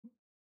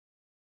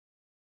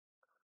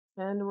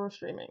And we're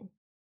streaming.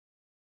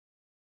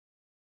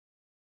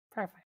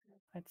 Perfect.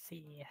 Let's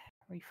see.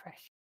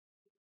 Refresh.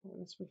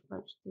 Let's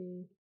refresh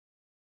the.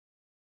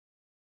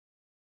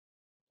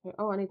 Okay.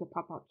 Oh, I need to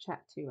pop up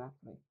chat too,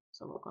 actually.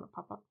 So we're going to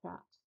pop up chat.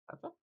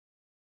 Okay.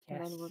 And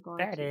Yes. then we're going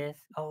There it to. is.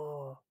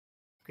 Oh,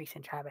 Grease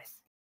and Travis.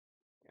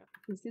 Yeah.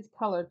 This is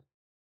colored.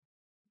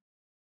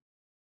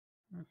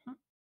 Mm-hmm.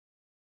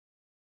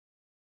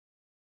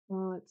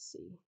 Let's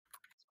see.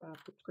 Let's grab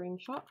the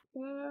screenshot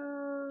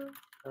there.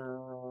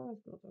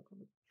 Let's go to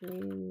the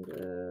screen.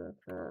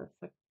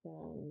 Perfect.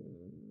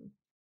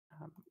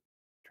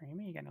 Dream,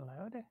 are you gonna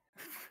load?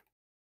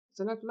 Is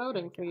it not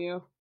loading for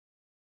you?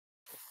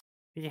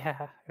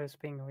 Yeah, it was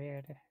being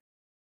weird.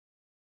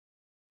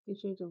 These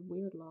shades are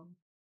weird long.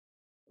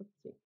 Let's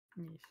see.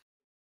 Yeesh.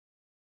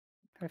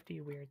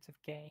 50 weirds of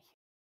gay.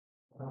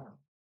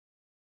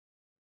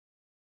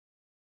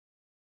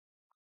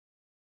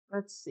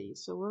 Let's see.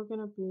 So we're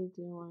gonna be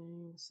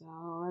doing. So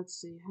let's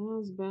see.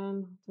 Has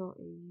been until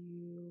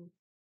EU.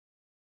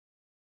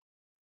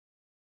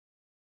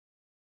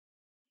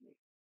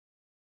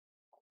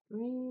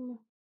 Stream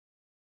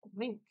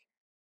link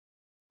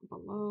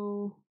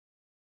below.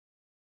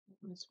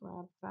 Let's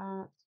grab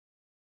that.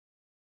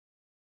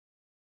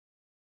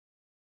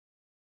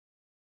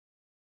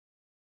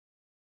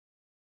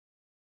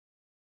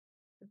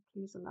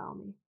 Please allow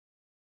me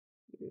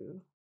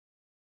to.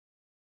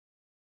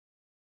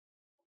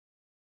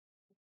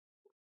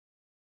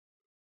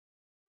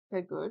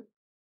 Okay, good.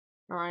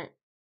 All right.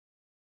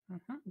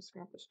 Mm-hmm. Let's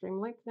grab the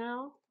stream link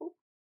now. Oh,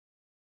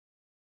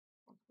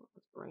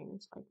 this brain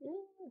is like,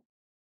 yeah.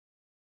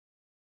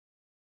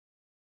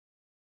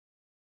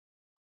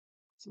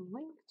 It's a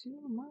link to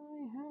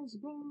my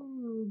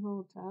husband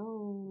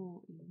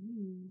hotel.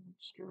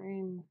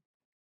 Stream.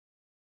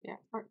 Yeah,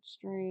 art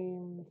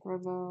stream for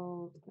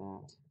those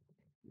that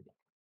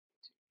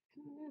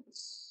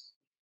minutes.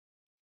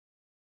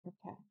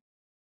 Okay.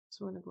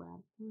 So we're gonna grab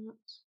that.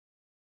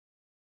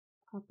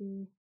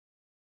 Copy.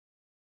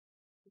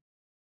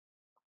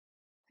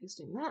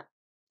 Pasting that.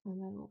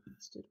 And then we'll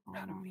paste it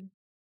on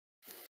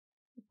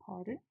the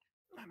party.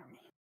 I don't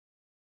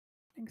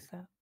think so.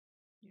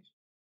 Yes.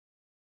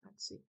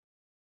 Let's see.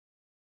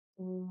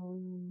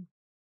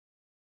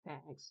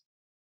 Tags.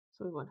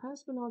 So we want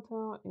husband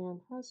hotel and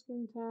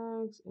husband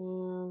tags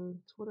and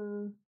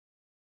Twitter.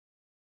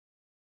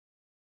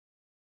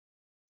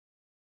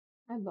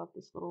 I love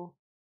this little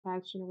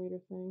tag generator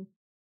thing.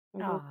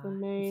 My Ah, girlfriend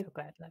I'm made. so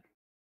glad, love.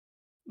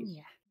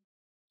 Yeah.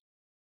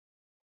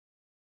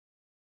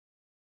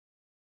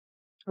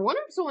 I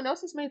wonder if someone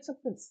else has made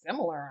something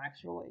similar,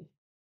 actually.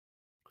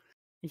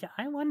 Yeah,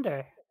 I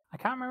wonder. I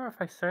can't remember if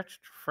I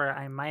searched for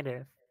I might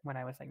have when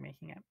I was like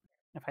making it.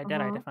 If I did,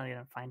 I definitely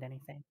didn't find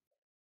anything.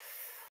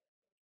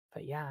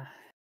 But yeah.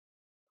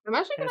 I'm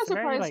actually kind of It's a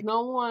very surprised like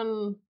no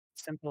one.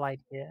 simple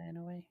idea in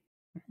a way.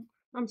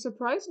 I'm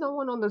surprised no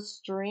one on the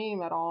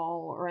stream at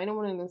all, or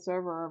anyone in the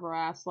server ever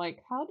asked,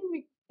 like, how do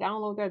we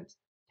download that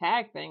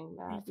tag thing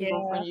that your Yeah.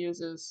 girlfriend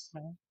uses?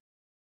 No,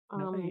 It's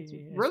nobody has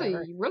ever really,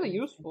 really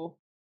anything. useful.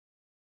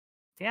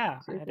 Yeah,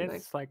 So you it can like,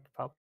 is like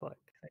public.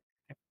 Like,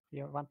 if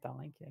you want the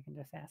link, you can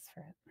just ask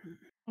for it.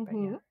 But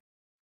mm-hmm. yeah,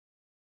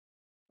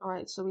 All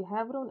right, so we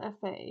have it on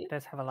FA. it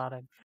does have a lot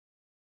of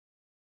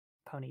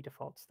pony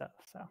default stuff.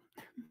 So,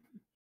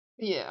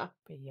 Yeah.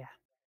 but yeah,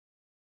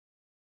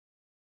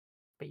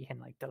 but you can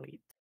like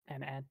delete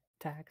and add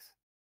tags.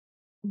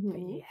 But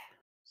Mm-hmm. yeah.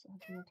 So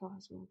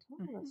that's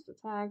Mm-hmm. the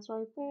tags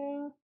right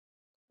there.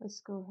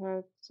 Let's go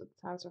ahead. So the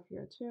tags are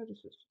here too.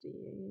 This is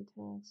the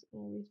tags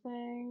and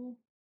everything.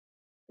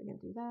 We can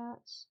do that.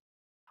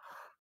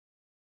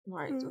 All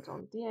right, so it's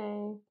on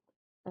DA,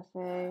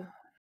 FA,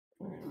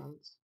 and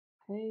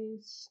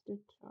paste it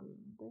on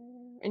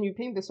there. And you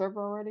pinged the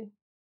server already,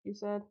 you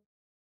said?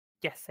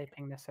 Yes, I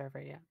pinged the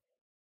server. Yeah.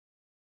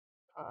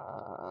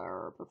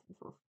 Perfect.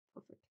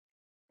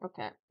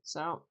 Okay,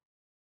 so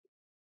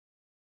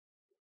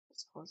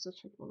let's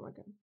just check one more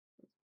again.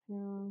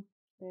 Yeah,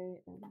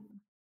 okay, and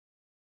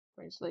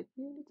Grace like,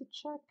 you need to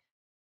check.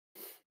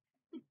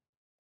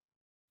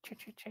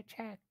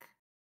 Check.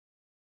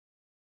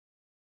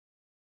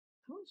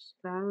 How much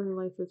battery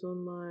life is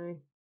on my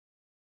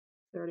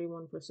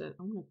 31%?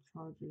 I'm gonna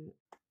charge it.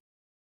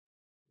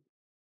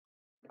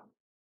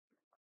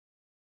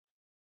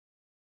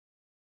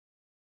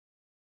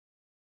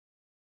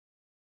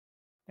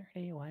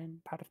 31%.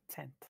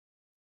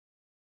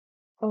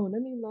 Oh,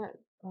 let me let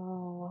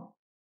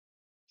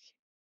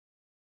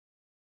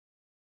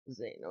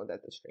Zay know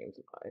that the stream's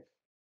live.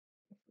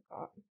 I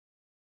forgot.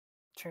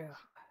 True.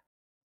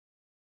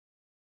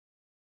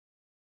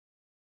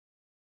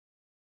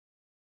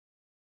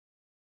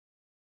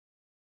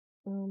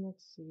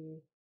 Let's see.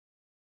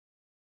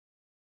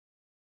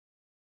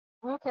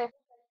 Okay,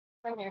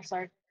 I'm here.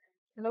 Sorry.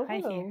 Hello, Hi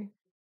here.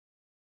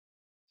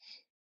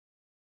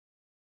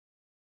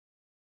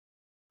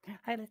 hello.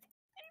 Hi, Lizzie.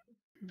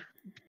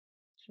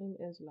 Stream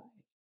is live.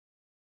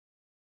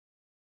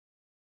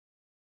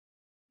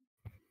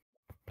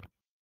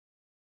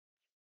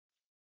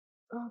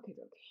 Okay,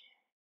 okay.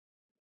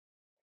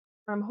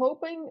 I'm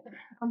hoping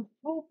I'm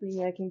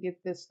hoping I can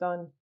get this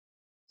done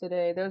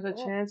today. There's a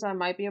Well, chance I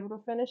might be able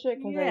to finish it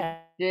because I yeah,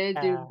 did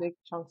do big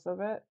chunks of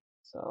it.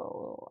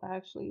 So we'll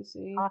actually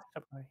see.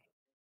 possibly.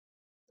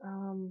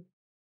 Um,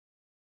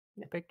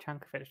 A big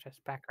chunk of it is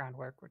just background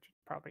work, which is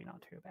probably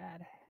not too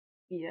bad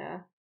yeah.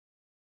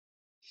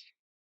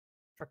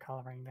 for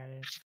coloring, that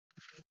is.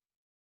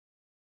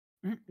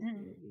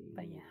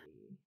 But yeah.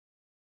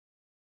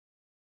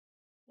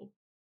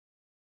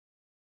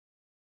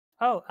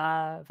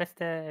 Oh,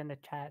 Vista in the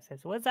chat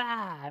says, "What's up?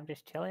 I'm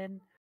just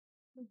chilling.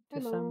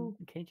 Just some Hello.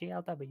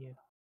 KGLW."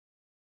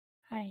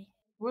 Hi.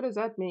 What does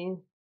that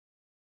mean?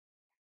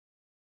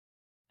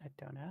 I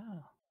don't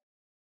know.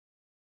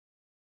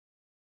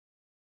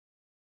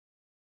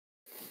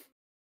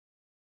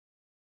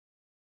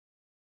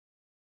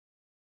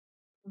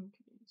 Okay,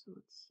 so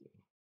let's see.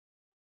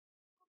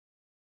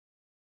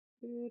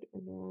 Good,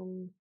 and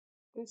then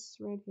this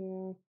right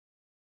here.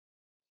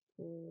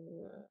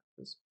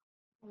 This.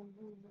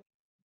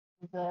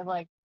 Is it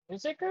like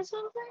music or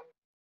something?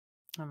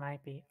 It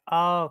might be.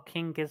 Oh,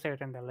 King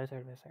Gizzard and the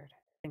Lizard Wizard.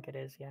 I think it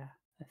is, yeah.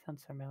 That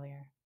sounds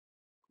familiar.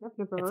 I've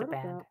never It's a heard of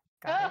band. that.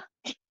 Got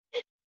it.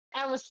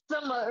 Ah, I was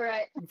somewhat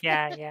right.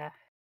 Yeah, yeah.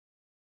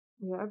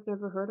 Yeah, I've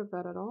never heard of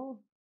that at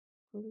all.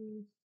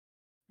 Colors.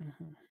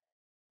 Hmm.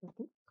 I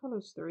think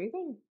colors three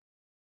then.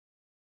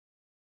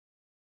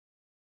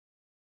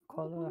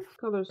 Color What is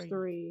colors free.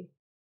 three?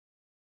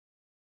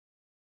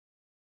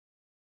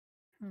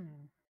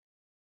 Hmm.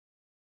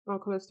 Oh,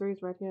 colors three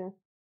is right here.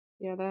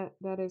 Yeah,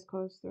 that is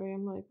colors three.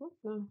 I'm like, what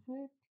the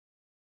heck?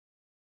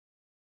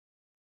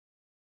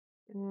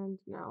 And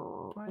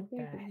now I What the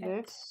think heck?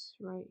 this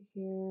right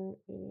here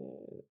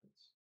is.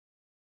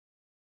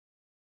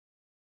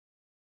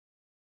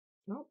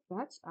 Nope,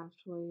 that's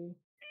actually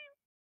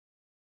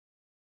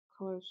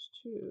colors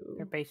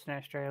They're two. based in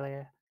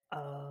Australia.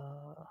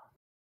 Uh,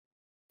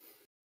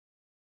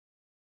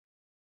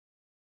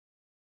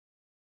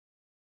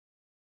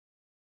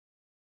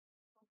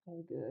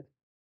 Okay, good.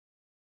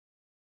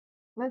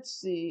 Let's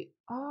see.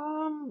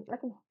 I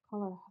can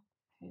color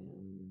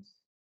hands.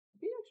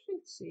 Can you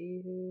actually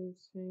see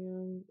his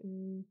hand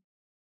in?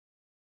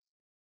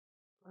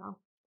 Wow.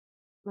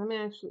 Let me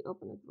actually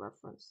open his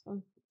reference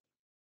then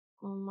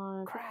on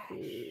my crash.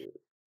 computer.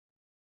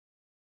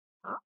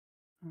 Huh?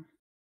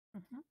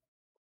 Mm-hmm.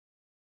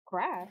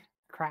 Crash.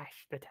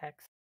 Crash the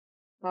text.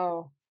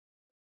 Oh,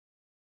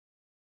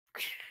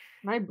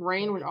 my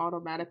brain Yeah. went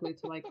automatically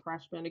to like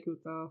Crash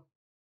Bandicoot though.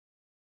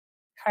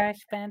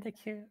 Crash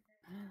Bandicoot.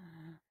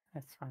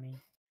 That's funny.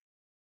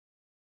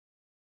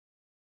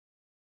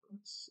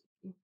 Let's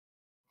see.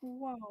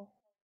 Whoa.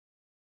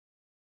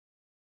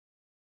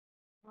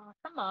 Oh,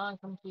 come on,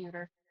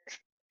 computer.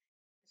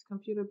 His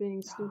computer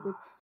being stupid.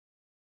 Ah,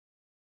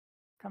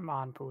 come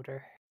on,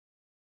 Pooter.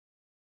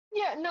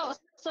 Yeah, no,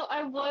 so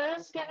I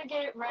was gonna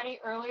get it ready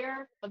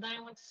earlier, but then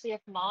I went to see if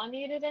Mom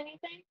needed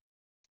anything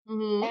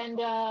Mm-hmm. and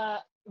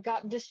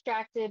got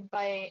distracted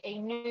by a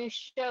new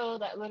show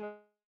that literally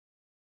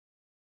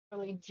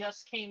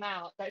just came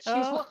out that she's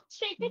Oh,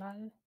 watching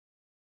no.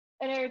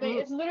 and everything.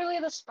 Mm. It's literally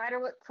the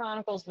Spiderwick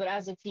Chronicles, but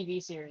as a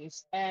TV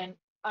series, and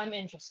I'm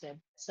interested.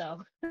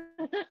 So,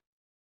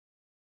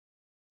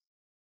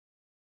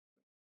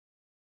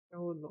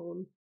 Oh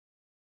no.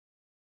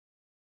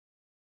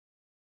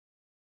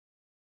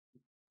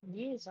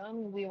 yes,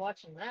 I'm gonna be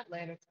watching that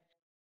later.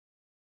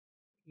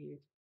 Yeah.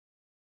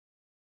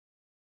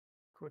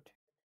 Good.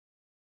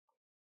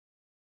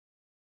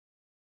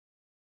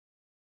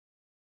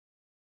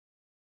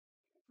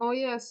 Oh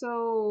yeah,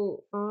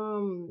 so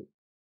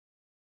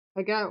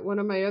I got one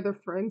of my other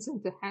friends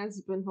into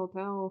Hazbin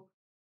Hotel.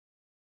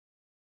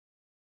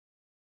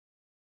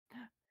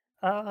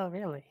 Oh,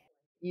 really?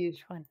 Yeah,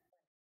 Which one?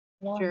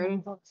 One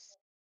Sheridan. of us.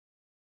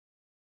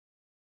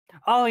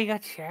 Oh, you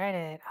got shared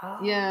it. Oh,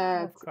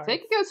 Yeah, of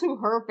take a course. guess who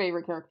her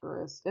favorite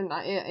character is. And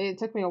it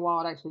took me a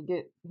while to actually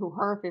get who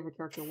her favorite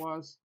character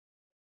was.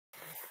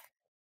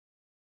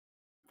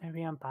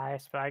 Maybe I'm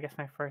biased, but I guess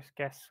my first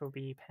guess will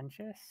be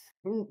Pensius.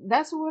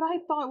 That's what I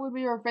thought would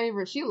be her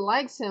favorite. She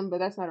likes him, but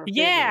that's not her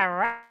Yeah, favorite.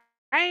 right?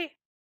 Right?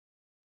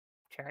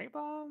 Cherry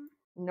Bomb?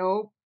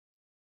 Nope.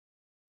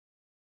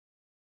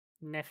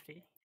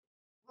 Nifty.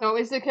 No,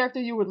 it's the character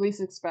you would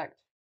least expect.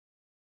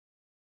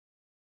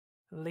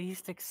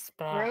 Least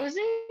expect. Rosie?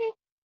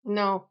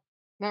 No,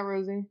 not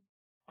Rosie.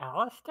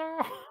 Alistair?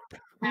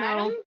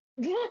 Adam?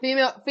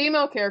 No,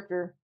 female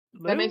character.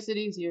 That Lou? makes it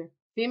easier.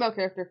 Female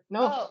character.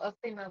 No, Oh, a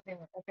female,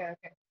 female. Okay,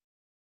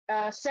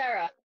 okay.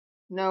 Sarah.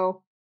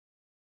 no,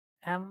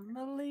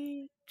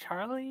 Emily?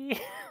 Charlie?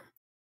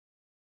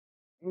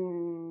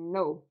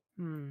 no.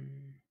 Hmm.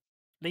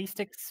 Least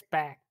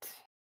expect.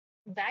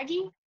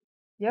 Vaggie?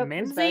 Yep,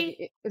 it's Vaggie.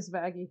 Mimsy? It's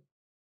Vaggie.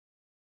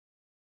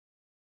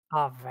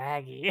 Oh,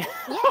 Vaggie. Yay!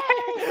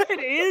 It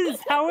is!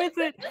 How is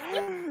it?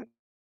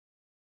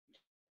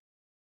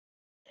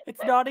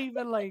 It's not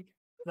even like.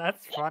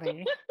 That's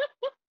funny.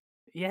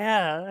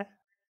 Yeah.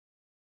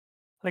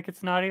 Like,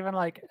 it's not even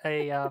like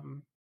a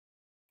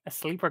a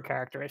sleeper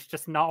character. It's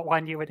just not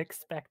one you would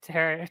expect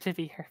her to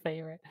be her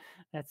favorite.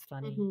 That's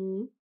funny.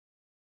 Mm-hmm.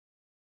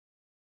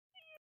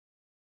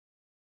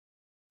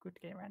 Good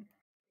game run.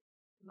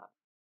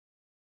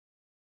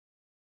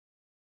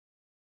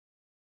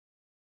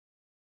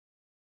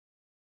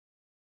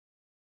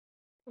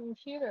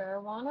 Computer, I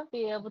want to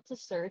be able to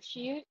search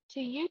you to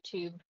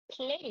YouTube,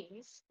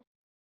 please.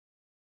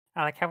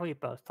 I like how we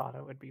both thought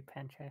it would be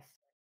Pinterest.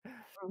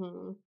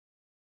 Mm-hmm.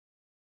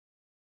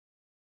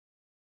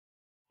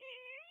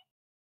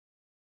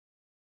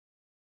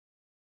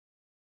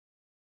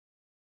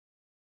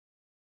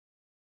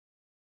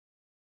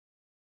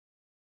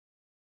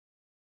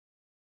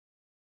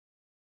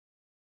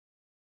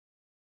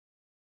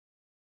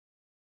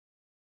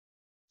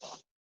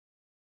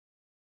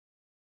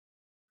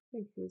 I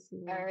think this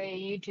is Alright,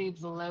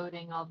 YouTube's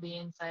loading. I'll be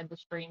inside the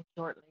screen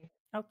shortly.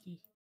 Okay.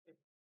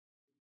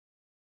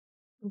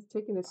 it's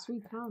taking a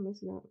sweet time,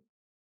 isn't it?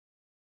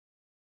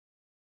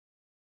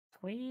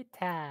 Sweet.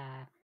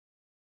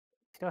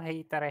 Still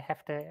hate that I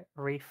have to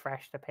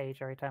refresh the page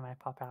every time I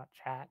pop out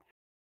chat,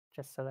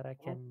 just so that I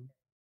can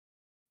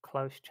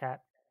close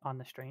chat on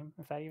the stream,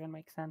 if that even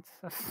makes sense.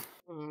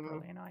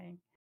 Really annoying.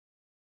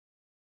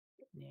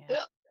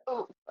 Yeah.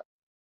 Oh,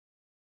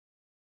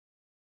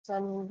 it's a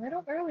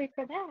little early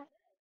for that.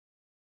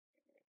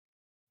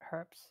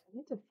 Herps. I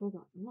need to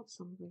figure out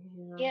something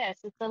here. Yes,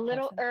 it's a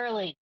little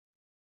early.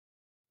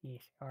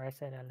 Yes, or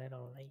is it a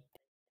little late?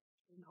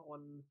 No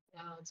one.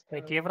 No, it's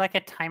Wait, do you early. have like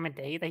a time of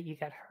day that you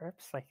get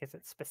herps? Like, is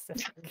it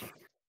specifically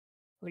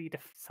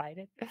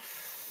decided?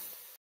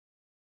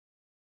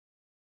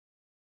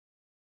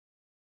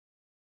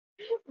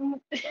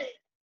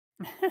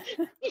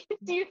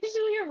 It's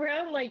usually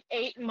around like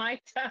 8 my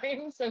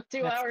time, so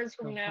 2 That's hours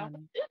from so now.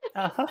 funny.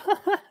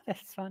 Oh,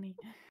 that's funny.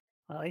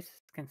 Well, at least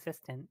it's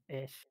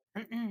consistent-ish.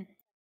 Can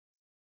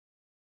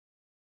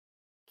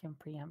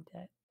preempt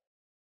it.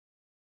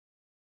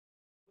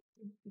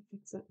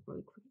 Fix it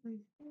really quickly.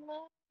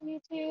 Love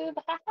YouTube.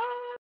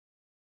 Haha.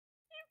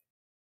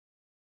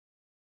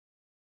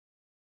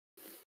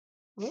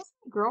 What's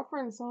my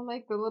girlfriend sound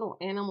like the little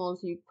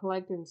animals you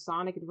collect in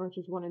Sonic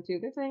Adventures 1 and 2?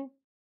 They're saying,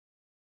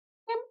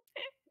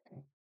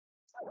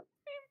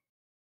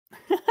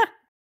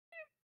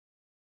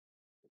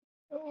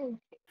 Oh,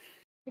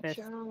 This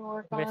picture I'm gonna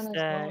work on is Vista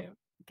going.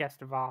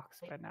 guessed Vox,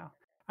 but no.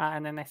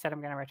 And then they said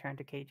I'm going to return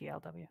to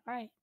KGLW. All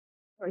right.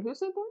 wait, who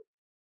said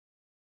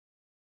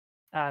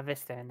that?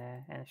 Vista in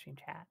the stream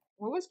chat.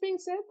 What was being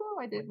said though?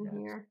 I didn't Windows.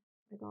 hear.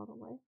 I got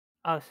away.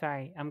 Oh,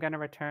 sorry. I'm going to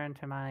return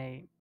to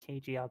my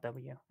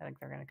KGLW. I think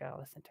they're going to go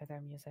listen to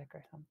their music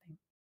or something.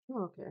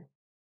 Oh, okay.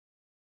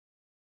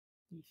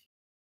 Yeesh.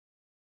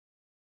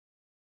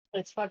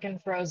 It's fucking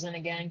frozen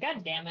again.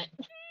 God damn it.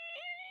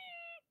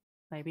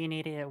 Maybe you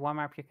need to warm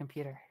up your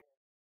computer.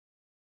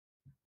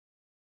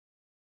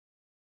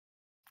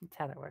 That's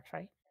how that works,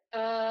 right?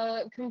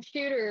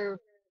 Computer,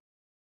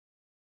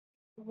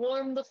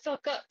 warm the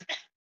fuck up.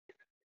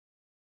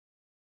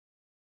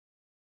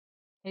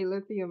 Hey,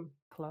 Lithium.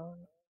 Close.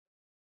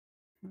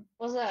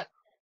 What's that?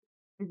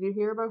 Did you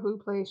hear about who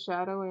plays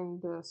Shadow in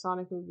the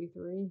Sonic movie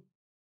 3?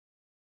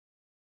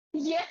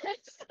 Yes!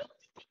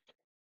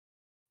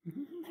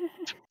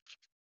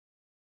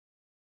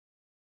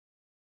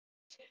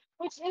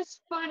 Which is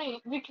funny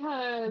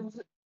because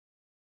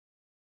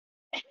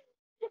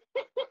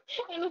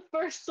in the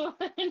first one,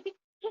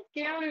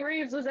 Keanu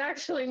Reeves was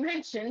actually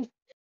mentioned.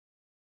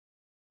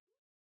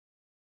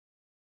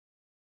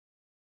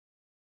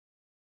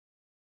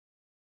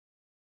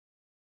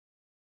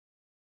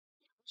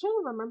 Trying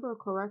to remember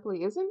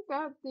correctly, isn't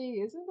that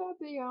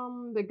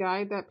the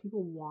guy that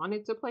people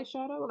wanted to play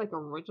Shadow, like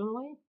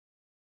originally?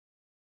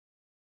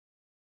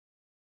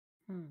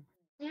 Hmm.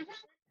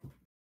 Mm-hmm.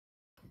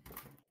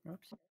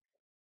 Oops.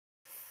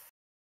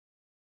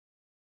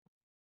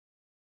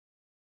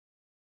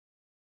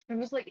 It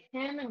was like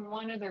him and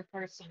one other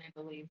person, I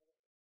believe.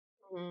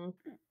 Mm.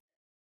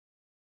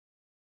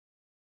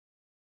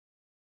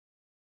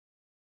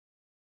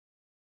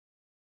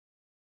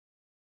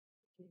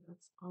 Okay,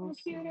 that's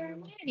Computer,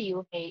 awesome. why do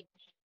you hate?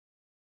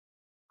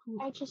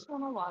 I Cooper. just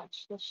want to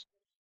watch this.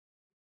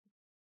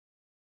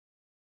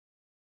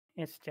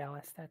 It's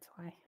jealous, that's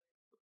why.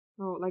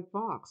 Oh, like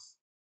Vox.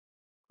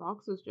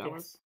 Vox is Yes.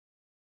 jealous.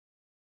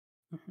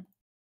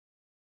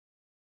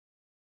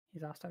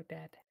 He's also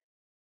dead.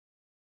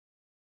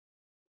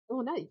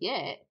 Oh, not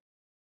yet.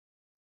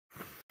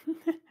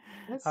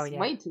 That's Oh, yeah.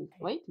 way too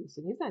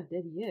soon. He's not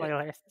dead yet.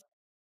 Spoilers.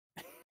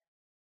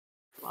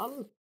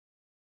 Well,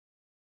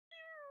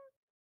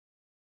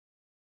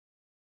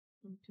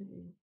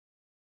 okay.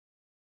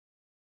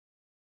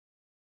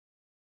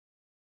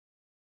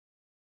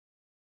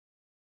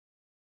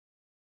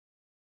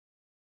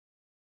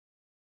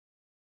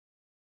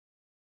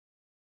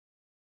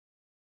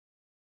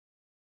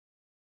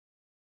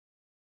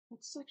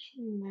 What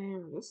section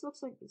there? This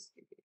looks like this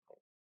could be.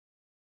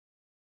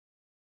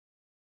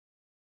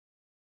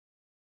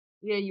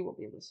 Yeah, you won't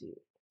be able to see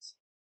it. It's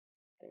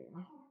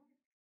there.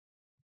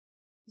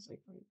 It's like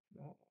right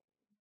there.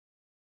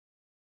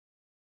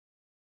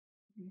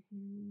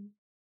 Mhm.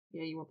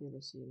 Yeah, you won't be able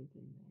to see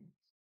anything there.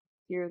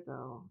 Here,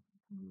 though.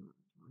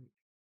 Right.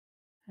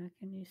 How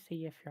can you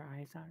see if your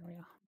eyes aren't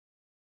real?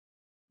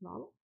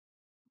 No,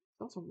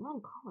 that's a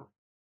wrong color.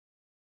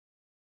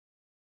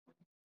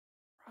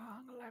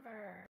 Wrong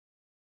lever.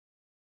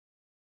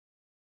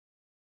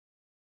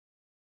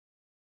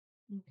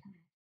 Okay.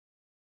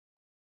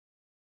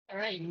 All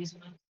right, use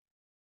one.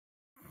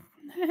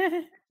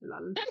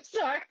 Lol. I'm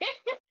sorry.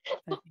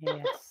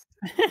 Yes.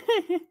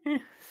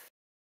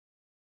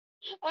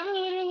 I'm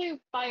literally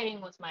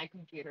fighting with my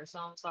computer, so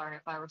I'm sorry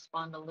if I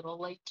respond a little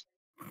late.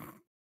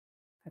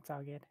 That's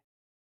all good.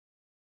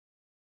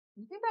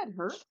 You think that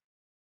hurt?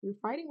 You're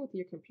fighting with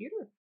your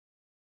computer.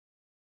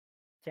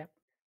 Yep.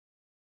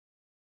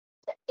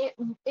 It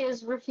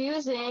is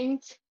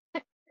refusing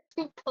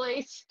to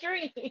play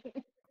stream.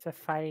 It's a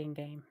fighting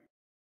game.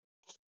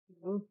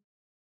 Oh.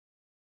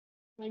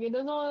 Like, it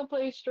doesn't want to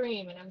play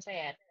stream, and I'm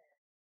sad.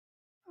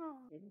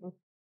 Oh, Mhm.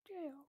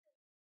 jail.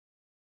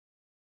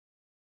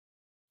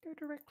 Go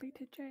directly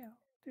to jail.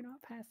 Do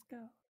not pass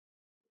go.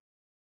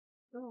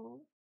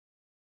 Oh.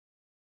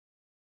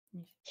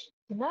 Yes.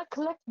 Do not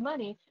collect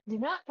money. Do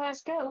not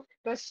pass go.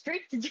 Go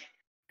straight to jail.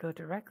 Go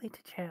directly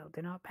to jail.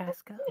 Do not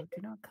pass go.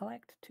 Do not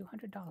collect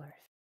 $200.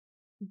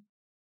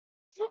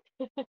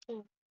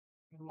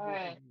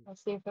 Alright,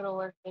 let's see if it'll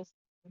work this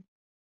time.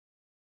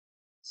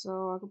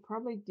 So I could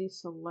probably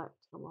deselect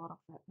a lot of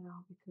that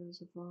now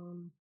because of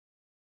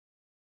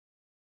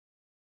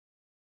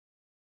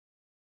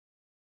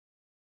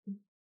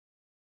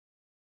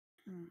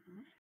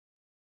Mm-hmm.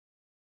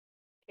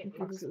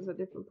 because this is a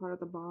different part of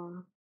the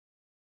bar.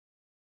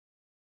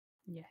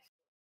 Yes.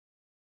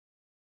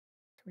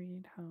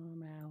 Sweet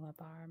home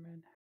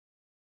Alabama.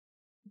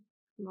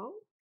 No?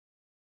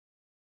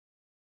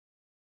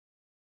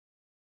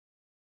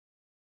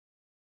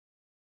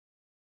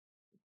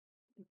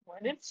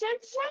 What did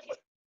Sid say?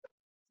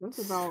 That's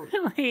about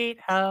Sweet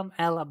home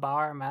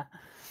Alabama.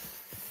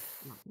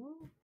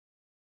 no.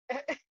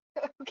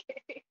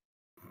 Okay.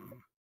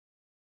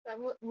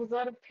 Was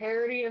that a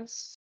parody of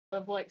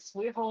like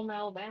Sweet Home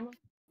Alabama?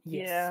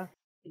 Yes.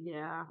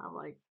 Yeah, I'm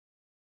like,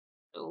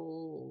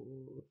 oh.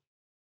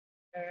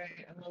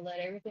 Alright, I'm gonna let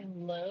everything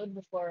load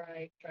before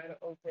I try to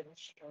open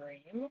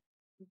stream.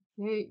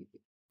 Hey,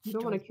 you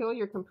don't want to kill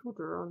your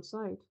computer on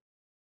site.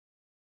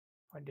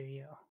 Or do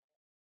you?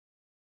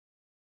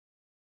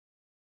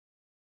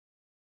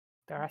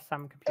 There are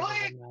some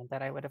computers of mine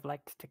that I would have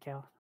liked to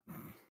kill.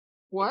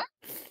 What?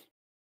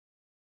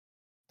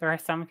 There are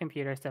some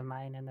computers of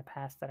mine in the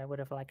past that I would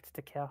have liked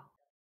to kill.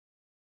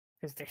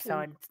 Because they're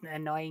so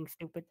annoying,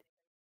 stupid.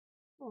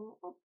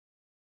 Oh.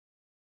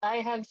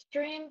 I have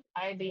streamed,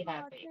 I'd be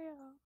happy.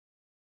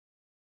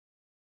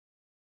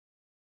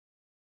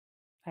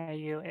 Are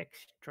you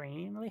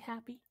extremely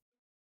happy?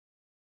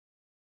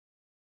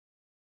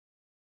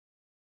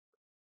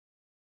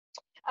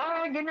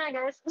 Alright, good night,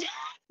 guys.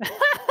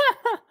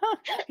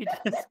 You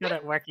just good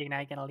at working, now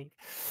you're gonna leave.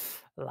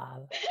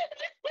 Lol.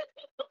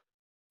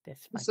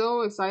 I'm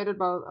so excited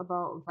about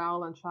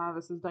Val and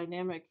Travis's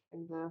dynamic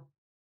in the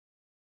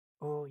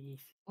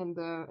yes.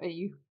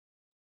 AU.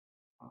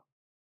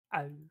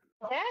 Oh.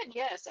 That,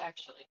 yes,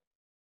 actually.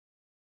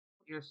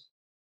 Yes.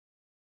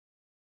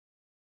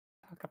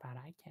 Talk about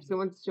eye candy.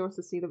 She wants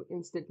to see them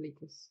instantly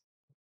kiss.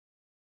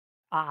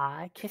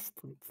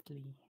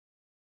 Kissantly.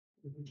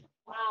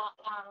 Well,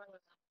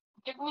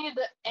 give me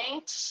the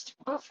angst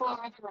before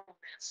the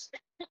romance.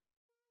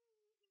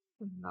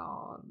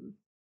 No.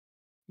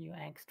 You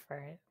angst for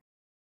it.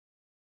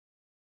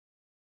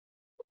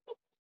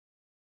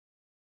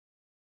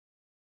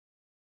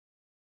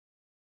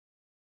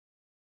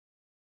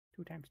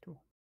 Two times two.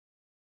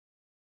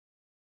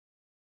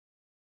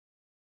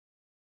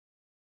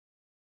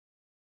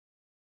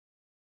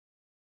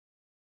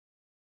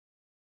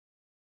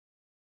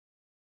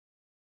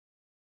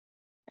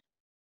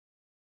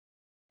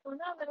 Well,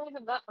 now that I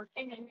have that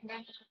working, I'm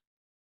gonna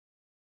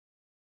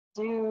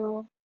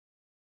do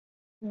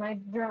my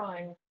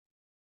drawing.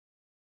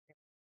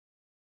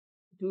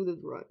 Do the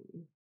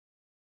drawing.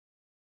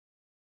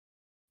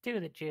 Do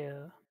the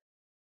Jew.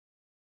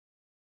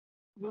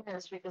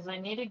 Yes, because I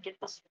need to get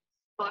this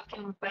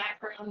fucking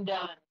background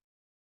done.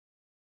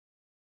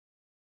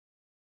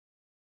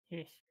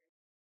 Yes.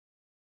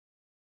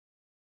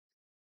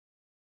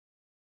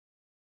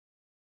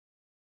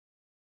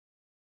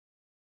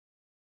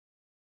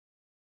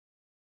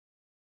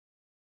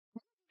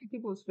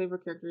 People's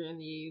favorite character in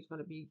the EU is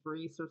going to be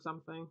Grease or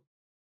something.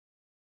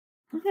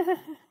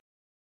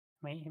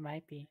 He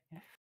might be.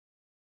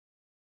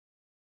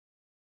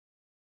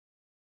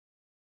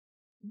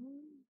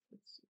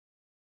 Let's see.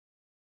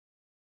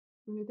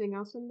 Anything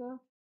else in the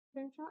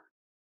game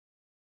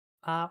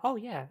chat? Oh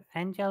yeah,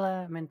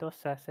 Angela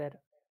Mendoza said,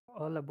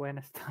 "Hola,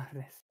 buenas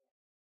tardes."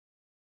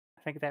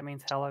 I think that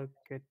means hello,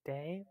 good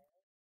day.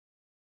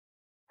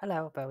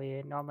 Hello, but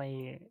we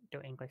normally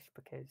do English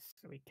because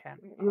we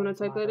can't. You want to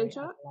type that in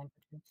chat?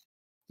 Languages.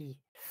 Yeah.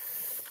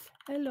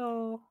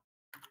 Hello.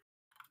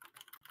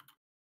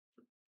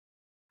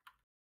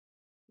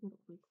 I don't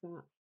like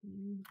that.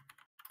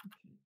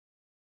 Okay.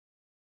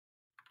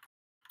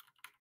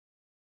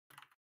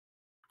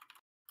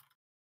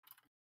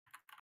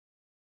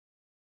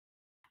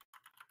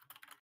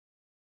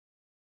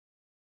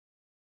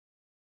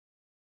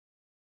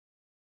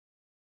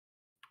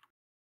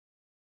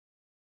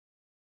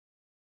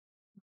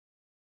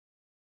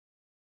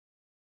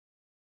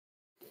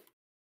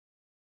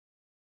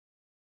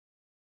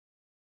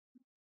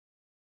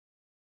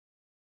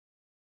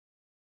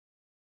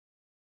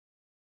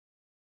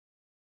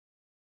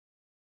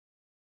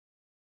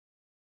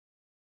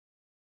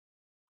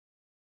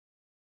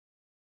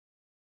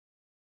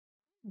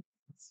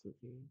 would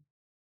be.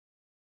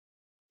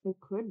 It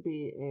could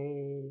be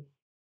a.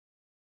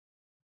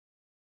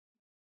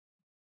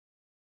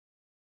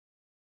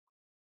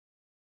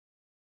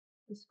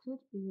 This could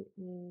be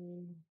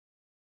a.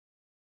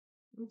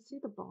 Let's see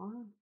the bar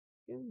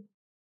again.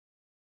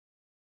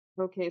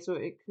 Okay, so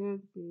it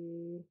could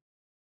be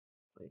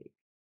like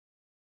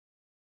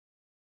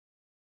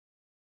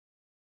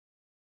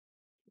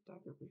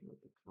darker version of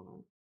the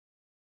color.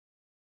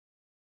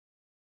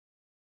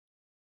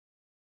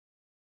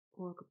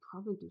 Or I could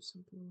probably do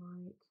something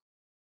like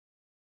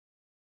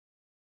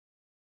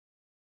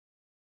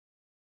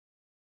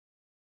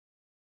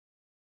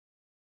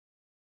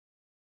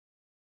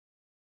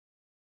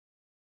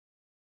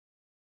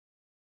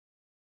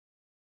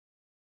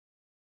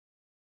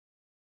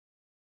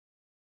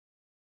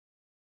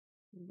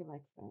maybe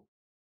like that.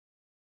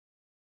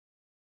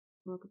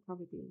 Or it could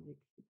probably be like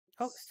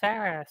Oh,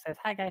 Sarah says,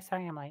 "Hi guys,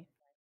 sorry I'm late.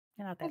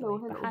 You're not that hello,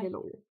 late, but hello, hi."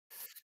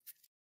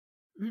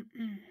 hello.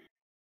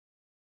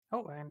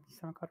 Oh, and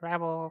someone called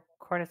Rabble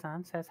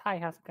Courtesan says, "Hi,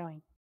 how's it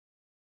going?"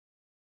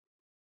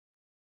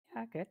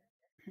 Yeah, good.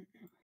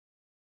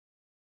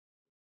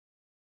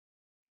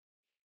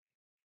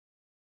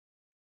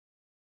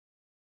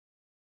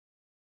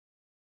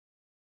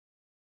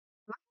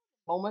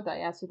 Moment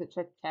I asked you to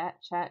check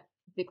chat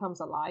becomes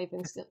alive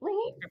Just instantly.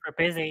 super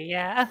busy,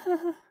 yeah.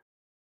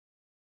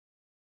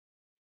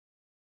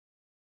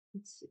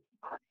 Let's see.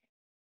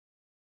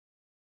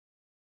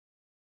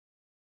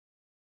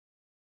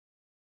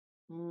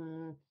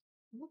 It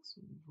looks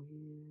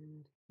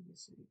weird. Let me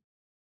see.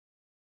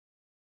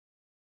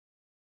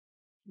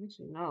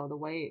 Actually, no, the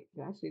way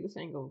actually this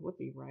angle would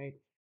be right.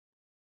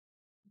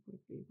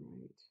 Would be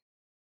right.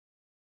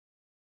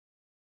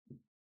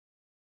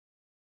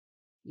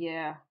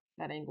 Yeah,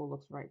 that angle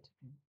looks right to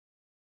me.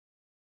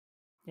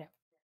 Yeah.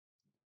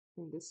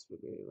 And this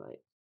would be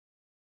like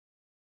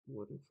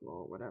wooden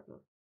floor,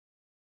 whatever.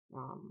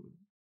 For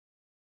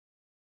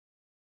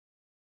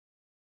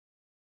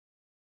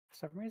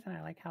some reason,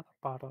 I like how the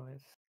bottle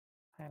is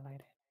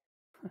highlighted.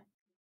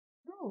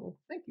 Oh,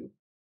 thank you.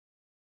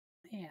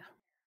 Yeah.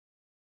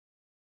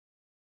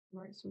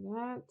 Right, so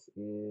that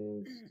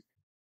is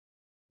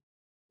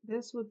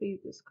this would be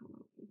this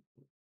color.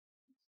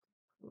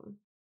 Color.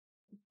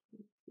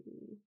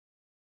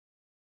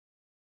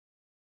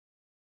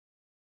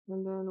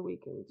 And then we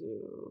can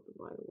do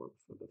the line work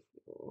for the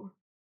floor.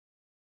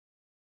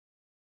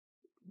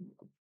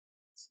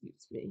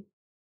 Excuse me.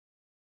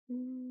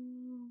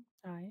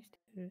 Nice.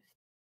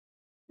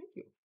 Thank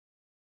you.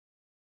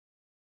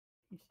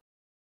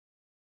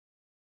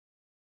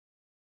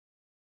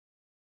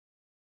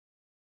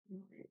 All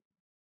right.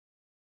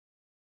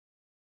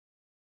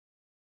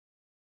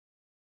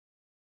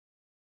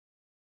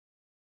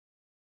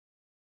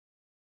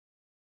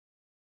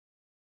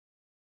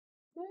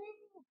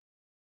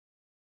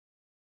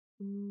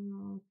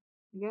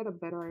 I got a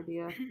better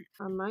idea.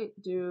 I might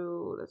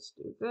do, let's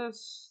do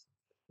this,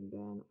 and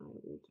then I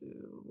will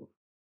do,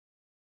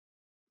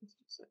 let's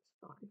do 6,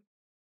 5.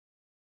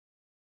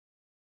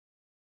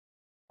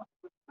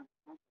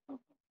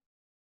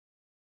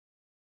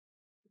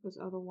 Because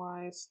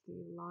otherwise the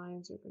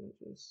lines are going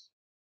to just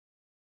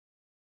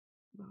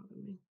bother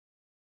me.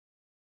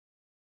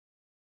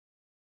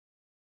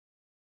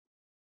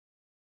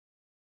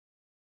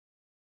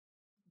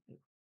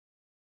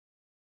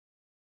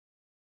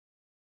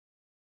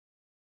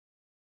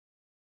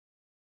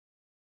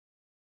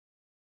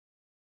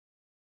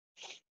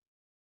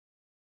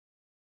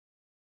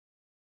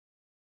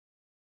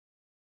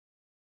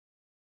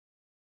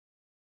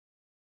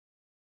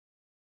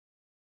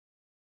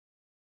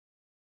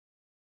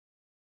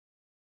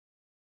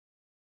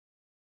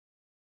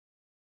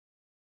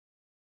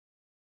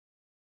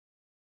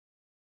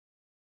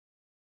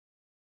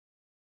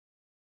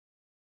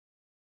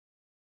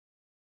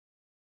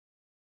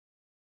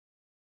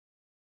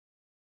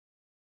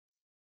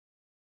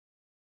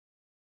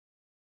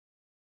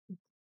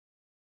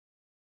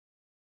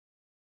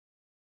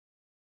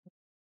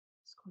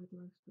 It's quite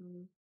nice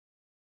though.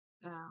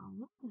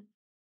 Down.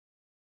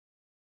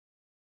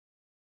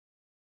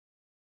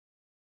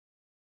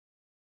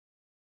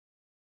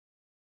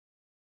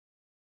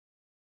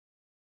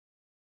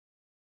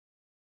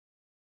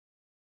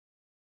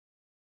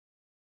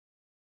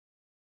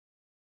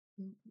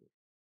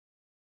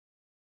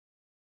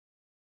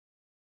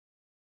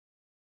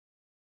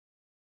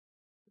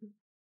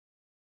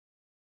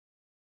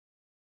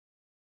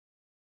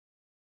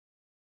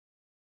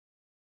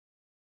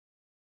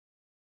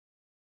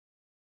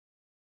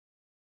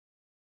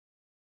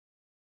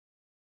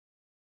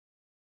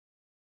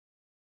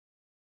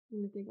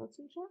 Anything else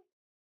in chat?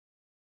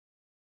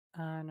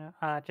 No,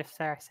 just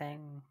Sarah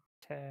saying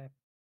to,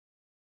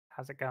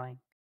 "How's it going?"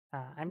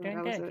 I'm No, doing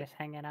that was good, it. just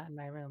hanging out in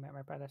my room at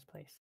my brother's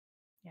place.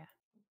 Yeah.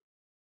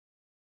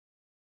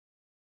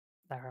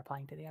 They're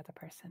replying to the other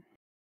person.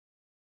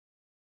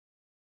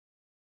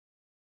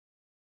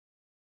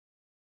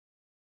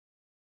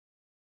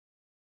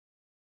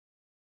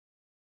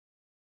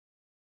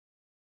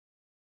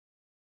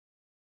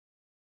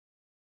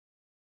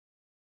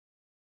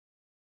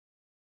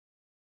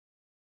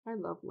 I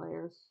love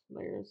layers.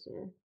 Layers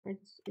are. I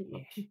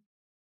love. Yes.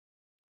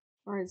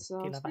 All right. Do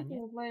So you love speaking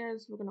onion? of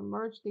layers, we're gonna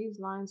merge these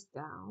lines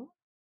down.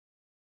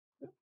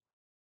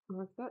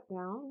 Mark that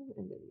down,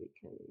 and then we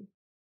can.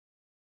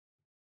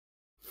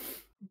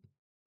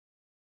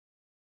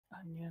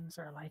 Onions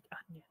are like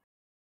onions.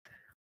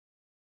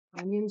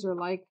 Onions are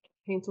like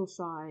pencil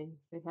shine.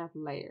 They have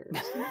layers.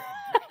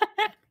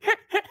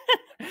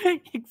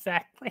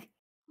 Exactly.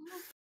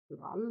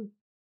 Um,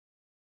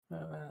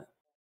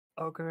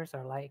 Ogres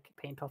are like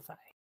painful thigh.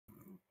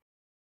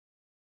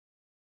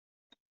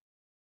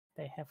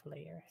 They have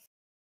layers.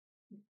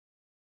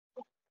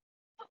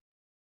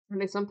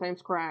 and they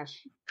sometimes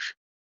crash.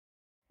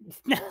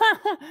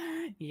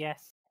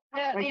 Yes.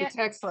 Like the Yeah,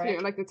 text, yeah,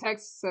 correct. like the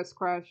text says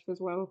crash as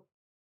well.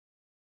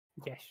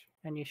 Yes.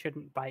 And you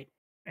shouldn't bite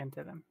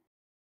into them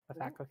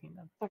without cooking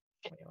them.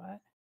 Wait, what?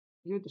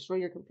 You would destroy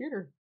your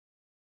computer.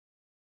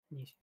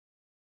 You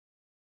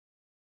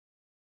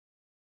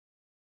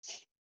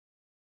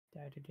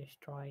dare to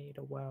destroy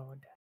the world.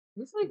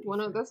 It's like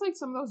that's like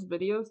some of those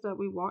videos that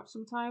we watch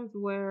sometimes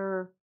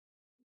where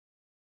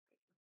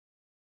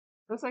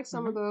that's like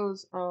some of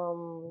those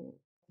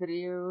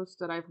videos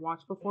that I've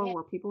watched before Yeah.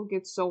 where people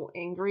get so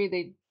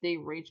angry they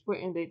rage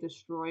quit and they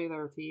destroy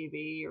their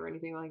TV or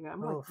anything like that.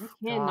 I'm like, Oh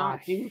I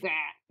cannot do gosh.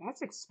 that.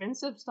 That's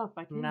expensive stuff.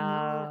 I cannot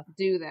No.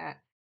 do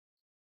that.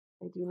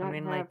 I do I not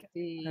mean, have like,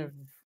 the I've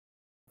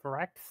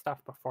wrecked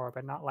stuff before,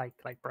 but not like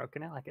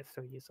broken it. Like it's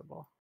still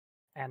usable,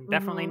 and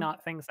definitely mm-hmm,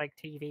 not things like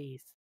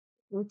TVs.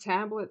 or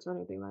tablets or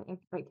anything like that.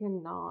 I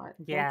cannot.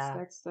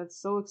 Yeah, That's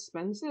so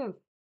expensive.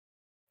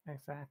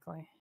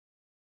 exactly.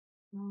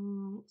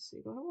 Let's see.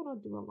 Do I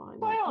want to do a line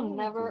like I'll what do I want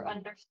to never do?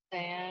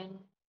 understand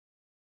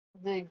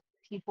the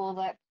people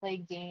that play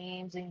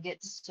games and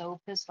get so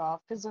pissed off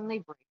because then they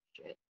break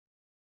shit.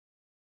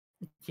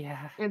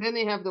 Yeah, And then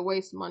they have to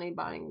waste money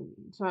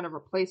trying to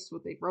replace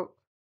what they broke.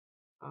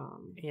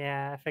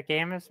 yeah. If a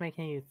game is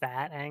making you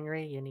that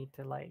angry, you need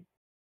to like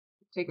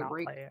Take a not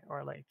break. play it,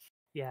 or like,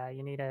 yeah,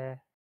 you need to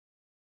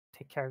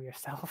take care of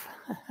yourself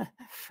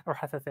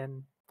rather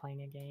than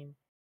playing a game.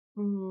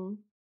 Mm-hmm.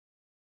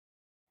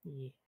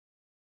 Yeah.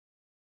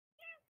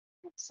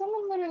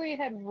 Someone literally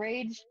had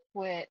rage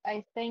quit,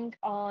 I think,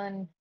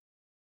 on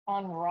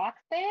Rock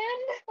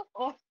Band.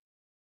 Oh,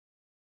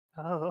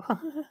 Oh,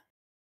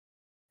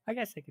 I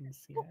guess I can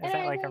see that. Is and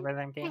that I like a think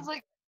rhythm it was game?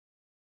 like,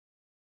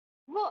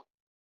 well,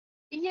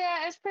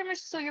 yeah, it's pretty much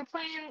so you're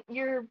playing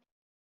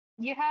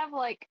you have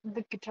like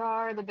the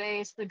guitar, the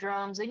bass, the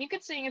drums, and you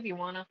could sing if you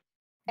wanna.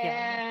 Yeah,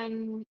 yeah.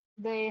 And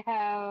they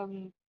have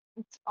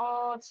it's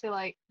all to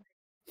like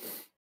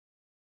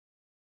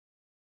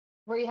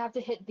where you have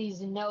to hit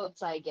these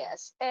notes, I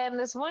guess. And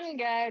this one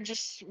guy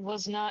just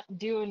was not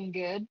doing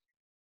good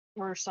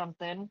or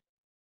something,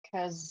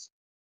 because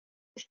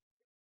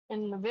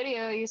in the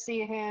video you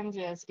see him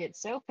just get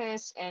so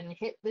pissed and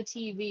hit the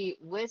TV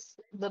with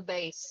the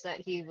bass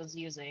that he was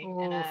using,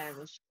 and I Oof.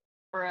 was,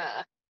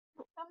 bruh.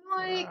 I'm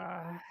like,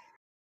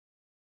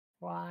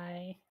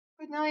 Why?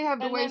 but now you have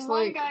to And then waste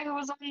one like guy who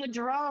was on the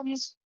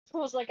drums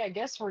was like, I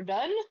guess we're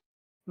done.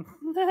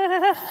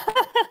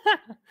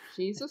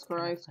 Jesus That's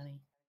kind of Christ. funny.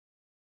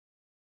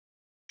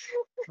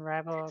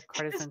 Rival This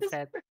Courtesan is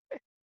said,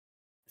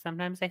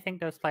 sometimes I think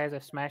those players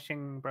are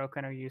smashing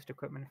broken or used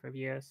equipment for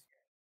views.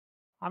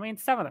 I mean,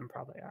 some of them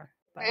probably are,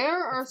 but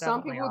There are it's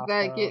some definitely people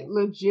that get also,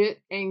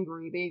 legit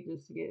angry. They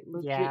just get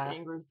legit yeah,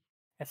 angry.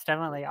 it's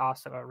definitely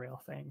also a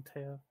real thing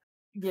too.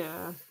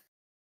 Yeah.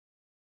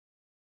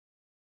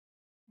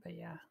 But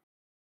yeah.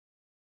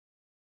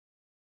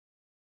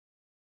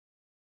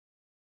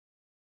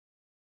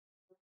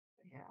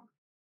 Yeah.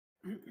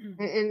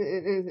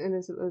 And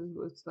it's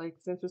like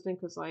it's interesting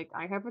because like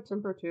I have a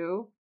temper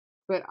too,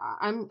 but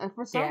I'm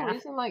for some Yeah.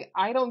 reason like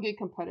I don't get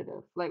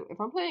competitive. Like if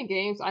I'm playing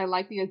games, I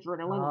like the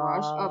adrenaline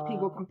rush of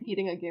people Oh,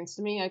 competing against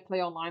me. I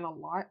play online a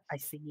lot, I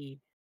see.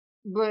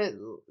 but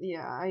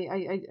yeah,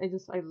 I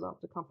just I love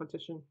the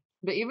competition.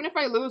 But even if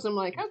I lose, I'm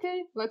like,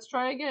 okay, let's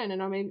try again,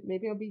 and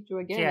maybe I'll beat you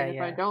again. Yeah, And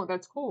if I yeah, don't,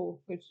 that's cool.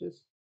 It's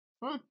just,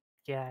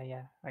 yeah,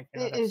 yeah. Like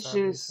another it's sore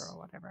loser just or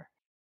whatever.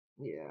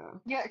 yeah,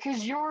 yeah,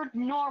 because you're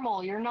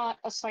normal. You're not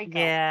a psycho.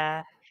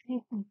 Yeah,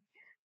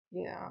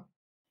 yeah.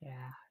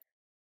 yeah.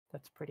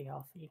 That's pretty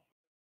healthy.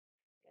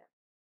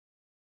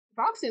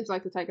 Bob seems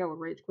like the type that would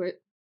rage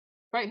quit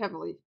quite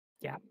heavily.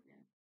 Yeah.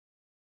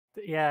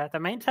 Yeah, the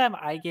main time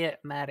I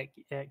get mad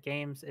at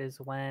games is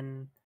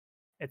when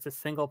it's a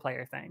single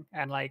player thing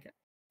and like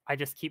I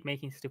just keep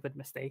making stupid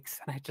mistakes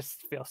and I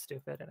just feel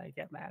stupid and I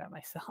get mad at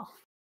myself.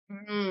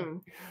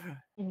 Mm.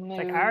 It's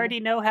like I Mood. already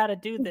know how to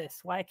do this.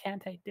 Why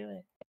can't I do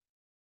it?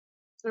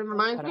 So it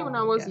reminds I me don't when want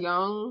I to was get.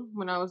 young,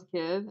 when I was a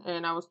kid,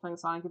 and I was playing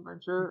Sonic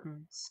Adventure.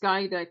 Mhm.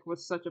 Skydeck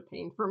was such a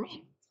pain for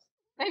me.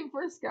 I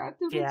first got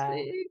to the Yeah.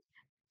 stage.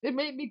 It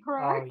made me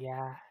cry Oh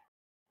yeah.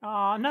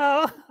 Oh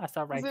no. I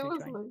saw because it Raichu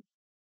was join. like,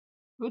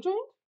 who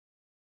joined?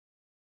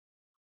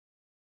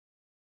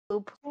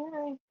 Boop.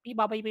 Hey. Beep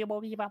bop beep beep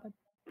bop beep bop.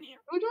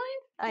 Who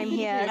joined? I I'm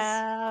didn't hear. here.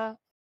 Yeah.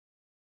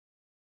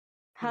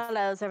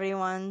 Hello,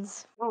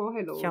 everyone's. Oh,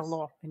 hello.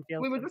 Hello and We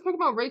were welcome. just talking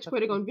about rage That's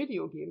quitting cool. on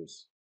video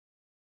games.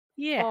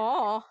 Yeah.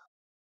 Oh,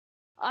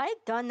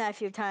 I've done that a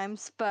few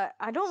times, but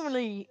I don't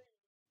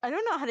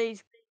know how to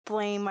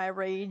explain my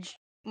rage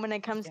when it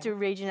comes Yeah. to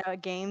raging out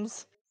at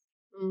games.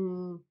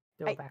 Mm.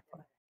 Go I- back for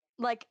it.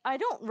 Like, I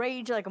don't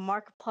rage like a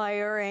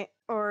Markiplier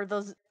or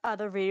those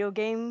other video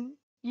game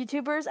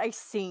YouTubers. I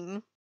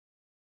sing.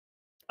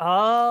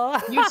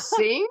 Oh. You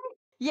sing?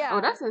 Yeah.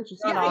 Oh, that's I interesting.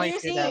 don't Yeah,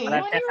 always you do that, sing but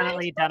I've when you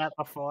definitely done it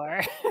before.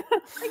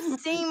 I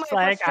sing my It's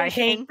like, I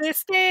hate frustration.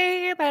 this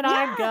game and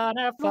I'm Yeah,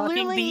 gonna fucking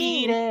literally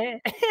beat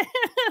me. it.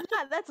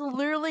 Yeah, that's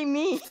literally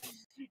me.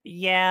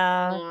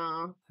 Yeah.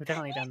 Yeah. I've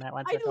definitely done that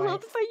once I or twice.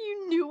 love the fact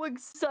you knew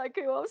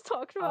exactly what I was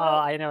talking Oh,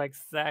 about. I know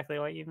exactly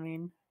what you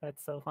mean.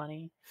 That's so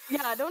funny.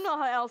 Yeah, I don't know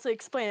how else to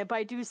explain it, but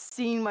I do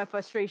sing my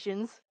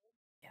frustrations.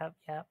 Yep.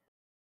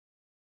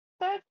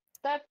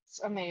 That's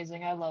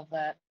amazing. I love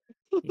that.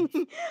 Yeesh.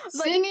 Like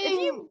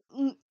Singing.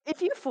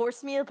 if you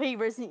force me to play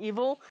Resident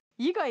Evil,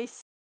 you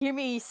guys hear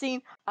me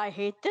sing "I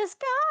hate this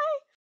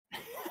guy."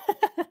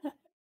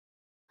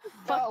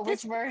 Fuck Oh,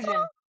 this. which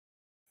version?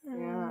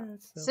 Yeah.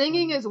 That's so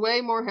Singing funny. is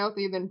way more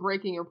healthy than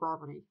breaking your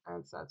property.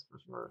 That's for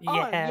sure. Oh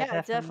Yeah,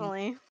 yeah,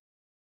 definitely.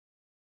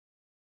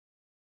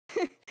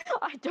 definitely.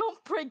 I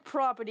don't break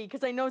property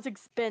because I know it's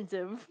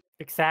expensive.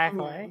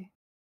 Exactly.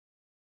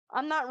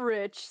 I'm not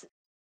rich,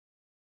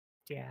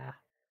 Yeah.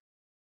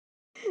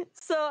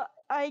 so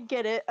I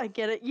get it. I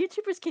get it.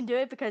 YouTubers can do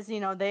it because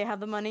they have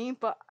the money,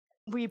 but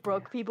we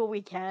broke Yeah. people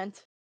we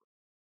can't.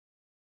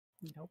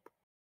 Nope.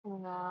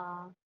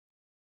 No.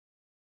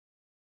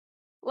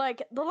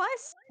 Like the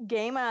last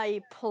game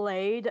I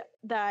played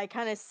that I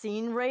kind of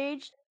seen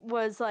rage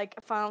was like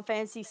Final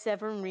Fantasy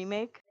VII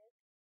Remake.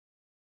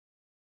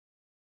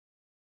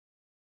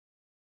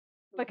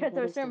 Because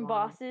there are certain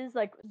bosses,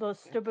 like those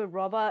stupid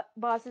robot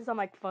bosses, I'm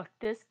like, fuck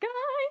this guy.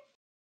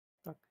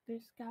 Fuck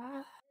this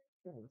guy.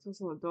 Yeah, it's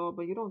also a dog,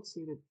 but you don't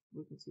see the.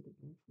 We can see the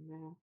game from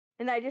there.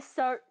 And I just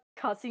start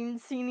cussing,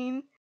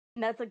 singing,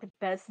 and that's like the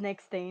best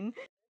next thing.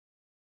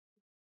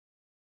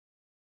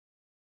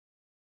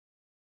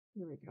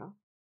 Here we go.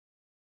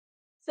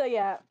 So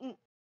yeah,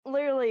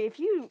 literally, if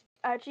you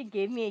actually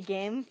gave me a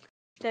game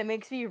that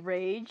makes me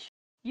rage,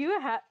 you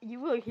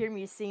will hear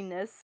me sing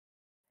this.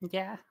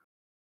 Yeah.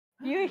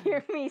 You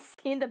hear me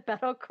sing the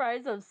battle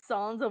cries of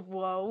Songs of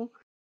Woe.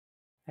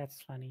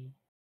 That's funny.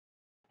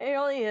 It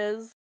really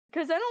is.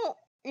 Because I don't,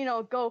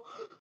 go,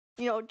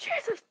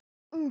 Jesus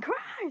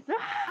Christ.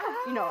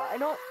 Ah! I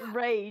don't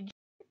rage.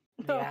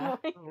 Yeah.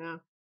 normally.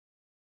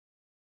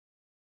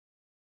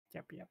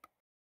 Yeah. Yep.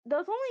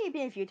 There's only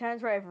been a few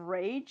times where I've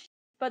raged,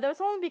 but that's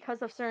only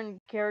because of certain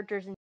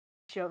characters in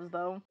shows,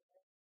 though.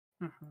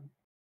 Mm-hmm.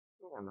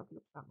 Yeah, I'm not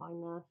gonna put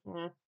mine there.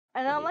 Yeah.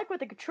 And Wait. unlike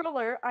with the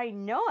controller, I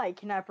know I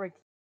cannot break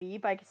the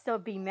TV, but I can still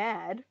be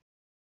mad.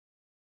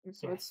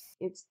 So Yes.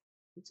 it's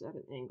at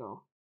an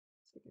angle.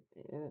 It's like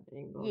at an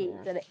angle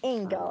Yes, there. at an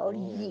angle.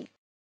 Yeah. Yes.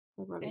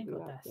 I'd rather do Angle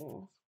that dust.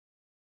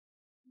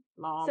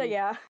 there. So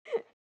yeah,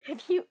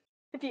 if you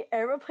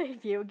ever play a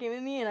video game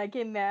with me and I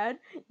get mad,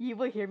 you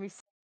will hear me.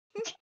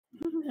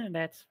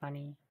 That's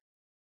funny.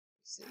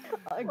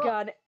 Oh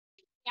God.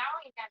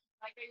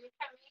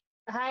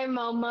 Hi,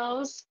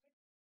 Momos.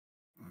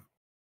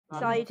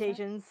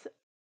 Salutations.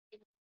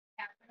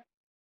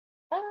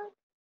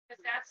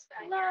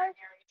 No.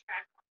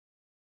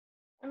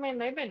 I mean,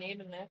 they've been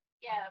eating it.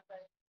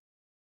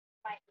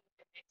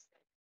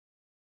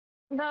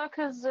 No,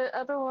 because the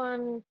other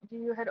one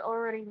you had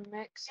already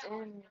mixed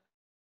in.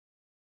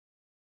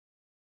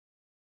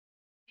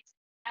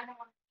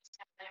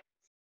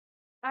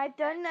 I've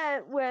done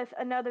that with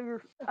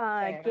another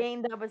Fair.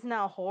 game that was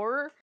now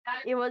horror.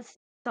 It was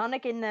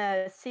Sonic in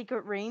the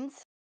Secret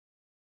Rings,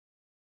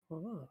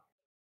 Ooh.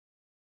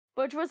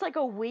 which was like a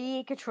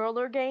Wii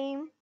controller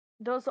game.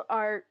 Those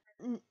are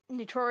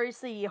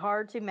notoriously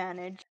hard to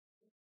manage.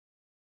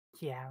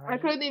 Yeah, I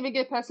right. couldn't even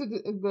get past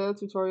the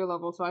tutorial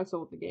level, so I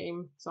sold the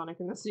game. Sonic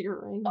and the Secret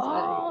Rings.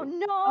 Oh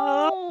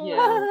Oh,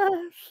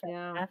 no!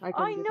 Yeah, I I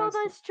couldn't get know past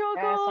that it.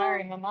 struggle.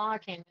 Sorry, my mom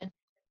came in.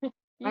 You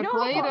I know how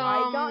played far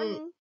I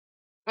gotten?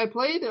 I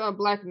played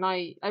Black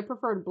Knight. I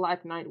preferred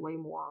Black Knight way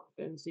more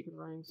than Secret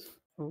Rings.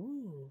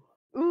 Ooh.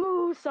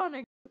 Ooh,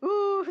 Sonic!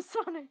 Ooh,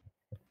 Sonic!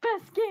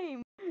 Best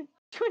game!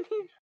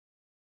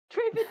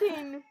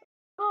 2015!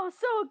 Oh,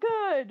 so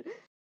good!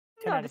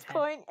 10 No, out of just 10.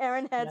 calling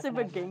Aaron Hansen 11 for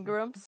out of Game 11.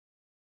 Grumps.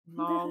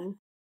 Lol.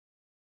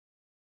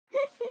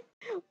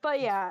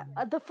 But yeah,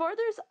 the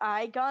furthest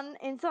I gone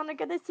in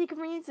Sonic and the Secret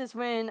Rings is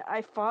when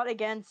I fought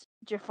against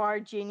Jafar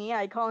Genie,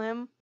 I call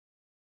him.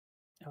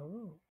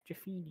 Oh,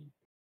 Jafini.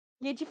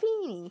 Yeah,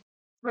 Jafini.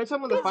 Right,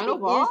 some of the Because final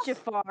he boss? is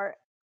Jafar.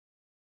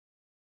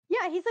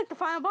 Yeah, he's like the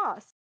final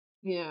boss.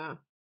 Yeah.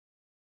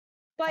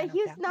 But Final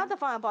he's countdown? not the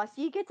final boss.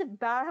 You get to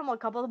battle him a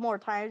couple more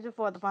times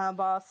before the final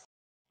boss.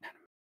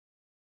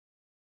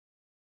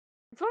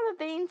 It's one of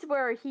the things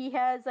where he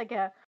has like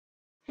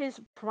his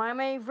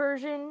primary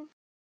version,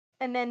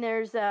 and then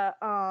there's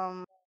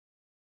a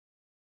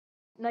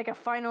like a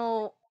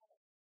final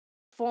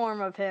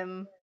form of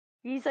him.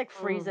 He's like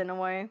Frieza in a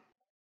way.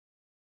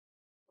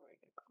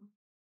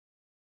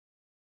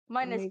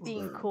 Minus me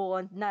being too. cool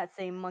and not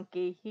saying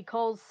monkey. He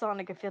calls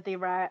Sonic a filthy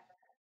rat.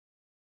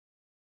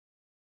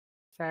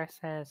 Sarah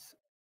says,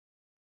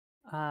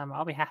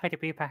 I'll be happy to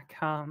be back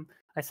home.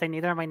 I say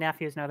neither of my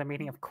nephews know the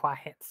meaning of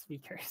quiet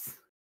speakers.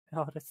 The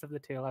oldest of the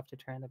two will have to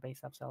turn the bass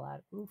up so loud.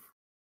 Oof.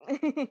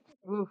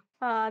 Oof.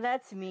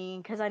 That's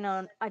mean, because I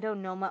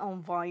don't know my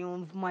own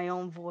volume of my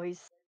own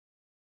voice.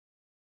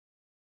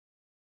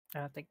 I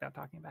don't think they're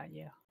talking about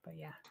you, but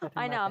yeah.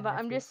 I know, but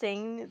I'm just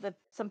saying that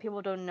some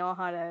people don't know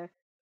how to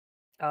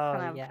Oh,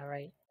 kind of yeah,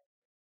 right.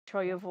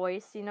 control your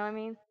voice, you know what I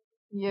mean?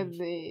 Yeah, Yeesh.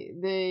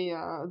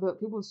 the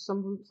people,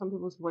 some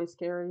people's voice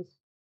carries.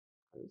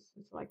 It's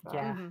like that.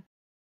 Yeah. Mhm.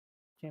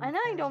 Jim I know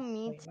I Carrey. don't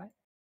mean Wait, what?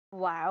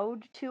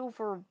 loud too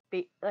for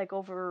like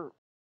over.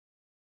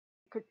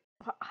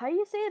 How do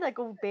you say it? Like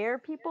over bear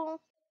people?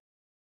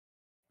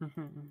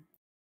 Mm-hmm.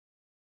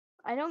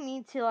 I don't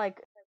mean to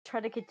like try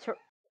to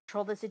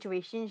control the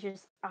situation. It's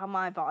just how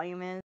my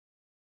volume is.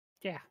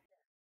 Yeah.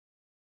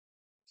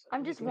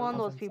 I'm just Okay, one of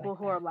those Something's people like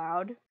who are that.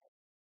 loud.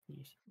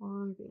 Yeesh.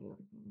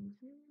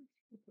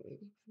 Okay,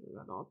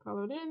 got all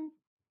colored in.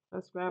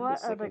 Let's grab the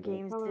What other secondary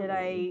games color did in.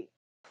 I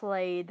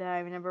play that I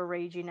remember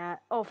raging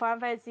at? Oh, Final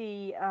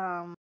Fantasy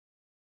 10.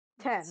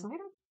 Cider?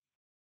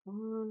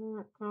 On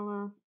that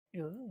color.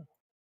 Ooh.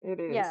 It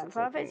is. Yeah, It's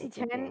Final okay. Fantasy It's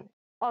 10 okay.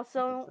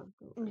 also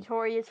It's okay.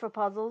 notorious for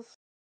puzzles.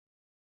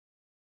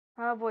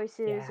 Voices,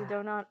 you Yeah.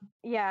 do not.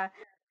 Yeah,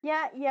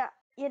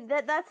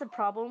 that's the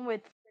problem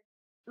with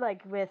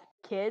with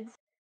kids.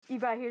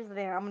 But here's the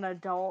thing: I'm an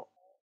adult,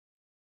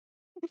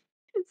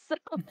 so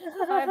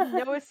I have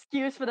no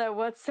excuse for that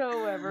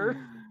whatsoever.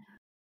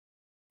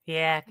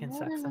 Yeah, it can What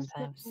suck is the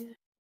sometimes.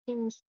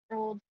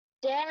 control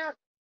down,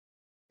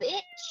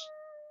 bitch?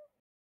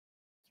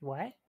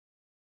 What?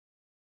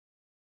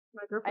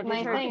 My grip I it just doesn't My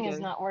work heard. thing is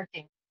again. not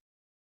working.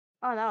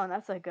 Oh no,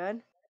 that's not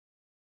good.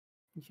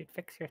 You should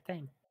fix your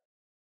thing.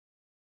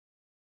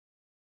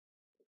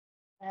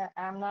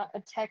 I'm not a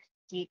tech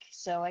geek,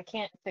 so I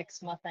can't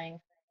fix my thing.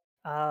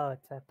 Oh,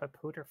 it's a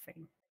papooter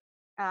thing.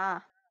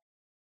 Ah,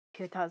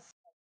 kutas.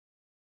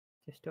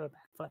 Just do a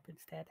backflip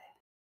instead.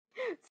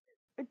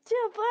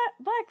 Do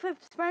backflip,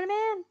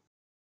 Spider-Man.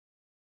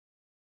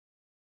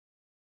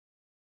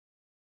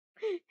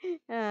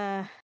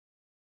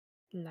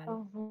 Lol.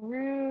 Oh,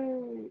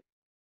 rude.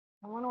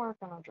 I want to work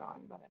on a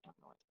drawing, but I don't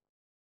know what to do.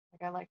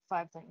 Like, I like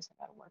 5 things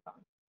I gotta work on.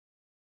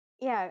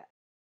 Yeah,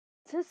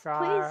 just Draw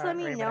please let a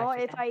me rainbow know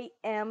dash if again.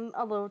 I am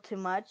a little too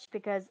much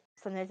because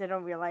sometimes I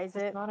don't realize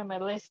It's it. not on my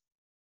list.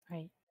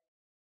 Right.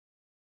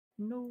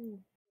 No.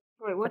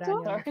 Wait, Put what's on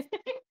up? your Sorry. list.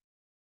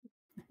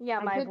 Yeah,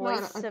 I my did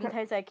voice not.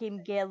 sometimes I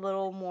can get a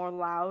little more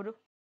loud I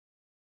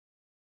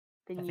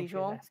than think she was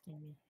usual. asking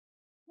me.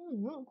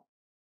 Mhm.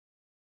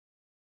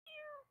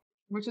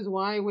 Which is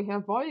why we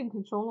have volume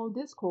control on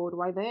Discord.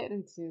 Why that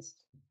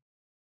exists.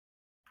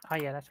 Oh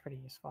yeah, that's pretty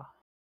useful.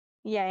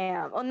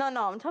 Yeah. Oh no,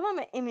 I'm talking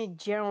about in my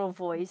general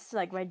voice,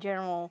 like my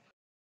general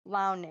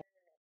loudness,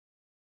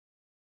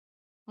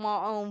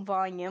 my own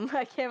volume.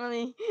 I can't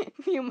really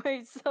mute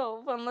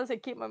myself unless I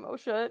keep my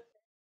mouth shut.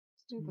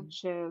 Let's do the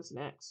chairs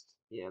next.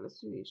 Yeah, let's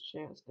do these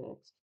chairs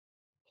next.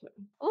 Okay.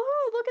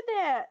 Ooh, look at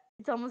that!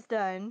 It's almost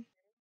done.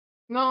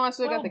 No, I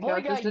still got Little the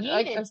boy characters. got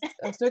I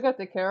yeeted. still got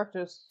the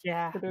characters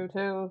Yeah. to do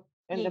too.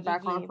 In the Yeah.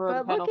 background for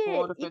the But look panel at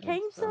for it, the you fitness.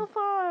 came So so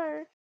far.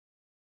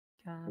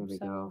 there Come we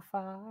so go.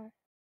 far.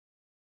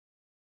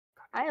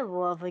 I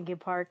love Linkin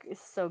Park.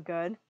 It's so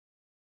good.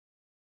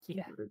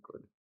 Yeah. Very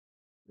good.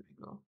 There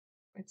we go.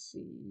 Let's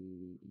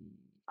see.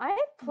 I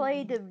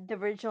played the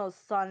original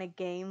Sonic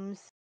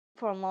games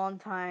for a long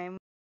time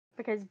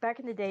because back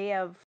in the day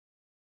of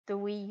the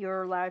Wii,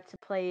 you're allowed to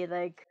play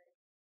like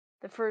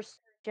the first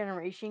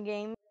generation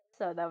games,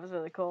 so that was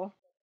really cool.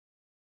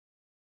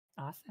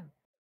 Awesome.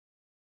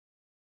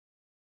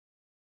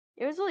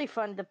 It was really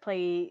fun to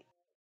play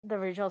the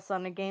original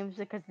Sonic games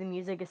because the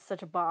music is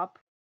such a bop.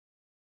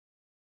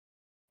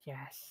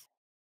 Yes.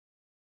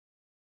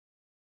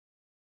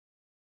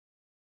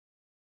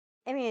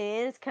 I mean,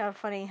 it is kind of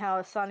funny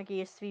how Sonic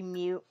used to be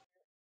mute.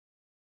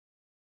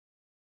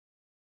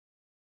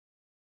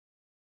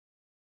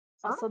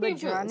 Also, Sonic the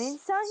games drowning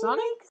is sound he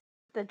Sonic. makes,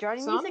 the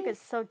drowning music Sonic. is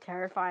so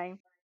terrifying.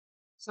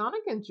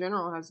 Sonic in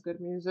general has good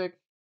music.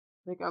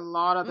 Like a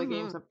lot of the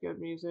games Mhm. have good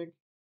music.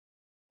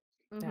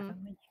 Mhm.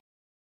 Definitely.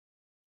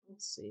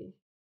 Let's see.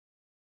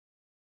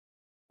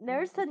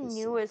 There's the Let me see.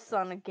 newest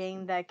Sonic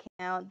game that came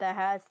out that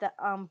has the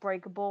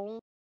Unbreakable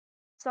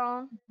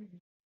song.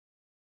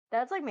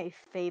 That's like my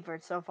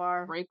favorite so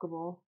far.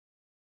 Breakable.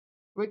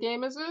 What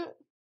game is it?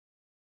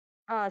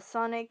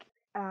 Sonic,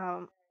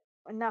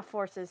 not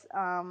Forces.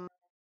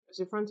 Is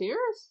it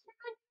Frontiers?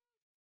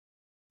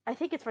 I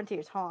think it's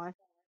Frontiers. Hold on.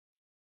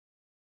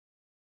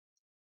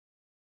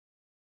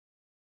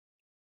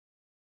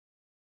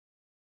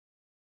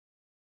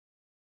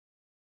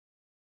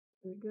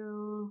 There we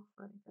go.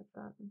 I got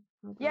that.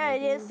 Yeah,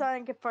 it is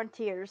Sonic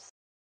Frontiers.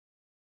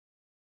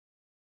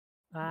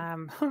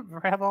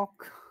 Rebel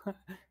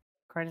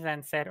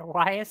Courtesan said,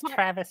 "Why is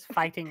Travis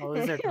fighting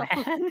Lizard Man?"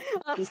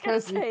 I was gonna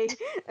Because say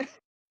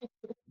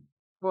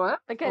what?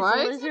 because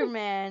Why? Lizard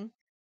Man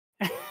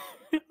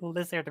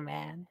Lizard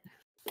man.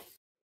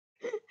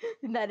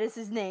 That is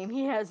his name.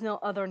 He has no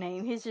other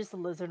name. He's just a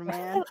lizard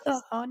man.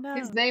 Oh no.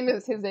 His name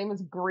is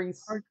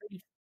Grease. Or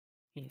Grease.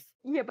 Yes.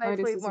 Yeah, but Why it's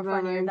does way this more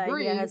funnier villain that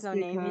he has Grease? no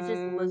name. He's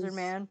just a lizard Because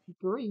man.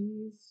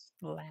 Grease.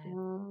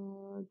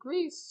 Lad.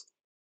 Grease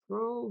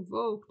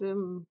provoked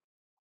him.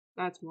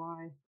 That's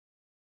why.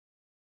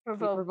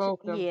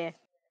 Provoked. him. Yeah.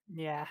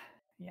 Yeah.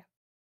 Yeah.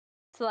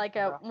 It's like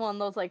Rough. one of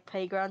those like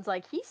playgrounds.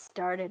 Like he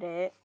started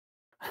it.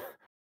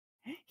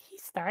 He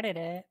started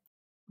it.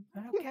 I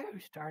don't care who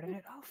started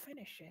it. I'll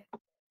finish it.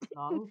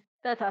 No.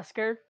 That's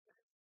Husker.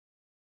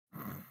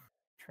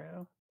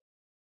 True.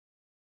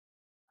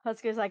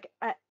 Husker's like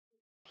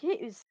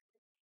he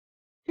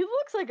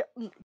looks like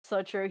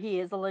so true. He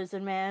is a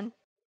lizard man.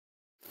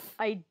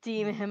 I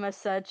deem him as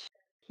such.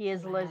 He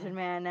is a lizard Lad.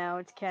 man now.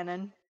 It's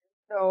canon.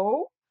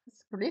 No.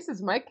 Grease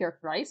is my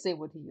character. I say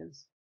what he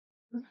is.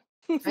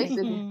 I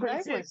said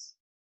Grease is.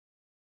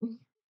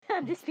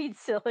 I'm just being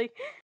silly.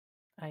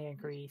 I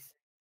agree.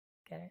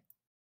 Get it?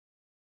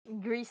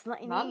 Grease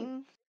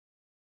lightning.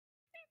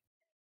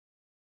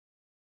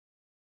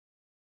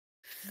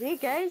 Do you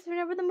guys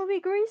remember the movie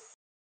Grease?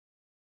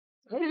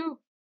 I do.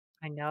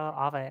 I know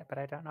of it, but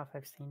I don't know if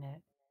I've seen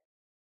it.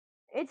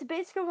 It's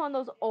basically one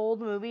of those old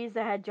movies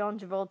that had John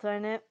Travolta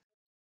in it.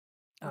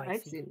 Oh, I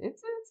I've see. seen it.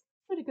 It's a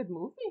pretty good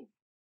movie.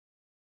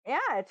 Yeah,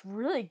 it's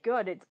really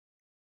good.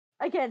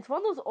 It's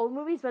one of those old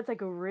movies, but it's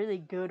like a really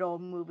good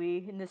old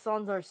movie, and the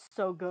songs are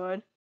so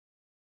good.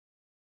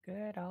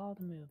 Good old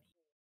movie.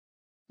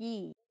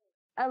 Yeah,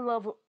 I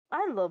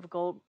love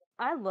gold.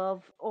 I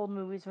love old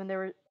movies when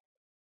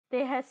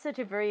they had such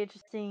a very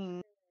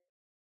interesting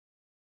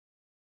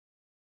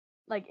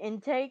like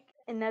intake,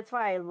 and that's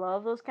why I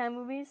love those kind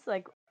of movies.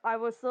 Like I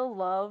would still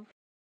love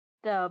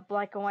the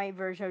black and white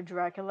version of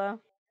Dracula,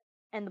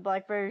 and the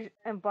black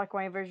and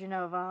white version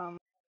of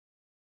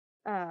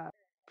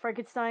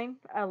Frankenstein.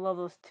 I love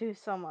those two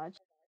so much.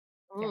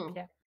 Mm.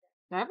 Yep.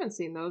 I haven't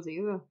seen those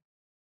either.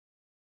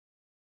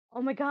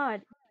 Oh my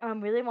god,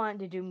 I'm really wanting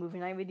to do movie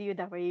night with you.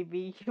 That way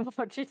we can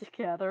watch it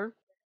together.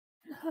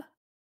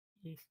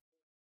 Yes.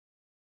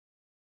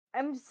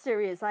 I'm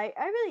serious. I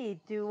really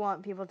do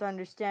want people to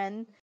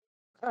understand,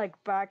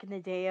 like back in the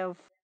day of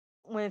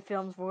when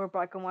films were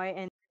black and white,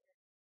 and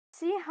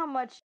see how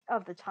much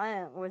of the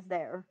talent was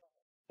there.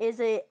 Is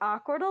it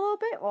awkward a little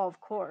bit? Well, of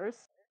course,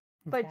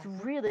 but it's Yeah.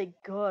 really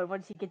good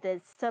once you get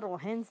the subtle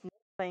hints and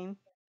everything.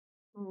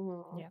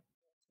 Mm. Yep.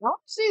 I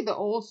want to see the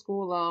old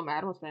school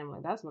Addams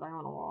Family. That's what I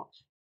want to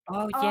watch.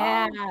 Oh Oh,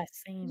 yeah,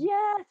 same.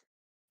 yes,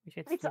 We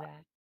should it's see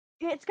that.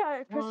 it's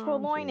got Christopher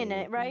One, Lloyd in two,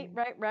 it, right?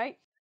 three. Right.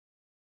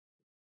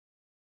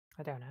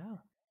 I don't know.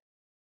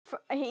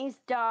 He's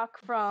Doc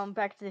from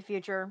Back to the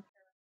Future.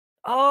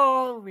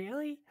 Oh,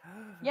 really?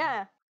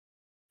 Yeah,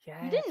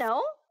 Yes. you didn't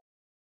know?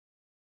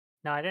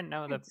 No, I didn't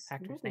know the I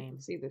actor's don't think name.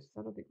 we see this.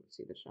 I don't think we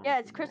see the shine. Yeah,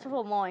 it's Christopher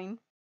Lloyd.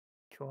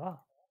 Cool.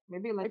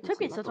 Maybe like It we took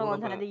see me like such a a long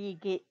little time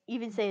bit. to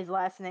even say his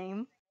last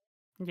name.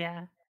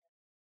 Yeah.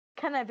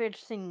 Kind of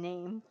interesting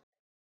name.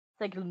 It's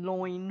like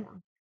Loin. Yeah.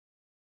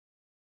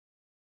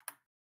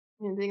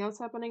 Anything else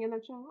happening in the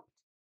chat?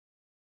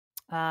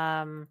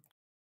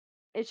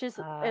 It's just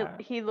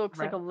he looks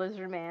like a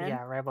lizard man.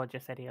 Yeah, Rebel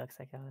just said he looks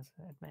like a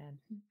lizard man.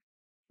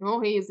 Oh,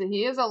 he is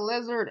a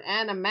lizard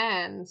and a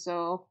man.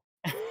 So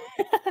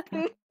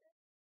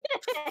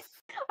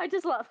I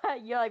just love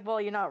that you're like,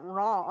 well, you're not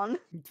wrong.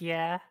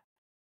 Yeah.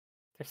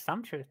 There's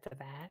some truth to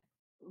that.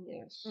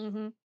 yes.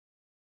 Mm-hmm.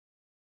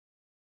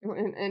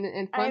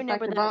 And I fun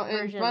remember fact that about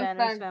version of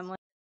Addams Family.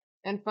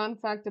 and fun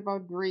fact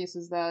about Grease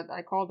is that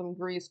I called him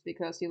Grease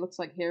because he looks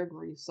like hair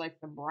grease, like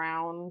the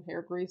brown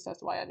hair grease.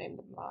 That's why I named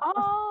him that.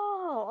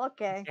 Oh,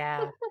 okay.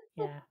 Yeah.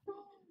 Yeah.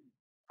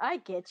 I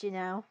get you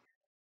now.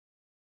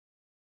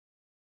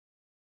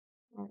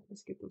 All right,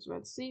 let's get those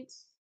red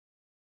seats.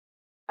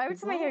 Every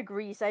time I hear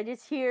Grease, I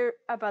just hear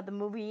about the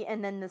movie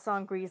and then the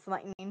song Grease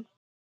Lightning.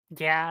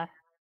 Yeah.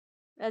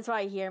 That's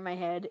why I hear in my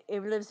head.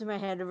 It lives in my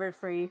head rent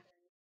free.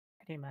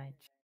 Pretty much.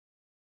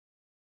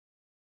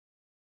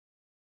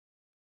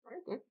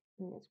 Very good.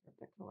 And let's grab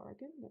that color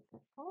again. That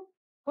color.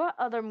 What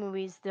other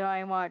movies do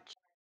I watch?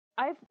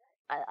 I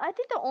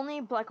think the only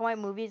black and white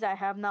movies I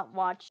have not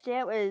watched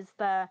yet is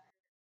the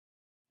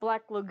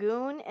Black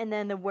Lagoon and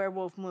then the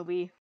werewolf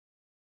movie.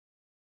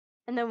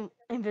 And then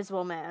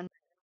Invisible Man.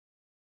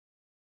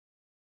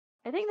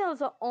 I think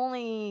those are the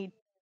only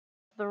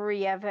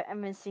 3 I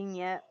haven't seen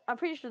yet. I'm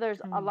pretty sure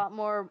there's a lot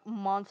more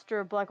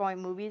monster black and white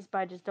movies, but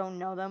I just don't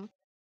know them.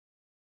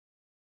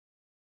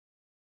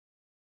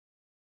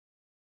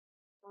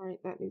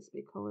 Alright, that needs to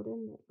be colored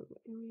in. That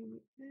little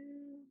area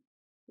right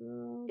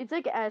there. It's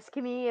like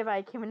asking me if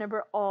I can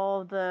remember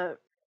all the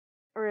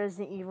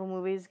Resident Evil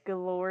movies. Good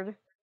lord.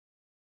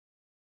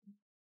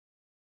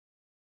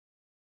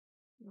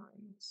 Alright,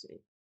 let's see.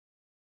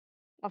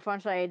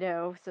 Unfortunately, I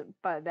do,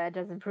 but that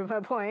doesn't prove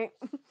my point.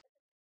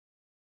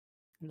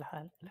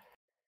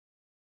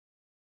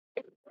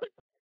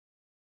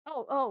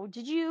 Oh,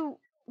 did you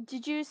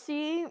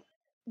see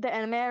the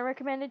anime I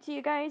recommended to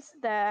you guys,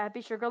 the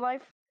Happy Sugar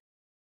Life?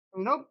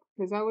 Nope,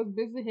 because I was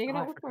busy hanging Oh,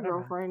 I out with my forgot about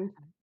girlfriend.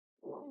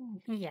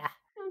 that. Yeah.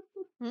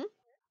 Hmm?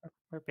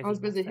 We're I busy was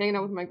busy most of the hanging out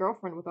time. with my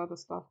girlfriend with other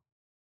stuff.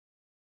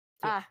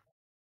 Yeah. Ah.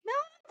 No,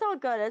 it's all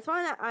good. I just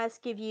want to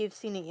ask if you've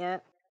seen it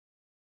yet.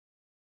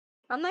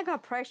 I'm not gonna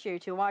pressure you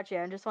to watch it.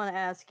 I just want to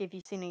ask if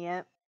you've seen it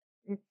yet.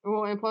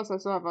 Well, and plus I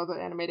still have other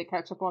anime to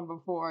catch up on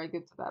before I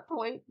get to that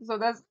point, so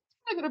that's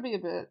probably gonna be a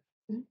bit.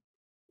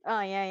 Oh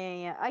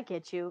yeah. I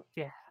get you.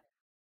 Yeah.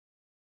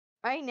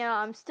 Right now,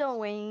 I'm still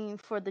waiting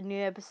for the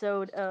new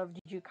episode of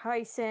Jujutsu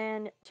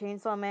Kaisen,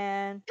 Chainsaw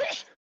Man.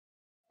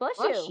 Bless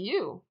Bless you.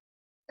 you.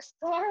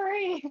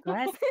 Sorry.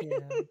 Bless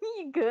you.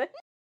 You good?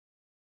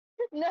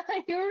 No,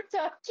 you were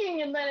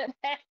talking and then it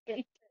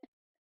happened.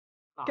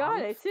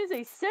 God, as soon as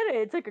I said it,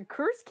 it's like a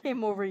curse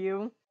came over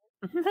you.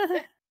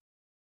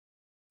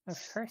 Of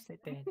course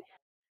it did.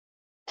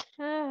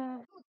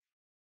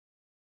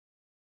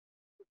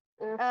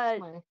 That's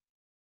my...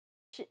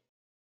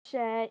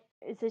 Shade,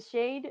 it's a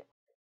Shade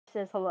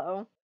says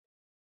hello.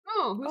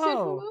 Oh, who said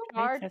Oh, hello? Shade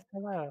Hard says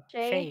hello.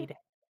 Shade? Shade.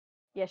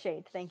 Yeah,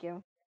 Shade, thank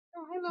you.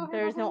 Oh, hello,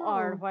 There's no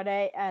R. hello. Why'd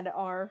I add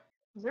R?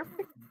 Is there...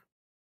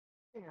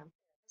 Hang on.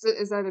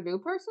 Is that a new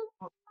person?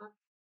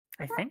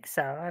 I think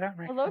so. I don't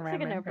It looks like a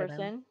new remember them.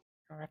 person.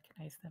 I don't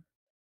recognize them.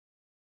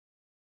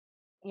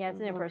 Yeah, it's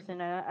a new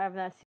person. I've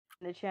not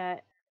seen the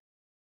chat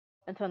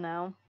until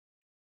now.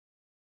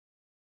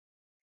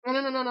 No.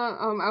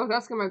 I was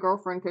asking my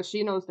girlfriend because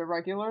she knows the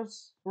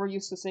regulars. We're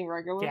used to seeing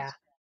regulars. Yeah.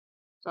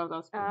 So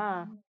that's good.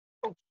 Ah.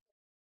 Let's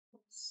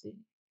see.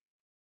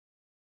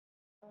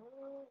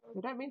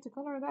 Did I mean to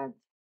color that?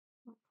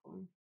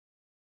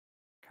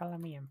 Color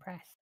me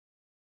impressed.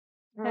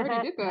 I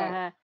already did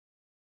that.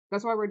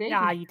 That's why we're dating.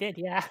 Yeah, you did,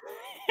 yeah.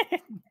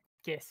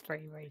 Yes,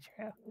 very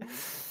true.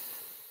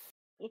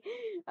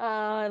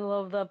 I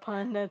love that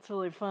pun. That's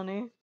really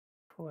funny.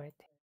 Poet.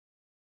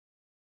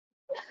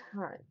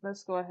 Alright,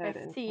 let's go ahead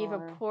and Receive a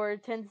color. poor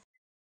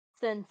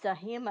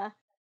Sensahima.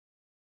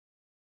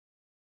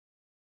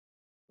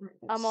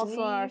 I'm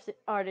also an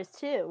artist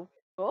too.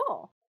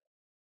 Cool.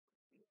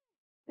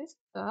 This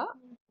up.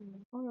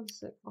 Oh,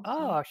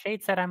 Oh,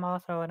 Shade said I'm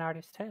also an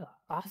artist too.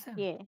 Awesome.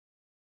 Yeah.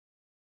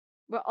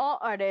 We're all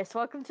artists.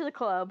 Welcome to the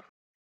club.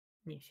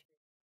 Yes.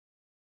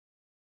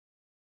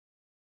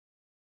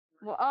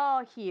 We're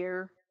all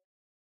here.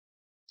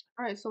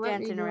 Alright, so let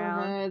me Dancing go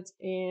around. ahead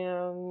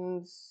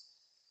and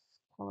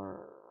color.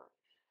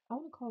 I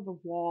want to color the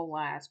wall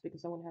last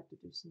because I want to have to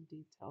do some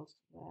details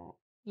to that.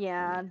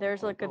 Yeah,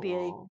 there's like gonna be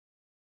wall.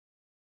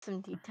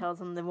 some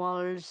details on the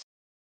walls.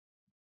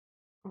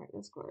 Alright,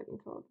 let's go ahead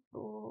and color the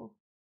wall.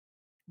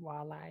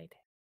 Wall-eyed.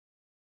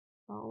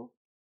 Oh.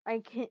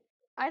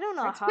 I don't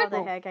know That's how the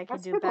Pickle. heck I can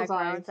That's do Pickle's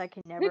backgrounds. eyes. I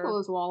can never. Pickle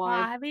is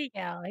wall-eyed. Ah, we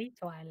go. He's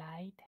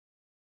Twilight.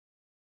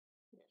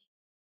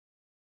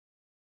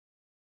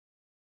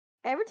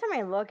 Every time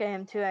I look at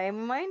him too,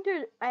 I'm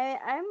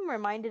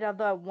reminded of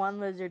the one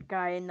lizard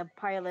guy in the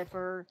pilot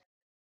for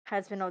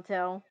Hazbin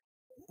Hotel.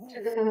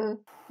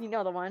 You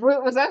know the one.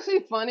 What was actually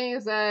funny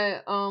is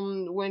that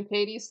when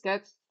Katie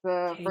sketched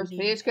the first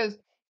page,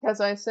 because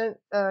I sent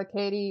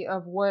Katie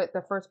of what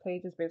the first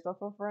page is based off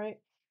of, right?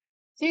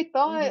 She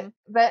thought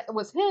that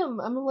was him.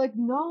 I'm like,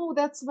 no,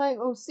 that's my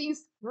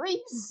OC's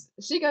Grace.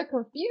 She got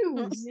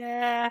confused.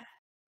 Yeah.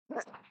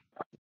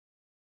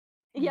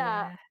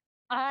 Yeah.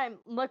 I'm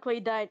luckily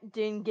that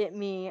didn't get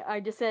me. I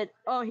just said,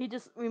 oh, he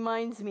just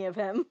reminds me of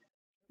him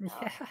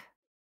Yeah.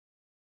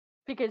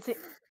 because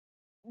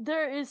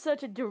there is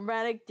such a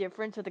dramatic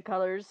difference with the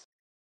colors.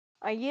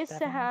 I used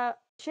to have.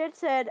 Shed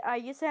said I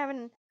used to have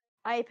an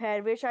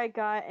iPad, which I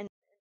got an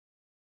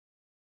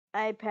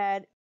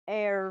iPad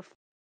Air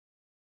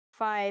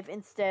 5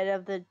 instead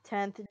of the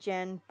 10th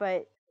gen,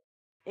 but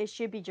it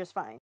should be just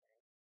fine.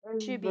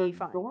 Should be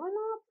fine.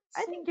 Doorknob?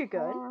 I think you're good.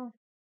 Oh,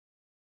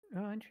 The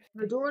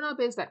interesting. doorknob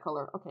is that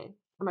color. Okay.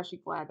 I'm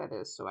actually glad that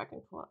is, so I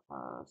can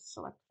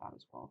select that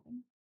as well.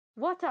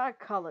 What are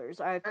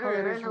colors? Are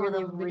colors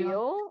really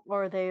real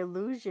or are they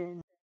illusion?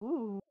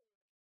 Ooh.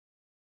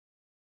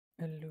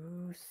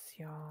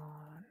 Illusion.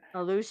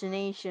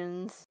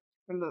 Hallucinations.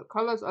 And the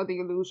colors are the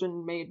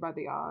illusion made by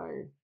the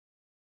eye.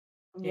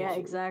 Yeah,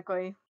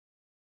 exactly.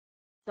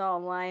 It's all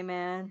a lie,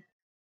 man.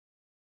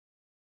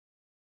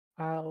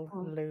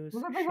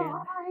 Illusion.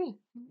 Eye.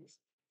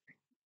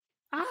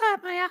 Ah,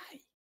 my eye!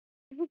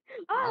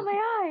 Ah, my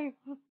eye!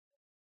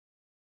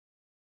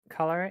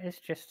 Color is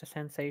just a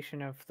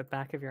sensation of the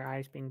back of your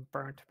eyes being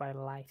burnt by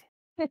light.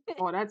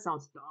 Oh, that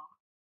sounds dumb.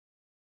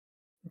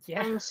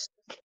 Yeah.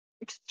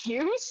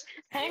 Excuse?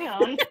 Hang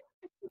on.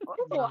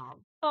 Wow.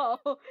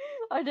 Oh,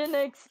 I didn't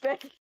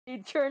expect you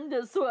to turn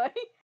this way.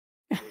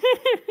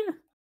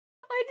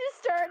 I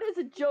just started as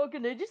a joke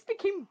and it just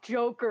became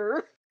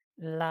Joker.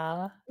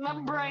 La. My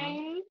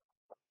brain.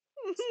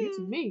 Excuse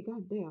me,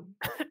 goddamn.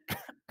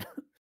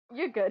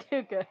 You're good,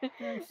 you're good.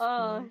 Just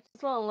want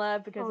to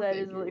laugh because that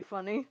is really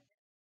funny.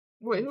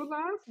 Wait, who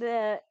laughed?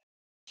 The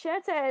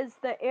chat says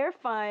the Air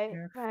 5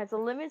 has a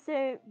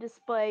limited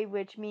display,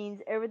 which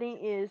means everything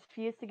is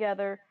fused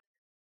together.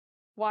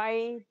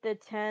 Why the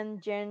 10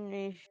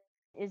 gen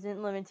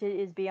isn't limited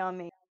is beyond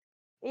me.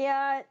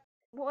 Yeah,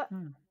 what?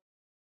 Hmm.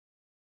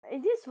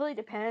 It just really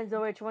depends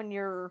on which one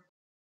you're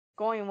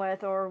going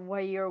with or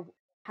what you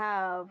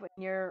have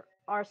in your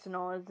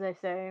arsenal, as they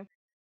say.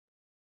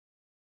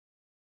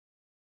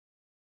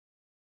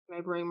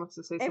 My brain wants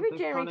to say Every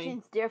something funny.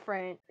 generation's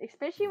different,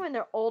 especially when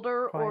they're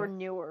older or Quiet.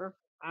 newer.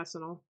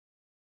 Arsenal.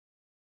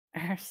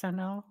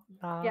 Arsenal.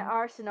 Yeah,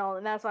 arsenal,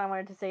 and that's why I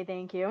wanted to say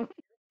thank you.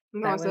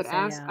 No, That I said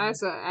was a I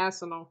said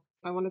arsenal.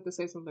 I wanted to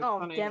say something Oh,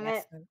 funny. damn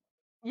it. Yes.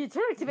 You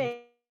took it to You-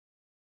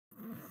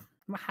 me.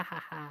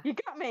 Mwahaha. You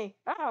got me.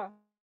 Ah,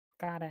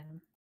 Got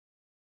him.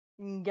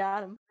 you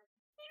got him.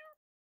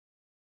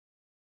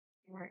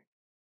 Right.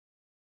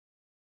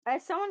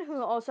 As someone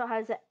who also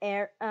has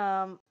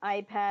an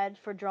iPad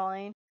for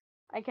drawing,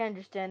 I can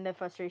understand the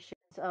frustrations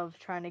of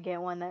trying to get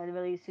one that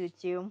really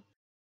suits you.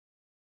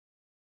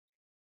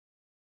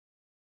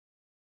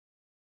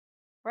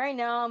 Right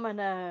now, I'm in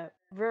a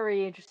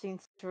very interesting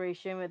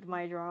situation with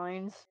my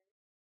drawings.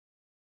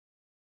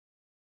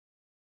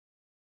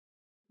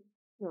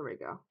 There we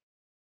go.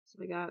 So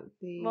we got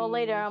the. Well,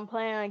 later, I'm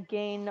planning on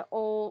getting the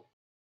old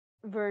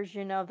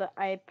version of the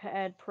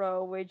iPad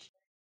Pro, which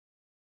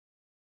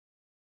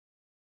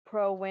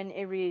Pro when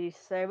it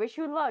releases. I wish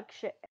you luck.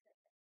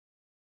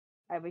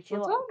 I wish you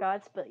What's luck. up?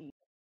 Godspeed.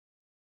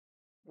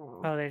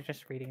 Oh. Oh, they're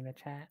just reading the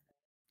chat.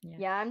 Yeah.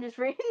 Yeah, I'm just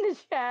reading the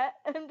chat.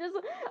 I'm just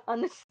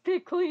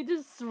unspeakably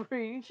just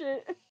reading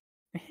shit.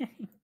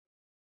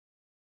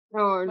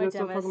 Oh, My they're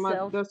still talking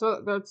dumbass about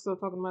self. they're still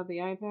talking about the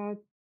iPad.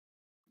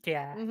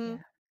 Yeah. Mhm.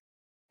 Yeah.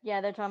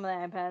 Yeah, they're talking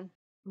about the iPad.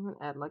 I'm gonna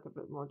add like a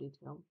bit more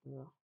detail.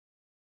 Yeah.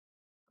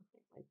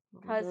 Like a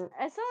little Because bit.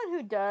 as someone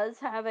who does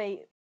have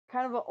a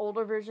kind of an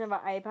older version of an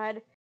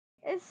iPad,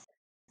 it's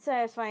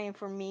satisfying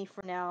for me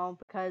for now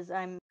because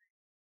I'm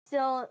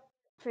still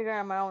figuring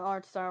out my own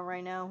art style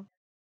right now.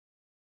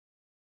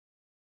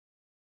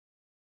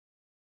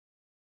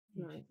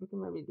 Alright, we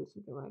can maybe do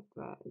something like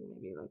that. And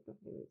maybe like the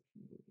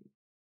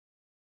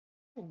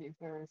It'd be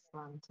very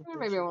fun to maybe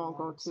I visualize. won't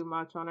go too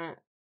much on it.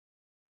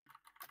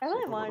 I Just like really a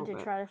little wanted to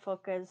bit. try to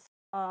focus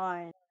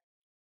on.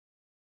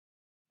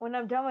 When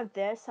I'm done with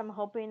this, I'm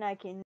hoping I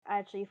can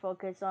actually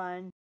focus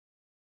on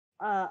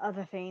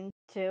other things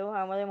too.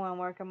 I really want to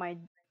work on my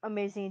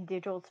amazing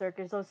digital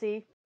circus. Let's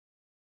see.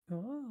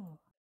 Ooh.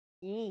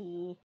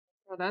 Yee.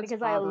 Yeah, that's Because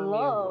bothering me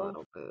a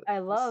little bit. I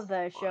love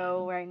This the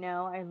show one. right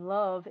now. I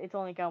love. It's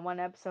only got one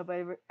episode,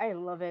 but I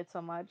love it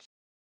so much.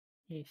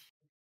 Yeesh.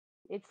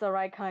 It's the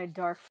right kind of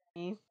dark for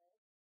me.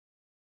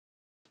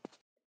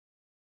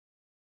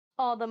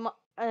 Oh, The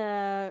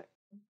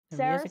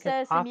Sarah music is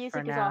says the off music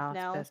for is off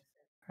now. now. Says,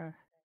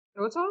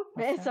 What's up?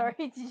 what's that? Sorry,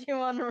 did you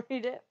want to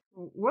read it?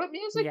 What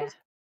music Yeah. is?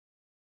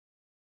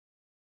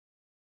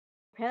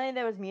 Apparently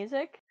there was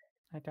music.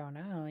 I don't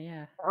know.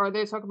 Yeah. Are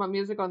they talking about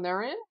music on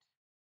their end?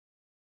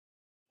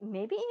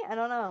 Maybe? I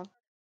don't know.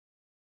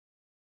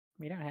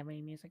 We don't have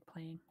any music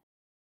playing.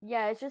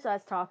 Yeah, it's just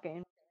us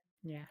talking.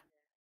 Yeah.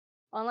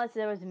 Unless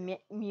there was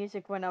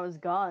music when I was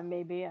gone,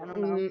 maybe. I don't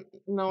know.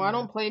 No, I No.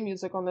 don't play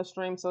music on the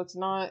stream, so it's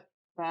not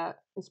that.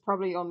 It's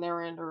probably on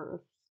their end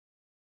or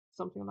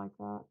something like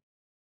that.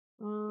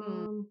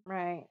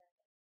 Right.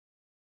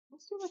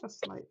 Let's do like a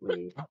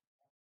slightly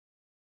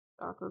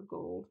darker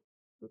gold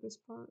for this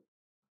part.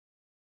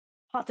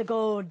 Hot to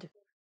gold.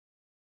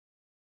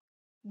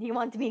 Do you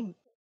want to be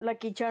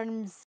Lucky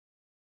Charms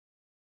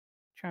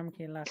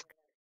Charmkey luck.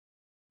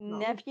 No.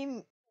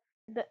 nephew?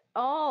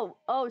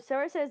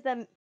 Sarah says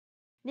that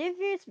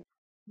nephew's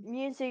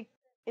music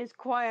is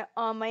quiet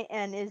on my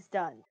end is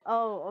done.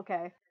 Oh,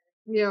 okay.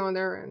 Yeah, on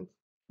their end.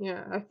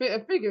 Yeah, I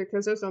figured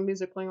because there's no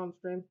music playing on the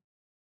stream.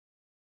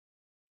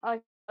 I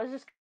was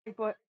just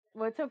like,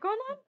 what's up going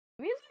on?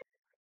 Music?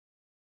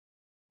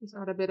 Let's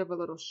add a bit of a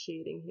little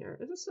shading here.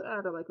 It's just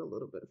add like a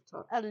little bit of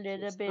touch. A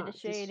little It's bit not of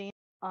just shading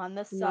on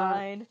the not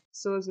side.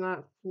 so it's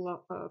not flat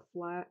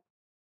or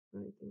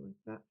anything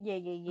like that. Yeah.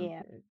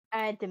 Okay,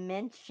 Add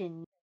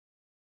dimension.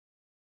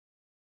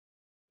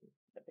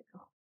 there we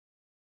go.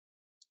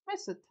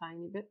 Just a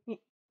tiny bit. Y-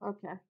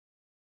 Okay.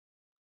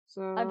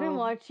 I've been So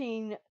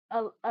watching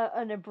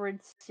an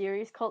abridged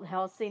series called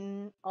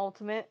Hellsing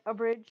Ultimate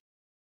Abridged.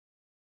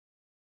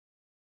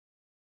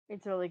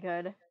 It's really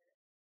good.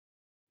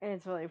 And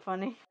it's really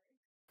funny.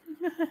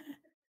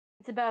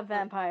 It's about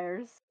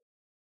vampires.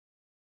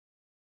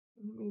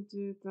 let me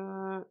do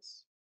that.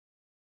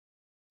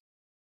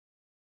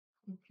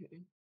 Okay.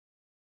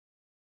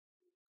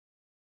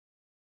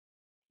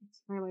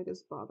 This highlight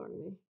is bothering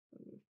me.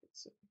 I'm gonna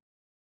fix it.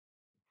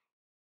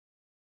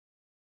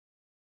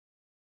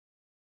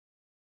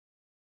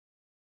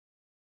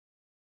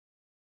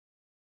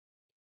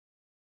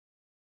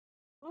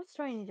 What else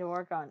do I need to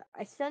work on?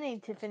 I still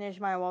need to finish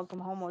my Welcome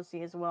Home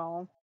OC as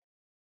well.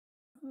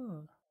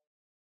 Ooh.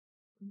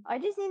 I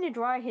just need to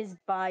draw his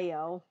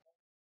bio.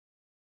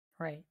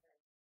 Right.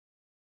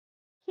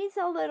 He's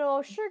a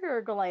little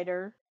sugar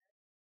glider.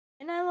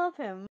 And I love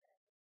him.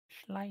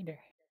 Schleider.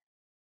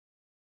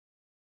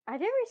 I've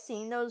never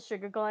seen those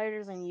sugar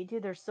gliders on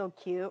YouTube. They're so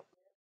cute.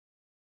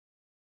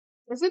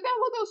 Is it that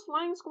what those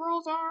flying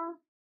squirrels are?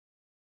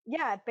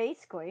 Yeah,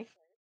 basically.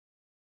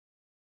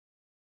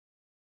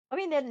 I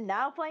mean, they're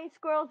now flying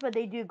squirrels, but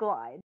they do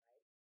glide.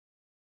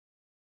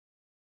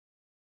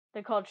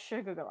 They're called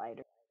sugar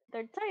gliders.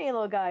 They're tiny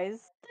little guys.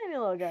 Tiny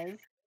little guys.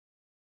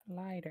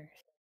 Gliders.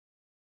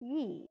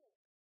 Yee.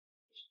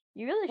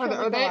 You really Are should they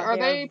look are them they up. are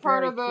They are they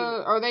part very of the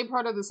cute. are they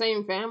part of the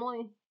same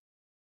family?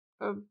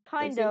 Of like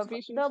Kind same of.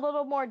 species? They're a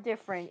little more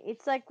different.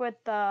 It's like with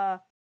the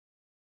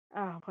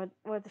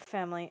what the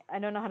family? I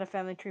don't know how the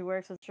family tree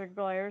works with sugar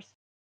gliders.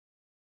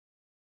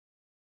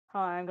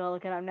 Hold on, I'm gonna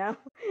look it up now.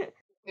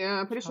 Yeah,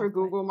 I'm pretty sure Chocolate.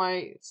 Google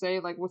might say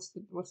like what's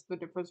the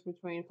difference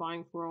between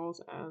flying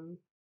squirrels and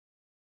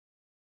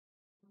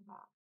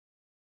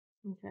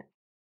okay.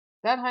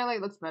 That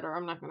highlight looks better.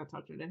 I'm not gonna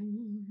touch it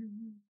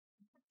anymore.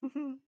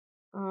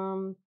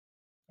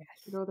 Yes.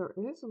 Though there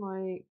is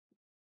like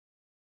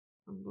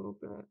a little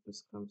bit.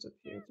 This comes up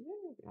here. So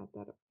maybe add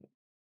that up there.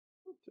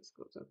 It just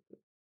goes up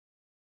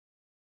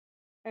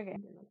there. Okay.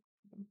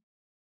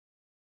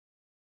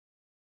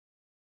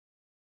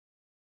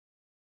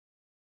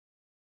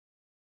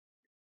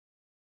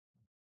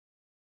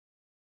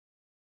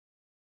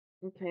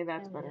 Okay,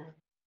 that's better.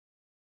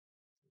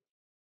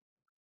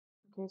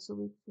 Okay, so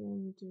we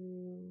can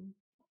do.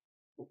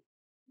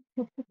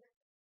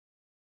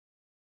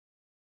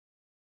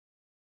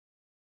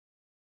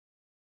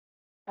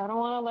 I don't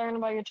want to learn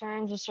about your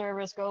terms of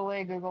service. Go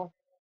away, Google.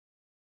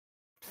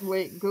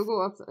 Wait,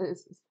 Google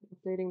is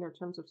updating their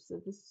terms of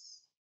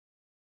service.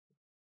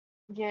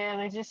 Yeah,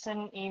 they just sent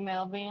an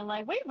email being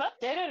like, "We've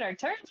updated our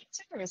terms of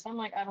service." I'm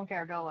like, I don't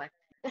care. Go away.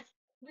 Like,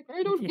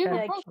 I don't give a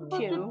Yeah, fuck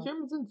about your cute.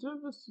 terms and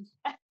services.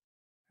 I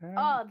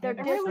Oh, don't they're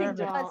give a I really distant service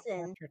don't. cousin.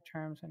 about your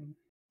terms and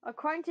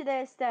According to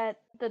this, that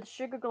the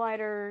sugar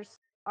gliders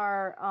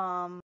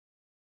are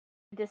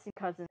distant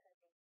cousins.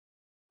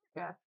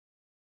 Yeah.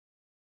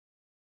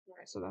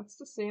 Alright, so that's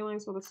the ceiling.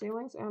 So the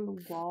ceilings and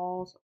the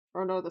walls.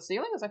 Or no, the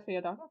ceiling is actually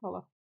a darker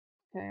color.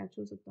 Okay, I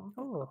choose a darker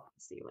color oh,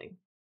 ceiling.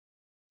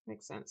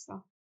 Makes sense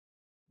though.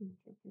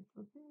 Okay,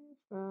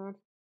 perfect.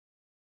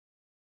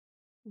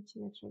 Let's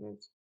make sure that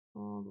it's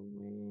all the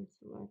way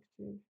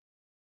selected.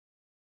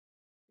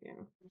 Yeah.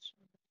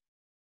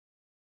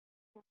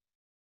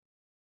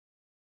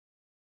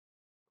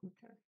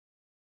 Okay.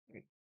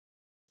 Great.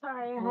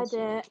 Sorry, I Okay, had so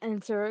to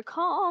answer a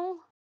call.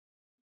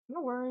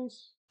 no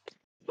worries.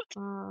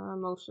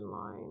 Motion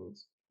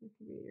lines. It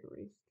can be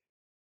erased.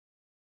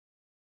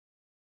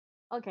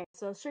 Okay,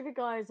 so sugar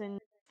gliders and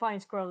flying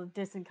squirrel are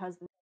distant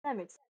cousins. That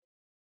makes sense.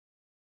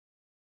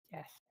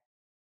 yes.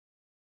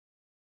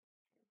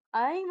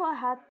 I will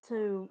have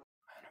to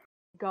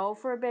go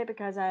for a bit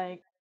because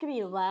it can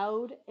be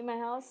loud in my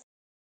house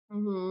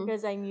Mm-hmm.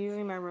 because I'm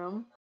using my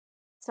room.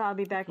 So I'll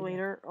be back Okie doke.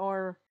 later,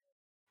 or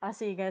I'll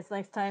see you guys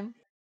next time.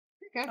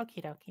 Okay.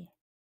 Okie dokie.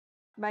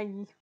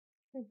 Bye.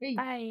 Okay.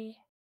 Bye.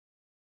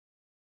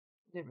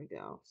 There we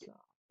go. So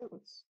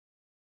let's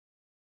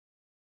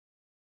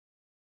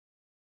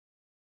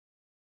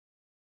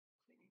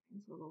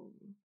these little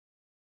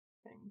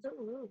things.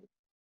 Ooh,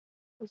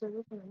 was I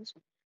looking at this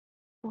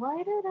one?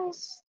 Why did I?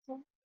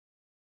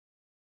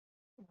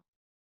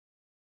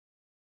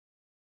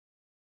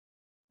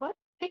 What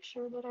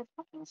picture did I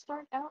fucking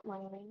start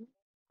outlining?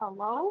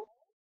 Hello,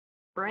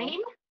 brain,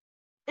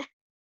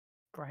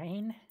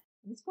 Brain?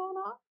 What's going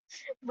on?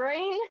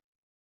 brain.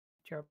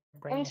 Your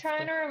brain I'm is trying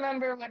split. to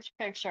remember which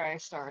picture I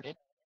started.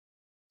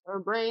 Our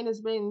brain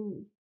has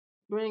been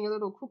being a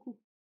little cuckoo.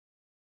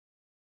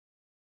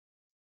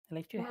 At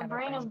least you My have a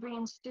brain is brain.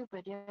 being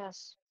stupid.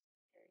 Yes.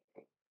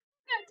 I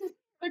just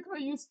like how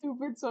you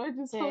stupid, so I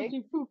just called Dig.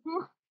 you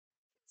cuckoo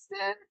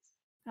instead.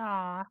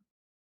 Aw.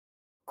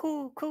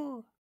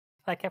 Cool.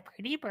 Like a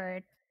pretty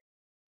bird.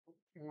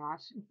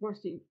 Gosh, of course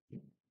you.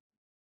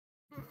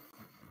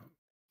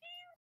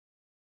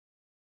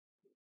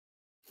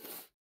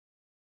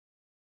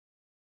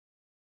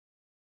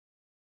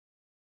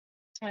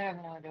 I have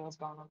no idea what's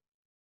going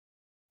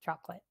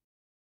Chocolate.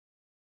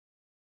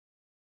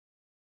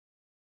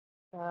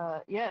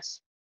 on.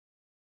 Yes.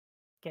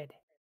 Good.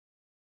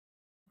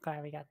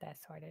 Glad we got that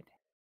sorted.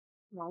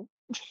 No.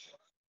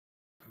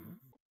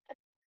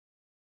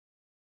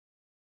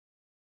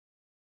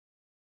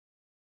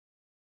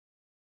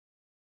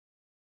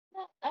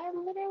 I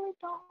literally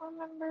don't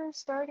remember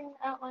starting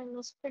to outline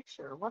this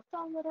picture. What the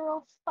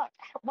literal fuck?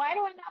 Why do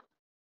I not?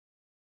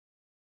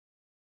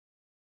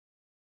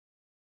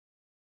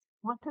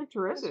 What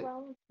picture What is is it?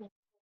 wrong with me?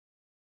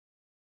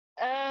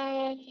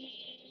 Uh,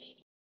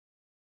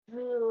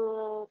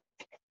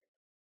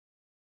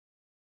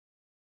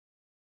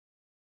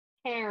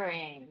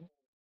 Herring. Make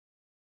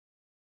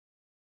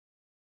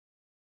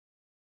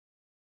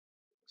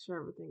sure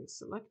everything is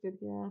selected.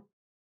 Yeah.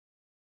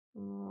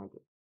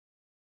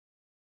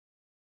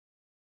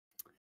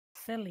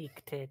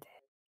 Selected.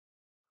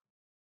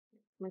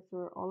 Make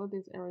sure all of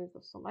these areas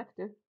are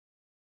selected.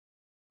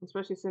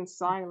 Especially since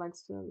Sai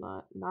likes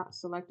to not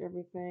select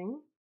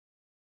everything.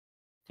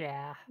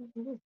 Yeah.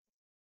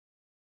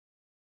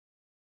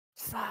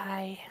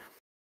 Sigh.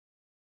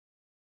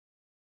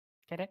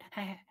 Get it?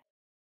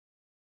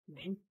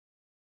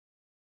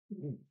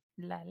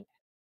 Lol.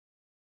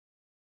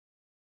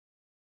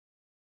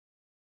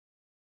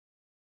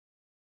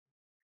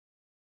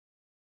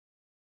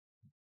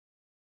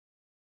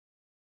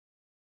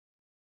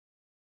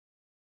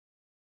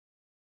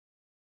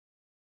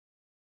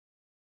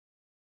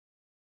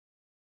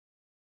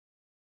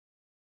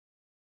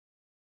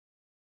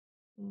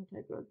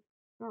 Okay, good.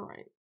 All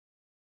right.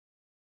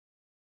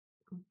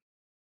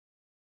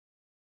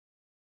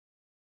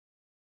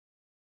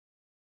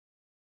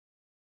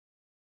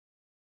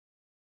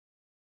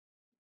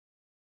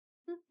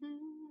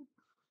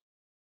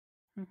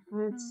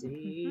 Let's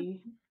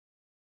see.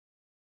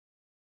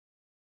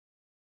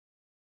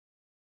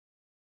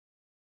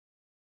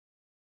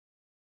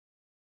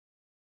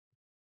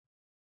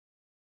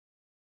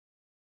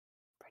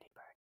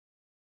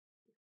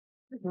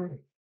 Pretty bird.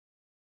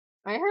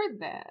 I heard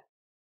that.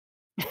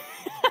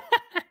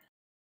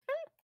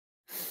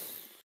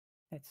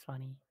 It's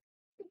funny.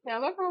 Yeah, I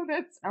love how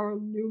that's our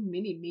new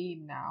mini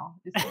meme now.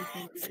 It's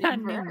It's pretty a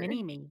new bird.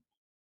 mini me.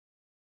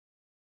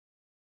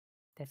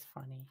 That's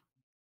funny.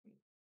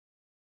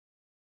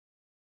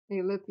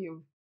 Hey,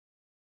 Lithium.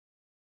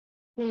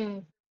 Hmm.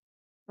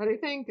 How do you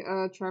think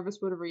Travis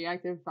would have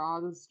reacted if I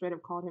just straight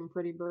up called him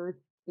Pretty Bird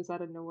just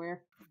out of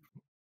nowhere?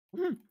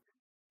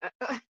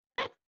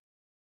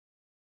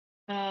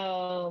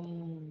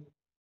 Um.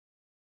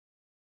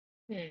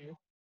 Hmm.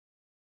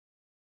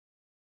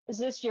 Is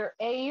this your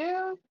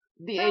AU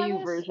The AU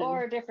Travis version.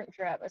 or a different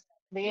Travis?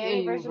 The The AU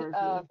AU version?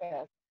 Oh, version.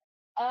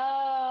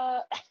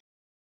 okay.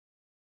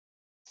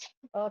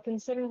 Well,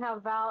 considering how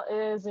Val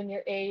is in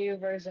your AU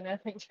version, I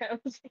think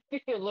Travis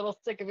would be a little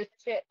sick of his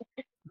shit.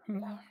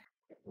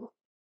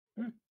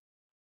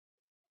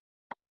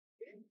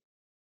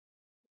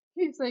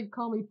 He's like,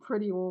 call me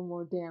pretty one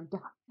more damn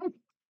time.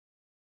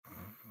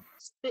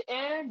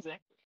 Exactly.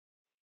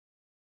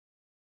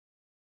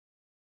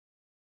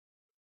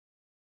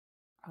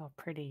 Oh,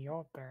 pretty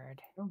your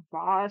bird. Oh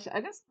gosh,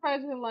 I just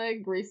imagine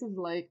like Grace is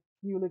like,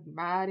 you look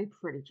mighty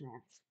pretty,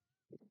 Travis.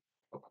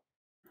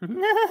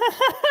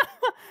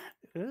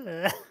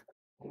 Ugh.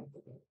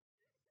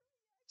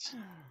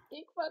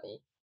 Ain't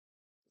funny.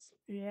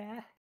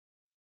 Yeah.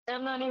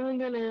 I'm not even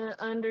gonna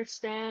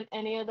understand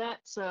any of that,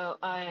 so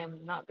I am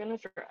not gonna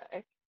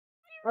try.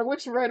 I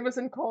wish Red was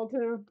in call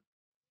too.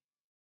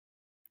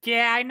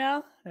 Yeah, I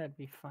know. That'd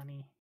be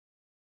funny.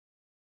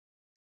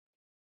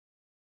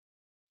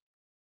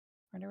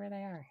 Wonder where they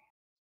are.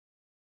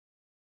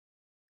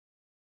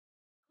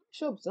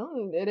 Show up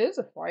soon. It is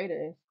a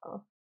Friday.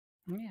 So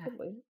Yeah.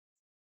 probably.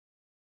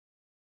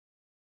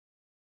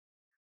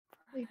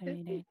 They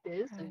could be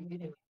Friday.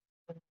 busy.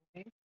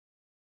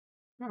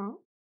 No.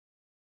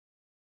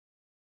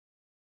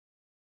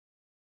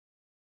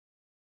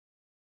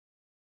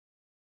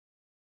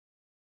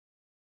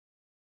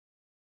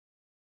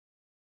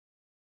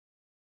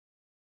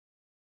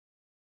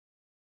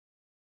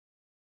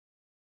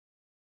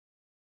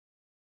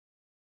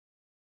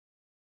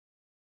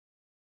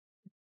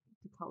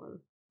 The color.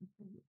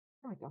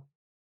 There we go.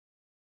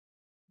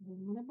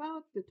 What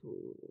about the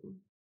tool?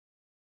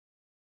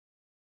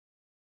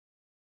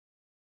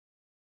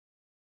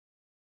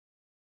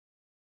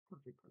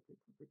 Perfect, perfect,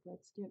 perfect.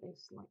 Let's get a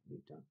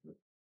slightly darker.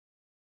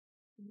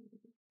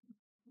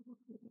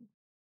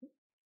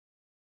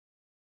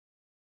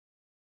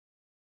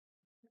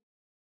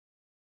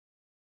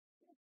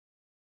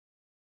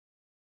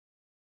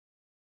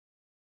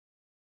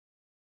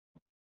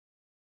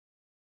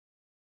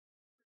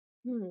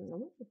 I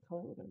wonder the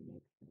color would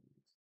make sense.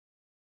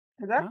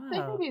 'Cause I think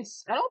it'd Oh. be.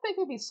 I don't think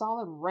it'd be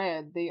solid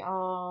red.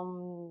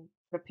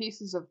 The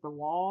pieces of the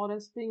wall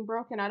that's being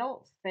broken. I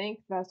don't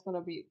think that's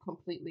gonna be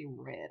completely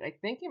red. I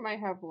think it might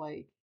have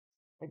like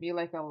maybe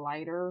like a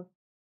lighter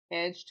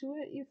edge to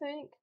it. You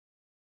think?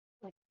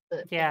 Like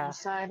the Yeah.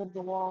 inside of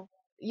the wall.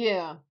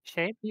 Yeah.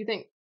 Shape? You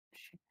think?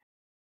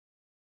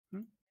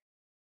 Hmm?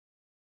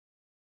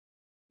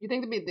 You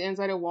think the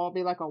inside of the wall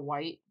be like a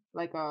white,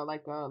 like a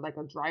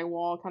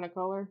drywall kind of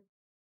color?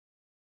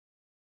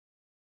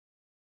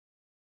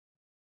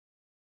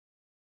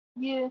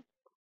 Yeah.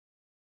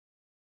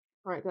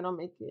 All right, then I'll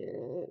make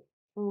it.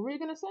 What were you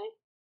gonna say?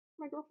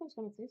 My girlfriend's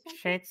gonna say something.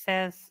 Shade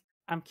says,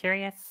 I'm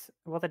curious,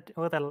 will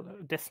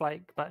the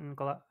dislike button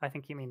glow? I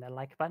think you mean the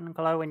like button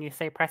glow when you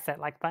say press that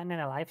like button in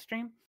a live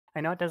stream?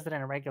 I know it does it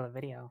in a regular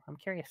video. I'm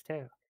curious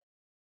too.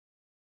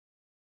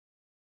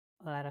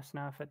 Let us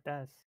know if it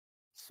does.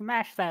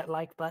 Smash that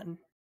like button.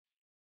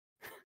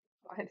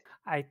 What?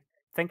 I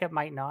think it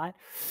might not.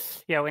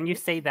 Yeah, when you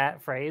say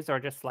that phrase or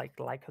just like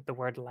the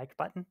word like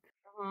button,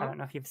 I Uh-huh. don't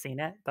know if you've seen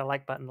it. The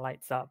like button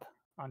lights up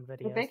on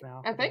videos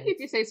now I for the think if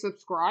you vids. say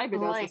subscribe, it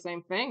does the Like,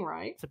 same thing,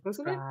 right?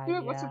 Doesn't it do Subscribe,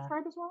 it with yeah.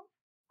 subscribe as well?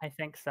 I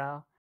think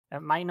so.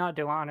 It might not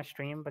do it on a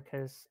stream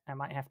because I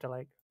might have to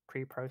like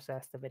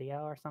pre-process the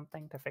video or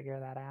something to figure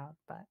that out,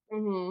 but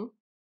Mm-hmm.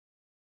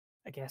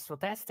 I guess we'll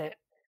test it.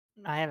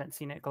 I haven't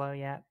seen it glow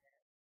yet.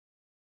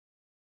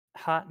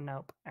 Hot,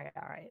 nope. Okay,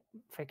 all right,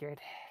 figured.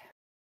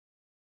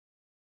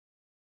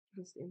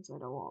 Just the inside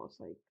of the wall is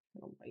like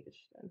kind of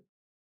whitish then.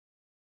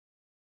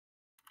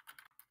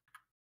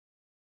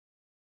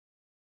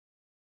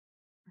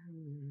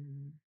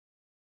 Hmm.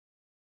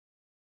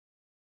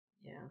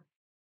 Yeah.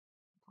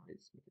 Probably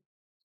just make it.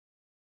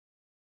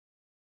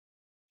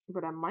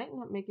 But I might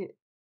not make it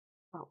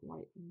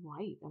white.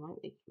 I might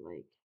make it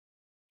like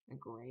a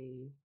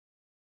gray.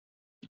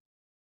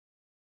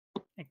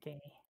 Okay.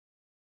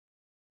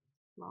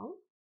 No?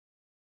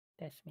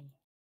 That's me.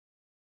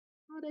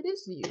 Oh, that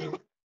is you.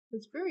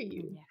 It's very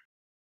you. Yeah.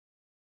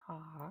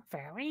 Aw,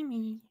 very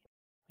me.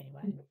 Wait,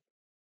 what?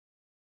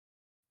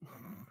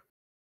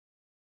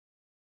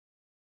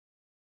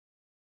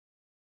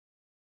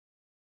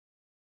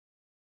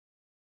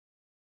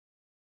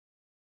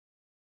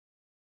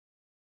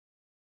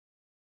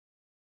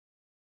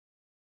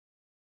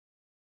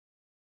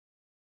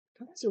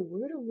 That's a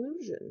weird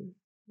illusion.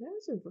 That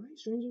is a very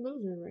strange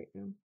illusion right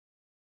now.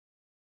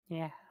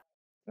 Yeah.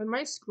 On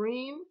my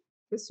screen,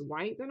 this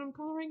white that I'm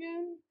coloring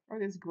in, or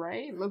this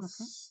gray,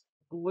 looks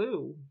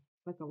blue.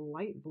 Like a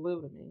light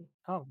blue to me.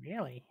 Oh,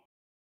 really?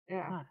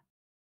 Yeah. Huh.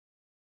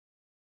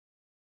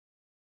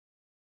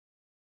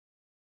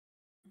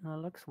 Well,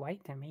 it looks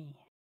white to me.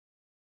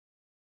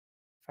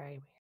 Very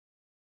weird.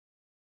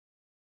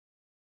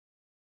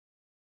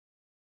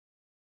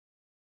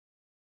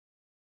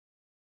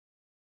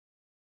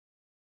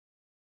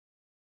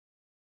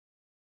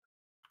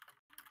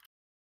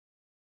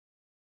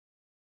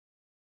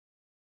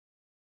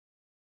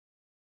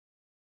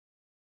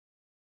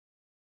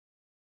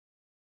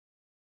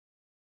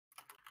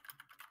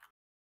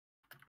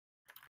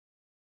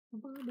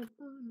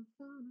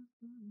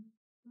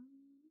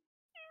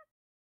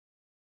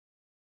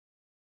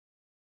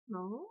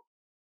 No?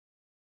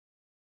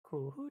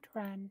 Cool hoot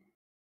run.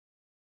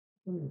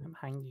 I'm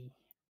hungry.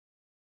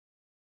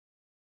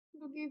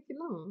 Go get you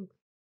long.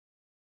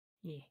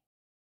 Yeah.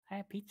 I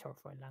had pizza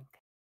for lunch.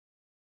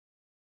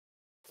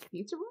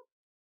 Pizza roll?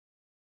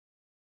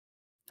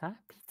 Huh?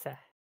 Pizza.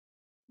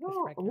 Just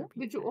Oh, regular pizza.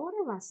 did you order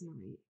last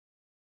night?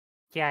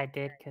 Yeah, I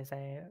did because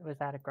I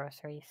was out of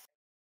groceries.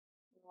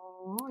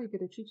 Oh, you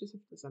gotta treat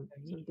yourself to some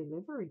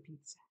delivery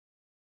pizza.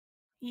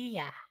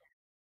 Yeah.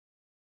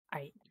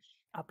 Alright.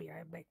 I'll be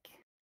right back.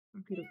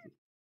 Okay, okay.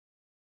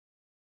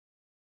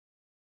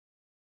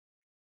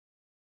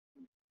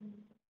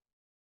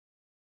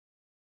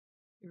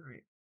 You're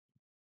right.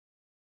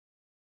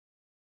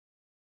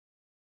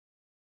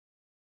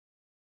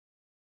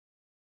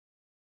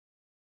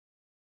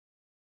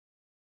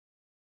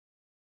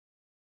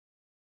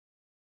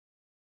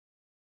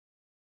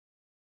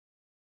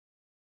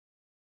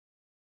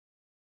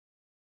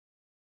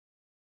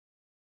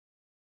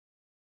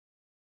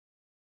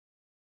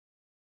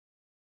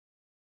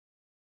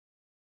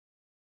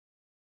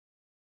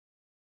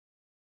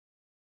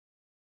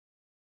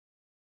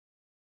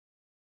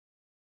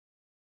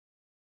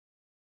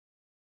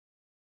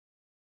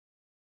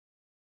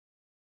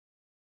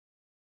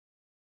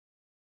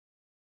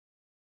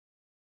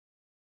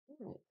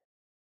 Alright.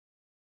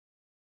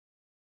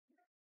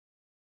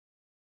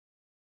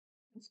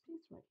 This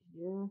piece right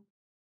here.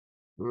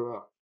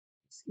 Ugh.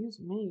 Excuse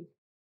me.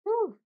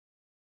 Whew.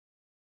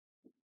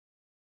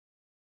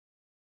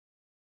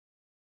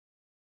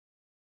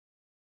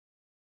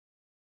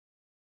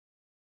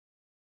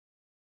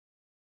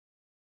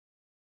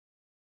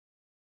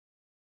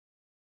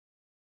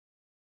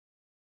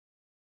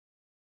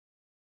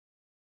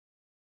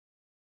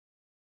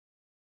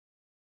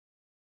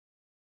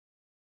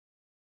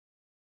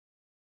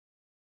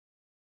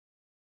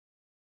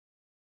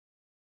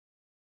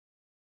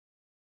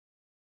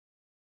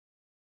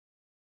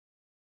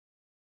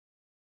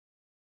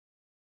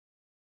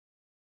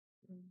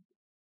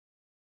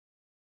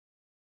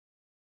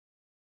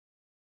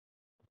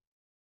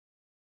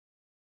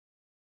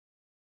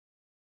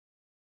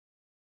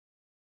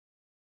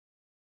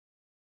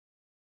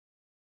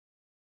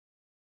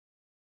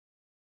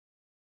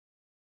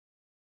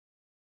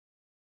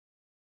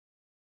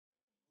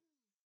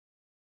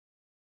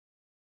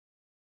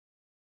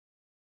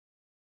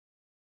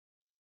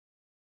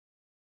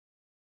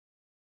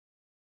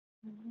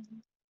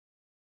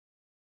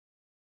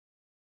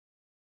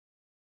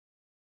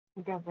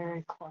 It got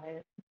very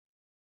quiet.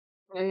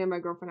 Yeah, my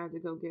girlfriend had to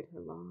go get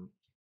her lunch.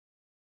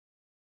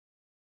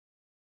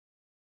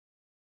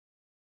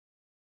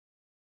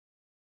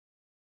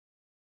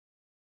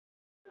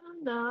 Oh,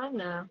 no, I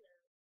know.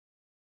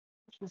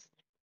 Just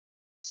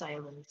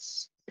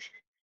silence.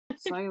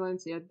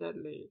 Silence yet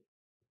deadly.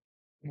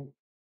 Yes.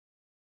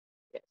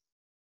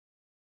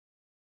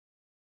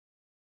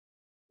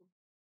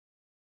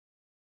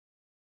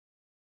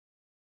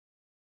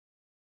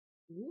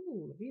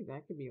 Ooh, maybe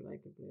that could be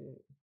like a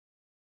bit.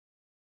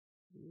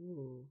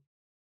 Ooh.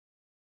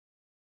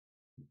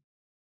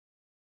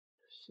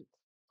 Shit's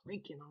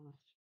breaking on us.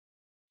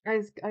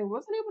 Guys, I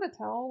wasn't able to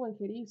tell when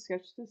Katie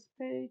sketched this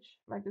page,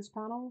 like this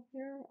panel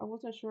here. I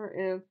wasn't sure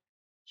if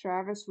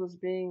Travis was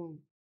being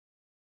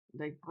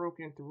like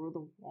broken through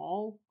the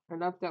wall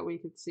enough that we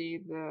could see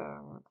the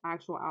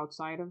actual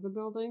outside of the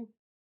building.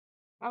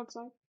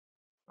 Outside.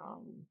 Uh,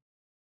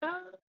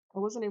 I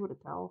wasn't able to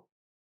tell,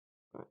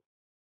 but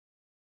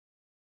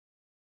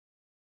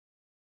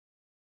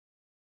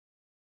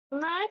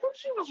no, I think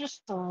she was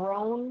just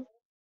thrown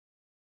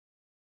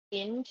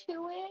into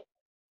it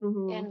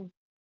mm-hmm. and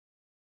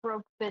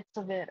broke bits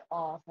of it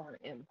off on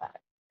impact.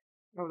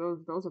 Oh,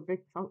 those are big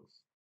chunks.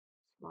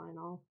 It's flying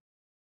off.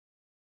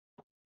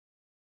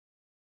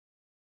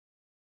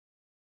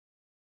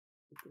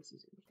 This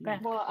is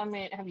Back. Well, I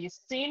mean, have you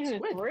seen who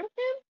Squid. threw him?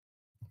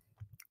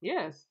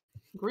 Yes.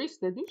 Grease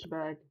the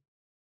douchebag.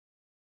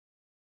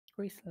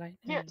 Grease lightning.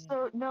 Yeah,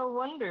 so no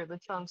wonder the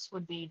chunks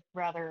would be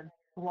rather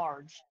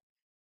large.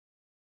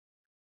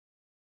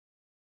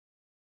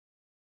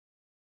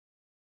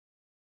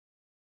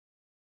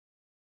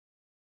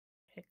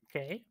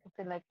 Okay. I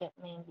feel like that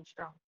man be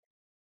strong.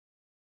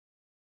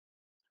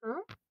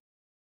 Huh?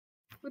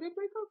 What did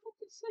Breakout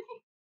Cookies say?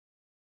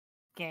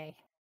 Okay.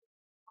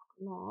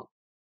 Not.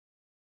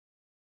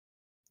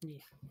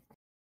 Yes.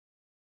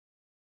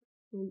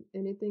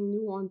 Anything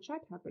new on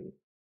chat happening?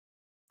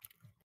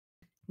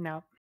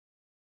 No.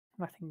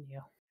 Nothing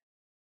new.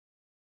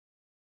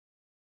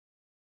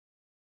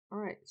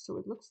 Alright, so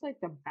it looks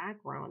like the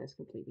background is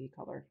completely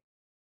colored.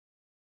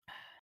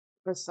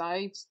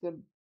 Besides the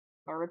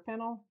bird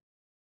panel,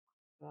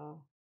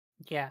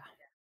 Yeah.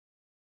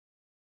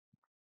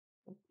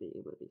 let's be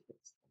able to be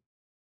fixed.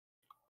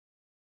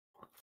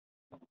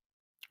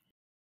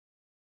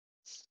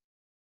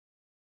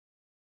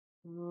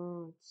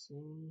 Let's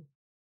see.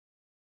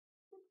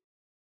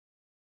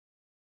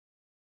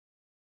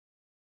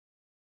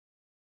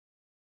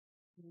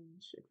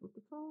 Shit, what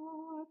the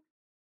fuck?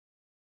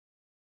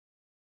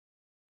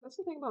 That's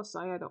the thing about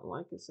Sai I don't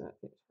like is that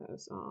it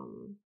has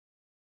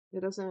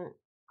it doesn't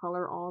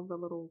color all the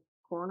little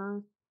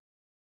corners.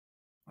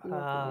 You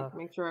have to like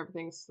make sure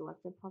everything's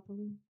selected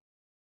properly.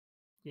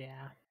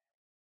 Yeah.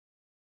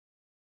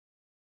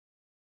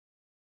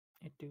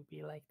 It do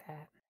be like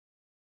that.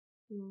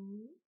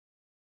 Mm.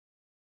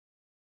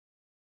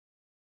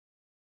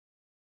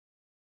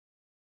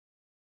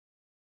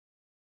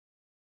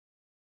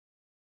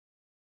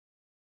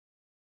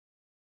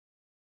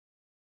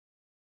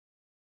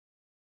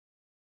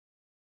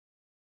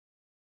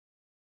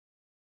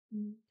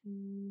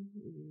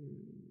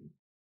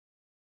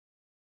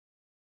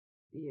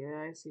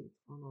 Yeah, I see what's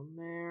going on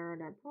there.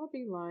 And I'd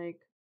probably like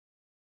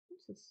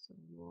what's this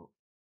sidewalk?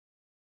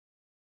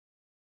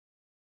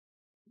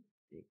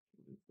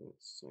 That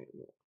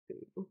sidewalk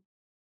do?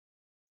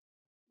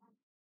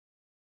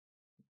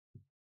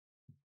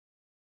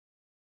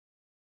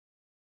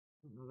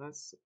 Oh,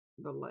 that's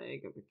the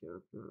leg of the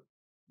character.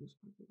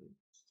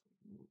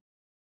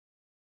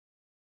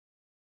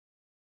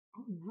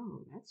 Oh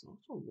no, that's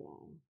also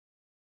wall.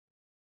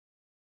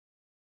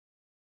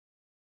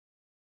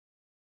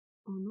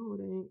 Oh no,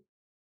 it ain't.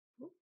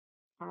 What?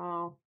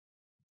 Oh,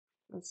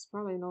 that's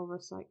probably an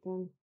oversight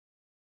then.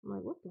 I'm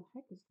like, what the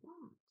heck is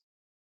that?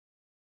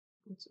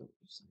 What's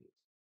oversight?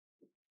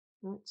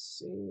 Let's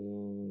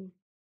see.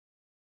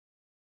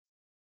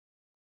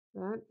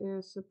 That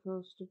is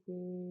supposed to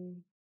be.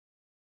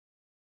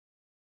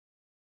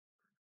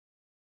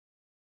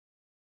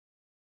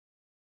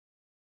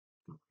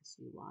 Oh, I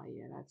see why.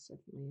 Yeah, that's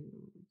definitely an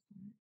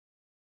oversight.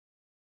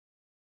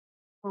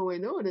 Oh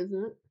wait, no, it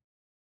isn't.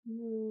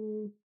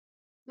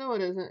 No,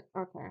 it isn't.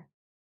 Okay.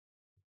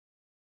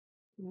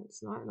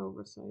 That's not an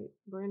oversight.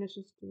 Brain is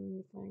just doing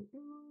the thing.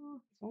 Oh,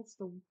 that's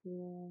the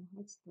wall.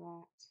 That's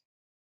that.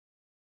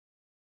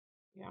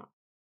 Yeah.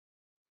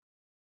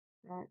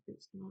 That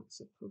is not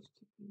supposed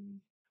to be.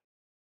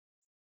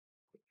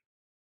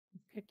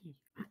 Picky.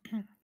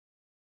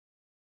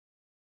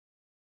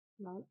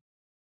 Not.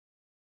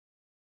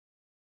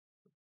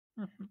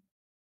 Mhm.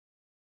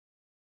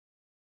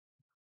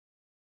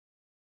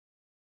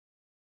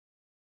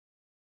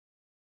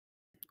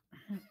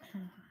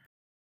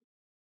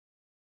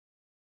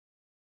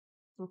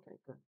 Okay,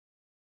 good.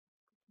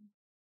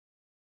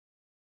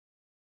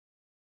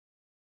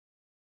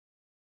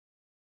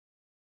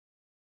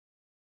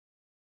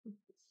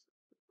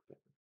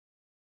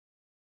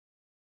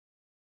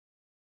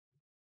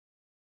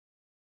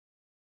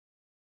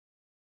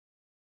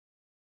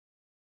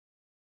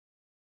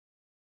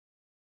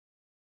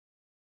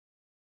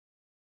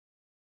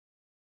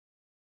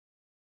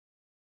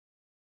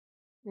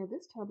 Yeah,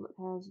 this tablet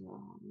has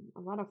a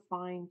lot of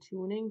fine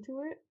tuning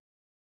to it.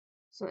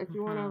 So if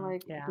you want to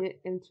like Yeah. get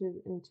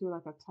into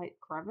like a tight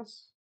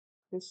crevice,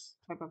 this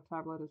type of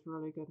tablet is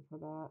really good for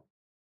that.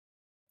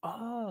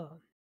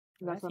 Oh.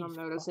 That's what I'm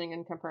useful. noticing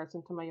in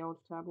comparison to my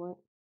old tablet.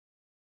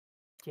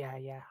 Yeah,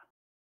 yeah.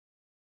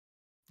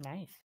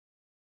 Nice.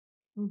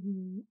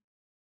 Mm-hmm.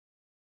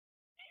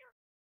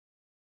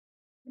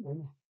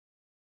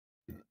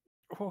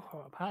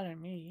 Oh,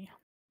 pardon me.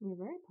 You're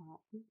very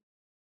powerful.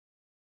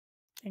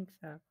 Think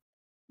so.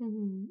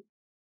 Mm-hmm.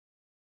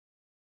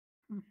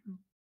 Mhm.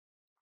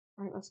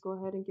 All right, let's go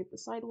ahead and get the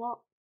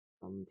sidewalk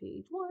from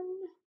page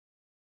 1.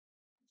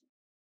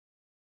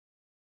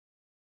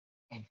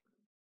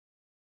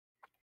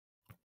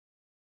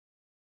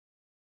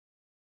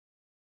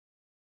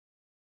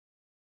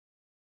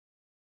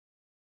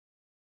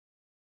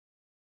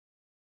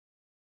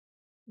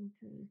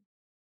 Okay.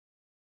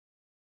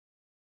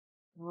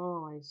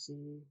 Oh, I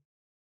see.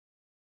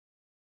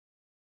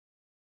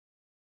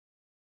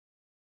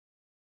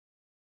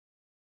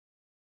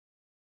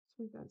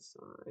 Let's make that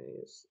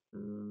size.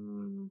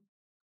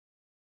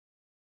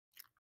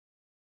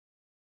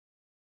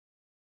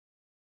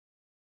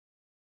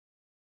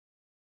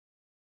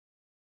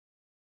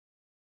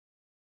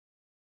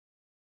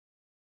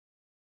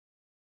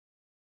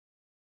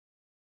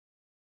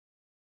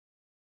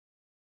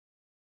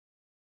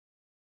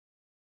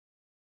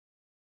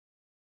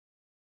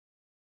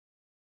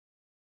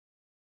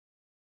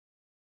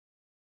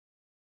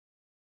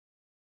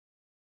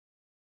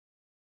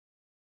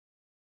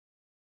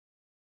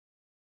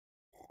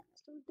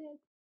 so dead.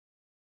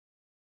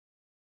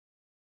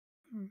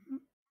 Mm-hmm.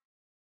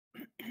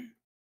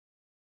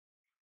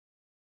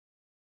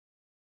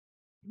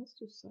 Let's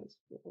do size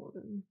 4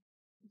 then.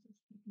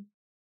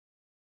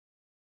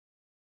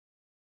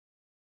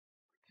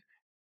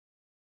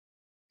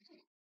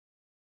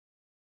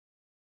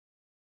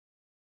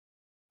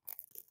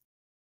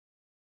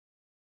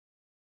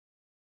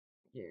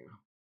 Yeah.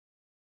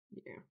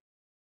 Yeah.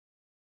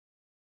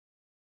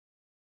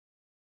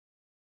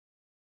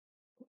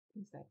 What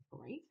is that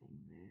gray thing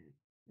there?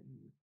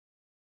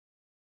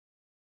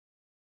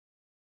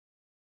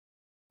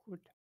 Good.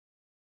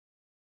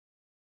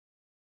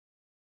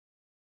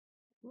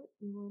 What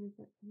in the world is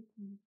that gray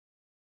thing?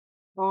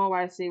 Oh,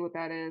 I see what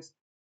that is.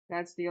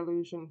 That's the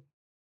illusion.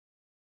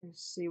 I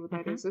see what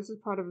that is. This is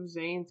part of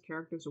Zane's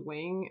character's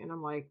wing, and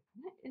I'm like,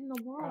 what in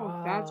the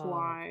world? That's Oh,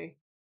 why.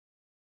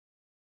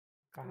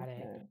 got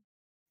it. Okay.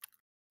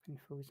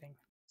 Confusing.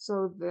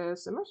 So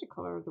this, I'm actually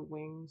color the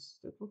wings.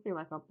 It would be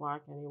like a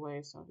black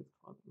anyway, so I'll just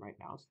color them right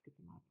now to get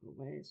them out of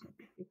the way so I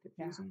don't get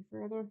confused any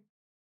further.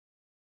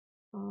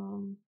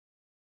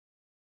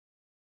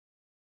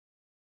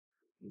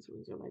 These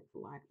wings are like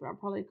black, but I'll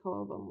probably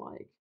color them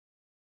like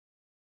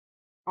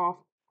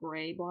off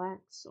gray black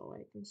so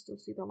I can still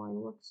see the line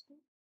works.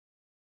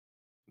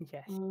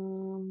 Yes.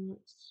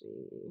 Let's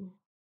see.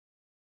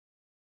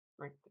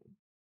 Right then.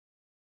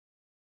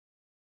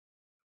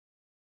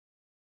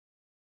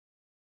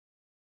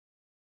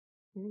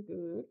 Okay,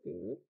 good,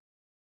 good.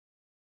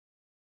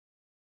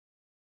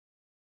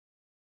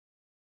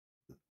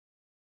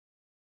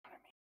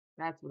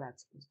 That's what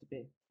that's supposed to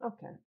be.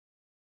 Okay.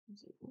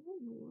 Let's see, what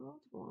in the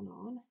world's going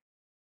on?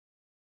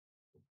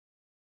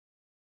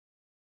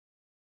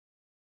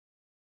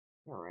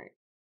 Alright.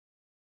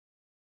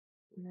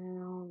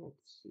 Now,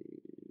 let's see.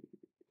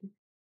 Is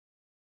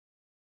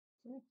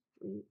that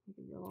like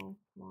a yellow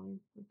line?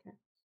 Okay.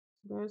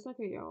 So there's like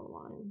a yellow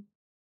line.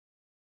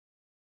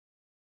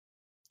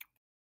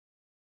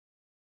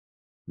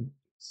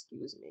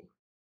 Excuse me.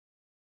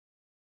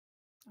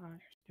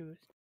 Understood.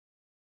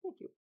 Thank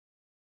you.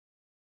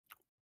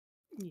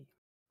 Yeah.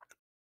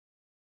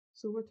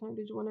 So what time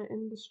did you want to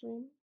end the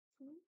stream?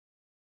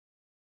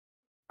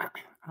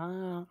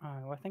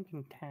 We're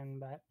thinking 10,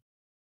 but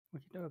we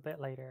could do a bit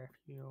later if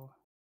you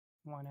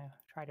want to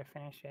try to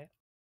finish it.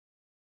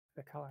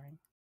 The coloring.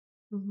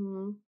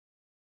 Mm-hmm.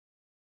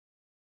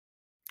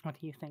 What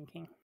are you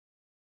thinking?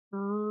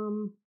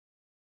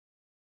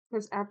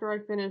 Because after I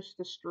finish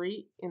the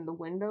street in the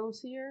windows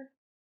here,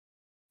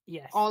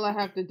 Yes. all I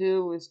have to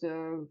do is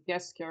the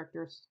guest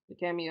characters, the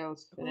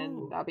cameos, and then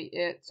Ooh. that'll be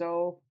it.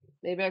 So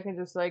maybe I can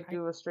just like Right.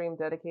 do a stream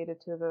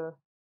dedicated to the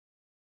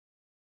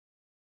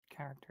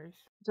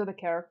Characters.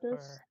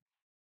 characters.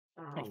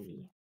 I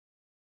see.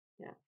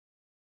 Yeah.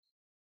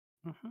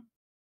 Mm-hmm.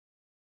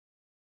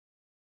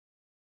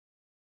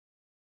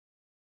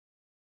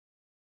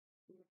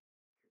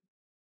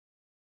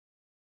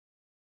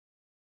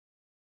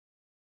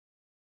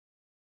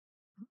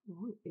 How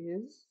long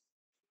is?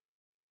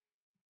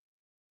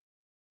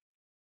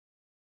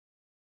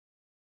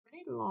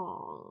 Pretty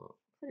long.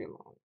 Pretty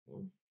long.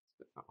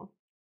 So,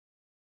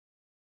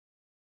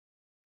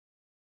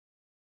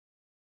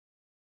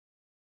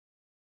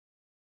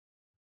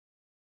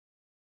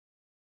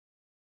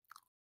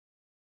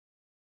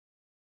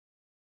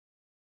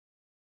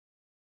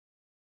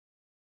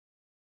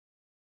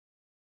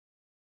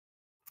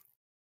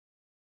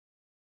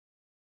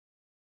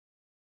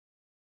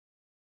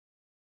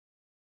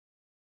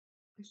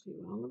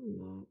 actually, longer than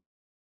that.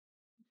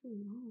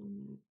 Actually, longer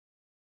than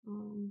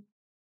that.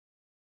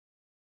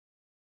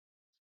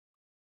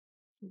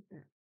 Like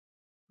that.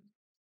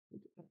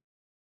 Like that.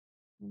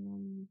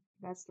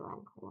 That's the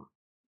wrong color.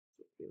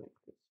 It should be like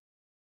this.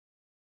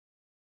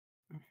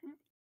 Mm-hmm.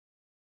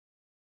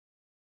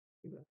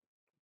 Do that.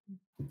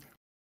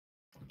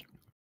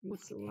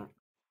 Reselect.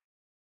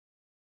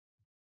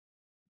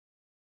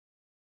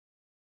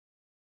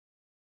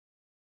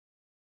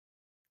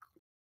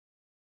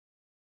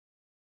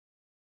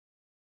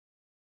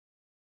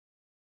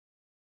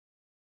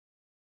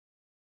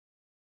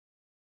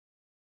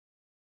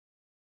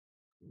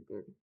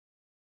 Good.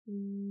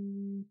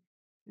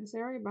 This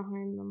area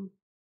behind them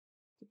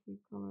to be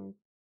colored.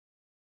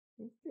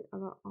 Where's the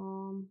other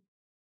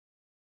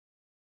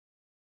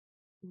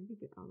maybe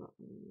the other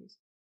is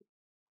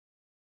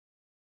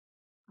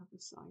other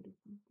side of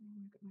something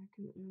like I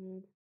can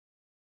add.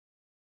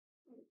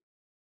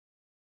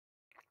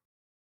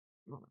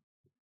 Oh,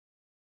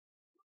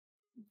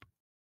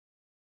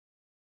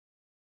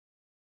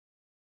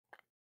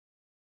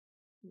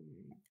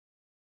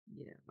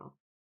 yeah, no,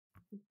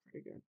 it's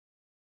pretty good.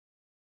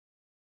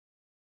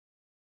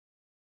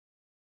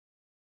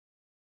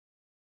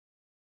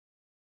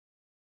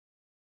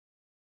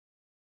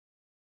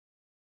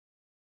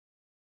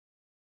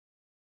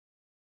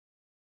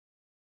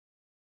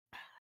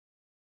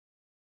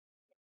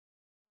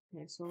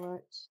 Okay, so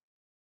let's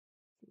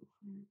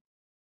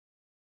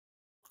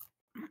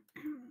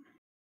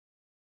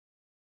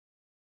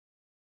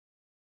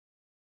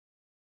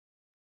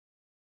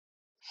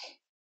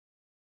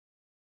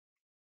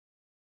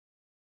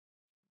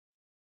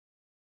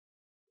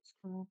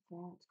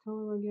That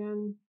color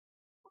again.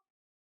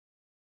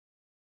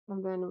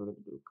 And then we're going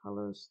to do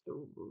colors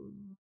through.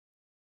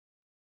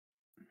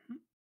 Mhm.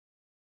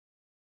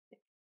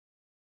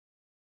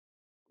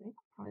 I think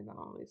probably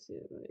gonna only see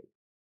it like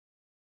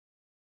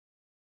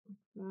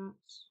that.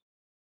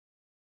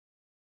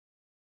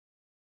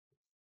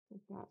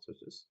 Like that, so it's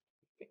just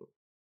pink.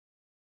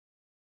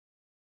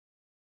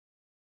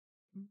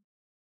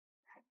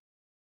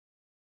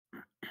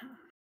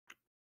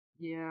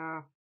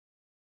 Yeah,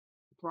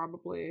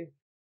 probably.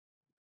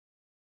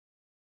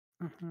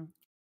 Mhm.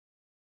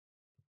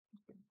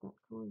 Get that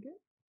color again.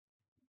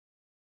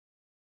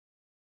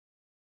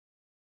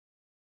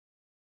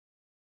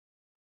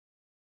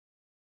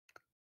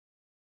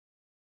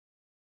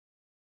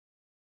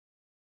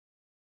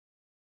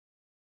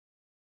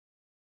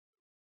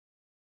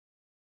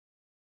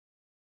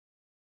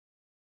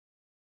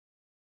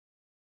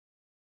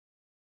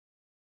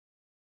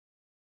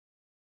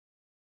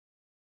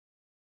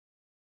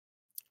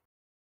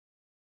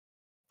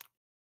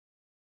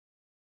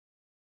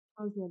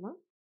 How's your lunch?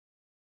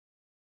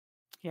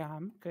 Yeah,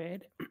 I'm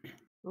good.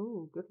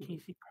 Oh, goodness.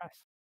 Easy press.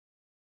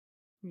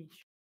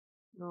 Yeesh.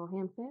 No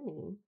ham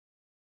family.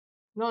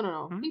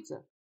 No. Hmm?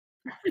 Pizza.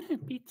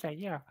 Pizza,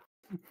 yeah.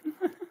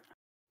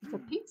 It's a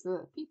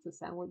pizza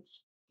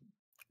sandwich.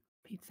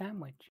 Pizza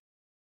sandwich.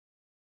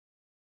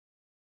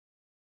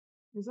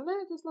 Isn't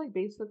it just like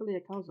basically a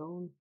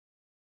calzone?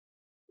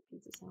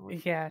 Pizza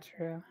sandwich. Yeah,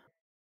 true.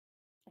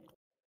 I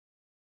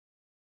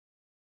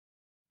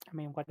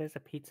mean, what is a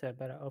pizza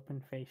but an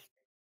open-faced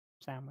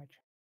sandwich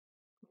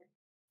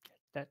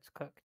that's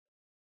cooked?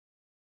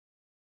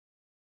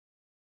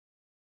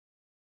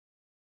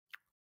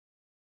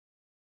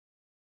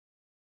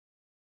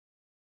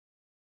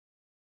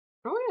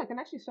 Oh yeah, I can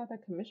actually start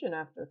that commission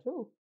after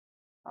too.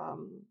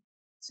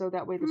 So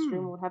that way the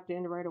streamer would have to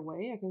end right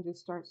away. I can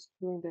just start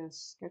doing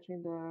this,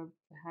 sketching the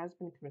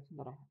has-been commission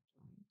that I have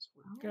done as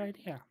well. Good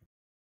idea.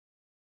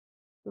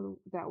 So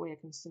that way I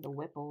can send a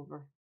whip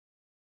over.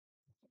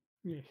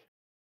 Yes.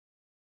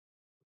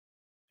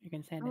 You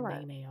can send All a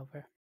right. nay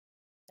over.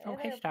 Hey Oh,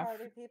 hey, there, Stuff.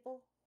 party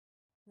people.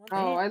 What's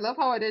Oh, up? I love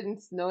how I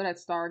didn't know that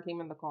Star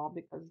came in the call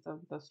because of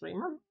the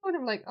streamer. And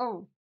I'm like,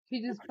 oh,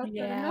 she just popped out of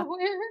Yeah.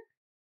 nowhere.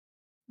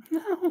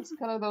 No. Just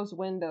color those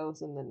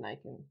windows and then I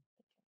can.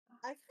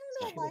 I kind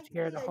She of was like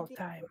here the the whole idea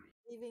time. of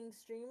leaving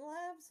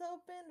Streamlabs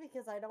open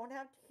because I don't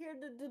have to hear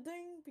the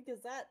ding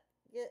because that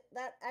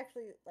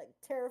actually like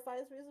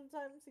terrifies me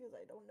sometimes because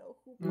I don't know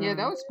who. Yeah,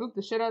 that Mm. would spook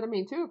the shit out of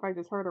me too if I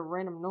just heard a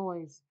random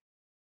noise.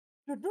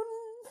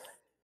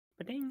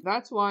 Ba-ding.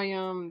 That's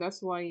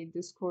why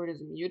Discord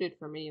is muted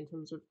for me in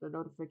terms of the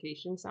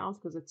notification sounds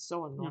because it's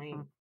so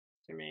annoying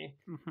to me.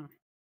 Mm-hmm.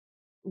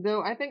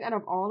 Though I think out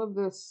of all of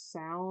the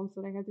sounds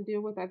that I had to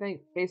deal with, I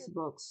think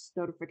Facebook's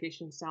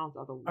notification sounds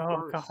are the Oh,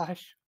 worst.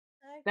 gosh.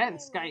 I That and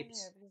came in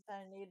Skype's. here because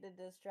I needed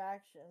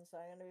distraction, so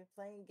I'm gonna be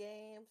playing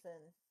games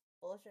and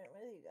bullshitting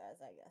with you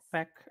guys, I guess.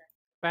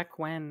 Back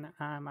when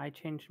I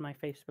changed my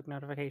Facebook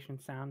notification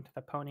sound to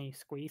the pony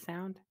squee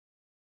sound,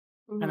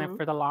 and then Mm-hmm.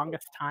 for the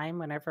longest time,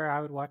 whenever I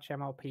would watch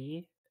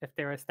MLP, if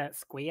there was that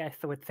squee, I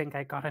would think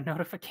I got a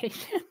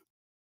notification.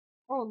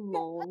 Oh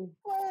lol. I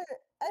swear,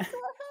 how did you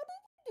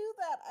do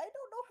that? I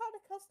don't know how to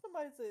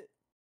customize it.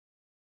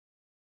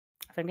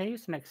 I think I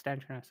used an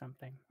extension or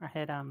something. I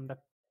had the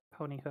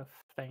pony hoof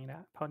thing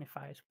that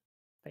ponyfies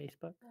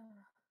Facebook. I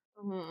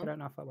Mm-hmm. don't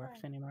know if it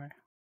works anymore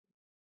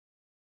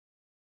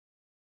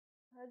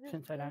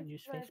since I don't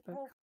use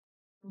Facebook.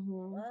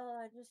 Mm-hmm. Well,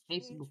 I just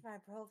Facebook. changed my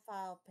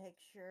profile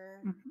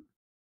picture. Mm-hmm.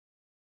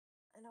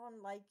 I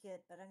don't like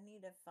it, but I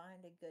need to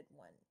find a good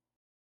one.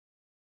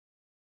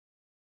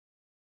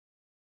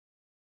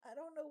 I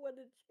don't know what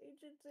to change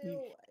it to.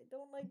 Yeesh. I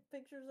don't like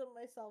pictures of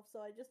myself, so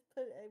I just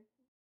put a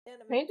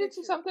anime Change it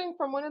picture. to something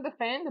from one of the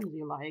fandoms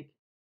you like.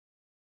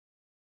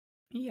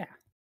 Yeah.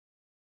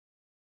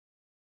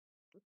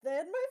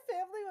 Then my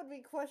family would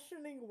be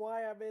questioning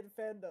why I'm in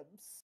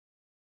fandoms.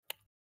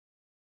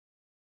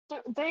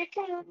 They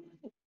can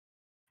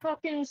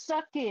fucking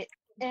suck it,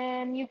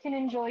 and you can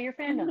enjoy your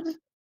fandoms.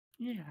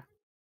 Yeah.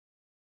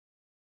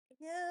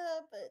 Yeah,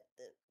 but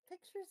the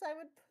pictures I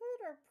would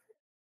put are,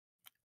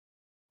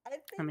 I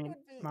think, I mean,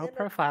 would be my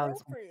profile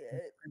is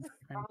inappropriate.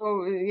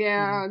 Oh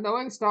yeah,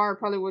 knowing Star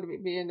probably would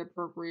be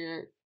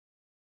inappropriate.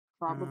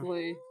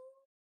 Probably.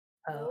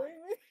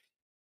 Knowing me?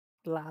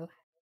 Lol.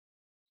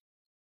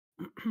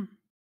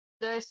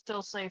 They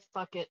still say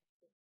fuck it.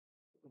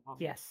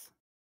 Yes.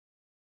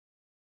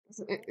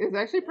 It's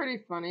actually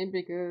pretty funny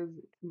because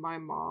my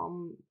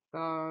mom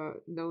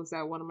knows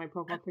that one of my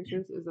profile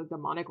pictures is a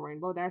demonic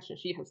rainbow dash and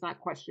she has not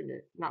questioned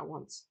it, not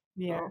once.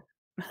 Yeah.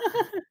 So.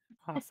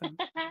 Awesome.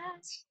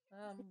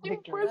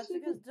 Victory.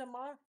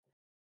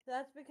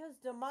 That's because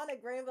demonic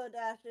rainbow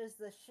dash is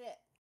the shit.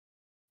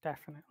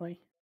 Definitely.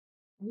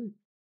 And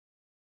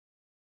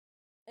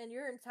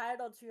you're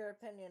entitled to your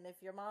opinion. If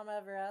your mom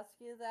ever asks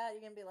you that,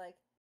 you can be like,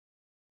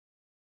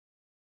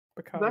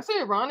 Because That's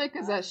ironic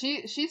is that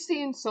she's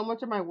seen so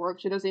much of my work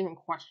she doesn't even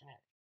question it.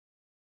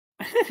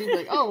 She's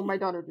like, oh, my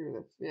daughter drew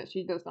this. Yeah,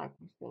 she does not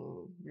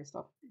question your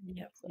stuff.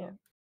 Yep. So Yep.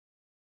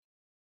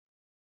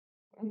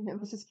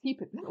 let's just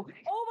keep it that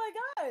way. Oh my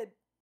god!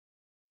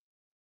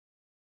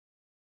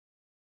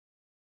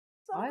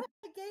 Somehow What?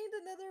 I gained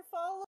another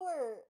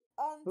follower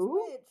on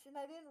Who? Twitch and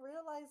I didn't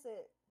realize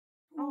it.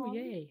 Oh, Oh,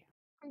 yay.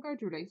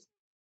 congratulations.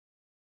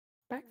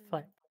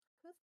 Backflip.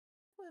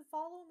 Who would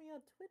follow me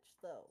on Twitch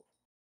though?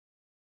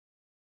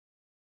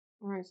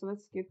 All right, so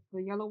let's get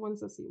the yellow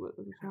ones. Let's see which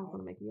one's Ow.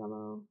 gonna make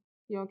yellow.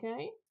 You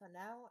okay? So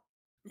now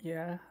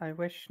Yeah, I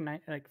wish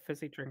like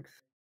fizzy drinks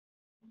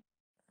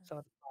so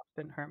it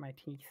didn't hurt my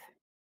teeth.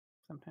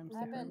 Sometimes they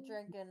I've hurt. been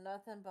drinking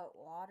nothing but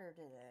water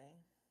today.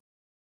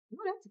 Oh,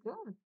 that's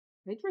good.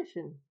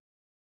 Hydration.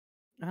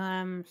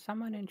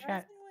 Someone in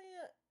chat.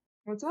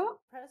 What's up?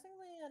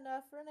 Surprisingly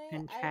enough, Renee,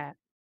 In chat.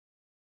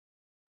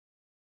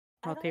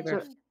 I don't Multiverse even.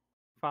 Did it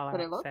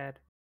Fallout look? said.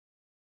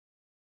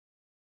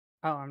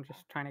 Oh, I'm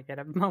just trying to get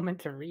a moment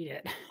to read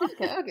it.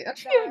 Okay, okay.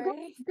 Sorry. Go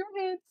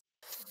ahead.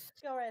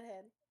 Go right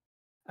ahead.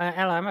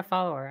 Ella, I'm a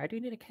follower. I do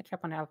need to catch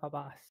up on Alpha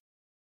Boss.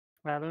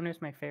 Well,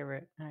 Luna's my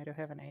favorite. And I do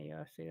have an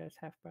AOC as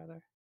half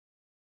brother.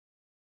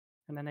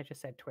 And then they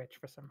just said Twitch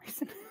for some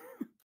reason.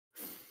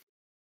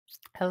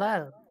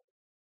 Hello.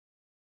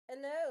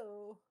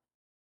 Hello.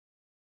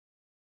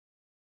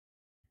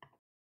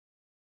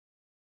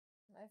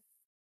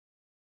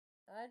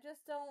 I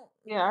just don't.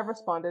 Yeah, I know.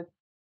 responded.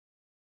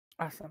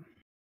 Awesome.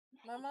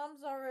 My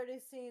mom's already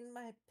seen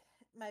my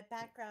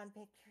background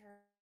picture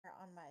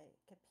on my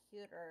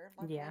computer.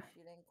 Luckily, Yeah. she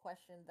didn't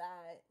question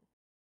that.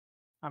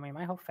 I mean,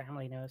 my whole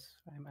family knows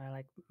I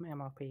like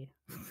MLP.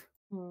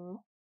 Hmm.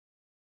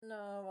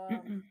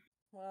 No,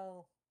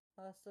 well,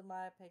 most of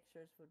my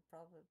pictures would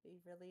probably be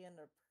really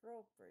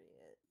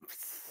inappropriate.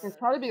 It'd for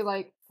probably be Facebook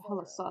like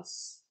hella photo.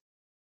 sus.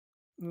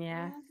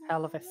 Yeah,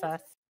 hell of a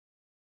sus.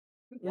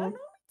 Y'all know me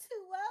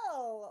too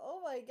well.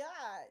 Oh my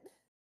god.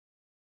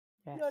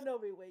 Yes. Y'all know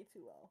me way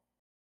too well.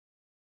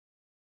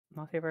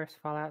 Multiverse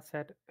Fallout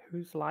said,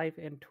 "Who's live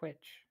in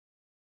Twitch?"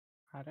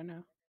 I don't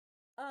know.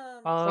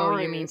 Um. Oh,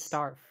 you mean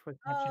Starz. Starf was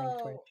mentioning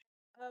Twitch.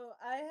 Oh,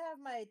 I have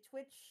my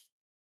Twitch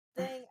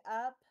thing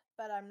up,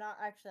 but I'm not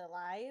actually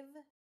live.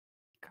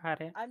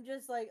 Got it. I'm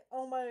just like,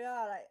 oh my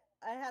god,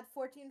 I had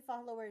 14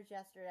 followers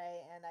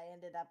yesterday, and I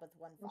ended up with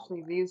one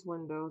Actually, follower. these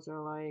windows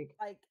are like.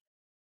 Like,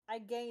 I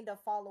gained a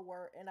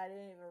follower, and I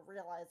didn't even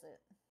realize it.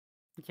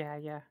 Yeah,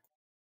 yeah.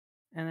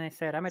 And they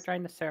said, I'm gonna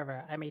join the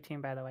server. I'm 18,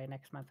 by the way.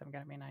 Next month, I'm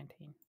gonna be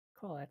 19.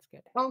 Cool, that's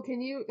good. Oh,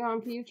 can you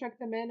check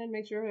them in and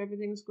make sure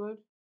everything's good?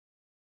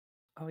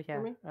 Oh yeah,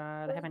 me?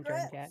 they haven't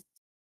joined yet.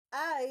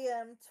 I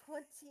am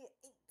 28.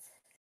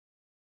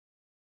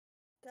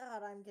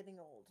 God, I'm getting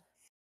old.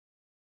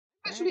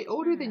 Actually,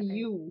 older than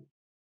you.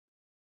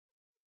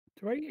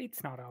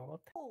 28's not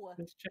old. Oh,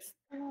 It's just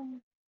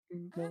I'm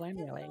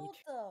millennial getting old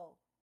age. though.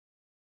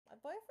 My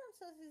boyfriend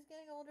says he's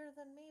getting older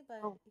than me,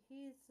 but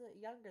he's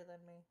younger than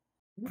me.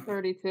 I'm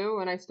 32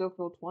 and I still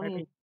feel 20.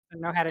 Maybe I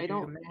know how to I do the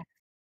don't. math.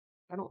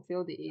 I don't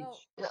feel the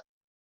age. No.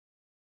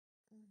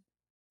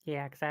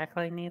 Yeah,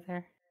 exactly.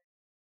 Neither.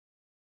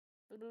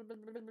 Ugh.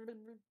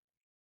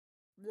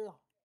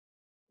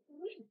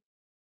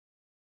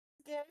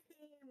 Game.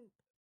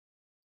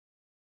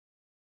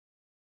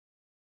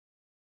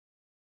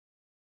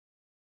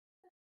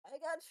 I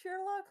got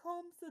Sherlock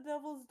Holmes, the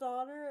Devil's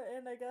Daughter,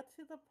 and I got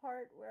to the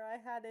part where I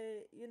had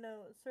to,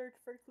 search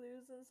for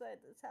clues inside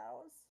this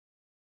house.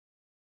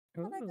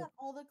 And I Ooh. got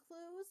all the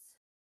clues.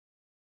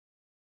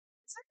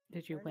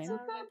 Did you Turns win? Isn't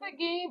out I that the didn't.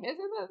 game?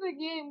 Isn't that the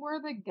game where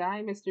the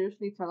guy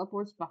mysteriously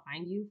teleports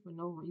behind you for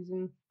no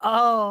reason?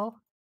 Oh,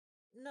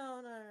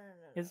 No.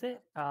 is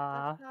it?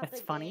 That's not That's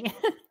the funny. game.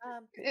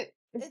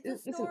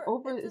 It's a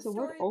story. It's a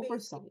word story-based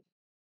oversight.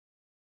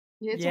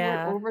 Yeah, it's a word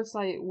Yeah.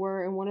 oversight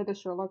where in one of the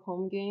Sherlock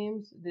Holmes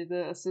games,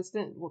 the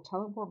assistant will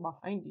teleport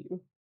behind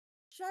you.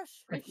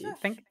 Shush! I Shush!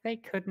 think they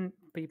couldn't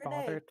be Renee.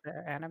 bothered to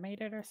animate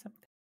it or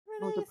something.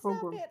 Oh, it's a Renee, stop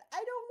program. it! I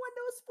don't want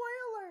no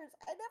spoilers.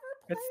 I never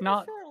It's played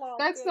not. a Sherlock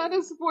That's game. not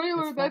a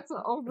spoiler. It's That's an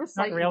not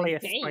oversight in really the a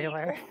game.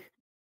 spoiler.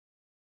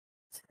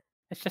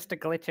 It's just a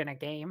glitch in a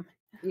game.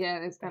 Yeah,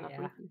 it's But kind of yeah.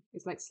 freaky.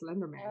 It's like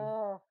Slenderman.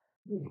 Oh.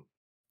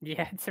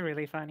 Yeah, it's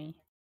really funny.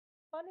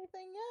 Funny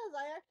thing is,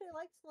 I actually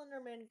like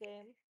Slenderman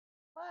games,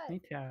 but Me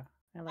too. I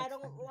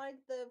don't Slender. like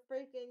the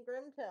freaking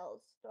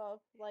Grimtales stuff.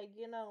 Like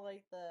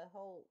like the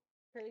whole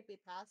creepy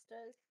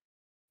pastas.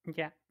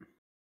 Yeah.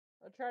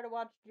 I tried to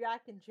watch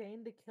Jack and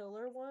Jane the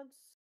Killer once.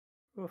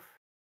 Oof.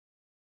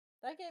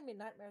 That gave me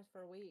nightmares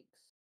for weeks.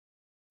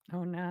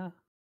 Oh no.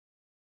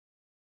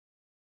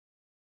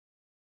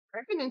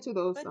 I've been into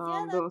those But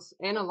yeah, those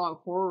analog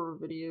horror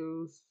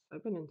videos.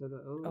 I've been into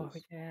those. Oh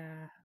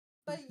yeah.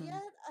 But Mhm.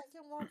 yet I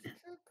can watch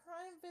true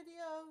crime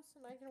videos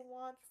and I can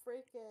watch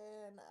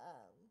freaking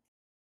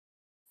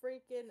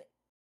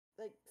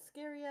like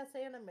scary ass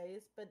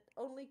animes, but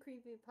only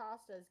creepy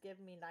pastas give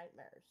me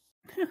nightmares.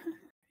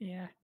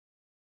 Yeah.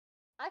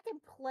 I can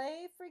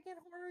play freaking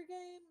horror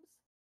games.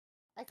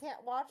 I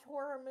can't watch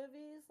horror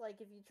movies.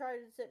 Like if you try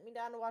to sit me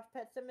down to watch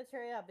Pet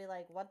Cemetery, I'll be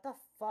like, "What the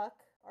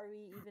fuck are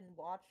we even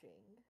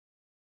watching?"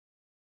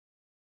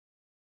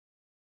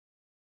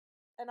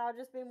 and I'll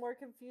just be more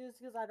confused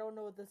because I don't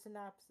know the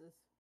synopsis.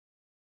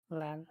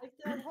 Lol. Like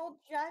that whole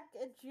Jack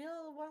and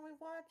Jill one we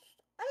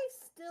watched, I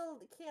still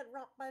can't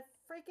wrap my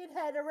freaking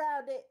head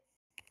around it.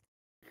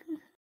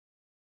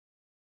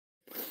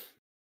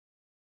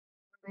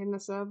 In the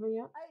server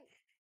yet? I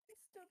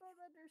still don't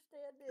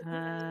understand it.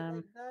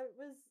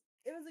 Like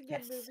it was a good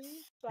Yes,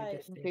 movie, I but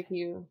just I did. think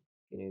you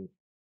the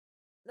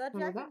remember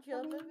Jack that and Jill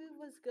one? movie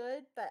was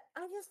good, but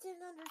I just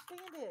didn't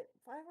understand it.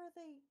 Why were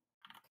they?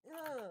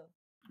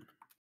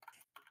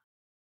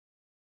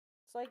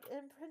 It's like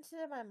imprinted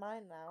in my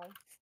mind now.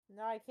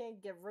 Now I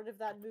can't get rid of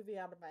that movie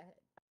out of my head.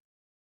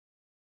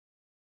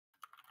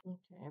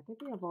 Okay, I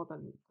think we have all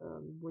the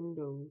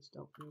Windows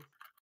stuff.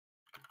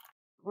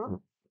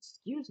 Well,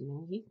 excuse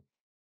me.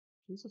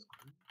 Jesus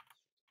Christ.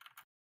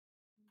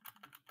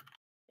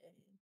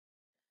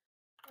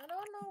 I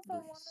don't know if I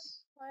want to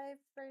Nice. play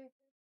for.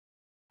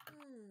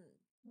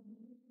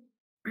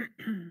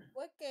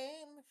 What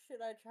game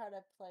should I try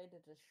to play to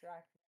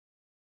distract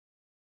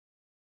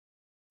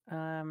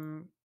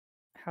me?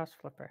 House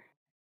Flipper.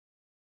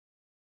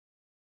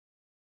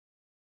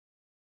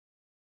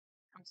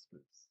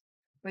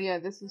 But yeah,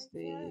 this is I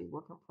the guess.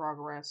 work in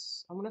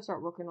progress. I'm gonna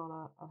start working on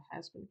a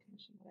has-been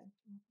commission.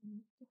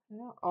 What the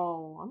hell?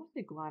 Oh, I'm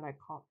actually glad I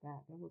caught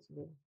that. That was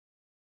good.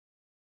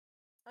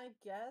 I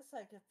guess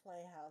I could play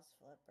House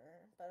Flipper,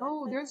 but I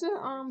Oh, feel there's like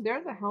every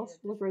there's time a I need House a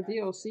Flipper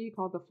distraction. DLC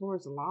called the Floor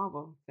is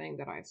Lava thing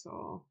that I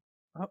saw.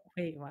 Oh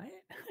wait, what?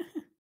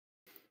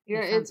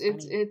 Yeah, That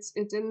sounds funny.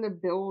 it's in the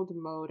build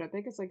mode. I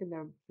think it's like in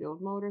the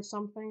build mode or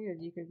something,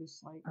 and you can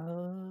just like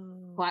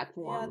Oh. Yeah,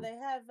 platform. they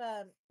have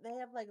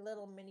like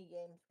little mini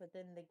games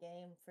within the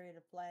game for you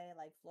to play,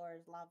 like Floor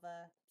is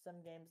Lava,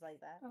 some games like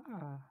that.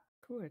 Ah,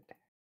 good.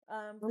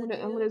 I'm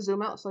gonna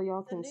zoom out so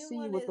y'all The can new see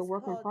one what the is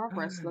work in called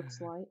progress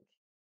looks like.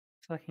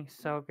 It's looking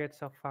so good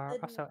so far.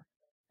 the Also,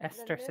 the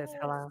Esther says newest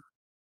hello.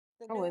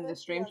 the Oh, in the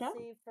newest stream chat?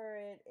 DLC for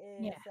it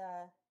Yeah.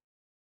 is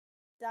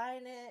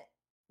Dine It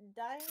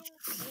Dine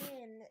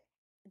In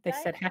They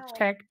Dine said Out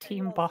hashtag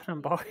Team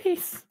Bottom DLC.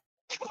 Boys.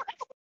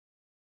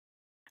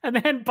 And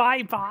then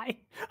bye bye.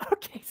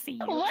 Okay, see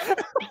you.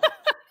 What?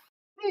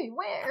 Hey,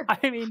 where?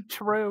 I mean,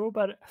 true,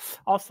 but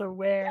also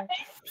where?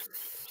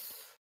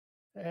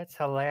 That's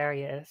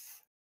hilarious.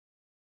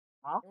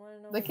 Huh? You wanna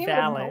know They what's came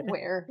out of Valid.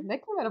 nowhere. They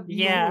came out of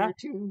Yeah. nowhere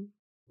too.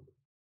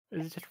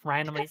 It's just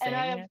randomly And saying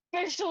I it.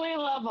 officially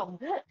love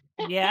them.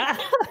 Yeah.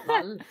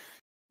 Lol.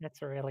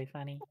 That's really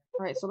funny.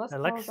 Alright, so let's It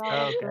close looks out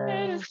so with good.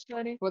 It the is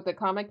funny.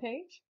 comic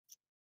page.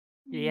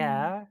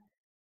 Yeah.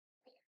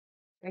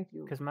 Thank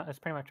you. Because it's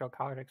pretty much all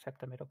colored except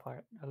the middle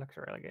part. It looks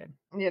really good.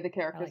 Yeah, the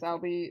characters. like I'll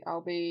it.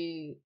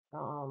 be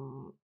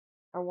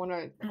I want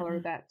to color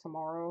that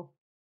tomorrow.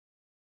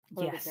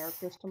 Color the Yes.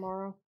 characters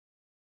tomorrow.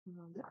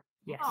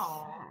 Yes.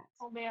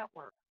 I'll be at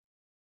work.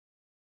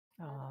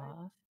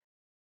 Aw.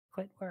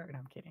 Quit work. No,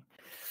 I'm kidding.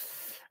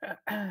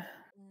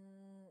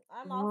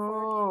 I'm off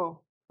work. Oh,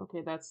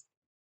 okay. That's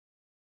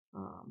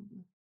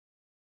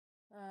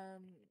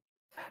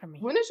Pardon me.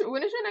 when is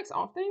your next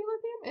off day,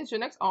 Lithium? Is your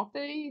next off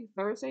day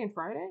Thursday and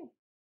Friday?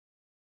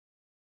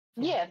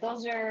 Yeah,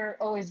 those are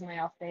always my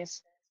off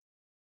days.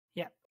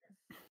 Yep.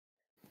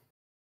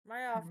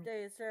 My off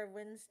days are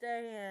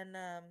Wednesday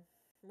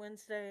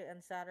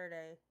and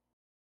Saturday.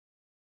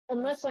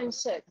 Unless I'm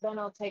sick, then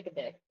I'll take a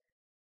day.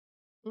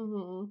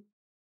 Mm-hmm.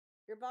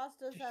 Your boss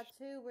does that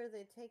too, where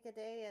they take a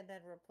day and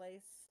then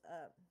replace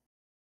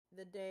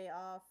the day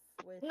off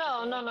with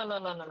No.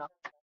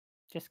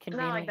 Just Not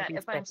like conveniently that. be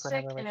If I'm sick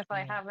sick whenever and it's if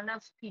I me. have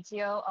enough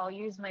PTO, I'll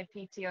use my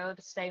PTO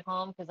to stay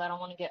home because I don't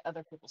want to get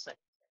other people sick.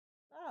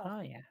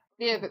 Oh yeah.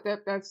 Yeah,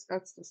 that's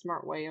the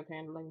smart way of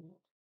handling it.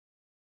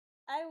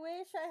 I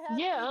wish I had.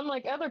 Yeah,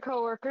 unlike other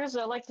coworkers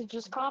that like to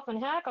just cough and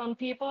hack on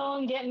people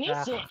and get me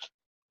sick.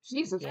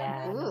 Jesus.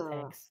 Yeah, no Ugh.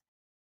 thanks.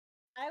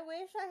 I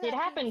wish I had. It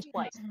happens PTO.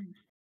 twice.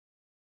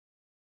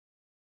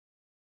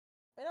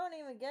 We don't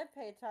even get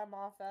paid time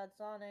off at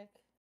Sonic.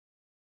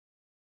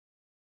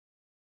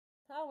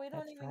 Oh, we don't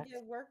That's even facts.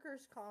 get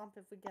workers' comp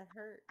if we get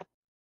hurt.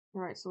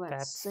 Alright, so let's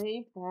That's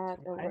save that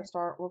and we'll what?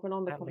 start working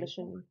on the That legal?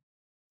 commission.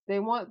 They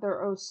want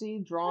their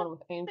OC drawn with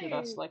angel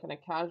dust, like in a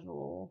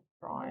casual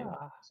drawing.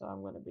 Ah, So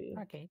I'm gonna be.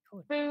 okay,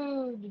 cool.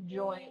 Food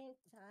joint.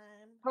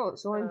 Oh,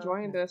 so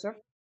enjoying this, sir.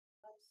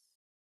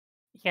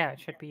 Yeah, it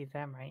should be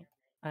them, right?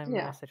 I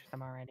Yeah. messaged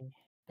them already.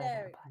 They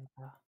haven't replied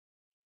though.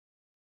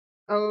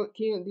 Oh,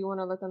 do you want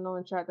to let them know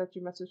in chat that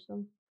you messaged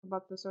them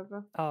about the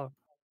server? Oh,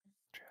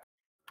 true.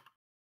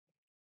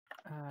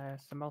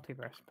 It's the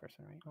multiverse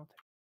person, right?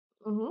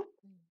 Mm-hmm.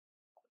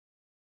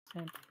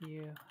 Sent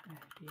you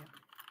a DM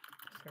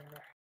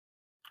server.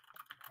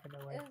 By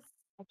the way,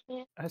 I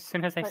can't. as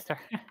soon as I But- start,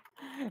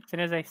 as soon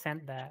as I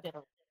sent that,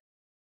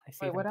 I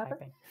see Wait, them what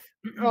happened?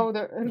 typing. Oh,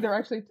 they're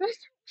actually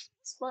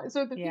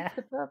so the Yeah.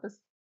 purpose.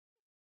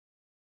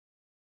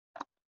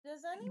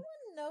 Does anyone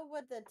know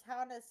what the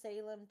Town of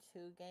Salem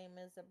 2 game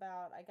is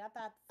about? I got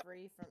that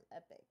free from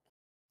Epic.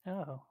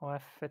 Oh, well,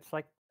 if it's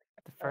like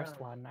the first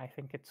one, I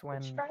think it's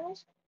when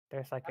Fries?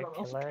 there's like I a don't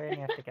know. killer and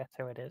you have to guess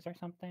who it is or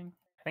something.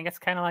 I think it's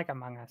kind of like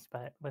Among Us,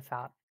 but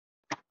without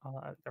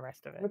all the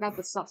rest of it. Without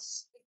the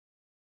sus.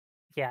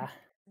 Yeah,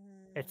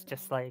 it's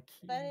just like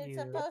But it's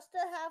you. supposed to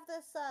have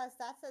the sus.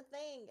 That's the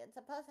thing. It's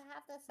supposed to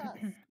have the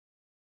sus.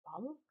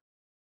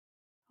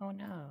 Oh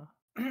no.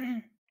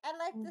 I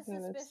like the Okay,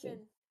 let's see. suspicion.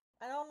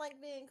 I don't like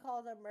being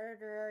called a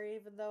murderer,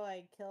 even though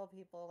I kill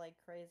people like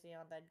crazy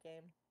on that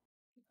game.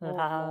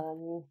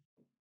 Oh,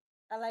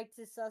 I like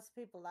to suss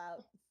people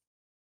out.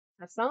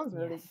 that sounds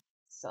really Yes.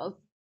 sus.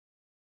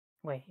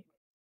 Wait.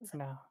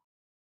 No.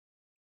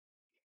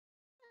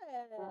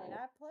 Hey,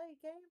 I play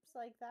games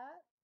like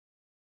that.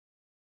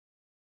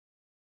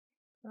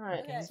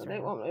 Alright, Okay. so they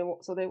want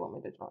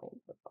me to join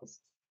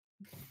because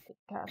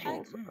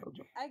casual. So they'll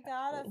join I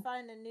gotta casually.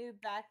 find a new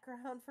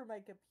background for my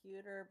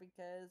computer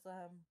because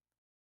I'm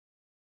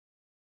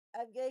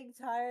getting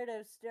tired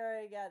of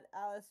staring at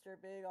Alistair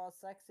being all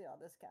sexy on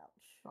this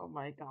couch. Oh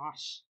my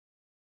gosh.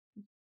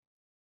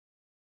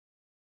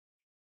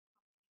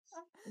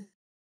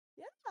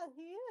 Yeah,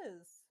 he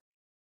is.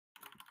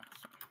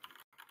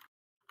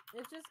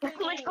 It's just I'm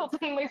getting like old.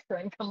 helping my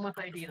friend come with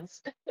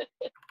ideas.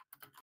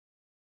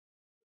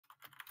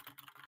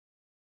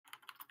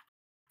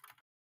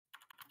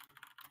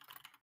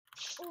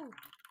 Ooh,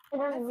 I'm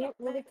my, gonna mute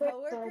really my quick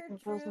so I coworker can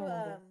close my drew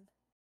window.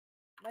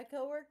 my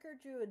coworker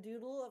drew a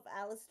doodle of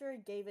Alistair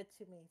and gave it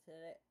to me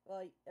today.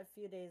 Well, a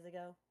few days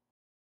ago.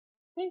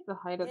 I think the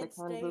height of the It's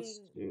canvas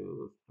staying.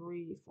 to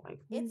 3,500.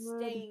 It's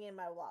staying in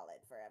my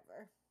wallet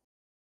forever.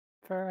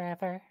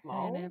 Forever and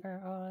Lol?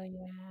 ever. Oh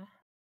yeah.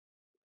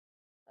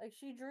 Like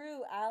she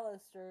drew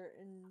Alistair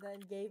and then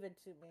gave it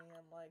to me.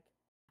 I'm like,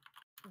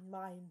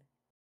 mine.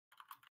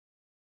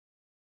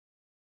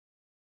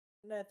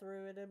 And I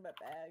threw it in my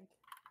bag.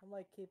 I'm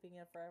like keeping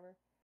it forever.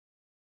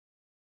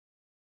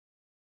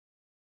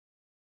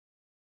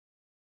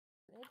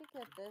 I need to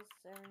get this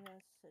area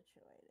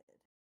situated.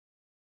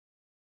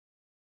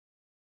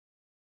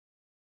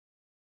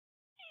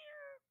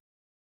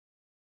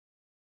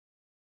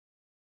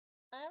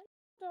 I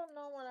don't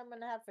know what I'm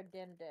gonna have for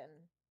din din.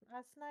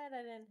 Last night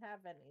I didn't have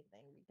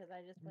anything because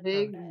I just went to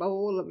Big bed.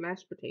 bowl of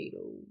mashed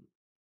potatoes.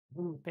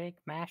 Big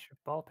mash of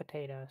ball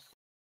potatoes.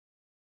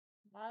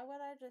 Why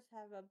would I just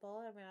have a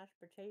bowl of mashed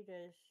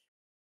potatoes?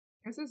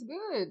 This is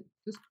good.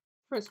 Just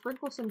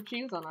sprinkle some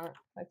cheese on it,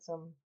 like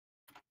some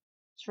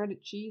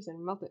shredded cheese,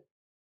 and melt it.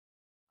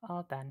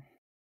 All done.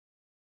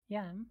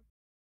 Yum.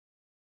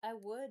 I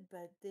would,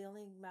 but the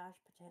only mashed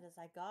potatoes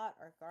I got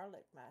are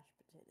garlic mashed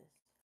potatoes.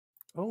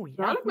 Oh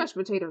Garlic yum. mashed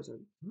potatoes are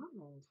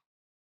good.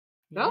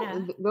 Yeah.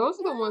 Those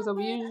are the Yeah, ones that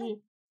we but usually.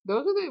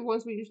 Those are the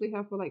ones we usually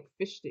have for like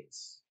fish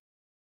sticks,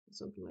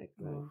 something like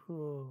that.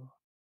 Ooh.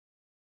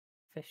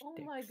 Fish oh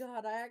sticks. my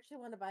god, I actually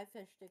want to buy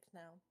fish sticks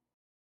now.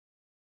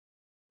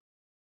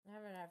 I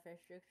haven't had fish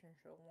sticks in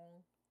so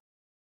long.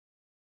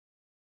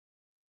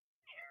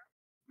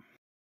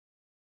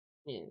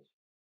 Yeah.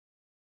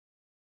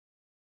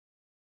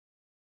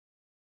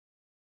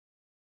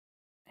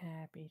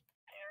 Happy.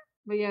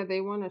 But yeah,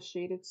 they want a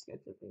shaded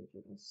sketch of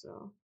Angelus,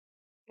 so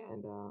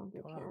and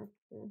the Cool.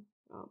 character.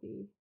 I'll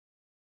be.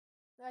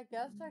 I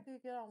guess I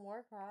could get on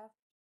Warcraft.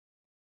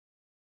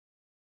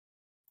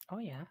 Oh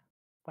yeah.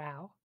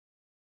 Wow.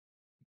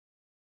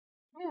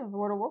 Yeah,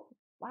 World of Warcraft.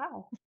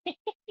 Wow.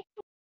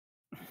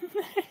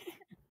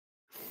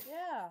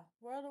 Yeah,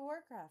 World of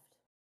Warcraft.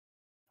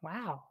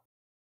 Wow.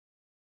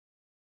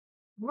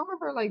 I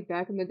remember like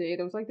back in the day,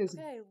 there was like this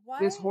Okay,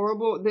 this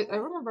horrible. I why-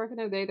 remember back in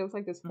the day, there was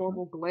like this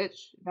horrible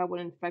glitch that would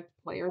infect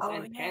players Oh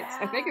and pets.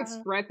 I think it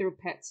yeah. spread through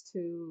pets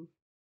too.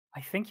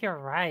 I think you're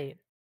right.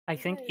 I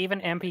think Okay.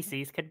 even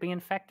NPCs could be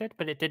infected,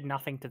 but it did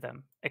nothing to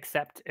them,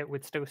 except it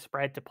would still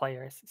spread to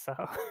players. So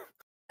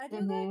I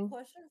do got a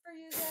question for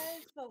you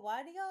guys, but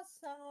why do y'all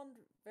sound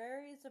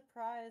very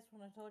surprised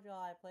when I told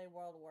y'all I play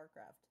World of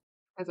Warcraft?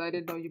 Because I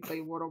didn't know you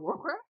played World of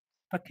Warcraft.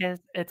 because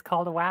it's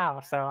called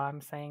WoW, so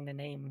I'm saying the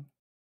name.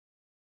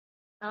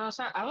 Oh,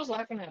 sorry. I was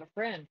laughing at a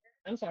friend.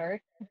 I'm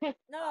sorry.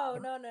 No,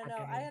 no, no, no.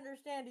 I Okay.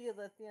 understand you,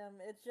 Lithium.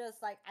 It's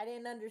just like I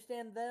didn't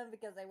understand them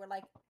because they were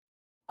like,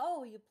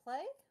 "Oh, you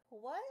play?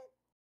 What?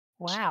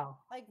 Wow.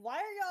 Like, why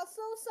are y'all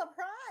so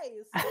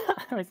surprised?"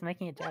 I was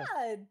making a joke.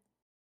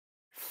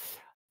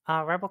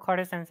 God. Rebel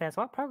Courtesan says,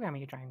 "What program are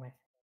you trying with?"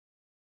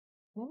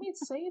 Let me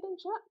say it in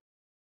chat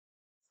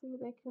so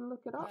they can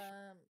look it up.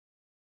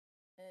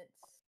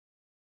 It's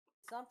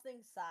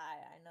something Psy.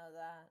 I know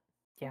that.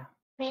 Yeah,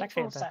 it's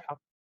actually Painful at the sight.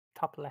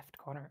 top left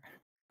corner.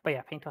 But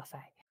yeah, Paintball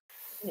Sai.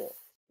 Yeah.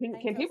 Can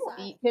Painful people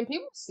Psy. Can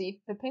people see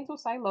the Painful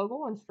Side logo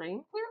on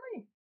stream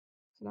clearly?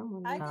 So I'm I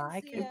wondering. can I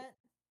see can it.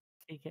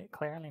 see it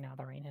clearly now.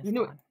 The rain is You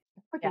knew it. gone.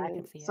 I Yeah, freaking I knew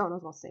can it. see it. Someone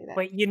was gonna say that.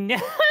 Wait, you know?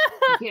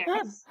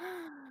 Yes.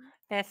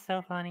 That's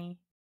so funny.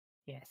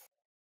 Yes,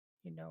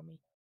 you know me.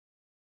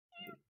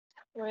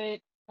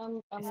 Wait, I'm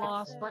Yes,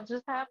 lost. it. What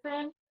just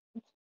happened?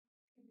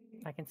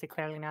 I can see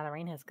clearly now. The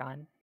rain has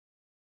gone.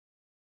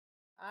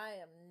 I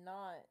am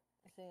not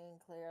seeing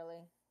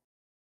clearly.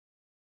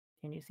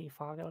 Can you see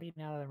foggily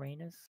now the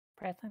rain is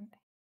present?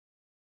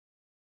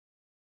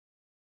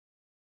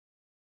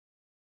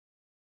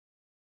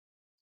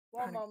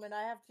 One Honey. moment,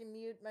 I have to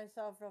mute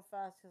myself real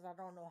fast because I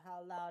don't know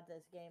how loud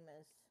this game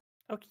is.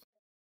 Okay.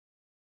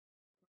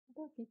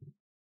 Okay.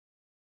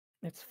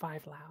 It's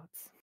 5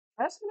 louds.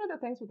 That's one of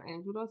the things with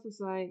Angel does is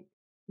like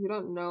you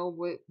don't know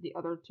what the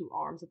other two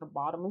arms at the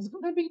bottom is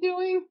gonna be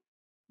doing.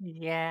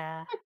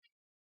 Yeah,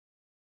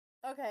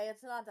 Okay,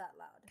 it's not that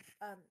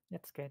loud.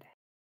 it's good.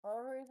 What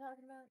were we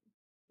talking about?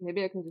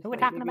 Maybe I can just Who we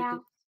like talking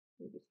about?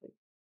 maybe just like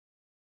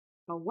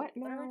a what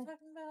What are we now?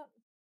 talking about?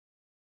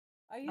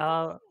 Are you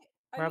Oh, drawing?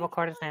 Are Rebel you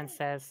Courtesan drawing?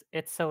 says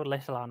it's so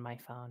little on my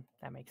phone.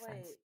 That makes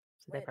sense. Wait,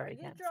 So they Are probably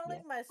you can't see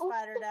drawing it. my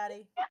spider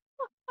daddy?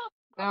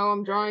 No,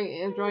 I'm drawing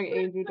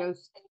Angel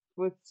does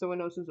with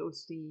someone else's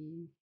OC.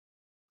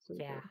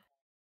 Yeah.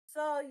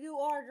 So you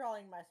are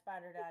drawing my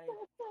spider daddy.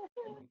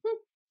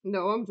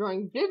 No, I'm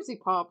drawing Bibsy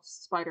Pop's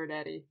Spider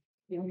Daddy.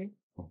 Oh,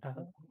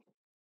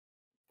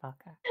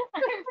 fuck.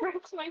 I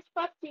broke my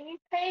fucking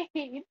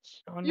page.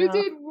 Oh You no.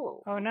 did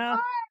Oh no.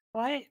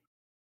 What?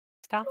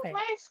 Stop it.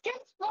 My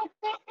sketchbook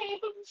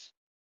page.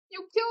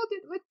 You killed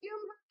it with him.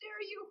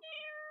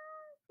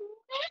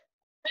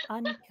 How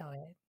dare you? Unkill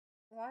it.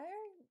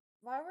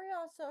 Why were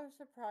y'all so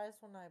surprised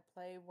when I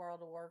played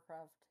World of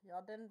Warcraft?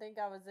 Y'all didn't think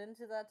I was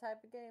into that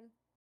type of game?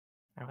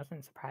 I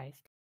wasn't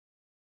surprised.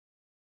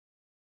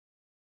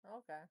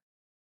 Okay.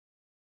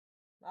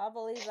 I'll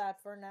believe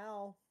that for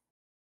now.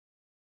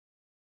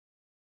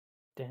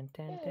 Dun,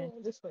 dun, dun,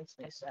 This makes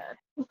me sad.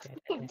 dun,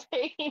 dun,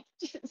 Page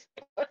is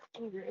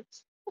fucking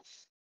rips.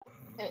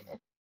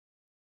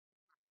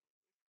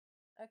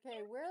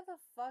 Okay, where the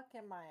fuck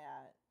am I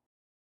at?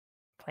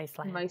 Place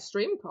My land.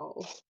 stream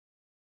call.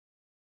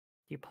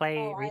 You play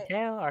Oh,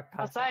 retail or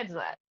classic? Besides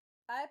that,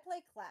 I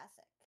play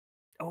classic.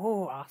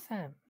 Oh,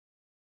 awesome.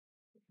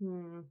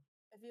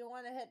 If you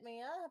want to hit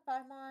me up,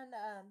 I'm on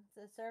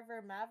the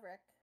server Maverick.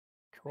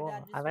 Cool. My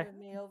dad just moved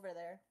me over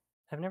there.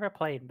 I've never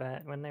played,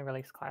 but when they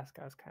released classic,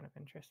 I was kind of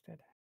interested.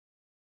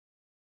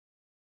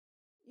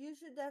 You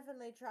should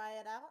definitely try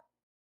it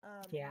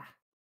out. Yeah.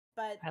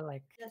 But I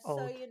like just old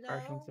so you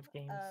versions know, of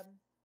games.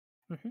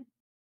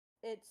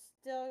 it's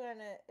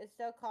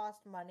still cost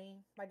money.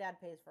 My dad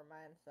pays for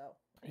mine, so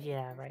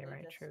Yeah, usually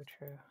right. just-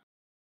 True.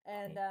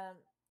 And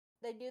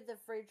they do the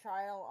free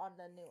trial on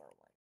the newer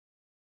one.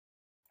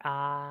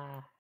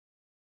 Ah.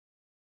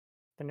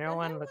 The newer The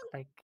one new looks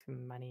like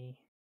money.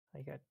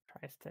 Like it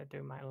tries to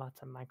do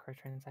lots of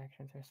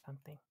microtransactions or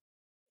something.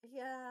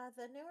 Yeah,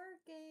 the newer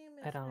game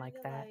I is don't kind like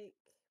of that. like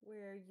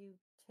where you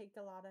take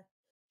a lot of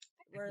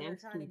where they're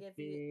hand's trying to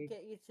too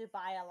get you to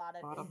buy a lot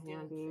of Bottom in-game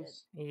hand shit.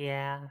 is.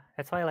 Yeah,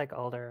 that's why I like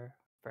older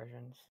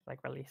versions,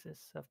 like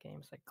releases of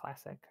games like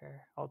classic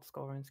or old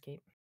school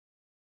RuneScape.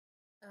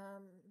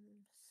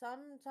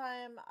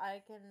 Sometime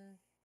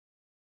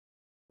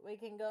we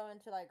can go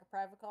into like a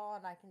private call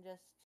and I can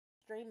just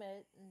stream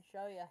it and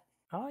show you.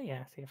 Oh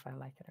yeah, see if I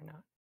like it or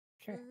not.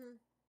 Sure.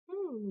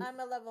 I'm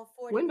a level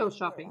 41 Window warlock.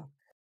 shopping.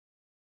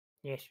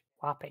 Yes,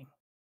 whopping.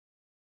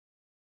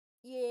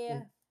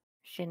 Yeah.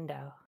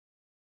 Shindo.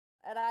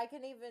 And I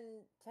can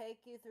even take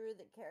you through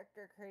the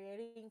character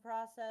creating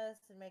process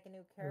and make a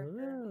new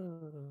character.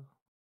 Ooh.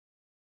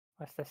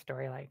 What's the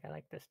story like? I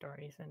like the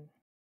stories in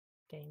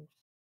games.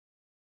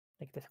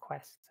 Like the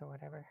quests or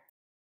whatever.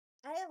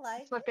 I like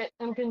let's look it.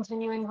 at I'm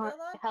continuing It's a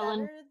lot Helen.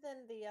 better than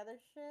the other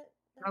shit.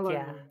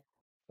 Yeah.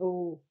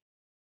 Oh,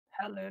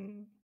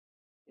 Helen.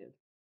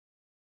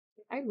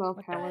 I love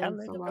What the Helen hell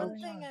is so The much. one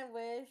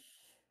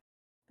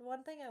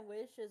thing I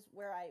wish is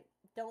where I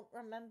don't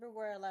remember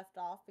where I left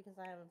off because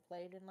I haven't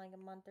played in like a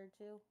month or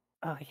two.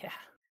 Oh yeah.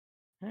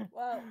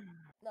 Well,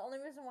 the only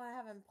reason why I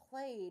haven't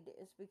played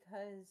is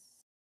because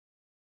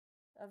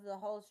of the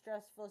whole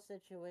stressful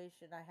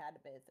situation I had to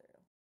be through.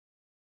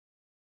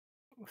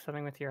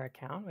 Something with your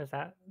account? Was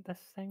that this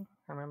thing?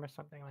 I remember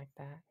something like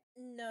that.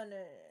 No.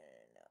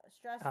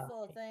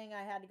 Stressful okay. thing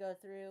I had to go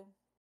through.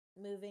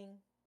 Moving.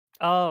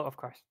 Oh, of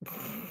course.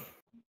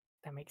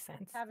 That makes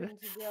sense. Having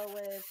to deal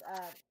with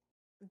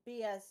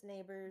BS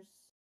neighbors.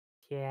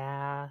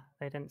 Yeah,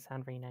 they didn't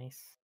sound very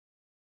nice.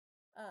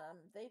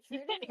 They You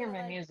treated can't me hear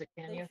my like music,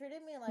 can you?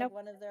 treated me like Nope.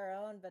 one of their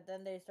own, but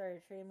then they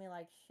started treating me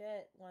like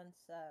shit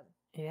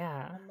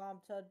Yeah. my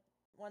mom told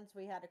once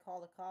we had to call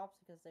the cops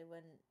because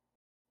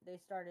they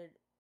started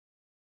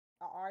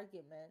an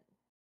argument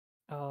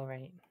Oh,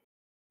 right.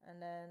 and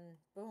then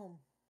boom,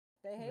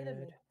 they hated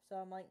me. Rude. So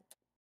I'm like,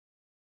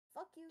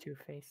 fuck you.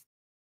 Two-faced.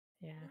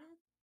 Yeah.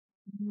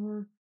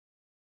 Yeah.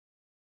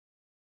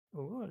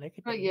 Ooh, look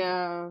at But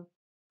the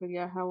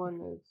yeah,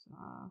 Helen is.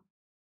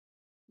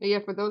 Yeah,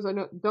 for those I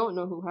don't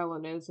know who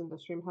Helen is in the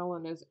stream,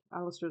 Helen is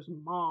Alistair's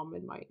mom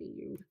in my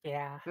EU.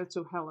 Yeah. That's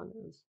who Helen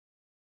is.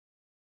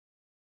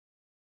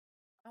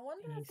 I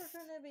wonder if He's we're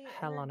gonna be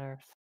hell on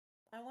earth.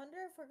 I wonder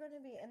if we're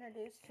gonna be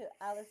introduced to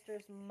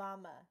Alistair's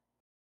mama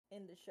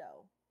in the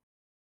show.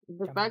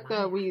 The fact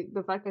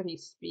that he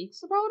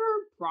speaks about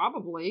her,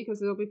 probably,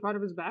 because it'll be part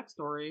of his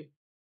backstory.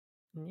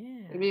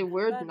 Yeah. It'd be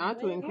weird But not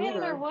to when- include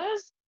There her.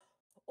 was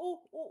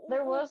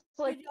there was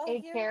like Did y'all a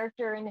hear?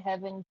 character in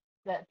Heaven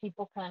that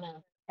people kind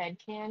of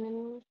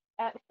headcanon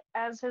at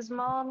as his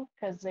mom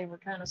because they were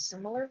kind of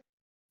similar.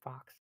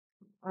 Fox.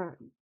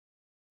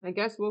 I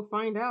guess we'll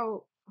find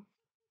out.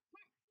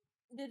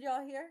 Did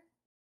y'all hear?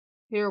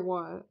 Hear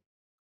what?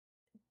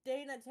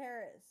 Dana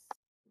Terrace.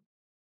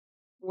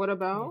 What Dana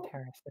about?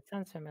 Terrace. That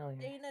sounds familiar.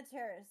 Dana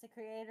Terrace, the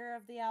creator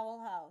of the Owl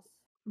House.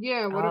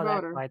 Yeah, what Oh, about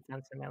that's her? why it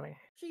sounds familiar.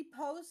 She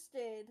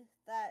posted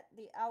that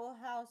the Owl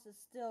House is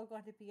still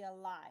going to be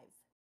alive.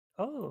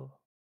 Oh,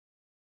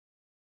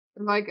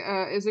 Like,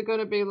 is it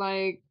gonna be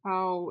like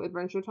how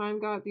Adventure Time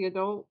got the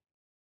adult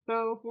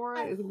show for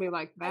it? Is it gonna be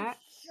like I that?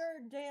 sure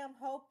damn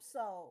hope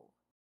so.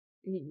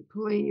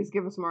 Please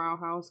give us more Owl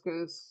House,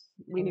 because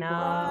we need more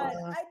Owl God, House.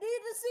 no. I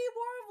need to see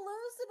more of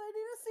Luce and I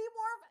need to see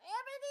more of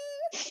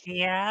Amity.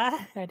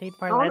 Yeah, I need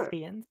more I wanna,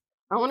 lesbians.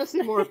 I want to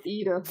see more of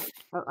Ida.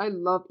 I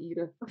love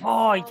Ida.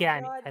 Oh, Oh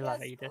yeah, God, I yes.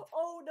 love Edith.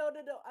 Oh no.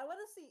 I want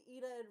to see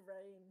Ida and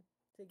Rain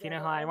Do together. you know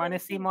who I want wanna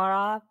to see more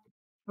of?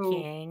 Oh,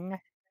 King.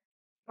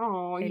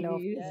 oh, I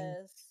love yes. King.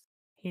 Yes.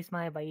 He's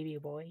my baby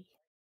boy.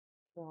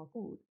 Oh,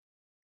 good.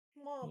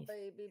 Come on, He's-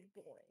 baby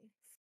boy.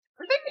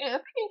 I think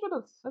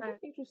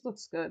Angel just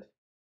looks good.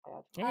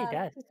 Yeah, he Um,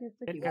 does. Think Good,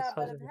 he good Yeah, looks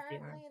but poses with the arm.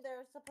 apparently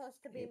there's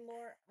supposed to be Yep.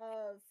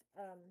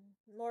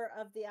 more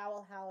of the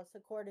Owl House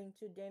according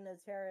to Dana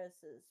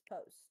Terrace's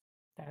post.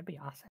 That'd be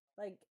awesome.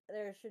 Like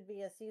there should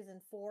be a season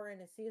 4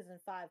 and a season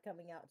 5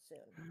 coming out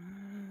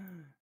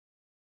soon.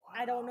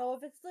 I don't know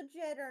if it's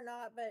legit or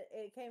not, but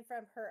it came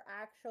from her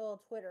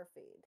actual Twitter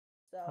feed.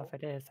 Well, So if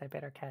it is, I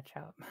better catch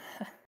up.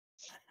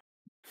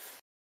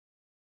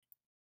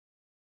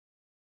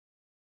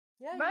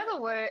 yeah, By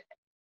the way,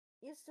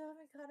 you still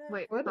haven't caught up.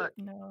 wait, What? fuck.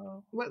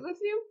 No. What,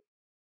 Lithium?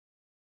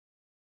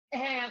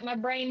 Hang on, my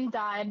brain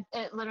died.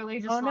 It literally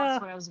just Oh, lost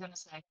no. what I was gonna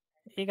say.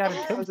 You got a Was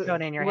Was it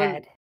tombstone in your was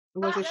head.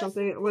 was it Rest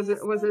something? in peace,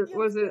 Lithium's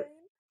brain.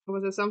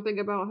 Was it something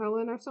about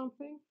Helen or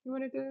something you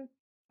wanted to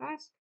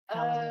ask?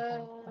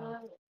 Helen is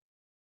on.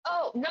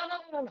 Oh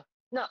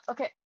no.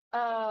 Okay.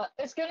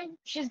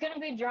 She's gonna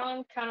be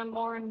drawn kind of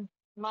more in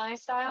my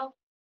style,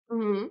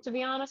 Mm-hmm. to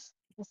be honest,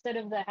 instead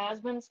of the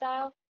has-been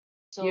style.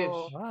 Yes.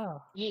 So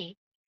Wow. yeah,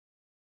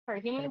 her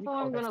That'd human be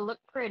form cool. gonna look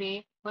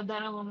pretty, but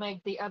then I will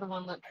make the other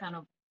one look kind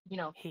of,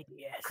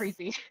 Hideous.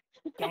 creepy.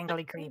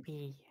 Gangly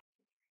creepy.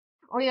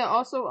 Oh yeah.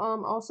 Also,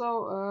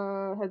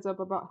 heads up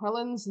about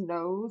Helen's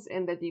nose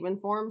in the demon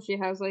form. She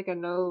has like a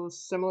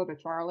nose similar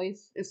to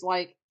Charlie's. It's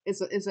like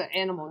it's an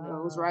animal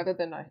nose Oh. rather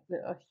than a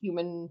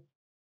human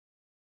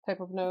type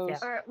of nose. Yeah.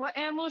 Alright, what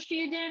animal is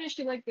she again? Is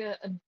she like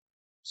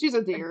She's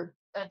a deer.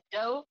 a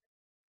doe?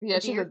 Yeah,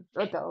 she's deer?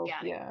 a Okay, doe.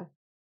 got it. Yeah.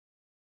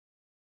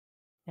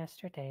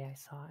 Yesterday I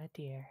saw a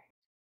deer.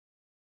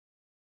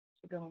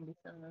 She's gonna be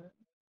something.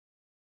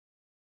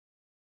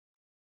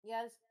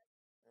 Yes,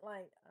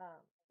 like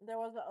there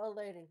was an old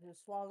lady who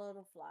swallowed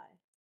a fly.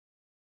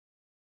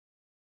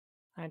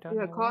 I don't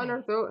Yeah, know caught in why.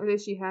 her throat and then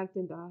she hacked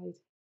and died.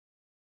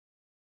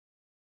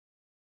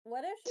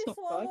 What if she So fuck,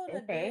 swallowed a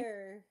okay.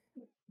 deer?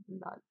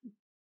 Not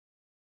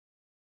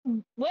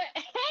What?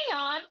 Hang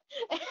on.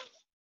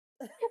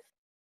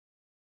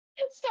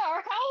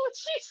 Star, how would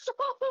she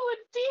swallow a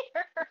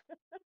deer?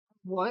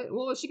 what?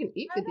 Well, she can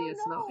eat I the don't deer.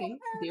 It's know. nothing.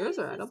 Apparently Deers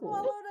are she edible.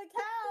 swallowed a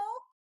cow.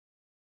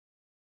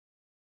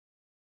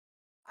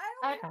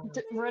 I don't know.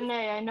 Maybe,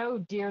 Renee, I know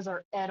deers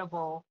are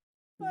edible.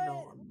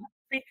 No.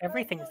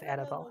 Everything's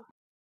edible. No.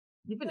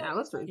 Even No,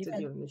 Alistair inside eats a the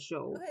deer in the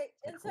show. okay,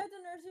 It's inside the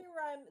nursery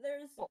rhyme,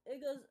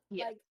 it goes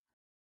Yeah. like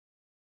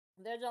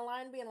there's a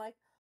line being like,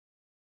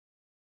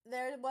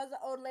 there was an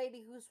old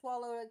lady who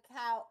swallowed a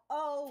cow.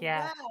 Oh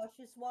Yeah. wow,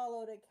 she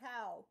swallowed a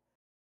cow.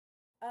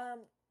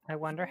 I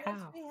wonder She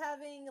must how. be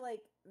having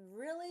like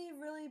really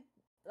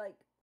like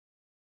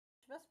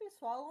she must be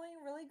swallowing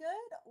really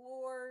good,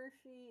 or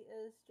she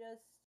is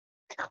just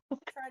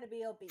trying to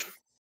be obese.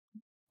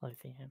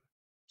 Lithium.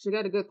 She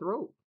got a good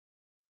throat.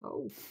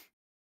 Oh.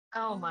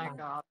 Oh my Mhm.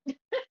 god.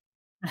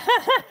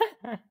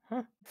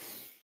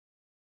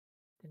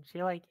 Did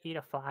she like eat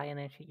a fly and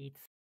then she eats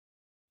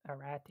a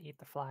rat to eat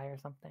the fly or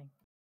something?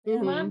 Yeah.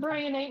 My Mm-hmm.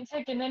 brain ain't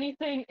taking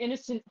anything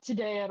innocent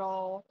today at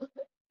all.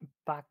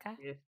 Baka?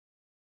 Yeah.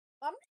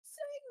 I'm just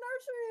saying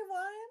nursery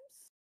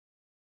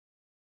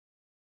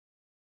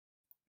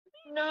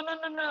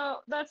rhymes.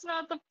 No. That's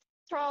not the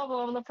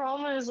problem. The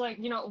problem is like,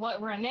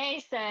 what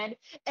Renee said.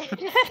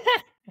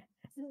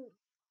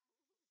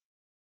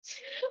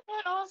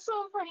 And also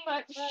from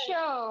that Right.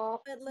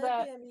 show But that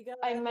Lithium, you gotta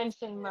I understand.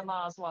 mentioned my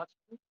mom's watching.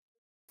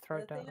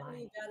 Throat don't Lithium, lie.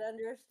 you gotta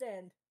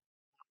understand.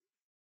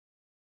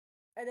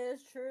 It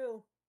is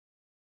true.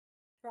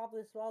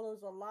 Probably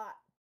swallows a lot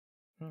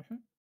Mm-hmm.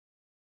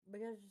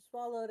 because she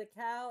swallowed a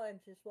cow and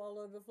she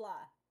swallowed a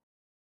fly.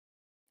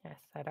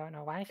 Yes, I don't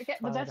know why she Okay,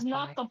 but swallowed that's a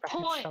not fly, the but it's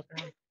point. so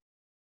dumb.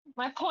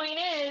 My point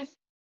is,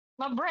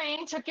 my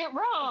brain took it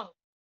wrong.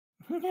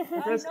 I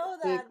Because- know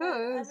that, but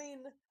I because-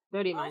 mean,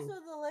 Dirty mind. also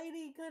the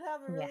lady could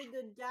have a Yeah. really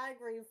good gag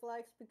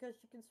reflex because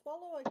she can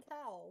swallow a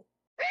cow.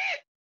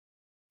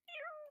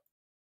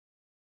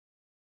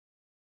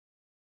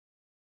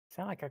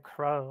 Sound like a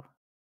crow.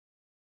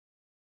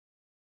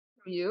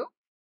 You?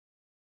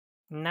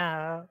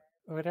 No,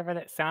 whatever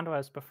that sound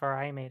was before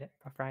I made it,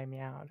 before I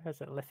meowed.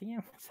 Was it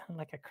lithium? It sounded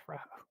like a crow.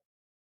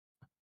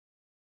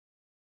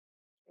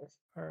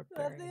 Or a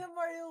bird. Lithium,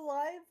 are you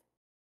alive?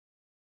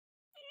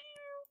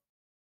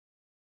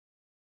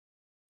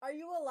 Are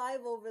you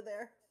alive over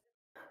there?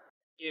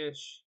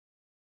 Yes.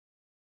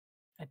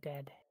 A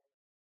dead.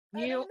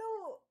 I You don't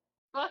know.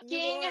 You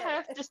fucking are.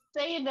 have to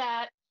say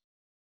that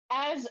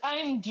as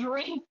I'm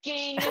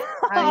drinking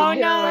I Oh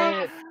knew no!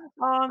 crap. it.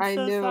 Oh, I'm I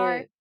so knew sorry.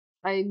 it.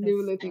 I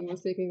knew That's- Lippy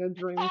was taking a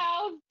drink.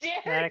 How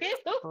dare That you?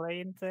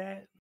 explains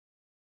it.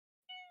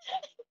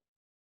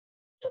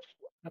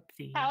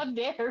 Oopsie. How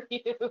dare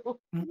you?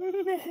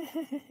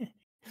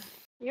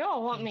 You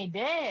don't want me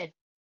dead.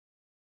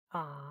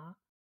 Aw.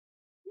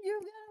 You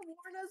gotta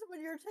warn us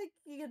when you're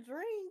taking a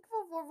drink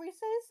before we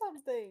say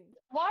something.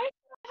 Why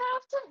do I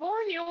have to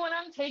warn you when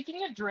I'm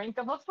taking a drink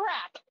of a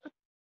frap?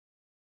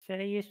 Should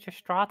have used your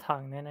straw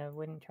tongue, then I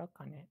wouldn't choke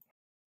on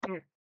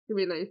it.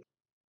 Really?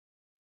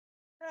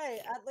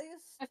 Hey, at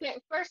least. Okay,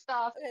 first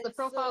off, Okay, the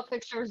profile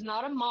picture is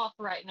not a moth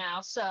right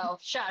now, so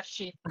shush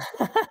you.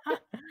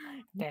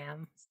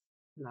 Damn.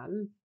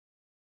 Lol.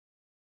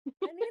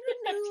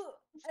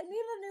 I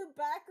need a new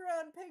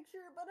background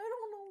picture, but I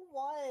don't know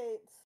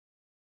what.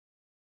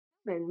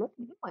 Man, look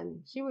at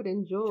one. She would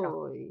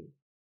enjoy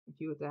if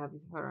you were to have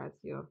her as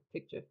your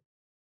picture.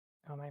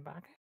 Oh my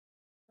back.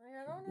 Like,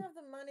 I don't have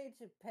the money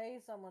to pay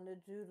someone to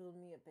doodle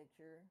me a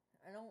picture.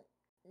 I don't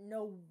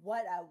know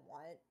what I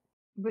want.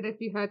 But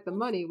if you had the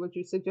money, would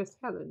you suggest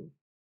Helen?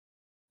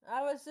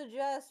 I would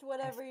suggest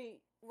whatever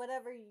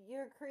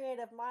your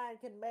creative mind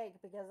can make,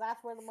 because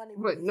that's where the money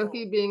will But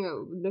be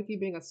going. Nookie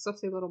being a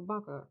sussy little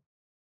baka.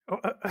 Oh,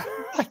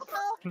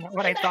 Oh, not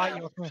what I thought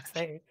you were going to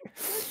say.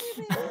 Nookie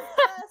being a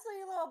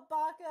sassy little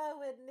baka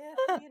with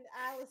Nifty and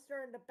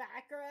Alistair in the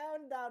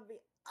background, that would be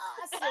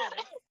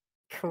awesome.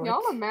 Cool.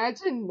 Y'all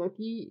imagine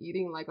Nookie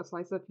eating like a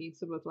slice of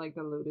pizza with like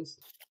the lotus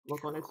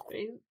look on his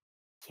face?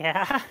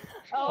 Yeah.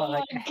 Oh Or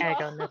like my a hag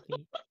God. on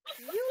Nookie.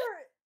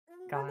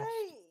 Mm, Gosh.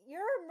 Renee,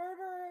 you're a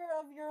murderer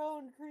of your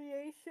own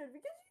creation,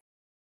 because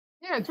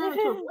Yeah, it turned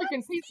into a What,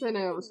 freaking pizza and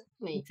it was Steven?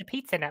 funny. It's a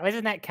pizza now.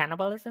 Isn't that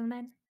cannibalism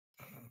then?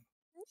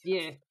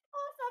 Yeah.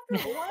 Off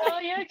after one. Oh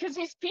yeah, because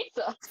he's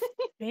pizza.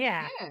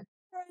 Yeah. Yeah.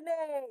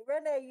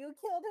 Renee, you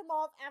killed him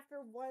off after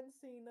one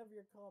scene of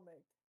your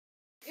comic.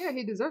 Yeah,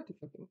 he deserved to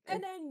fucking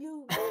And die. then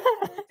you make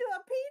him into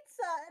a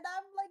pizza, and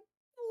I'm like,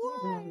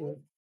 why?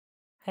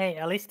 Hey,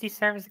 at least he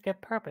serves a good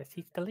purpose.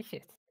 He's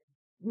delicious.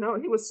 No,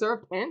 he was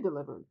served and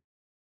delivered.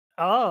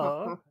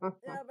 Oh. Yeah,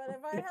 but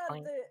if I Good had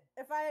point.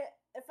 if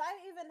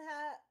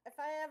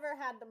I ever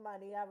had the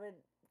money, I would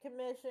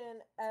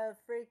commission a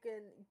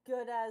freaking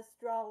good ass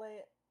drawing,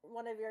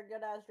 one of your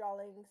good ass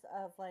drawings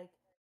of like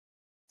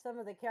some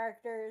of the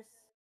characters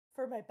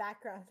for my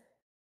background.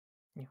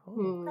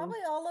 Ooh. Probably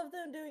all of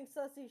them doing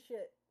sussy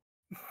shit.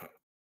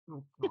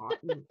 Oh god.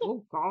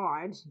 Oh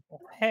god.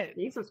 Hey,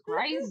 Jesus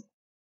Christ.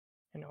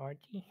 an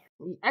orgy.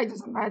 I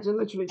just imagine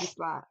literally just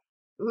that.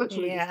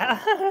 Literally just Yeah.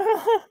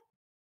 that.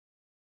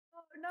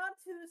 Oh, not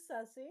too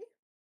sussy,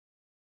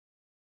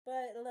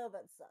 but a little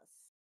bit sus.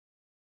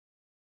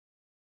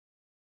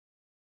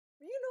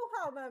 You know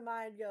how my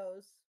mind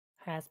goes.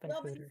 Has been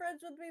Y'all been hooter.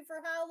 friends with me for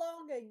how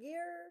long? A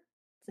year?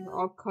 Two?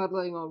 All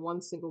cuddling on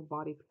one single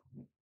body.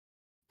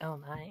 Oh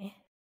my.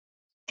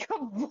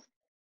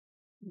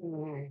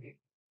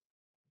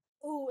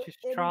 Ooh, Just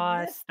in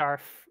draw a this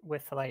scarf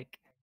with like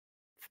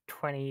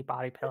 20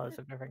 body pillows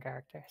of different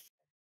characters.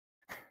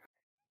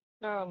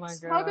 Oh my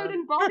Smothered God.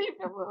 in body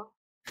pillow.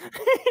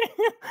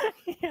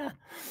 Yeah.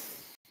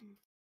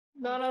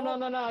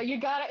 No. You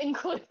gotta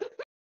include.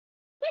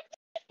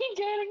 You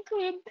gotta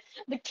include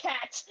the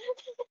cat.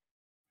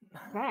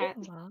 Cat.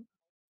 Well,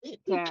 The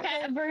Cat.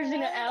 cat the version of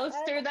cat,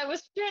 Alistair that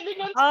was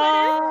trending on Twitter.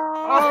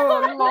 Oh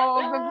lord, the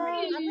I'm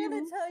gonna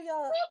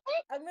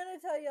meme.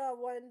 tell y'all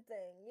one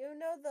thing. You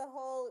know the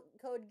whole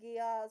Code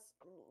Geass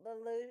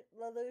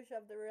Lelouch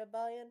of the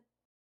Rebellion?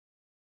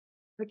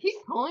 I keep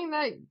calling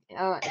that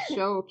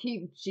show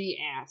Keep G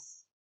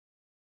ass.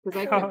 Because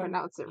I can't oh,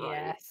 pronounce it right.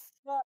 yes.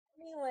 Well,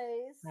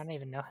 anyways, I don't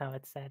even know how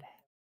it's said.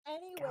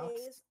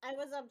 Ghost. I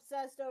was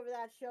obsessed over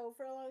that show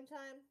for a long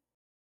time.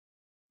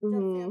 Still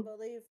Mm-hmm. can't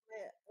believe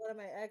one of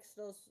my ex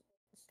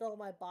stole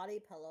my body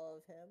pillow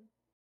of him.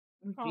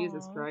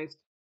 Jesus Aw. Christ.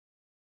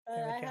 But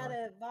Very I had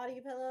jealous. a body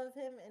pillow of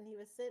him, and he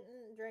was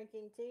sitting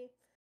drinking tea.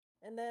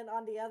 And then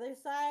on the other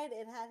side,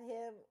 it had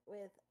him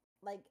with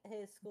like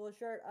his school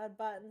shirt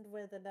unbuttoned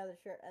with another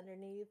shirt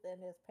underneath,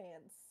 and his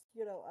pants,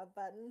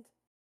 unbuttoned.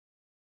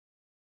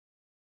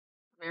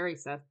 Very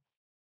sad.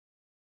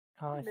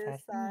 Oh, I it's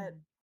miss that. that.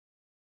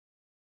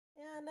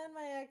 Yeah, and then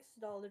my ex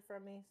stole it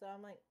from me, so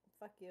I'm like,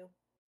 fuck you.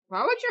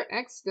 Why would your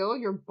ex steal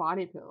your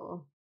body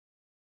pillow?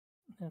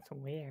 That's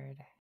weird.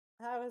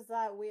 How is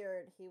that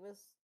weird? He was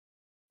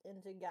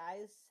into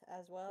guys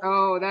as well.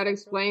 Oh, that Bisexual.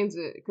 explains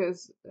it.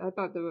 Because I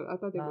thought they were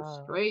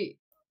Oh. straight.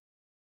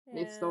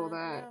 They Yeah, stole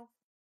that. no.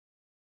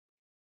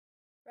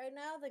 Right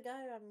now, the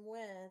guy I'm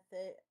with,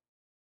 I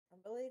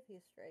believe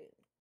he's straight.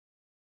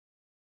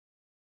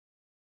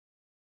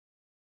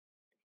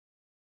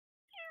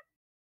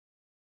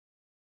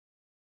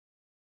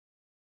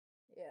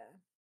 Yeah.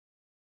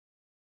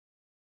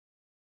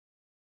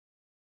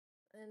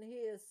 And he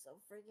is so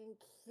freaking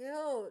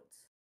cute.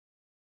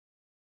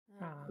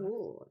 Aw.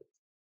 Cool.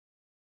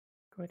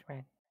 Good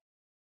man.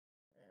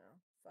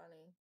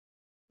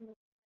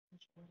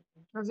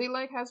 Does he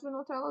like Hazbin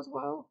Hotel as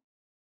well?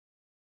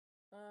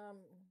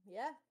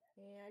 Yeah,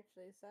 he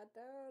actually sat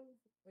down.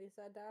 We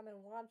sat down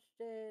and watched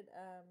it.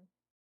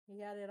 He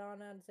had it on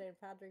St.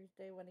 Patrick's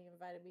Day when he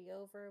invited me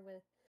over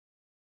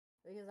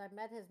because I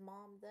met his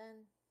mom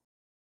then.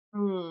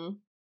 Hmm.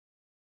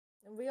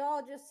 And we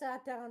all just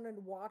sat down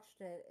and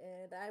watched it,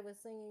 and I was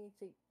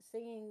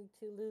singing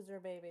to Loser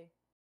Baby.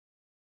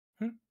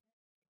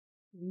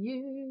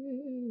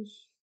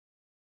 Yes.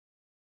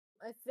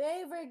 My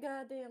favorite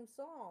goddamn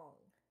song.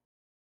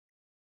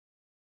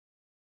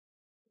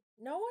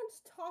 No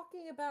one's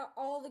talking about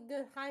all the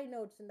good high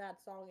notes in that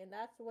song, and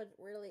that's what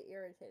really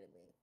irritated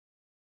me.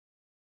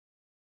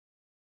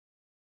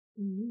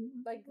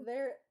 Like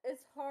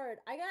it's hard.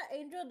 I got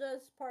Angel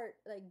Dust part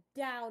like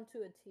down to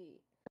a T.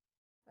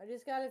 I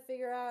just gotta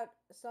figure out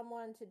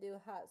someone to do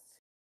Husk.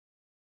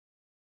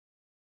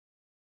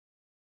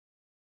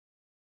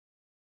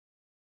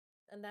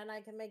 And then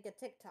I can make a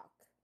TikTok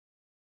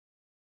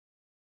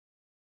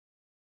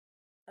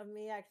of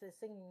me actually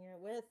singing it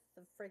with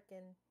the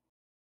freaking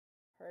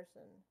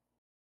person.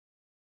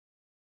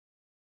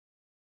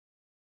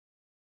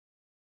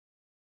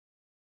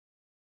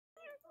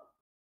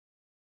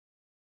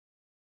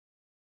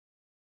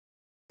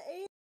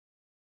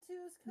 A2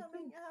 is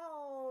coming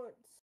out.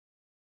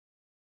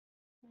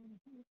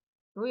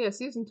 Oh yeah,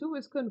 season 2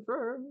 is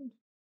confirmed.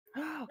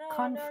 No.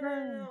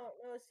 Confirmed.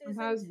 Season 2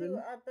 Hazbin.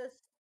 episode.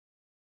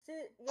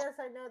 Yes,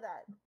 I know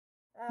that.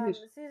 Yes.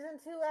 Season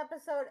 2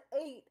 episode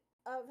 8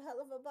 of Hell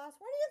of a Boss.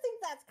 When do you think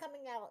that's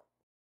coming out?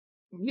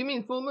 You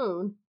mean Full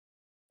Moon?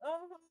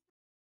 Um,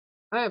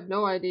 I have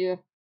no idea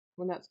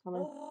when that's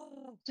coming.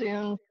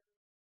 Soon.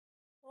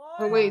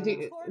 But why wait, are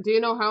we do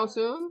you know how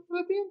talking about soon,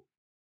 Lithium?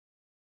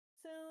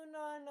 soon?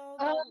 I know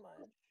Uh, that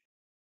much.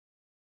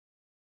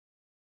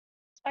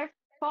 I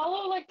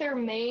follow like their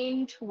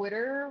main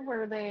Twitter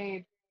where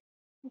they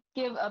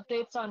give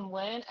updates on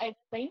when. I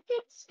think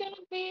it's gonna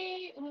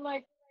be in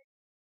like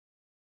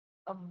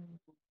a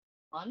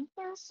month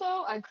or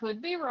so. I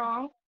could be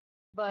wrong,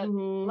 but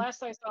Mm-hmm.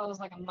 last I saw it was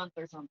like a month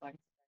or something.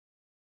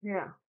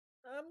 Yeah.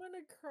 I'm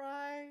gonna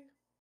cry.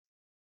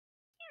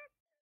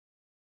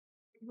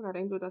 I got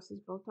Angel Dust's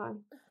bow tie.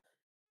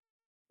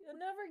 You'll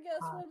never guess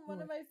what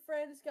one of my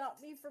friends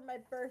got me for my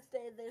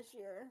birthday this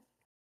year.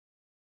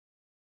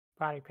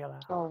 Body pillow.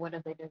 Oh, what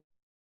did they do?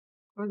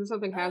 Or is it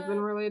something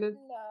Hazbin related?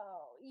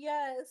 No.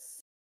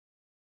 Yes.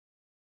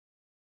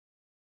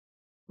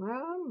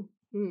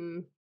 Hmm.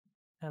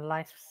 A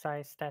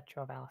life-size statue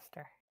of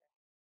Alistair.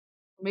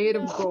 Made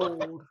of No.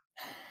 gold.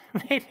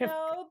 Made of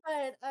No,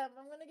 but I'm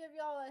gonna give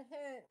y'all a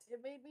hint.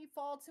 It made me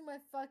fall to my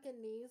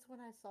fucking knees when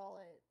I saw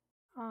it.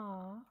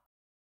 Aww.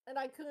 And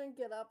I couldn't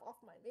get up off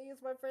my knees.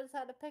 My friends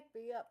had to pick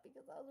me up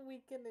because I was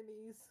weak in the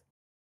knees.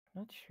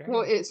 Not sure.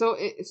 Well, it is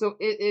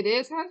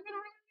Hazbin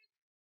related.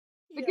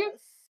 The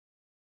gift.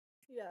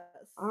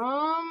 Yes.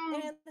 Um.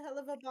 And Hell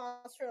of a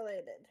Boss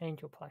related.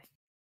 Angel Play.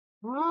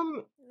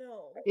 No.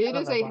 It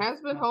Hell is of a a boss,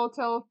 Hazbin no.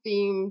 Hotel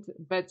themed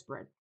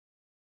bedspread.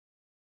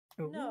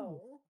 Ooh.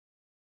 No.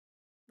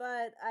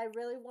 But I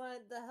really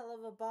want the Hell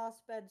of a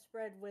Boss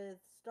bedspread with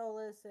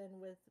Stolas and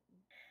with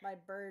my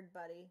bird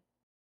buddy,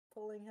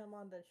 pulling him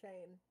on the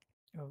chain.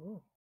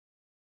 Ooh.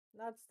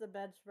 That's the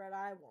bedspread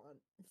I want.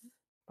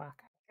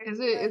 Back. Is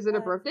it a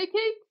birthday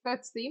cake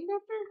that's themed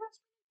after Hazbin?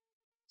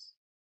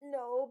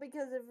 No,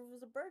 because if it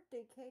was a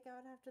birthday cake, I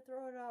would have to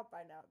throw it out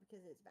by now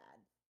because it's bad.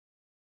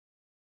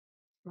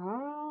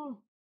 Oh.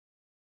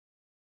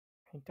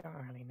 I don't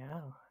really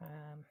know.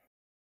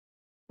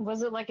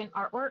 Was it like an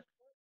artwork?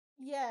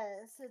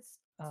 Yes, it's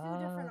two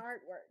different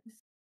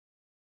artworks.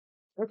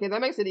 Okay,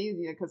 that makes it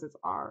easier because it's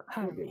art.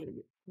 I You'll be able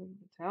mean- to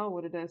tell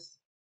what it is.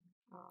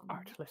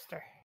 Art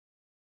lister.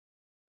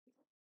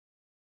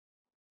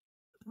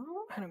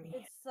 Oh. I don't mean.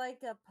 It's like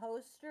a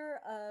poster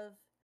of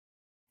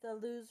the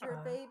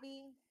loser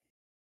baby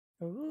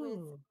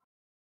Ooh.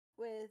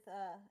 with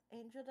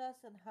Angel Dust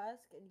and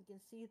Husk, and you can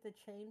see the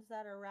chains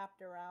that are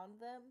wrapped around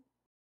them.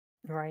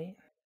 Right.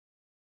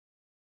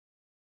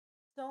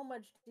 So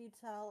much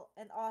detail,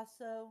 and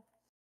also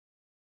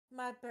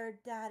my bird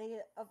daddy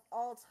of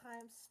all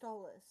time,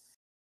 Stolas.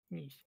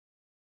 Yeesh.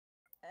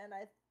 And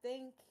I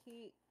think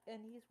he's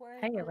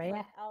wearing Hey, his Araya.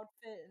 like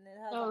outfit, and it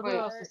has Oh, a who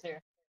else heart. is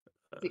here?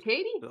 Is it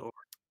Katie? No,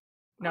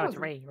 No, it's Oh,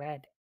 Ray.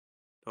 Red.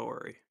 don't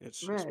worry. It's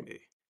just Red. me.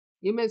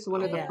 You missed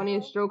one of the Yeah.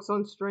 funniest jokes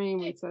on stream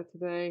we said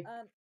today.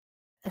 I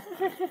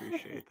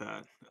appreciate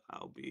that.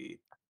 I'll be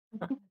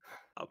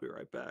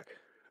right back.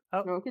 Oh,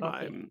 Okay.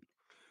 okay.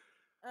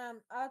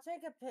 I'll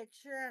take a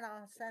picture and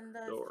I'll send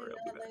those Don't to worry,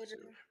 I'll be you back later.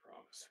 soon. I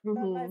promise. But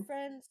my Mhm.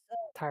 friends,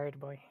 Tired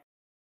boy.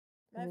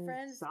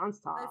 Sounds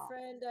tough.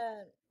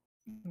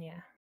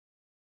 Yeah.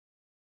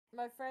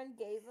 My friend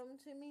gave them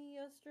to me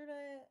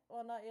yesterday.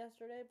 Well, not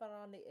yesterday, but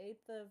on the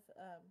 8th of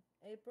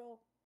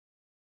April.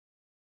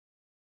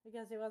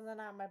 Because he wasn't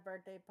at my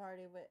birthday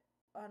party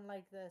on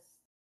like this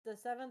the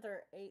 7th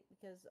or 8th,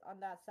 because on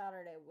that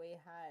Saturday we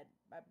had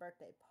my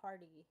birthday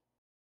party.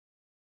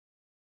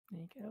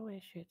 Make a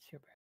wish, it's your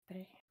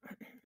birthday.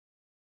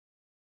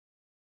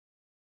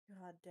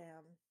 God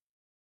damn.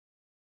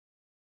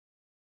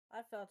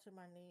 I fell to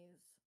my knees.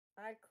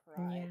 I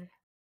cried.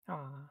 Yeah.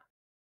 Aw.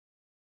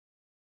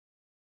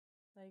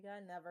 Like, I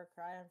never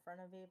cry in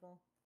front of people.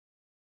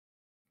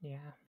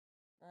 Yeah.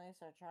 At least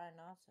I try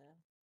not to.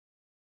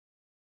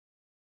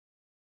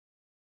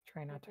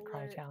 Try not to People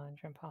cry are-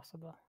 challenge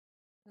impossible.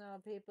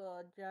 No,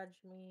 people judge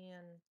me,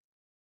 and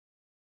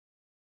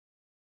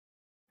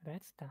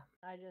That's dumb.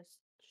 I just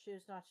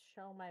choose not to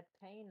show my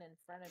pain in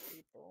front of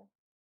people.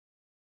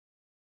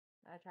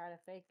 I try to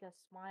fake a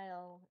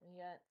smile, and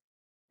yet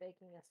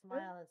faking a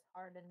smile is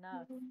hard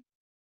enough.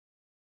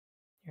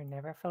 You're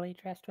never fully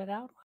dressed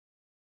without one.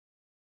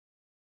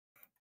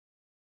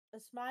 A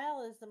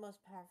smile is the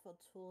most powerful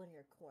tool in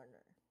your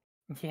corner.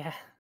 Yeah.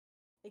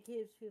 It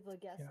keeps people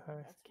guessing.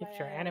 That's Keeps why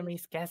your I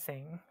enemies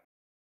guessing.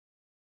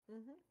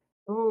 Mm-hmm.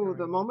 Oh, Can't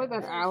the remember moment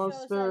what that that And it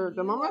shows that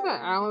the you moment are that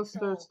in Alistair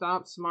control.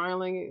 stops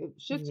smiling,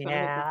 shit's gonna hit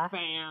the Yeah.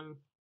 fan.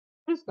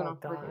 Shit's Oh gonna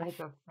freaking hit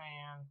gosh. the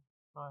fan.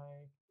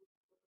 Like,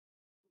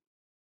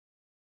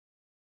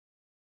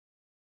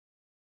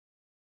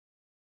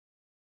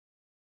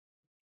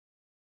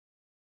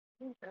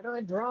 How do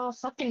I draw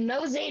fucking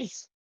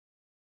noses?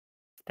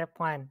 Step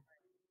 1.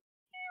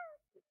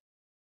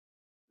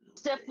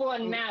 Step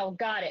 1 mm, now,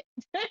 got it.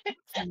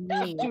 step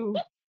Me. two,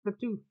 step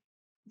two.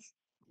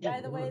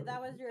 By the way,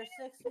 that was your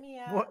sixth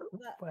meow. What?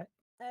 What?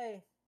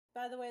 Hey,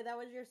 by the way, that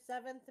was your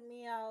seventh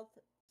meow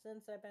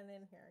since I've been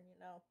in here.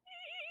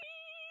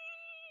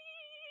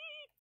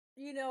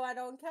 You know I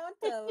don't count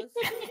those.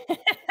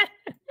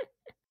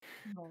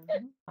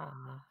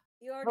 Ah.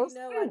 You already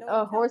know I don't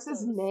count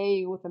Horses those.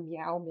 neigh with a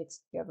meow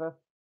mixed together.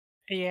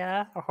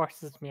 Yeah, a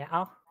horse's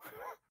meow.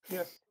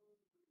 Yes.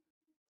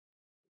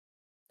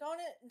 Don't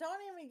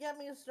even get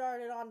me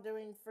started on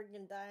doing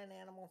freaking dying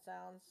animal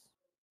sounds.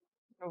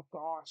 Oh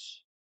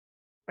gosh.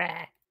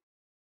 Bah.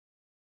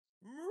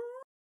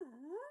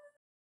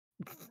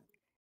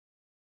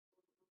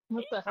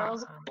 What the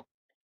hell's Uh-uh.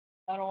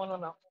 I don't want to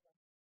know.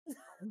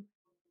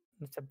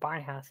 It's a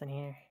barn house in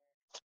here.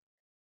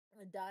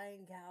 A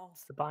dying cow.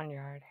 It's the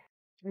barnyard.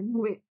 I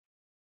knew it.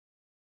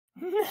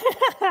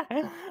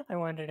 I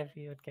wondered if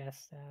you would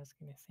guess that I was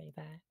going to say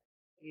that.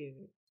 Yeah.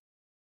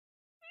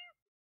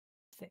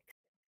 6.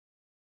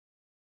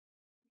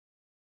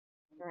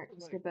 Alright,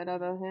 let's get that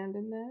other hand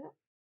in there.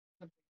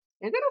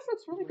 And that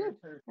looks really good.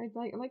 I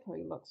like how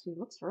he looks. He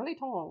looks really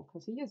tall,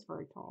 because he is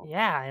very tall.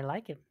 Yeah, I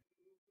like him.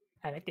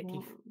 I like the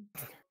teeth.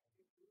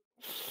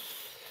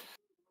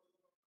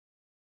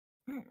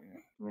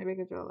 Maybe I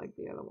could draw like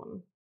the other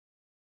one.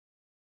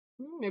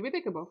 Maybe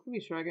they could both be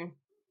shrugging.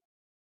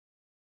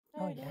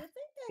 Hey, Oh, do yeah. you think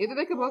I Either can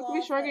they could pull both be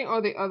off shrugging,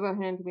 or the other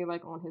hand could be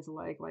like on his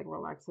leg, like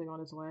relaxing on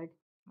his leg.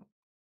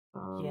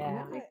 I Yeah.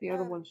 might make the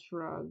other one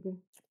shrug.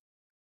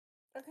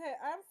 Okay,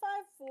 I'm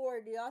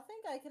 5'4". Do y'all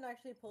think I can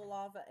actually pull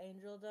off an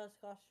Angel Dust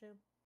costume?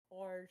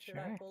 Or should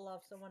I Sure. pull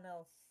off someone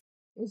else?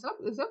 It's up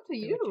to Do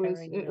you. whichever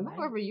It's you like.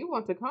 whoever you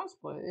want to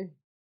cosplay.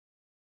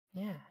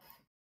 Yeah,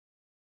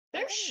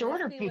 There's think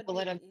shorter Misty would people be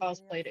that have the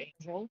easiest. cosplayed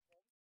Angel.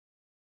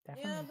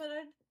 definitely. Yeah, but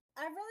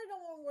I really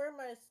don't want to wear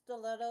my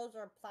stilettos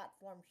or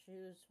platform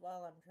shoes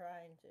while I'm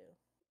trying to.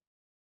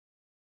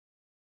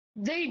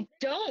 They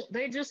don't.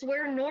 They just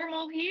wear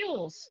normal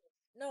heels.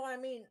 No, I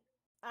mean,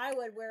 I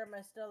would wear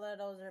my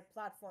stilettos or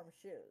platform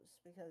shoes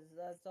because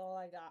that's all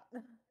I got.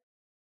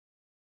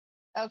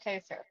 Okay,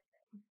 fair.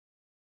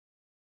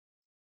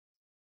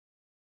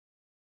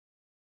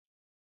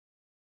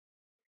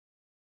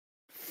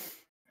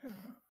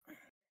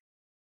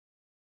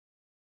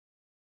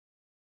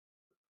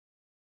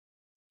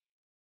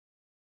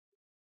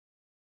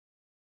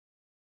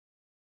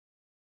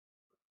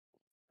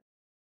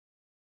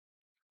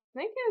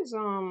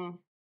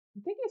 I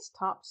think his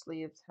top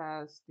sleeves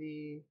has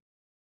the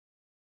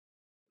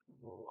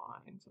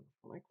lines of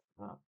like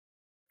that.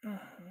 I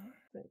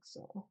think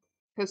so.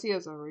 Because he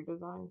has a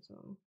redesign,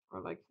 so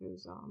or like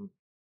his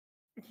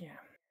Yeah.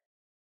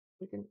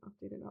 freaking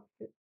updated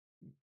outfit.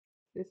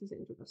 This is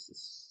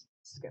Injustice's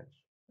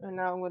sketch. And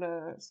now I'm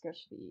gonna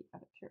sketch the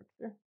other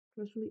character.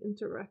 Especially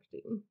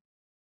interacting.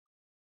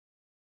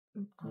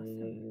 Okay,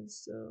 Awesome.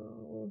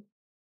 so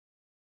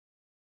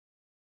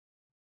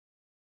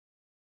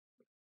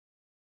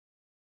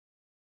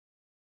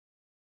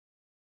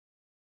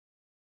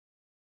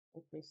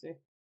let me see.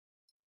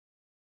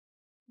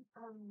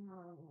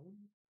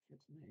 Get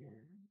there.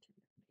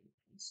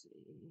 Let's see.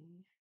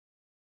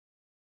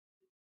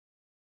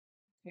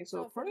 Okay,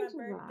 so So for according my to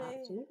that,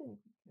 birthday, so we're gonna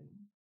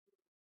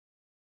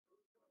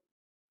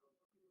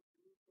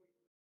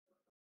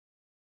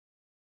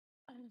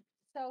okay.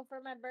 so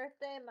for my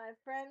birthday, my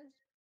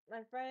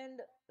friend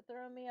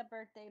threw me a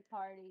birthday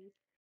party.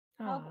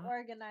 Help Aw.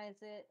 organize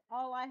it.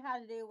 All I had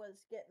to do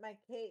was get my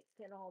cake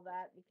and all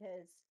that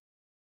because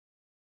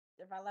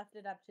if I left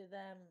it up to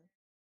them,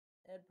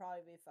 it'd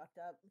probably be fucked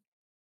up.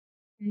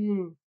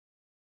 Mm.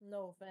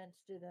 No offense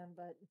to them,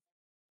 but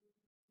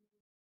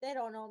they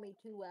don't know me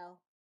too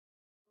well.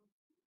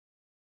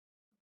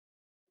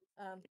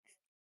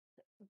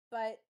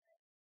 But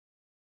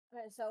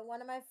okay, so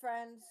one of my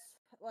friends,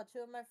 well,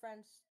 two of my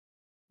friends,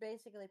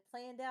 basically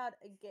planned out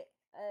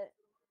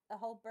a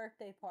whole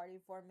birthday party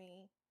for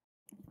me.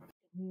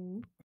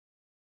 Mhm.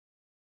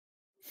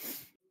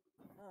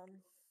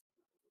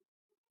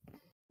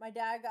 My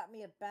dad got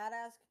me a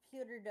badass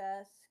computer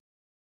desk.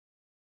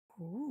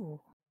 Ooh.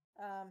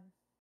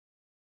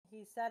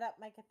 He set up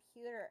my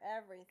computer,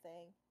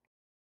 everything.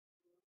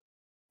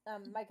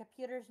 My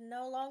computer's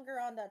no longer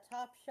on the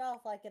top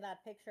shelf like in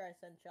that picture I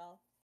sent y'all.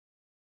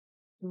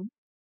 Mhm.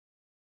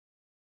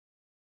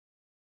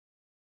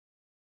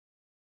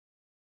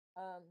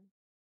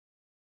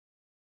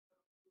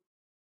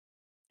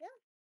 Yeah.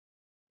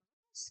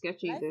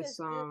 Sketchy Life is this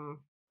good.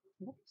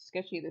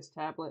 sketchy this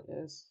tablet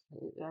is.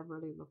 I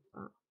really love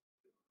that.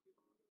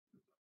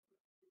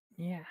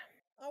 Yeah.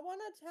 I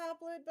want a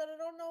tablet, but I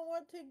don't know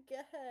what to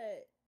get.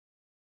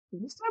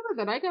 This tablet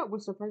that I got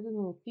was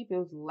surprisingly cheap. It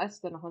was less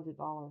than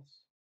 $100.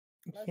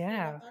 Less than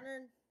Yeah.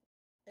 100,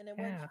 and it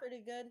works Yeah.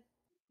 pretty good.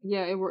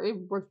 Yeah, it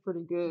works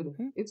pretty good.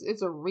 Mhm.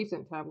 It's a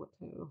recent tablet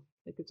too.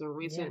 Like it's a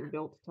recent Yeah.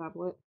 built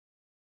tablet.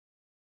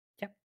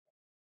 Yep.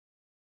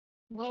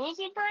 What was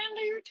the brand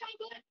of your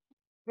tablet?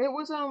 It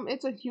was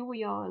it's a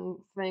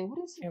Huion thing. What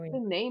is Here we the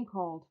name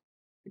called?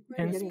 I keep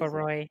Where did forgetting you its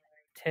name. Inspiroy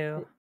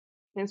 2.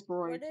 Where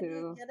Inspiroid did you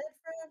 2. get it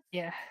from?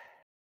 Yeah.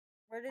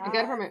 Where did I you got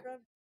it buy from it it.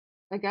 from?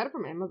 I got it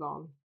from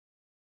Amazon.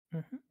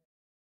 Mhm.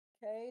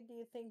 Okay, do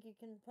you think you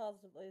can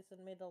possibly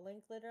send me the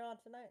link later on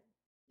tonight?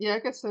 Yeah, I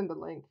could send the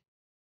link.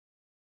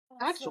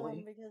 Awesome,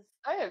 Actually, because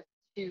I have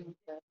 2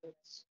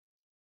 tablets.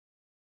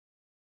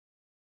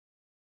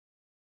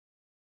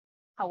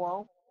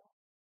 Hello,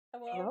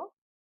 hello, hello.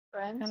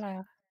 friends.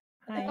 Hello.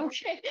 Hi. hello.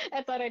 Okay,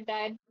 I thought I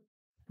died.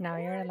 Now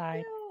We you're heard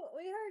alive. you.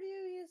 We heard you.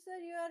 You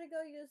said you had to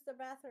go use the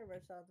bathroom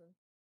or something.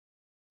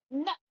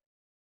 No,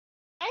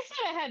 I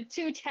said I had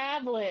 2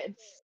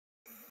 tablets.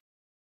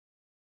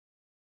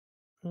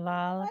 Lol.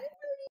 I heard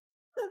you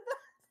the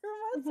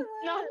bathroom.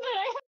 I Not swear. that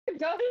I have to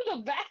go to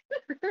the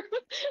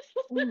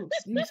bathroom.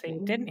 Excuse So you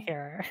me. didn't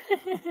hear her.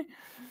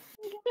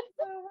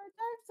 Oh,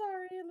 I'm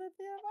sorry,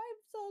 Lithium. I'm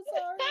so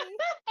sorry.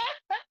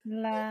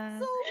 I'm La.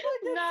 so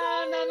fucking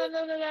No, no, sorry. no,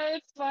 no, no, no.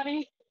 It's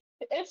funny.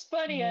 It's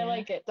funny. I Yeah.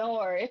 like it. Don't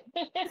worry.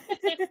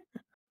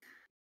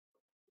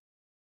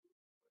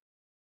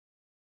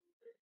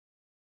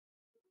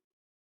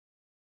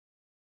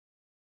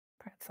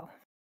 Pretzel.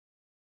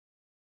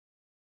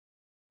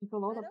 Keep a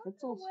load I of don't know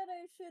pretzels. what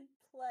I should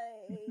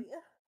play.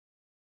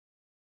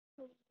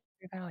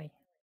 Your Valley.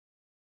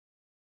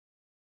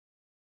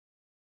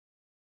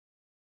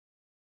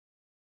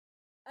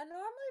 I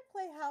normally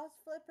play House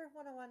Flipper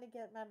when I want to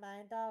get my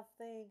mind off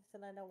things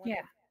and I don't want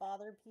Yeah. to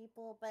bother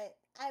people, but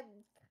I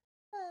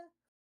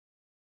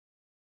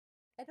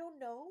don't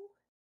know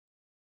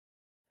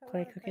if I Play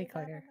want to Cookie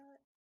play that or Clicker. not.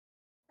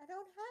 I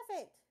don't have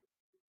it.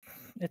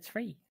 It's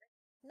free.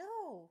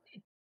 No.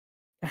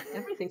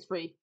 Everything's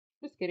free.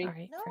 Just kidding.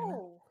 Alright, fair enough.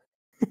 No.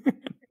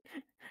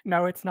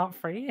 No, it's not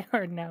free,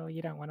 or no,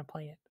 you don't want to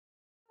play it.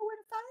 Where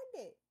to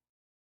find it?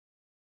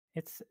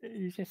 It's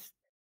you just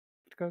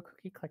go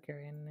Cookie Clicker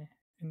in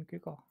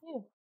Google. Yeah.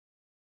 Like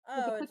Oh,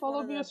 it it's click all one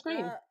of over your the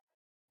screen.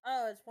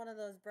 Oh, it's one of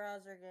those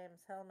browser games.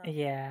 Hell no.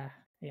 Yeah,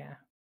 yeah.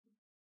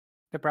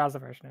 The browser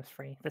version is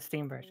free. The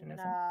Steam version isn't.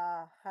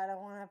 Nah, I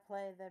don't want to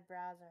play the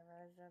browser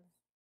version.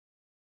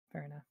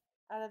 Fair enough.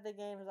 Out of the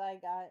games I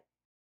got,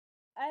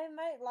 I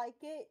might like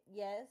it,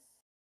 yes.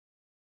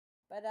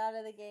 But out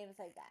of the games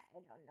I got, I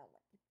don't know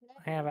what to play.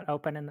 I have it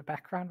open in the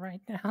background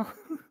right now.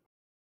 I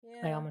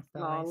Yeah. almost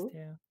always Lol.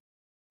 do.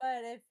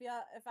 But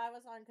if I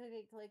was on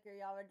Cookie Clicker,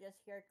 y'all would just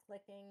hear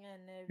clicking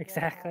and it would get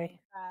annoying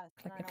Exactly. fast,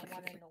 Click, and I click, don't click,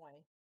 want to click.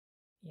 annoy.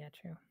 Yeah,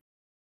 true.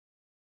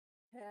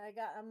 Okay, I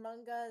got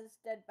Among Us,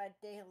 Dead by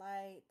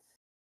Daylight,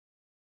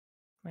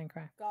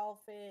 Minecraft. Golf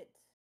It,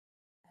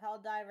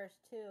 Helldivers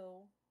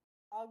 2,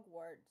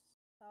 Hogwarts,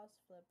 House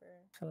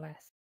Flipper,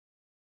 Celeste.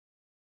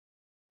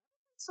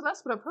 So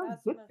that's what I've heard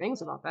good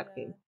things about that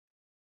game.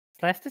 Phasmophobia.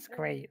 Celeste is Really?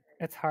 great.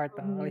 It's hard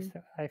though. At Mhm. least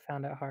I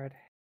found it hard.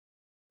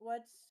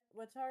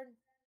 What's hard?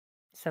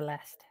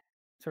 Celeste.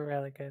 It's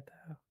really good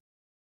though.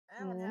 I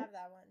don't Mhm. have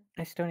that one.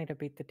 I still need to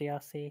beat the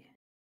DLC.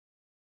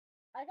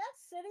 I got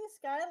City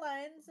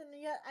Skylines, and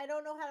yet I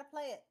don't know how to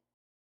play it.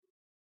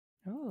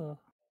 Oh,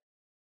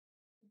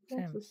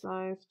 Sims.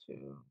 Exercise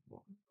too.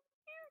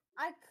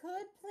 I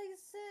could play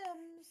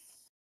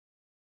Sims,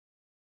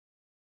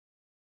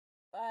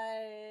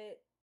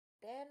 but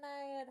then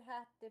I'd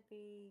have to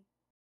be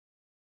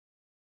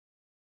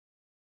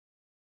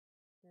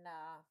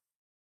nah,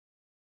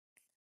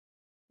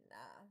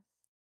 nah.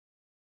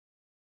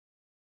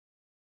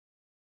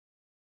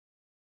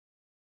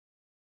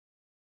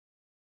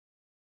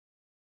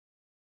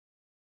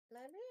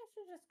 Maybe I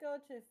should just go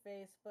to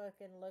Facebook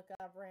and look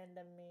up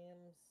random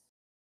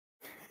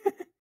memes.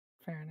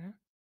 Fair enough.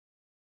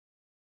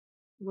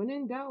 When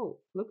in doubt,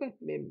 look at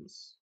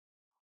memes.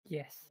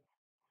 Yes.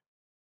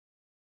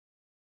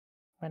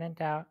 When in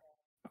doubt,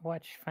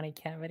 watch funny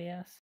cat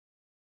videos.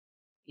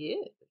 Yeah.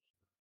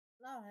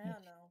 No, Yes.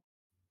 hell no.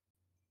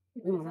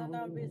 Because then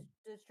that would be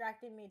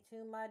distracting me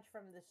too much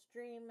from the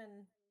stream,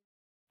 and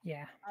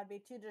Yeah. I'd be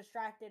too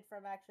distracted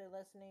from actually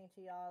listening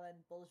to y'all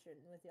and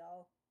bullshitting with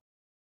y'all.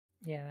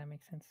 Yeah, that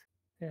makes sense.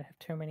 They have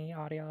too many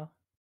audio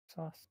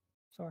sources.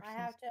 I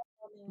have to have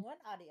only one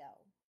audio.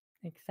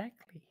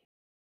 Exactly.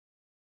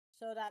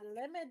 So that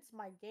limits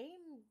my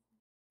game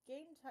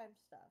time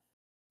stuff.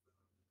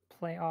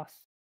 Play us.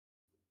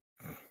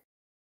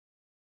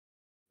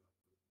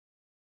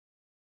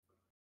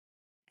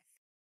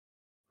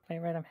 Play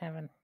Rhythm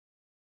Heaven.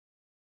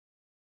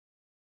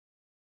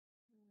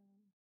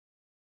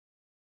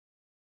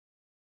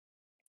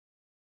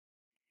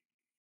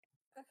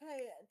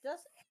 Okay,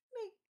 does it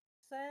make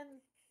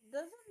sense?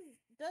 Does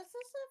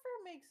this ever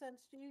make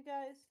sense to you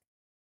guys?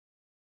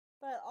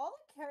 But all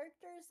the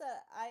characters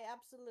that I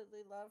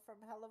absolutely love from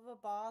Hell of a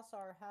Boss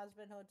or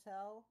Hazbin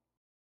Hotel,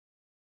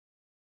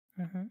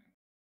 Mm-hmm.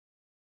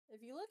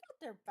 if you look at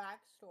their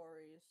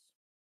backstories,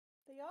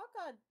 they all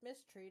got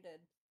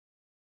mistreated.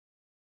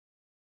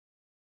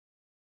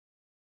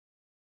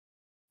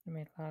 I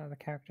mean, a lot of the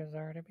characters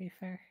are, to be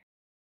fair.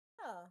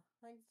 Yeah,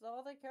 like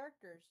all the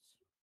characters.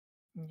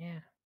 Yeah.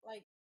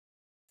 Like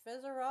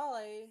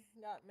Fizzarale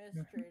got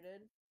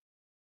mistreated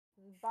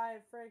by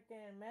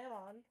freaking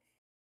Mammon.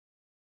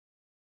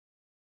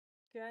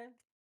 Okay?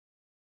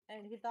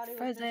 And he thought he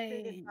was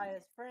mistreated Fuzzy. by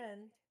his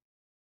friend.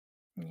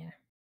 Yeah.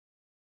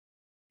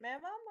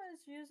 Mammon was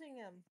using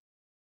him.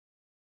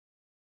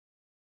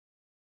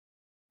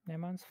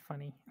 Nemon's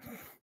funny.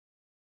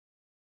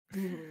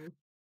 Mm-hmm.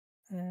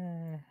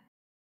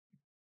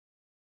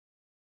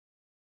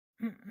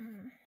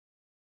 Mm-mm.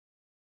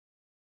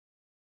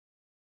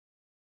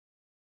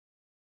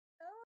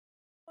 I don't know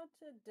what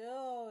to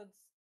do. It's...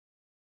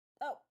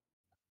 Oh,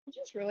 I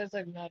just realized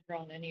I've not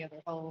drawn any other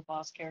Hell of a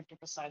Boss character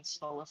besides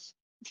Solus.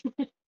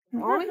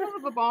 Only Hell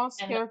of a Boss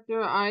And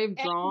character I've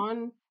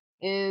drawn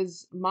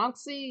is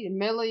Moxie,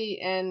 Millie,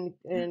 and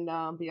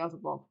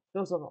Beelzebub.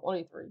 Those are the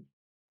only three.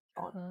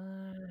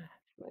 Actually.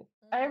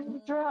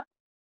 I've drawn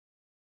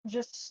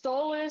just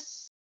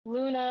Solus,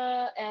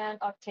 Luna, and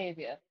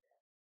Octavia.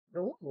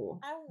 Ooh.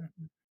 I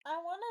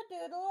want to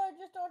doodle. I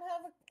just don't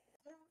have a.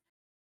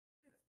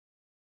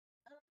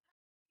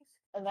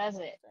 And that's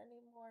it.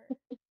 Anymore.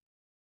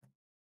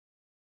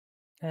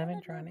 I I haven't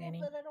want to drawn doodle, any.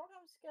 but I don't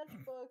have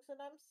sketchbooks,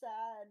 and I'm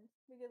sad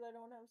because I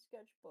don't have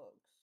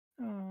sketchbooks.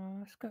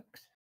 Oh,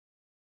 Skooks.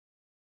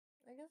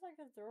 I guess I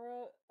could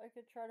I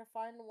could try to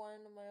find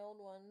one of my old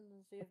ones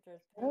and see if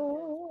there's pages,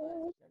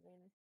 but I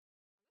mean,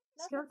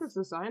 This character's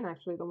design,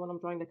 actually, the one I'm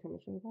trying to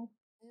commission for.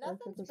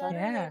 nothing's better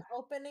Yeah. than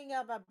opening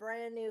up a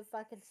brand new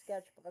fucking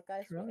sketchbook. I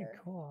It's swear. really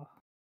cool.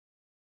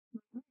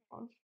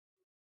 Gosh.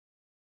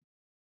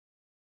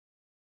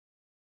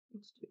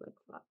 Let's do like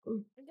that.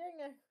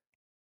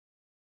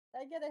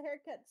 I get a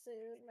haircut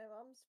soon. My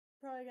mom's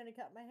probably gonna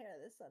cut my hair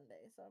this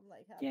Sunday, so I'm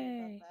like happy about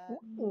Yay. that.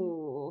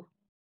 Ooh.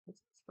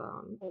 That's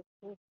fun.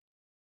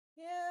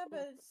 Yeah,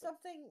 but it's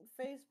something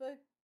Facebook.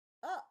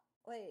 Oh,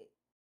 wait.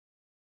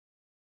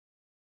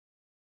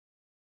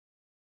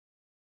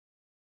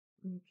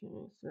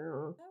 Okay,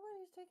 so Is that what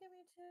he's taking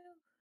me to?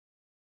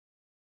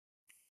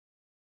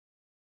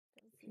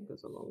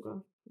 fingers are longer.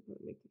 I'm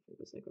gonna make the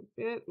fingers like a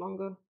bit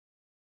longer.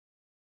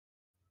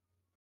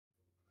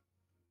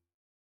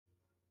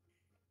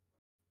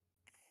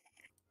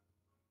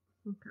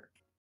 Okay.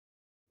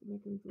 I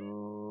can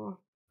draw.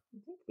 I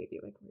think maybe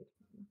like right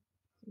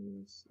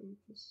here.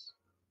 Just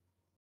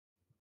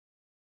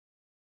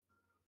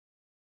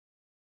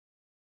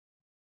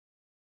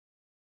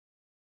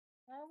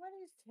What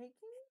he's taking me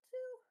to?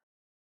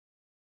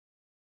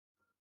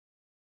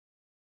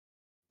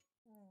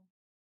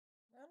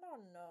 I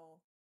don't know.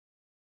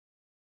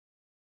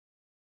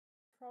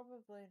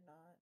 Probably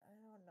not. I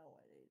don't know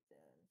what he's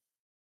doing.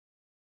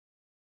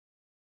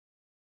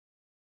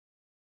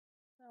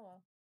 Oh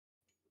well.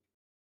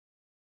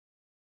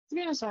 It's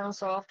gonna sound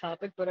so off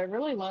topic, but I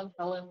really love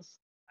Helen's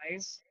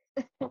eyes.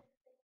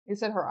 You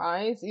said her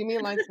eyes? You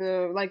mean like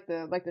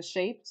the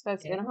shapes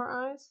that's in Yeah. her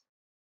eyes?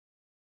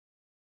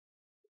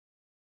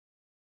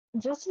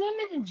 Just them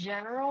in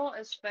general,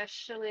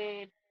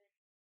 especially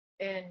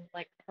in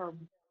like her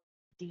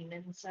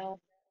demon self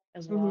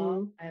as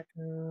well. Mm-hmm. I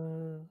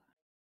Ooh.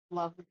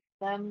 love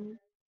them.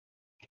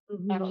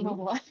 I don't know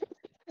Mm-hmm. why,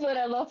 but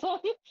I love them.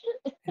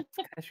 It's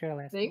because you're a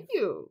lesbian. Thank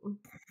you.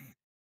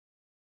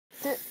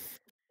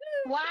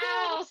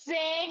 Wow,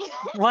 Sig!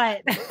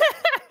 What?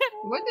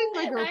 What did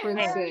my girlfriend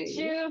I heard say?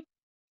 you.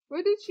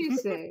 What did she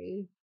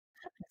say?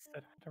 I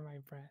said under my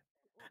breath.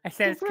 I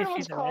said She it's pretty because much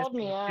she's a called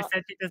me lesbian. She out.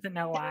 said she doesn't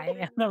know why.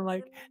 And I'm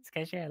like, it's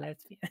because you're a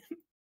lesbian.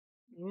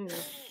 Yeah.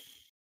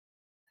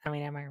 I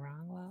mean, am I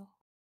wrong? Well,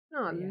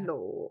 Oh yeah.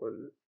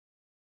 Lord.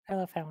 I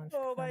love Helen's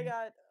Oh my design.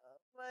 god. Oh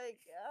my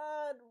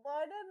god.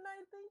 Why didn't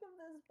I think of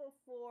this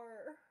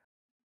before?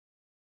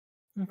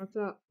 What's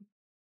up?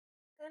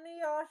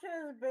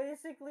 Inuyasha is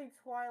basically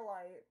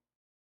Twilight.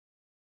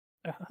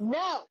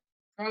 No!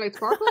 Twilight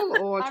Sparkle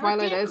or I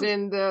Twilight as refuse.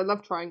 in the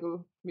love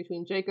triangle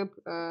between Jacob,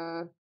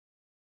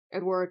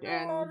 Edward, The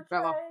and love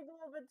Bella?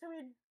 triangle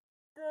between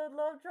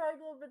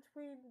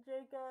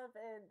Jacob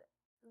and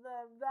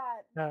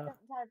that Oh.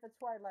 type of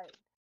Twilight.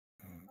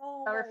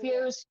 Oh I my god.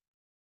 refuse.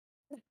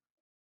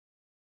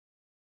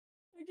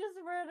 I just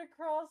ran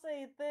across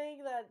a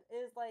thing that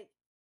is like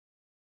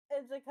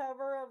it's a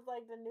cover of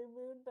like the new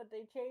moon, but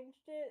they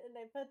changed it and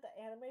they put the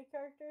anime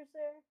characters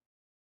there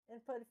and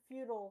put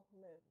feudal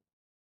moon.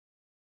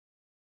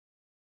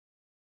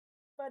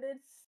 But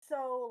it's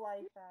so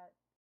like that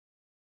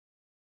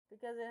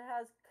because it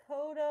has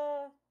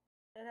Coda,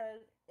 it has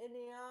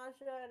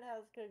Inuyasha, it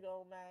has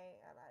Kagome,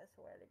 and I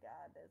swear to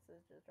God, this is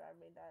just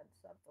driving me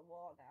nuts up the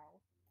wall now.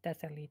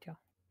 That's illegal.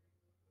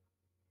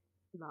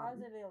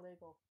 How's it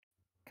illegal?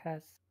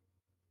 Because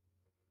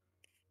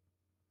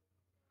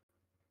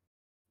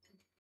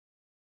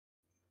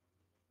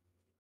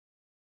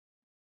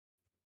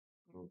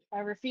I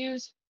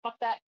refuse. Fuck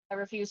that. I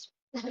refuse.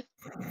 Please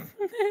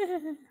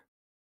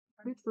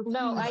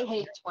No, refuse. I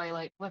hate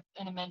Twilight with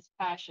an immense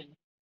passion.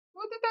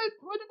 What did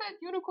that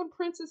unicorn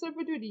princess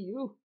ever do to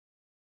you?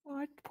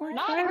 what? Poor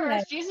Not her.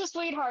 Twilight. She's a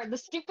sweetheart. The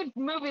stupid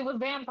movie with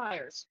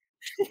vampires.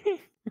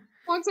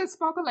 Ones that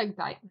sparkle like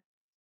diamonds.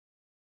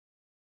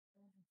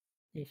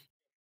 Yeesh.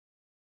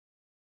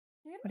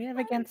 Do you What do you have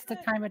know any against the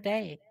good- time of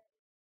day?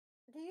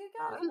 Do you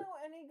guys know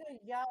any good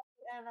yaoi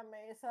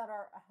animes that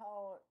are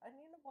out? I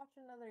need to watch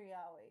another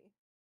yaoi.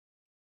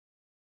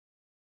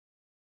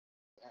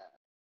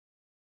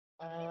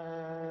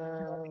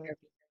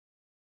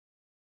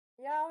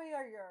 Yaoi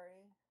or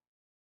Yuri?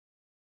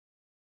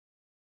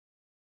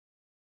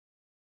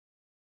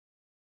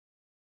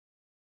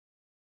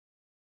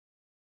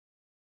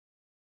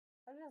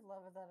 I just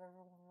love it that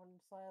everyone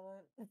went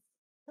silent.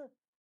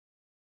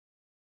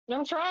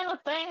 I'm trying to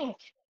think.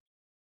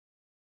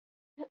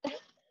 I'm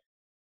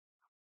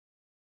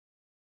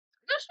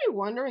actually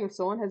wondering if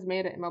someone has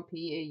made an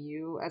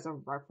MLPAU as a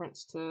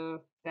reference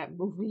to that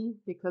movie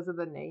because of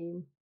the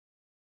name.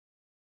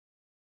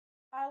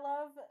 I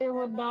love It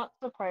would not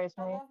surprise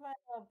I me. love My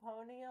Little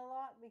Pony a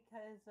lot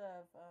because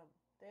of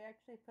they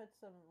actually put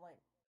some like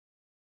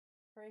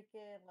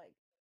freaking like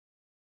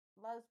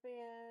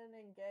lesbian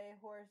and gay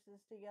horses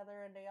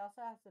together, and they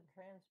also have some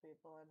trans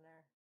people in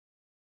there.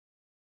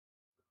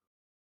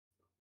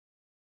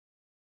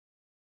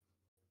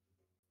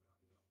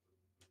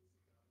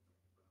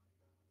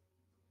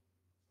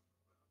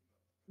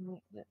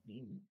 Let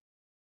me.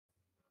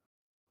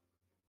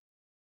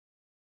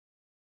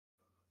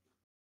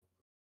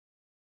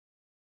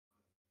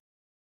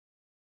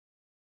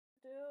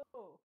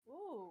 Dude,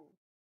 ooh.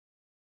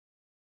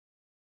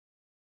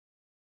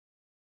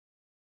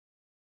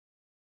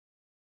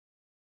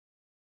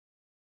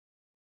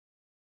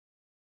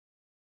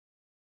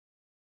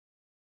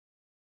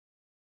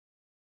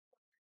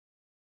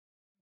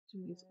 Do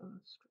these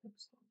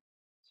strips.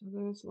 So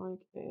there's like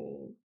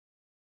a.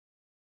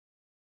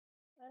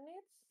 I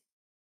need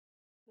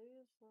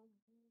please.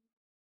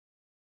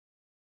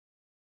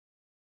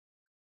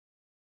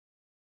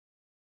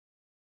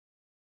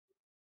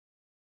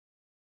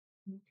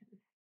 Okay.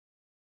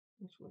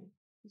 Actually,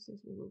 this is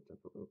moved up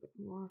a little bit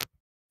more.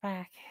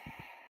 Back.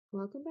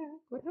 Welcome back.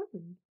 What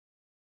happened?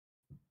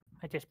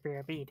 I just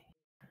BRB'd.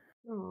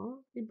 Oh,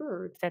 the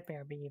bird. Said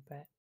BRB,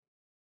 but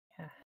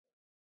yeah.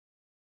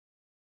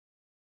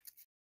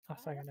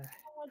 Also, I I don't gotta know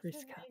what to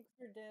freeze cut. make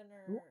for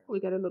dinner. Oh, we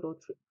got a little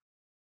trick.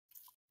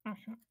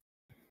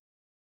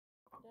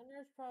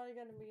 Dinner's probably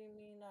gonna be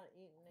me not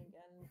eating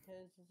again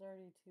because it's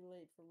already too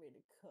late for me to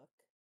cook.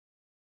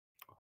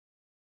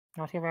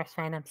 Multiverse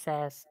Fandom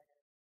says,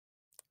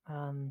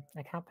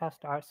 I can't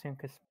post art soon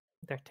because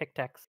their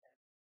TikTok's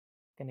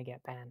gonna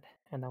get banned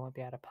and they won't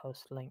be able to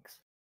post links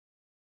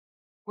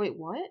Wait,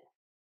 what?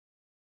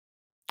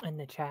 in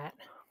the chat.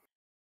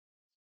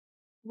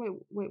 Wait,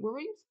 where were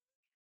you?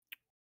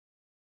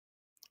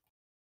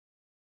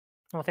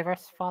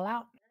 Multiverse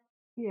Fallout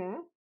Yeah.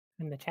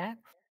 in the chat.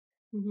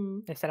 Mm-hmm.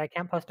 They said I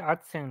can't post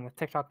art soon with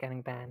TikTok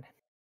getting banned.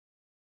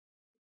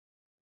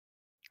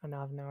 And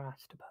now I've nowhere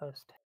else to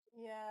post.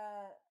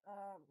 Yeah,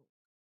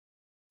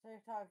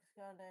 TikTok's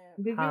gonna.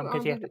 Did you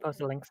Because you have to did, post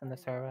the links in the Gonna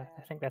get server. I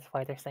banned. think that's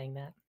why they're saying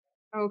that.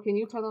 oh, can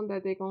you tell them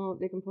that they can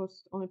only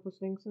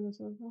post links in the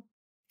server?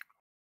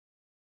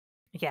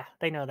 Yeah,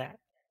 they know that.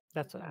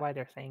 That's Yeah. why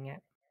they're saying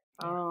it.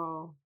 Yeah.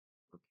 Oh.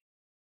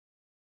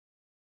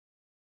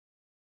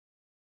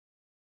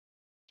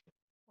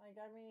 Like,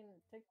 I mean,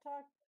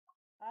 TikTok.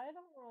 I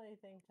don't really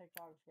think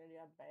TikTok's gonna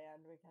get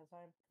banned because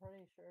I'm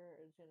pretty sure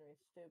it's gonna be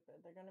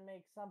stupid. They're gonna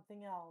make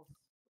something else.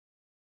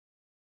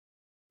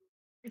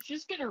 It's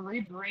just gonna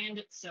rebrand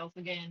itself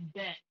again.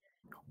 Bet.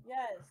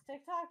 Yes,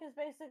 TikTok is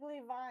basically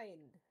Vine.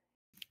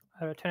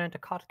 It'll turn into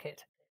Kotkit.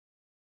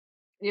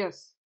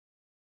 Yes.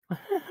 The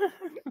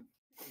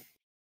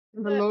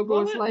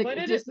logo is like what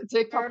did just it the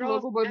TikTok start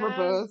off logo but as?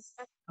 reverse.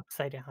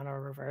 Upside down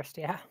or reversed,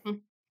 yeah.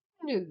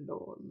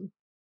 Lord.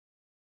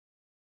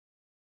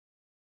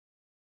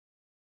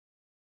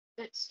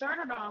 It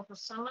started off with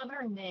some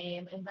other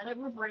name, and then it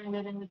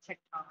rebranded into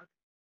TikTok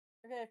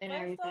Okay, and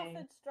first off,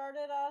 everything. it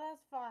started out as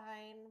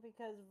Vine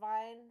because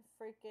Vine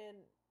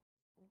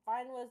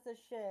was the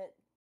shit.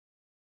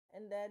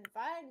 And then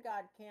Vine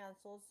got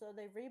canceled, so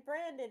they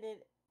rebranded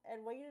it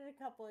and waited a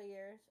couple of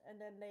years, and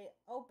then they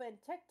opened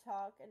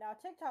TikTok, and now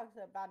TikTok's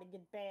about to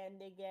get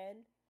banned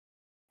again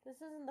this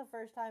isn't the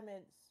first time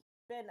it's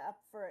been up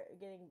for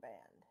getting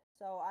banned.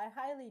 So I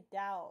highly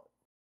doubt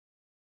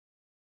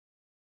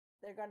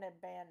they're gonna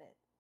ban it.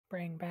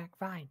 Bring back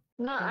Vine.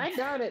 No, I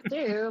doubt it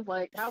too.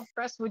 Like, how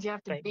pressed would you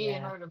have to But be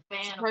in yeah. order to ban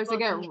a Surprised they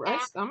got fucking rid.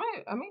 app?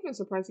 I'm even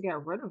surprised they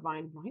got rid of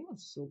Vine. Vine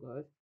was so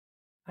good.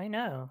 I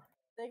know.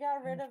 They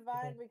got rid That's of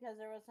Vine pretty because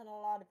there wasn't a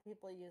lot of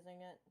people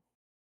using it.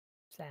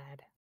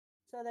 sad.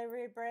 So they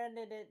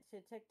rebranded it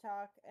to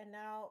TikTok, and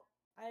now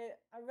I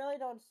really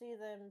don't see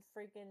them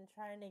freaking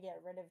trying to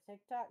get rid of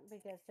TikTok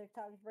because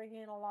TikTok's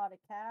bringing in a lot of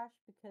cash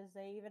because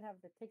they even have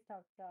the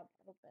TikTok shop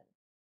open.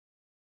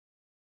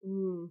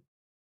 Mm.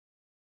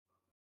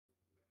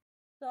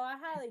 So I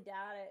highly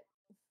doubt it.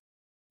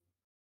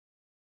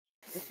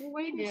 Guess we'll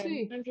wait and Again,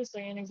 see. I'm just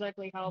saying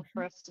exactly how Mhm.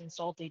 pressed and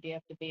salty do you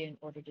have to be in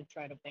order to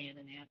try to ban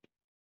an app?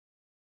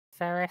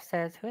 Sarah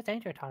says, "Who's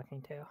Angel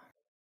talking to?"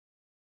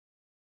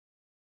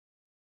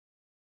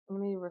 Let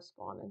me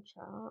respond in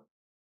chat.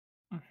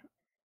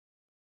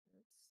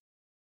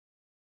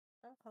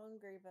 I'm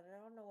hungry, but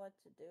I don't know what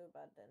to do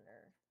about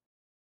dinner.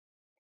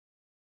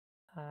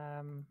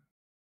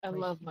 I we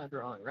love should my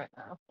drawing right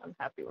now. I'm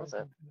happy with it.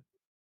 frozen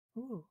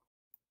food. Ooh,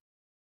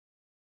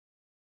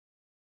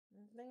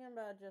 I'm thinking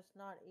about just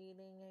not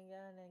eating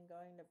again and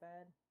going to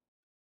bed.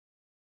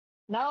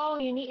 No,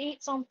 you need to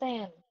eat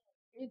something.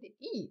 You need to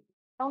eat.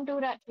 Don't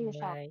do that to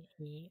yourself. right.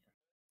 Eat.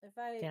 If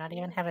I Do you not eat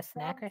even have a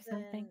snack or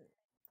something?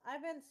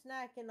 I've been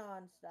snacking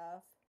on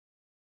stuff.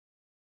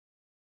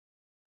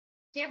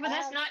 Yeah, but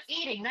that's not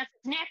eating. That's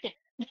snacking.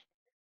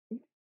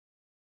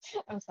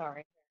 I'm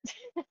sorry.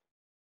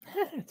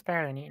 It's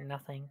better than eating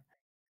nothing.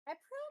 I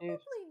Yes.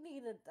 probably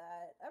needed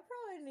that. I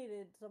probably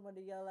needed someone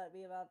to yell at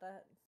me about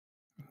that.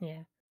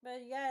 Yeah,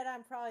 But yet,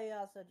 I'm probably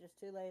also just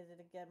too lazy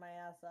to get my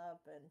ass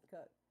up and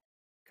cook.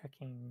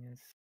 cooking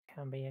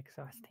can be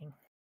exhausting.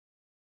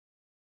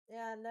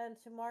 Yeah, and then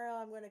tomorrow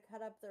I'm gonna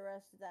cut up the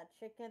rest of that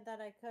chicken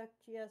that I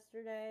cooked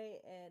yesterday,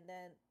 and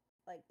then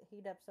like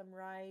heat up some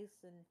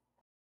rice and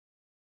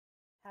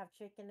have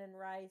chicken and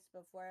rice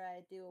before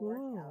I do a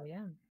Ooh, workout.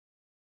 yeah.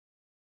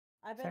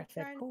 I've been Sarah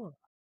said, trying. "Cool."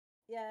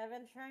 Yeah, I've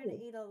been trying to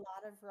Cool. eat a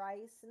lot of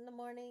rice in the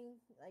morning,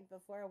 like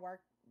before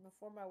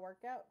my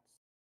workouts.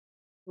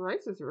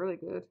 Rice is really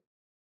good.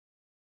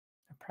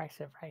 The price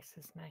of rice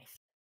is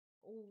nice.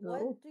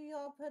 What Oh. do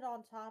y'all put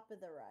on top of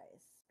the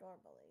rice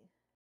normally?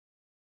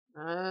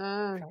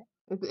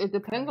 It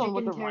depends on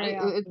what Chicken the rice.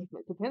 It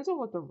teriyaki. depends on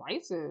what the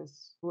rice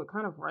is. What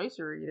kind of rice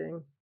you're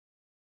eating.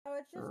 Oh,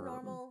 it's just Um,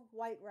 normal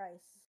white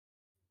rice.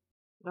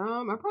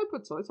 I probably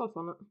put soy sauce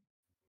on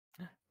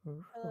it.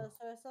 Ooh,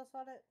 Soy sauce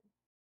on it.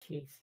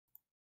 cheese.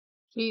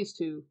 Cheese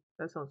too.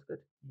 That sounds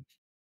good.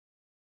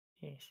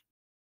 Yes.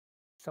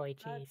 Soy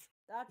cheese.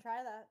 I'll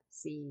try that.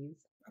 Cheese.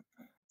 Aw.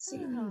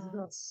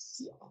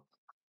 Cheese.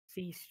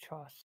 Cheese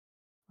sauce.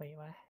 Wait,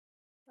 what?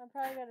 I'm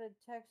probably gonna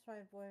text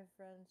my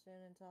boyfriend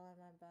soon and tell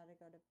him I'm about to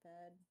go to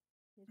bed.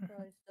 He's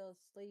probably still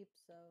asleep,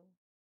 so.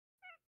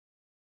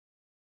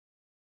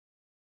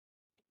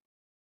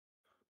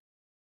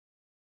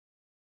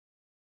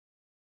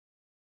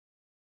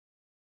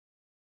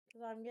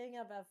 Cause I'm getting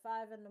up at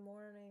 5 in the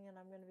morning and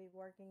I'm gonna be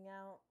working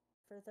out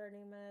for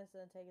 30 minutes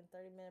and then taking a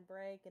 30-minute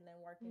break and then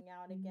working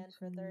out again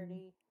for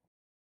 30.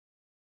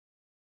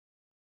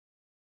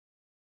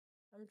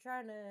 I'm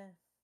trying to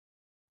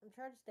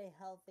stay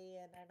healthy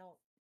and I don't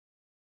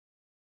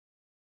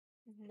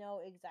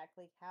know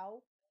exactly how.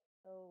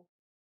 So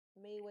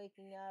me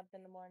waking up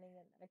in the morning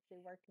and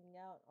actually working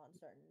out on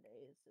certain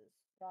days is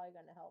probably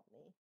gonna help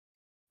me.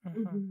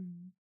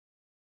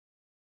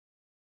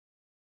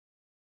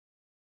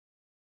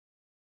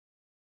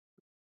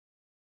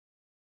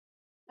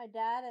 My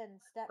dad and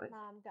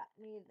stepmom got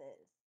me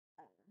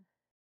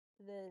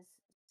this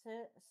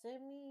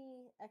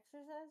semi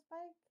exercise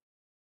bike.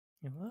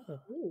 Ooh.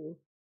 Ooh.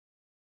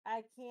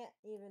 I can't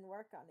even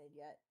work on it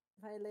yet.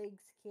 My legs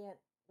can't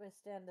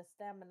withstand the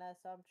stamina,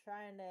 so I'm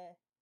trying to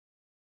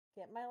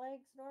get my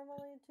legs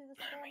normally into the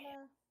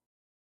stamina.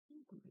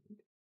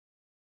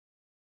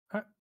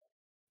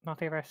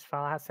 Multiverse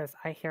Fallout says,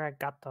 "I hear a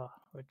gato,"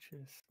 which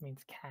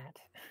means cat.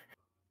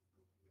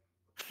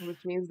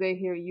 Which means they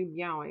hear you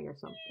meowing or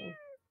something.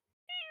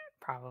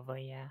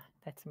 Probably, yeah.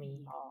 That's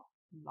me.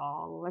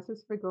 No, unless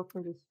it's my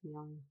girlfriend is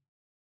meowing.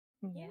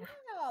 Yeah. You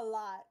know a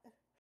lot.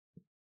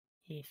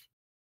 Yeesh.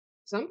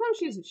 Sometimes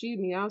she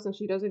meows and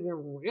she doesn't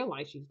even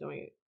realize she's doing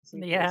it. It's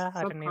like Yeah, this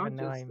I didn't even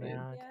know subconscious I thing.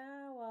 meowed.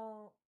 Yeah,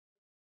 well,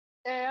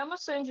 Hey, I'm gonna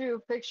send you a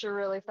picture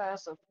really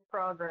fast of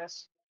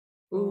progress.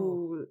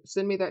 Ooh,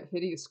 send me that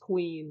hideous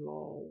queen,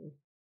 lol.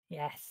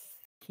 Yes.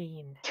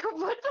 Keen.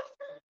 What the?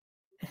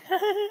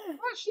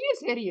 Well, she is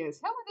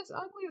hideous. Helen is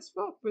ugly as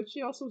fuck, but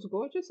she also is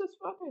gorgeous as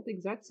fuck at the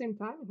exact same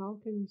time. How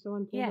can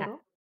someone pull that Yeah. off?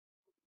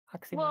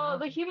 Well, Oxymoron.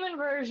 the human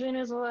version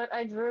is what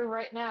I drew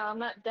right now. I'm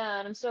not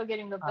done. I'm still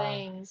getting the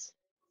bangs.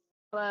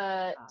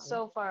 But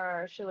so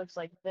far, she looks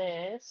like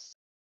this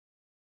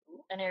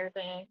and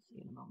everything.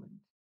 See in a moment.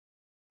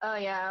 Oh,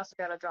 yeah, I also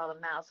gotta draw the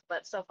mouth,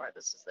 but so far,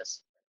 this is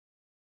this.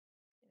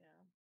 yeah.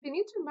 She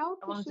needs her mouth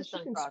I so wanted to she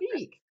send can progress.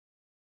 speak.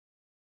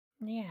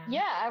 Yeah.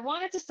 Yeah, I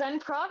wanted to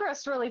send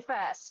progress really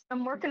fast.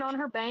 I'm working on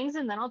her bangs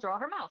and then I'll draw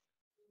her mouth.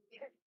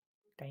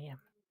 Damn.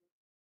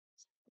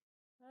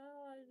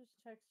 Oh, I just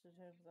texted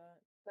him that.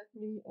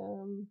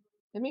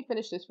 Let me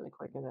finish this really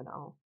quick and then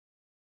I'll.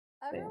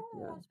 Everyone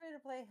Yeah. wants me to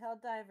play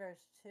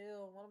Helldivers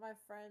too. One of my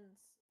friend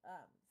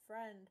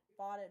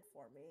bought it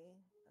for me,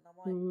 and I'm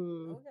like,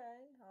 okay,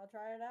 I'll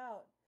try it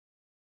out.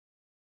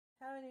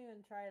 Haven't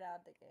even tried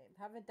out the game.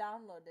 Haven't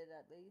downloaded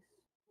at least.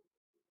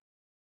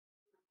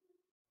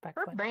 Her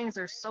Backflip. bangs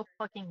are so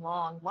fucking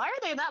long. Why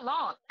are they that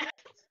long?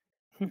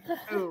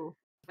 Oh,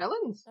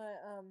 Ellen's.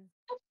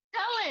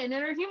 Ellen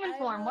in her human I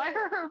form. Why will-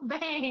 are her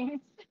bangs?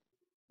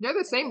 They're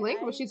the same Okay,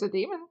 length, but she's a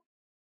demon.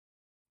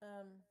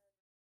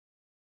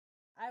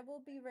 I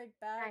will be right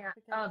back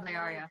because Oh, I'm they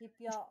are, gonna yeah. keep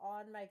y'all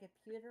on my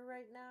computer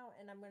right now,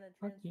 and I'm gonna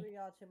transfer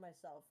y'all to my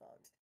cell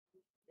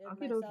phone.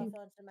 Okay, My cell okay.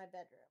 phone's in my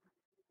bedroom.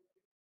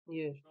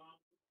 Yeah.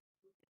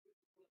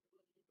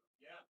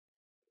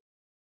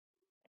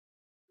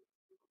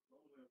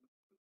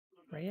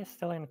 Rhea's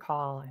still in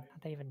call. I'm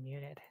not even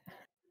muted.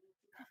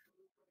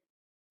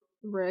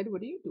 Red,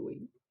 what are you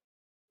doing?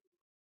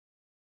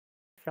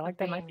 I feel like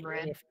they might Being be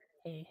red.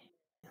 AFK,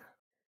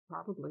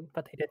 Probably.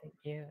 but they didn't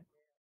mute.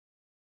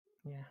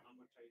 Yeah.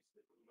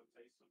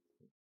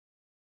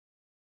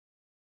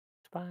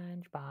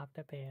 SpongeBob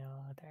the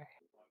Builder.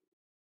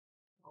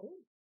 Oh.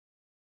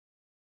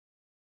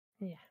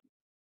 Yeah.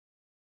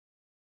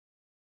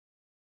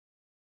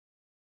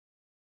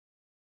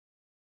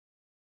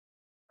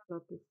 I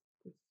thought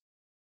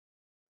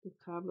this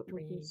tablet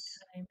with 3 this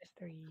times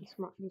 3.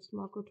 this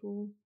marker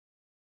tool.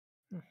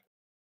 Hmm.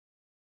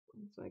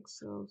 It's like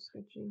so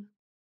sketchy.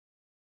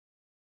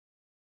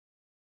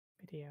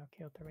 Video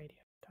killed the radio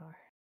star.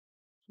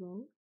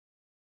 So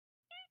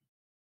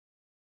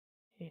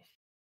Yes.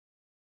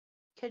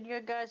 Can you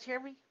guys hear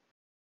me?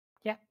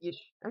 Yeah. yes,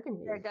 I can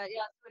hear I you. got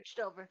y'all switched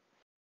over.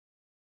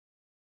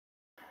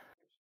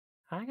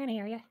 I can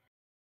hear you.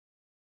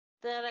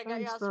 Then I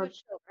got y'all Transfer.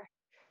 switched over.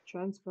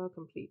 Transfer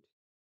complete.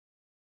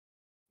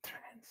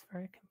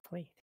 Transfer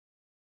complete.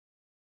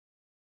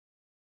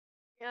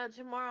 Yeah,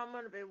 tomorrow I'm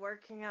gonna be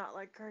working out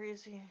like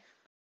crazy.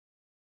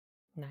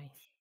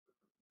 Nice.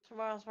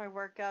 Tomorrow's my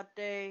workout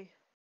day.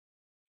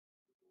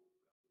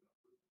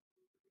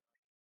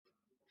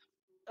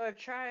 So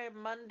try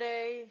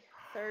Monday,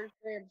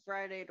 Thursday, and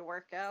Friday to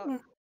work out.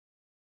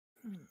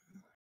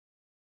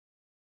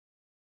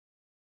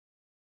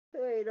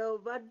 Wait, no,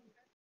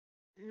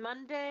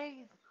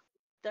 Monday,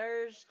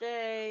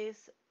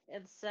 Thursdays,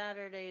 and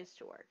Saturdays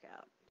to work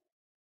out.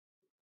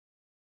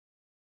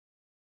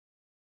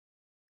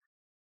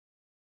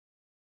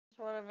 Just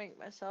want to make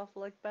myself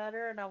look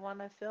better, and I want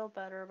to feel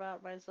better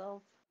about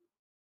myself.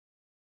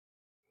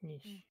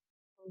 Yeesh.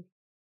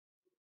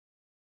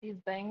 These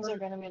bangs are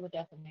gonna be the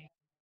death of me.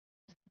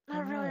 I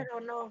really No.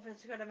 don't know if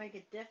it's gonna make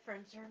a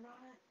difference or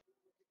not.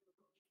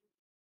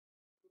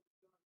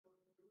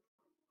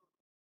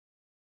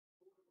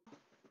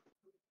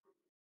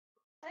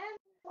 And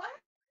what?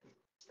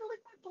 Still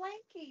like my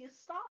blankie.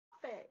 Stop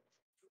it.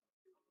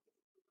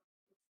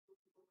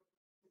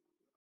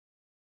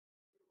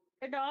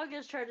 Your dog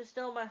is trying to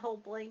steal my whole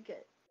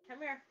blanket. Come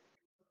here.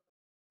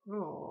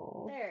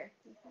 Oh. There.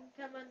 You can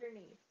come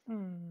underneath.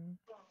 Hmm.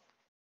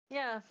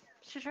 Yeah.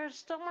 She tried to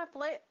steal my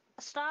blanket.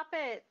 Stop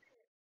it.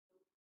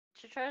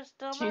 She tried to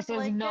steal She my says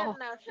blanket. no.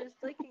 Now she's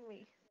licking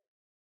me.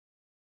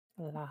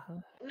 Lol.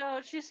 No,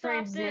 she Trades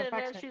stopped the it, and then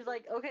affection. she's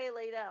like, "Okay,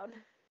 lay down."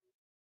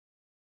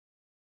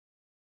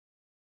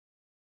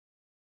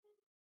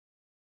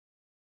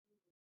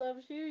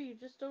 Loves you. You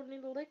just don't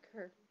need to lick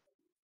her.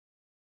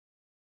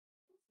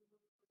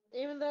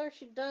 Even though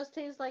she does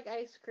taste like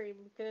ice cream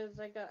because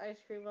I got ice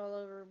cream all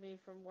over me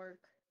from work.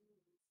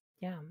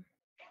 Yum.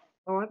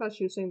 Oh, I thought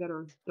she was saying that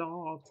her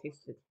dog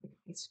tasted like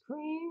ice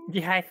cream.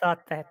 Yeah, I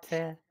thought that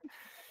too.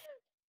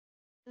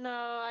 No,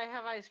 I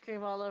have ice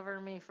cream all over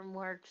me from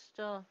work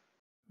still.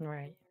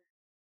 Right.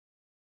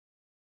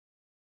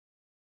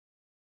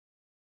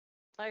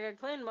 Like, I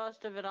cleaned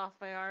most of it off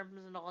my arms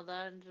and all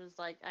that, and just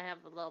like, I have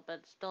a little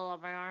bit still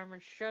on my arm,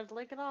 and she tried to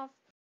lick it off.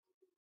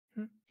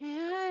 Hmm.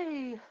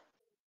 Yay!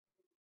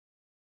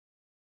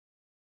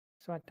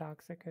 That's what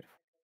dogs are good for.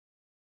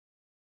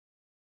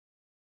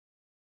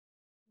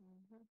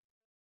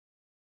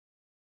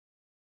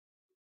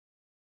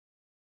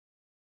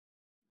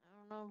 I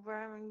don't know if we're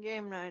having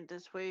game night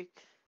this week.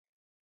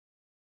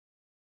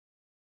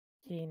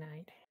 Key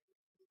night.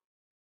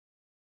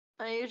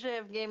 I usually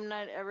have game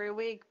night every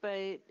week,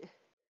 but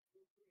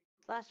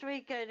last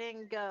week I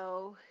didn't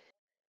go.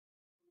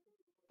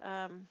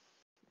 I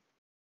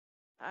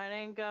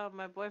didn't go.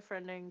 My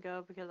boyfriend didn't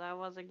go because I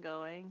wasn't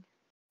going.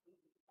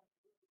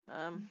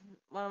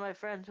 One of my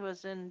friends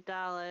was in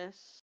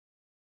Dallas.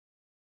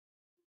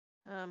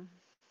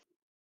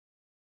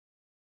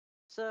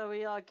 So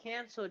we all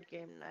canceled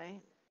game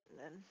night. And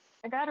then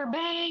I got her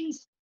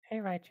bangs. Hey,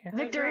 Raichu.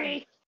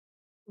 Victory.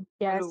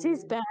 yes, he's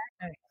Hello. back.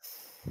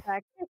 Nice.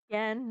 Back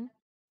again.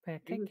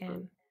 Back Beautiful.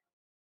 again.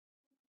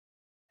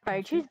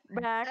 Right, she's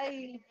back.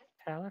 Hey.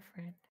 Tell a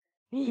friend.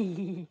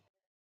 Yay!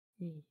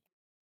 Yee.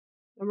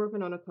 I'm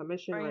working on a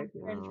commission Brain, right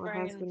brains, now. A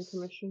has-been brains.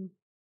 commission.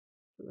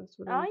 So that's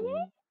what Oh I'm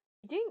yeah.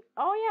 doing.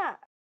 Oh yeah.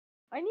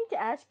 I need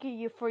to ask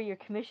you for your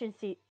commission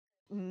sheet.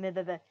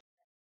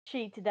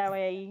 That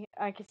way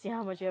I can see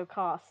how much it'll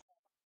cost.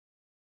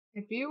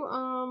 If you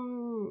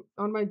on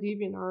my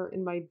DeviantArt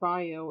in my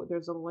bio,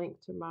 there's a link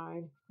to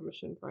my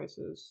commission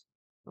prices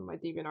on my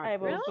DeviantArt I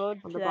will page go on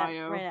to the that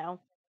bio. right now.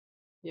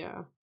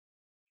 Yeah.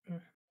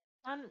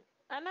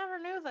 I never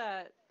knew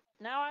that.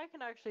 Now I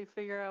can actually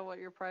figure out what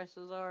your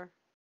prices are.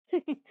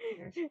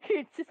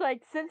 It's just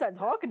like, since I'm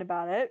talking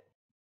about it.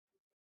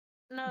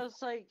 No,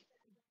 it's like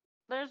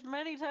there's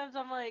many times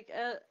I'm like,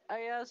 I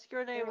ask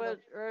your name what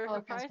or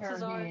her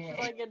prices are, and she's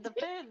like, it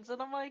depends,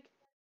 and I'm like,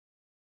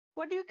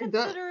 what do you It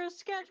does. consider a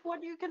sketch?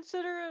 What do you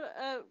consider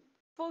a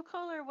full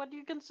color? What do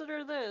you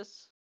consider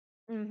this?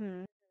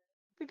 Mm-hmm.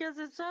 Because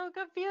it's so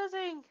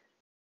confusing.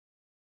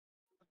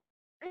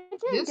 It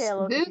can get a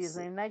little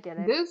confusing. I get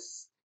it.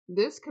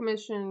 This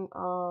commission,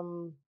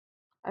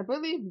 I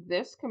believe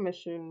this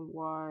commission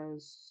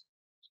was,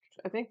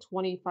 I think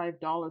 $25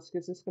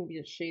 because this is gonna be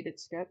a shaded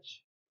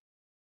sketch.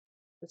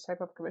 This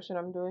type of commission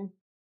I'm doing.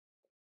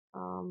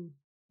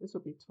 This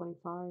would be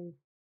 25.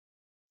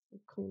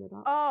 Clean it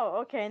up. Oh,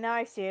 okay. Now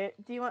I see it.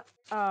 Do you want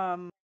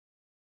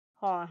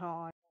Hold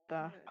on.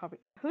 Copy.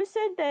 Who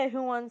said that?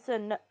 Who wants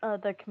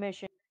the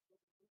commission?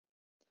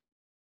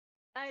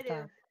 I do.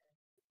 Star.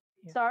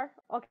 Yeah. Star?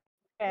 Okay,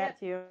 Yep.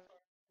 that's you.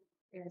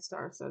 Yeah,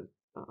 Star said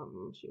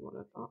she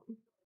wanted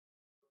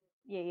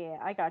Yeah,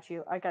 I got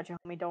you,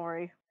 homie. Don't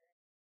worry.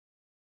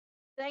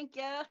 Thank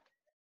you.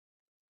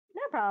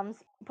 No problems.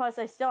 Plus,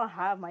 I still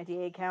have my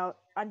DA account.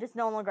 I'm just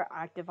no longer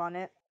active on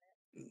it.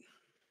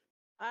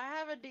 I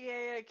have a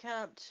DA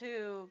account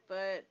too,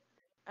 but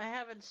I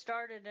haven't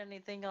started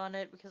anything on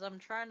it because I'm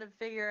trying to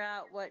figure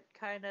out what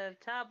kind of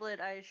tablet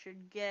I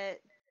should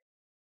get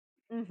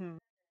Mm-hmm.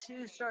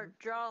 to start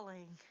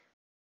drawing.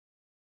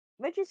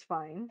 Which is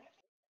fine.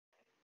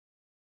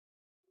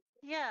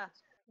 Yeah.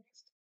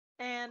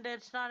 And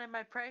it's not in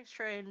my price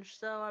range,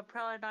 so I'm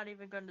probably not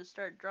even going to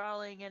start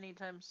drawing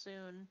anytime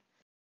soon.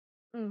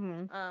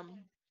 Mm-hmm.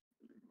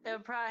 It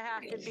would probably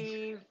have to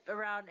be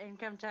around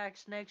income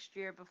tax next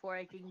year before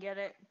I can get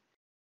it.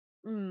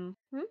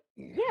 Mm-hmm.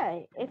 Yeah,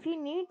 if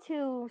you need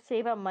to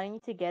save up money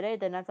to get it,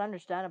 then that's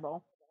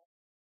understandable.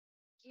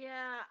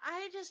 Yeah,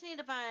 I just need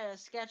to buy a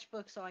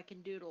sketchbook so I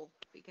can doodle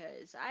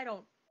because I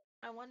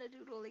want to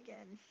doodle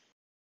again.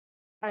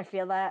 I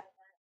feel that.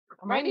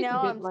 I might Right need to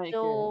now, get I'm like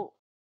still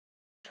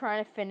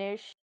trying to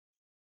finish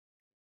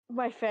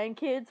my fan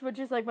kids, which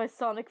is like my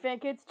Sonic fan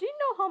kids. Do you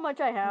know how much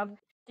I have?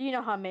 Do you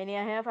know how many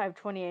I have? I have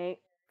 28.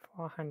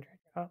 400.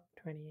 Oh,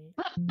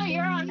 28.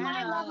 You're on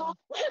my level.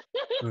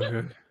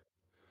 Okay.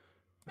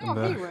 Oh,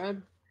 hey,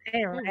 Red. Hey,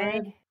 Hey,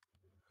 Ray.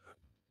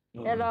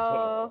 Red.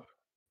 Hello.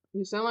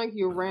 You sound like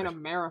you ran a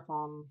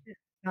marathon.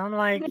 Sound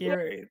like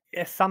you're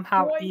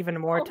somehow Boy, even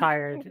more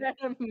tired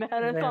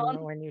marathon.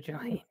 than when you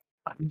joined.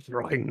 I'm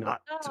trying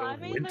not No, to I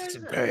mean, wince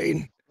in there's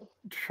pain.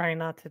 Try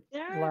not to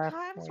there are laugh.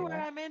 times When where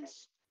you I'm in.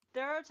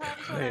 There are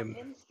times when I'm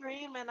in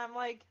stream and I'm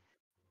like,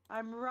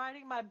 I'm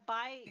riding my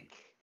bike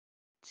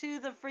to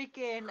the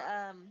freaking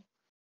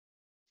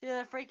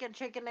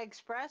Chicken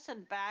Express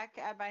and back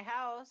at my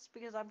house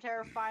because I'm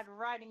terrified of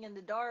riding in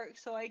the dark.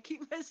 So I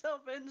keep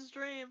myself in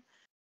stream.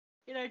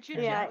 You know, chit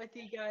chat with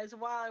you guys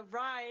while I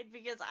ride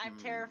because I'm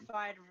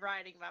terrified of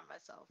riding by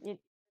myself.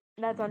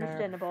 That's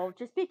understandable.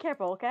 Just be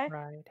careful, okay?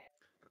 ride.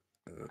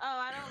 Oh,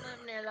 I don't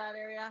live near that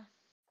area.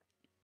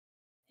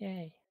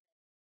 Yay.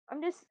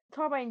 I'm just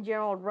talking about in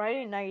general.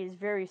 Riding at night is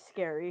very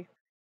scary.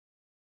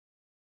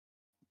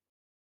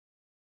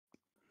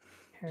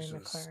 Harry Just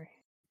McClary.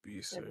 be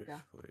There safe, we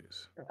go.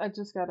 please. I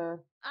just gotta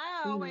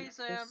I always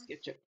am.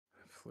 sketch it.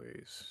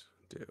 Please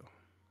do.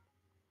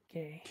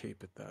 Okay.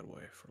 Keep it that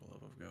way, for the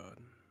love of God.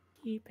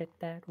 Keep it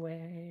that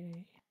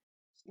way.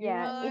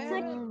 Yeah, it's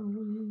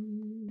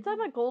like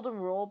a golden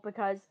rule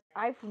because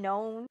I've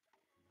known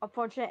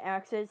unfortunate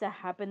accidents that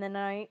happen in the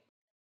night,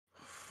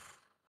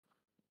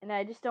 and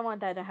I just don't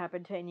want that to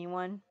happen to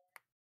anyone.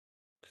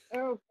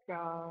 Oh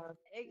God.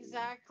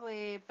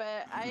 Exactly,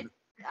 but I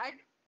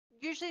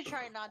usually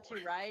try not to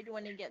ride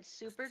when it gets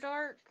super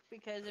dark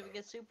because if it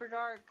gets super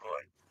dark,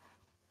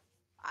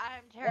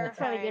 I'm That's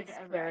when it terrified gets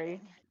of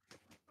scary.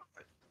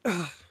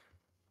 riding.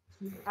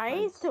 I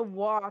used to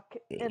walk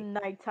in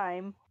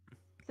nighttime,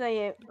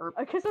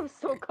 because I'm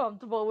so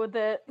comfortable with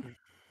it.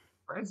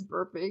 Fred's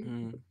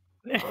burping.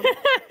 I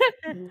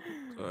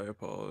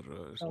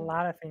apologize. A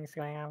lot of things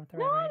going on with the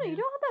No, red right you now.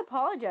 don't have to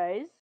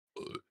apologize.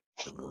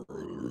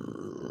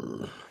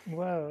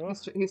 Whoa.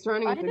 He's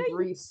turning I into know you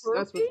grease.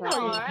 That's what's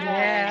burping or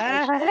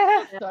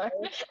happening.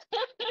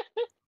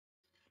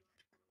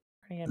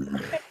 Yeah.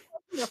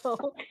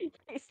 No,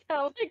 you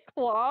sound like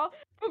Claw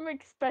from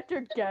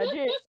Inspector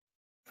Gadget.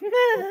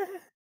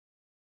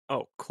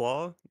 Oh,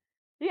 Claw?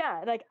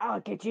 Yeah, like, I'll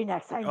get you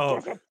next time, Oh.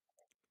 Gadget.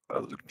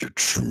 I'll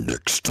get you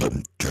next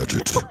time,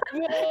 Gadget.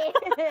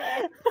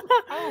 Yeah.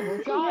 Oh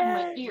my God,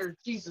 my ear,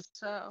 Jesus.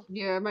 So.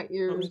 Yeah, my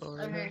ears.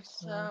 sorry. Okay,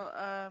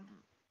 so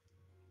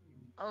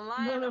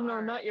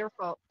No, not your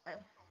fault.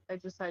 I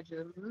just had you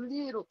a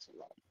little too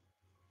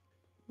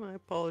loud. I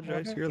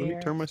apologize. Over Here, let me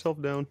turn here. myself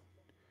down.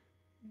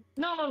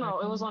 No.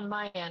 It was on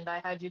my end.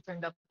 I had you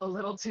turned up a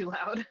little too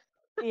loud.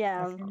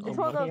 Yeah, Fucking it's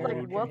my one of those computer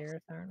like fault. whoops.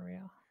 engineers aren't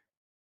real.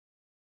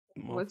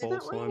 My What's fault,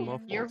 that son. My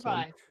wrong? You're fault,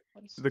 son. fine.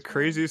 What's The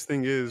craziest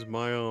thing is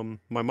my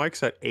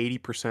mic's at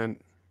 80%.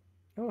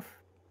 Oof.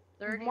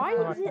 Why 35.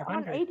 Oh, is it's it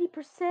on 100.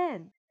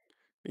 80%?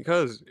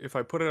 Because if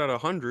I put it at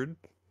 100,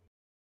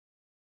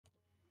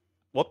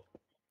 what?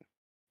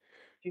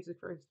 Jesus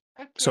Christ.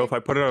 So Okay. if I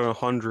put it at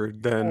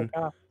 100, Oh then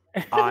god.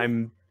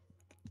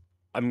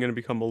 I'm gonna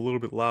become a little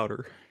bit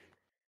louder.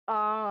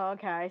 Oh,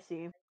 okay, I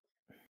see.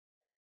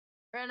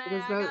 Renee,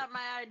 Because I got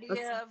my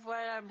idea of what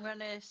I'm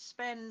gonna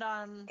spend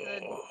on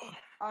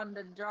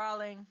the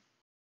drawing.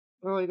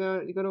 Oh,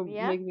 you're gonna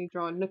Yeah? make me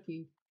draw a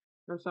nookie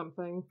or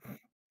something.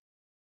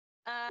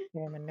 Yeah,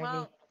 I'm a niggy.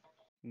 Well,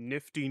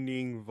 Nifty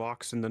Ning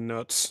Vox in the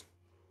nuts.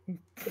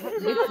 Nifty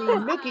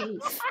nookie.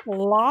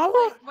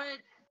 Lala?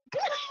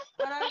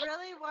 what I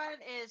really want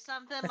is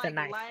something With a like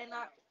knife. line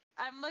art.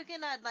 I'm looking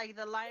at like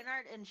the line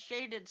art and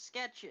shaded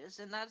sketches,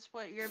 and that's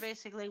what you're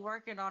basically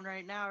working on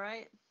right now,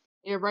 right?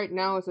 Yeah, right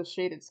now it's a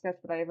shaded sketch,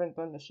 but I haven't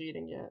done the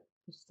shading yet.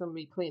 It's still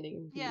me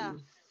cleaning Yeah.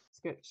 the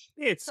sketch.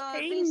 It's So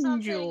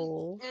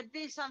Angel. it'd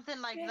be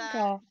something like that.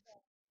 Angel.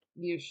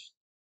 Yeesh.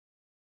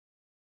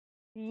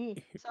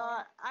 Ye- So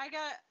I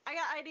got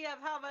idea of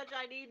how much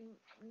I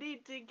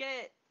need to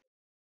get.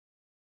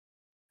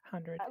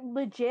 100.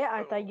 Legit,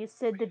 I thought you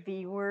said the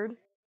V word.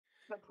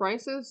 The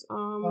prices,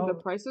 Oh. the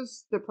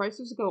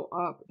prices go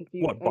up if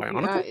you What,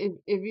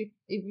 Bionicle? if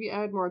you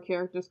add more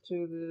characters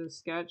to the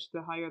sketch,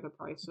 the higher the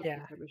price of Yeah.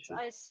 the commission.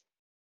 I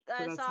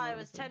that's saw it another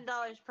was thing.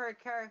 $10 per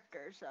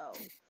character, so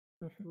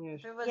Yes.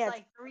 if it was Yeah,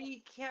 like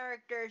 3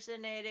 characters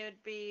in it, it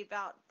would be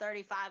about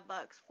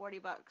 $35,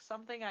 $40,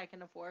 something I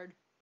can afford.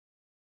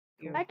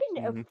 Yeah. I can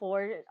Mhm.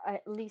 afford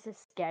at least a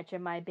sketch of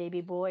my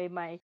baby boy,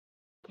 my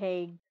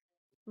K,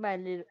 my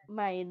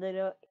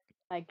little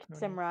like Nice.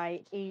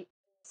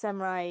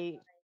 samurai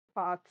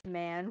fox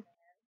man.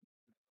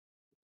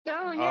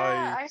 Oh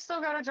yeah, I I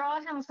still gotta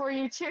draw him for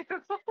you too.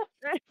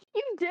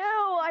 You do.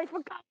 I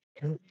forgot.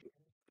 Do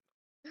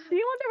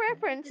you want the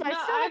reference? I No,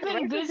 still I've have the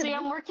been reference. busy.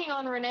 I'm working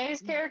on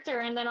Renee's character,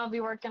 and then I'll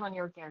be working on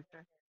your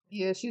character.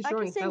 Yeah, she's I can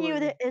drawing send you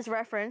Helen. his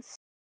reference.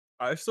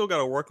 I still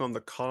gotta work on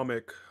the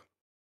comic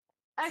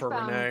I for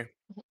Renee.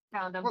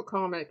 found him. What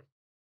comic?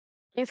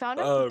 You found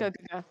him? Uh, Go, go,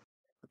 go.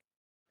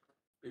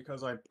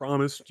 because I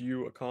promised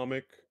you a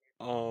comic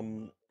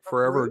Of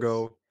forever Bruce?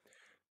 ago.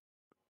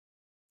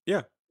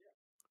 Yeah,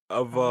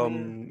 of Oh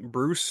yeah.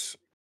 Bruce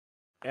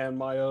and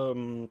my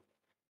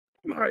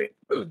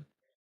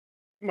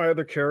my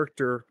other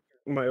character,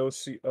 my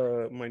OC,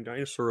 my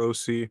dinosaur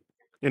OC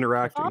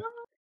interacting. Oh.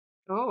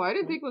 Oh, I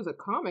didn't think it was a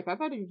comic. I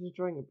thought he was just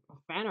drawing a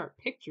fan art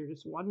picture,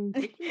 just one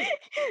picture.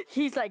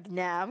 He's like,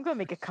 nah, I'm gonna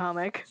make a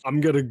comic. I'm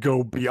gonna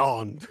go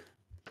beyond.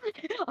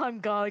 I'm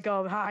gonna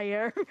go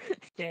higher.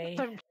 Yay.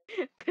 I'm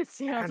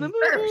pissing off the And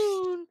this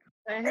moon.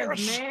 I have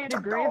is made to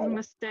a grave go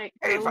mistake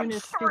even throwing a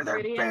further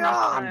stupidity in my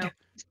beyond. file.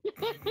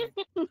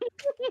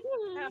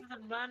 I have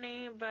the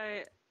money,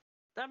 but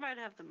I might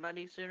have the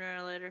money sooner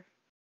or later.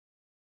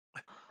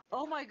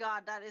 Oh my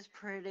god, that is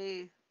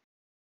pretty.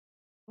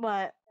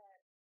 What?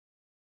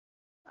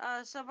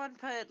 Someone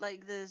put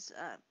like this,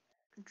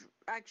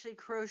 actually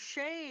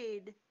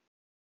crocheted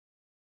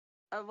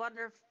a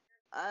wonderful,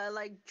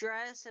 like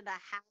dress and a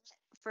hat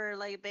for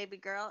like a baby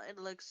girl. It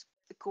looks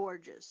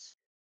gorgeous.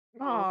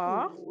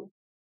 Aw, Oh.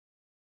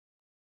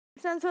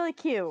 sounds really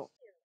cute.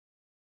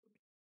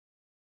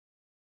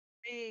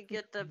 Me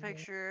get the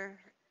picture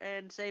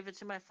and save it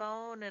to my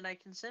phone, and I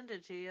can send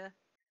it to you.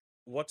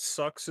 What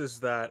sucks is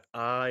that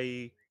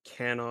I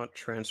cannot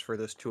transfer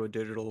this to a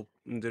digital.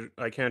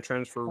 I can't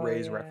transfer Oh,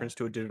 Ray's yeah. reference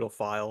to a digital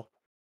file.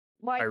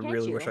 Why I can't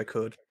really you? wish I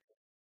could.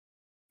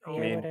 Are I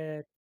you able mean,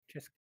 to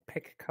just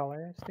pick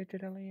colors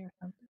digitally or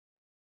something?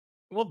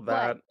 well, What?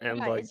 that and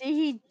Yeah, like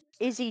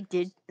is he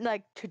did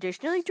like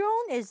traditionally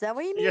drawn? Is that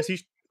what you mean?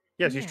 he's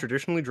Yeah.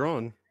 traditionally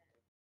drawn.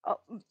 Oh,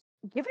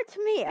 give it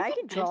to me. You I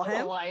can can draw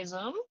him. digitalize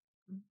him.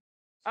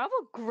 I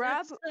will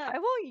grab. That's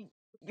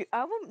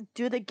I will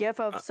do the gif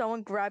of Uh,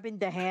 someone grabbing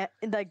the hand,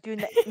 like doing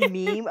the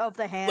meme of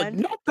the Like, hand.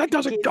 no, that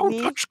doesn't. Give Don't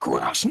me. touch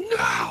grass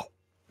now.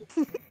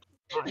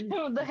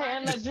 The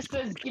hand that just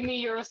says "Give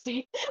me your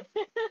receipt."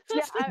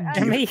 Yeah, I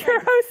Give me just your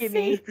like, give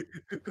me.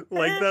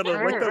 like that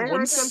I one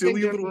heard something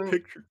silly little different.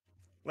 picture.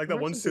 Like I that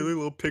heard one something silly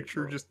little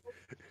picture different. just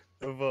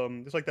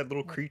of just like that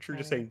little That's creature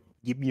just funny. saying,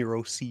 "Give me your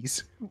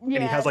OCs," and he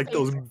Yeah, has like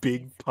those basically.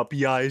 big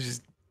puppy eyes.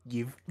 Just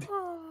give.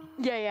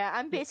 Yeah.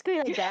 I'm basically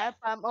like that,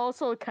 but I'm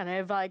also kind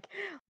of like,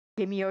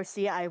 give me your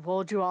C. I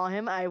will draw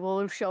him. I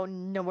will show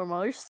no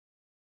remorse.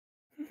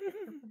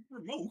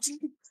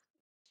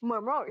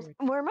 Remote.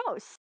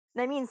 Remorse.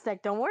 That means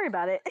like, don't worry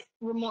about it.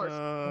 Remorse.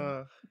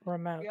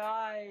 Remote.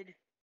 God.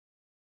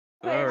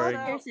 But in All all right.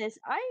 So seriousness,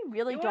 I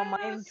really you don't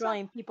wanna know mind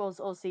drawing people's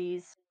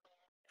OCs.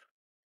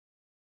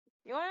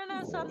 You wanna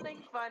know something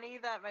funny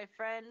that my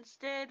friends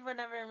did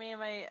whenever me and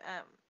my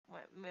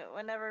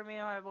whenever me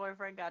and my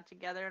boyfriend got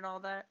together and all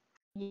that?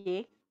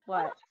 Yeah. One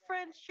of What? my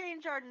friends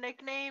changed our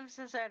nicknames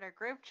inside our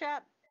group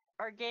chat,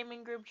 our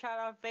gaming group chat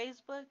on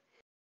Facebook,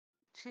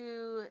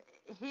 to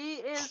he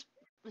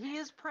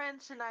is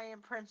Prince and I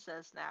am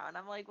Princess now, and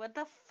I'm like, what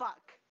the fuck?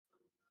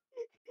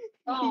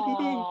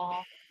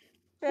 Oh,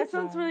 That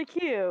sounds really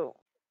cute.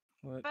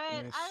 Let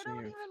But me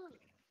see.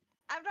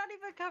 I'm not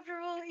even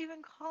comfortable even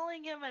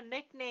calling him a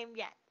nickname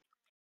yet.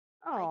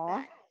 Like Aw.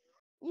 that.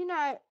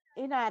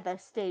 You're not at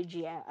that stage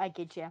yet. I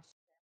get you.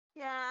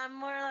 Yeah, I'm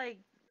more like,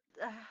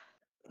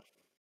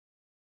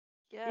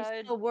 You're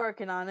yeah. still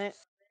working on it.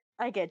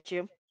 I get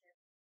you.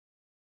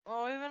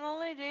 Well, we've been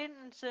only dating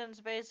since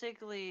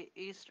basically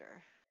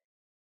Easter.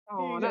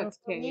 Oh, Yeah, that's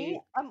for me, Kate.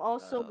 I'm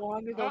also So,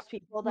 one of those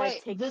people that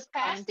wait, take this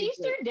time past to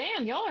Easter? date.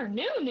 Damn, y'all are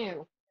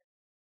new.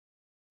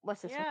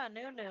 What's this yeah,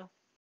 new.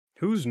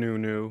 Who's new?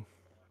 one? New.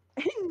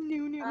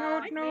 Me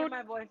and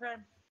my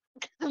boyfriend.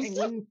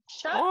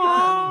 Shut up.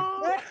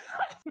 Oh,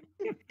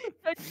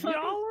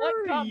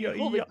 That got me.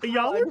 Holy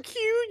y'all crud. are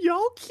cute.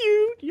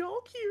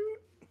 Y'all cute.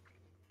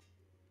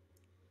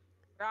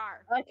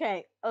 Rar.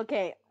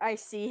 Okay. I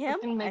see him.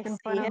 Fucking I making see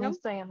fun of me him.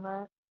 saying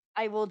that.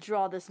 I will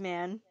draw this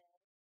man.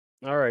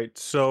 All right.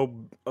 So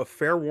a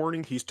fair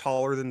warning: he's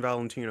taller than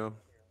Valentino.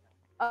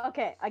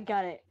 Okay, I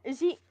got it. Is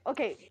he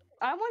okay?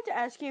 I want to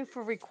ask you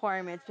for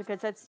requirements because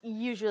that's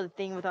usually the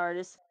thing with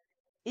artists.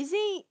 Is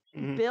he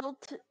Mhm.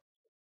 built?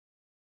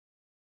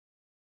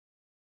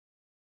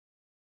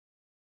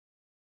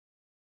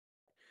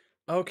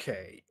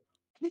 Okay.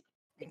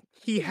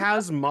 He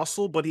has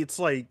muscle, but it's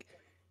like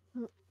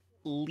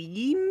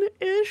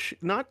lean-ish,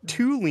 not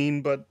too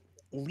lean, but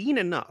lean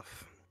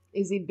enough.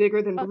 Is he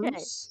bigger than Okay.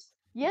 Bruce?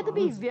 You have to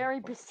be very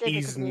specific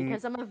He's with me n-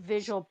 because I'm a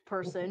visual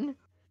person.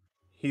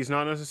 He's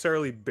not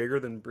necessarily bigger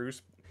than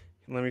Bruce.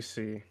 Let me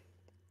see.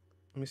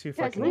 Let me see if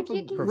I Because can if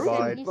you can Bruce is send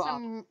provide. me buff.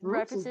 some Bruce is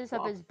references of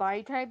buff. his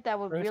body type, that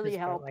would Bruce really is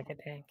built help. like a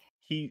tank.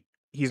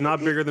 He's not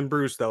bigger than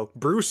Bruce though.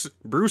 Bruce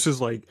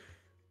is like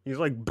he's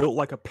like built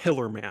like a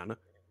pillar man.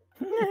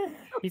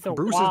 He's a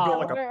Bruce is built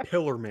like wall. a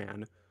pillar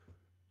man.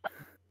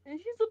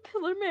 He's a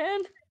pillar man.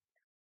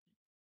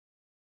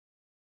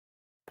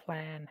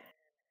 Plan.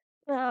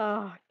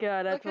 Oh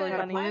god, that's really Okay,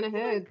 Gotta funny. plan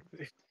ahead.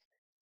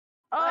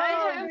 I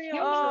Oh, have Real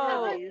humans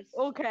oh, abilities.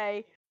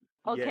 okay.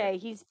 Yeah. Okay,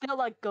 he's built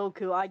like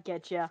Goku. I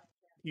get ya.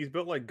 He's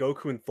built like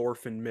Goku and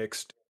Thorfinn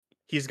mixed.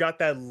 He's got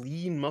that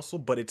lean muscle,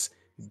 but it's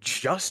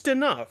just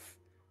enough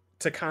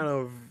to kind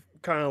of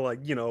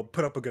like,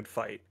 put up a good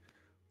fight.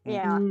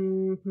 Yeah.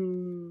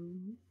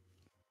 Mm-hmm.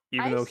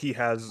 Even I though he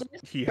has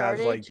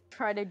started like to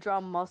try to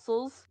draw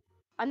muscles.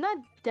 I'm not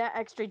that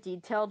extra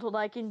detailed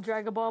like in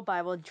Dragon Ball, but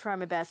I will try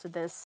my best with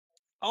this.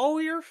 oh,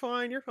 you're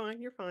fine.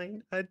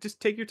 Just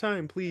take your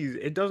time, please.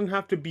 It doesn't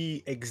have to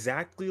be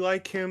exactly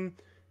like him.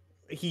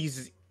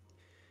 He's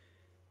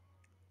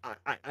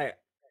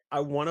I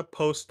want to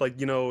post like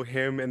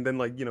him and then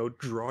like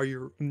draw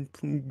your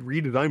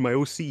redesign my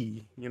OC,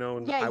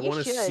 and Yeah, I you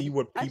want to see should.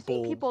 what I've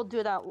seen people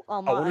do that a I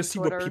lot want to on see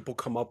what Twitter. people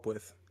come up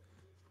with.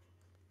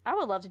 I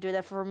would love to do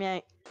that for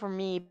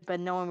me, but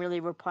no one really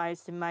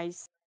replies to my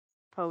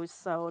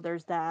posts, so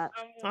there's that.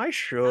 I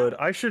should.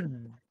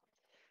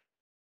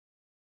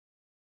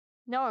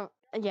 No,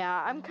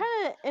 yeah, I'm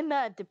kind of in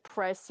that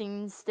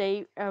depressing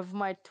state of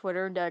my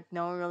Twitter that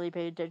no one really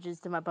paid attention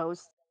to my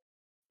posts.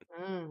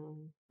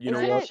 You know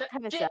Isn't what? it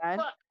kind of Shit, sad?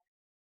 fuck.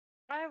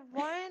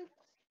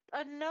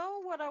 I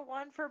know what I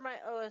want for my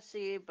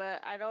OSC,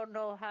 but I don't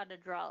know how to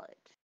draw it.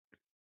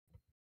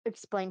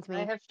 Explain to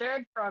I me. have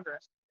shared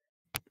progress.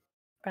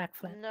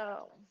 Backflip.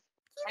 No.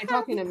 Are you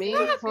talking to me?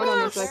 It's Hold on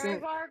a very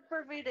second. hard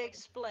for me to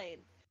explain.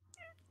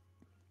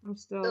 I'm Oh,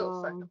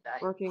 still fuck, I'm dying.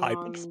 working Hype.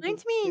 on Explain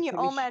the to me in your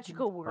own commission.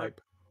 magical word.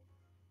 Hype.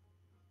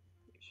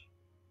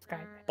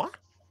 Skype. What?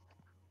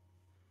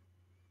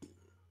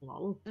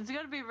 Lol. It's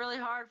gonna be really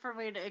hard for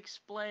me to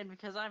explain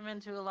because I'm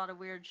into a lot of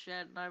weird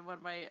shit and I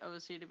want my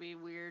OC to be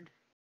weird.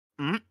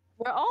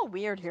 We're all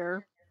weird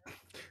here.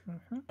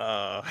 Mm-hmm.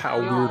 How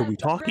weird are we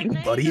talking,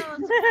 Renee buddy? knows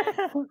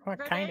What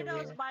Renee kind of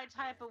knows weird? my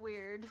type of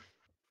weird.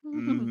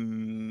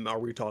 Are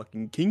we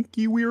talking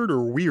kinky weird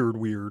or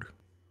weird?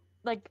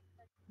 Like,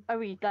 are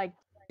we like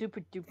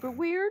super duper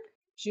weird?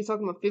 She's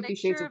talking about 50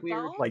 Shades Mixture of of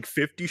Weird. both? Like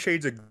 50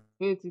 Shades of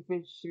 50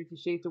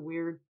 Shades of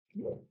Weird.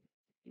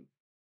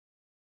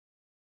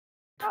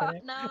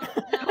 Put No.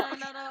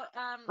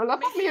 I love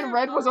how me Mixture and of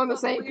Red was on the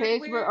both of same weird,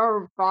 page, but weird.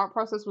 our thought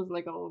process was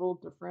like a little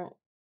different.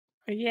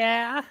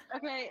 Yeah.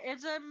 Okay,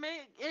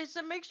 it's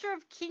a mixture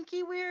of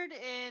kinky weird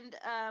and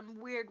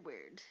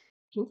weird.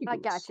 Kinky I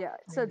boots. gotcha.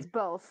 So it's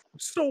both.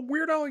 So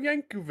Weird Al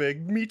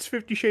Yankovic meets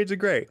 50 Shades of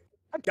Grey.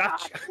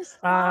 Gotcha.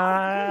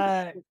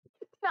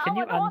 Can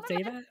you I don't wanna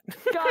unsay that?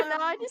 God,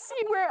 now I just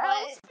see where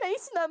Elle's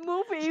face in that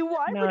movie.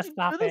 Why No, would you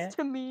stop do this it.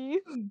 to me?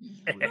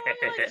 Probably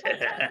like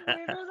sometimes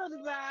weirder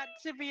than that,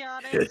 to be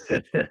honest.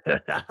 Wait,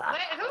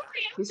 who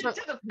He's,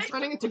 reacted to the he's picture?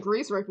 turning into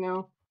Grease right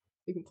now.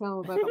 You can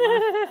tell by the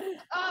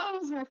laugh. Oh,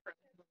 it was my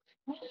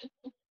friend.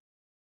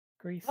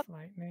 Grease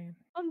lightning.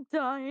 I'm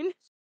dying.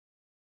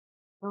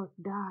 Don't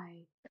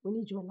die. We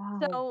need you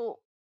alive. So,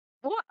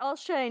 what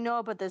else should I know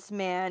about this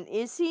man?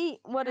 Is he?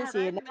 What is God,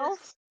 he? I An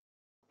elf?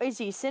 Is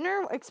he a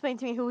sinner? Explain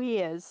to me who he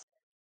is.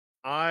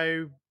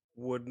 I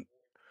would.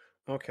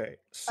 Okay,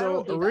 I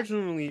will so do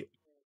that.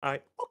 I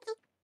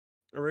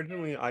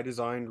originally I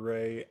designed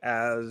Ray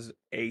as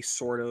a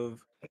sort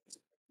of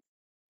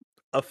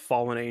a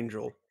fallen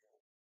angel.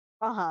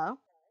 Uh-huh.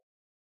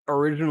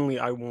 Originally,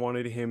 I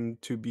wanted him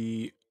to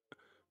be.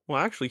 Well,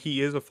 actually,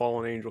 he is a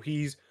fallen angel.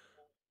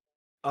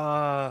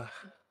 Uh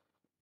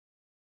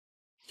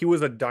he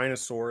was a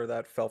dinosaur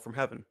that fell from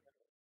heaven.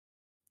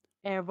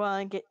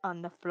 Everyone get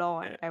on the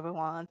floor. Eh,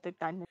 Everyone the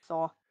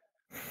dinosaur.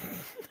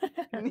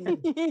 God,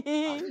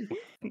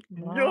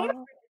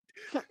 Well,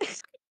 can't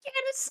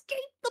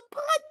escape the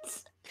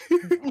puns.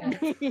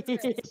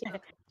 okay.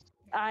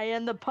 I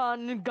am the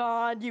pun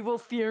god, you will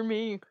fear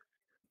me.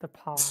 The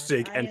pod.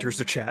 Sig I enters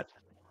the am. chat.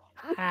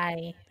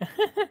 Hi.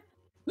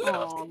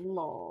 Oh,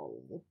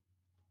 lol.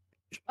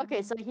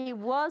 Okay, so he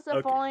was a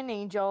Okay, fallen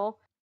angel.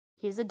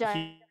 He's a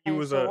he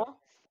was a dinosaur.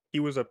 he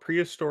was a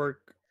prehistoric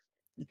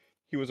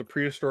he was a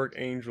prehistoric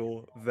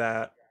angel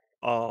that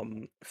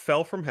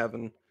fell from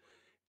heaven,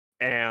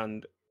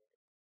 and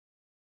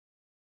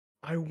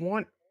I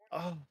want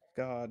oh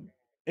god,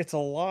 it's a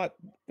lot.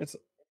 It's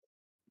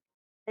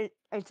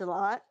It's a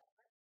lot.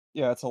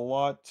 yeah, it's a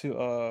lot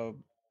to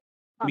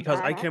because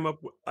I Unpack. came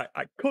up with,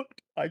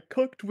 I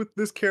cooked with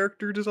this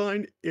character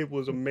design. It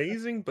was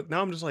amazing, but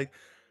now I'm just like,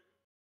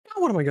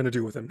 now what am I gonna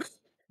do with him?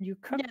 You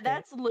Yeah, cooked it.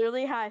 that's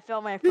literally how I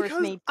felt when I first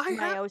Because made I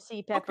my have OC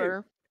okay,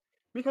 Pepper.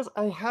 because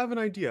I have an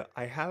idea.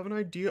 I have an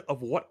idea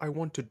of what I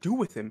want to do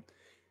with him.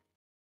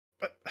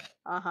 But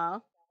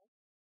Uh-huh.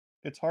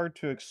 it's hard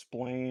to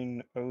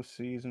explain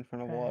OCs in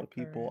front of a lot of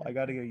people. I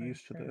gotta get Pepper,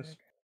 used to this.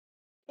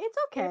 It's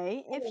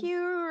okay. If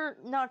you're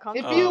not If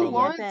comfortable with you it yet,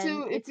 want then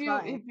to, it's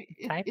fine.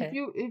 Type it.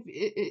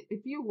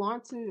 if you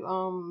want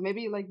to,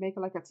 maybe like make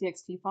like a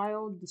TXT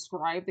file,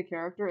 describe the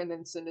character, and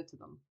then send it to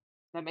them.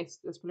 That's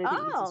probably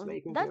the easiest way Oh,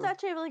 you can that's do.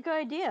 actually a really good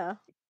idea.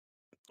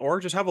 Or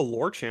just have a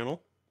lore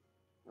channel.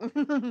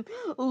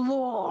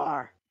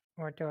 Lore.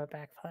 Or do a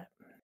backflip.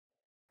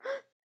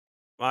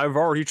 I've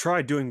already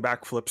tried doing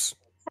backflips.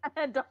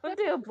 Don't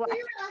do a black.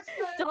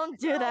 Don't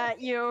do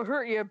that. You'll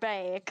hurt your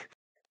back.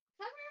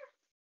 Come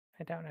here.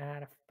 I don't know how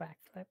to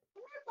backflip.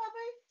 Come here,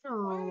 puppy. Why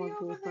Oh are my you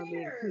over god,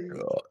 there? please.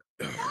 No,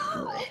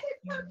 come I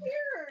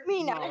here.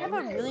 mean, I have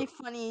a No. really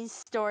funny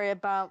story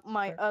about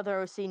my But- other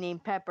OC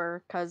named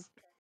Pepper, because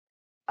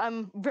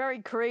I'm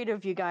very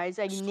creative, you guys.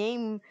 I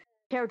name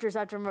characters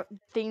after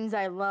things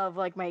I love,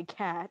 like my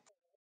cat.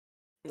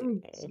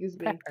 Excuse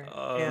me.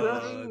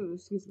 Pepper.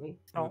 Excuse me.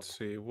 Let's Salt.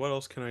 see. What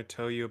else can I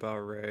tell you about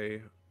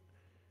Ray?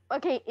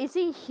 Okay, is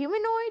he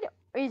humanoid?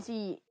 Or is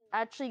he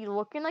actually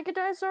looking like a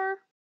dinosaur?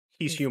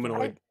 He's He's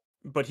humanoid,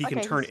 but he can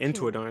Okay, turn he's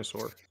into a human.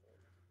 dinosaur.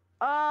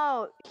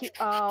 Oh,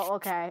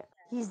 okay.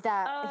 He's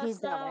that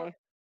So way.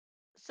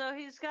 so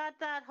he's got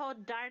that whole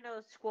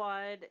Dino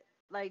Squad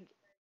like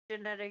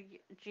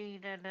genetic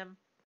gene in him.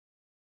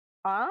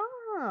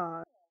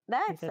 Oh,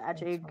 that's He's a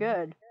actually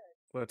transformer. good.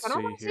 Let's I don't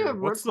see want to see a here.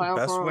 What's the reptile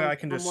best way I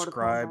can from Mortal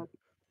describe? Kombat.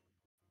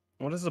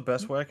 What is the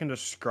best way I can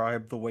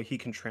describe the way he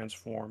can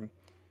transform?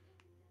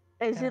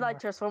 Is he like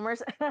Rough.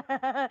 Transformers?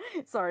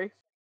 Sorry.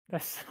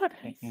 That's what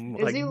I said.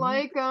 Is he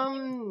like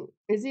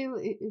is he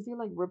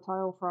like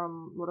reptile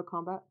from Mortal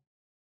Kombat?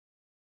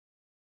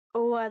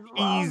 Oh, I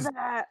love He's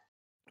that.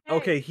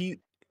 okay. Hey,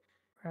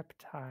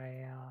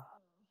 Reptile.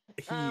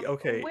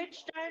 Okay.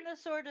 which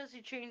dinosaur does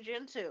he change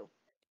into?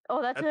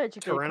 Oh, that's A such a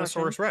good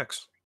question. Tyrannosaurus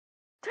Rex.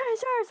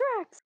 Tyrannosaurus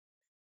Rex.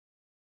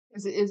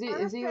 Perfect. Is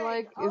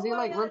Oh he my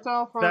like god.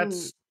 reptile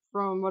That's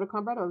from Mortal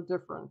Kombat or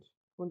different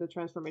when the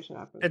transformation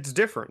happens? it's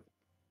different.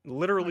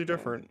 Literally Okay.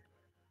 different.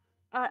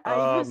 I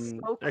was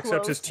so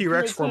Except his close to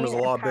T-Rex form is making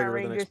a a lot Power bigger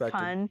than Rangers expected.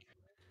 pun.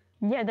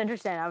 Yeah, to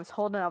understand. I was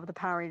holding up the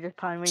Power Rangers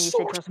pun when you said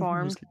Source.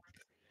 transformed.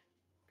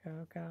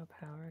 Go go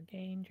Power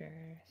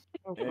Rangers.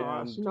 Oh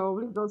gosh, And no,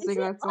 please don't Is sing it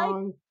that like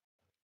song.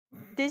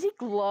 does he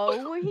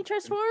glow when he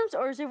transforms,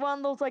 or is it one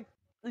of those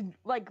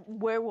like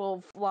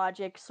werewolf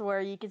logics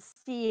where you can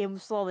see him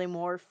slowly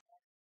morph?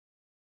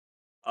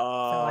 Is it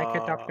like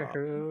a Doctor uh,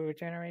 Who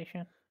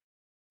generation?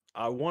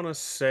 I want to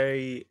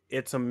say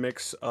it's a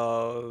mix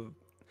of.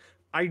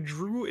 I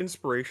drew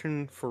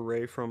inspiration for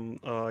Ray from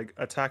like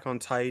Attack on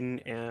Titan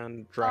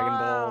and Dragon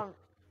Ball,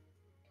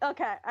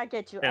 Okay, I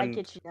get you. I and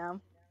get you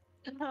now.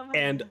 Oh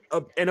my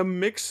god. a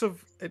mix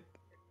of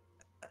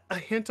a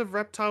hint of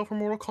Reptile from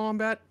Mortal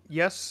Kombat.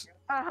 Yes,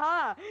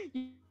 Aha!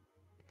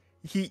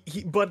 he.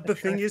 But the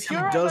thing is, he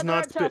You're right does about the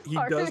not reptile spit. He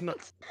part. does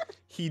not.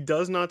 He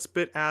does not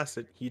spit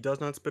acid. He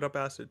does not spit up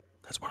acid.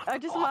 That's one of I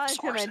the just law wanted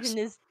to imagine sources.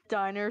 this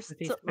Does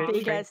he spit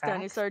big straight ass facts?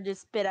 dinosaur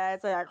just spit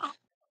at it. Like,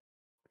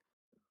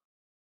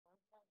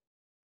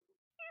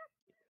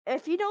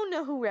 if you don't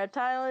know who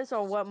Reptile is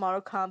or what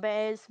Mortal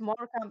Kombat is,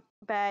 Mortal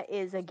Kombat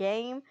is a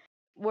game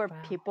where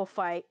Wow. people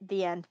fight.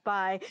 The end.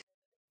 Bye.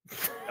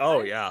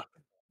 Oh yeah.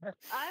 I've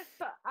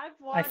I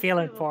watched feel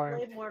people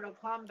play informed. Mortal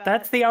Kombat.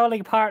 That's the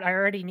only part I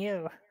already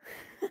knew.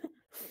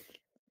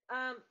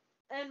 Um,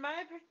 in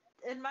my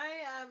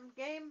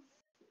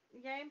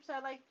games I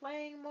like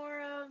playing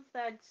more of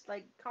that's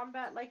like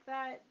combat like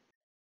that.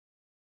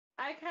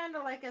 I kind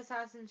of like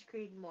Assassin's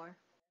Creed more.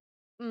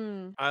 I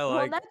Well,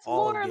 like that's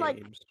all more like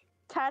games.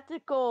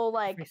 tactical,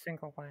 Every like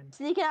single one.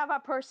 sneaking out of a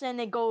person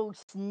and go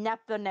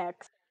snap the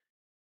neck.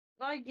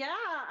 Like, yeah,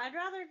 I'd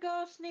rather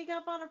go sneak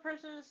up on a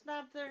person and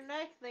snap their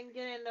neck than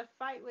get in a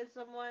fight with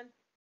someone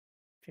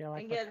Feel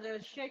like and we're get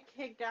the shit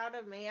kicked out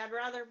of me. I'd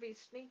rather be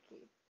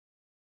sneaky.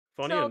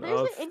 Funny So there's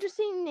an enough,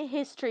 interesting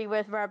history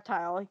with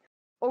Reptile. Like,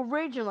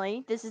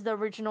 originally, this is the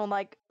original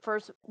like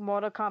first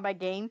Mortal Kombat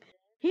game.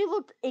 He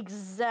looked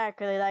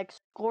exactly like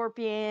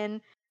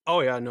Scorpion.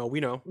 oh yeah, no,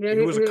 we know. Yeah,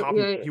 He was a copy.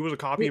 yeah, He was a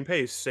copy and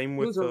paste. Same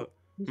with he's a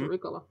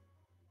recolor.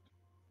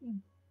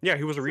 yeah,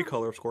 he was a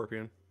recolor of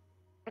Scorpion.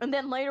 And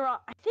then later on,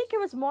 I think it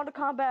was Mortal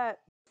Kombat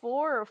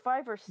 4 or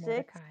 5 or 6,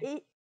 Mordecai.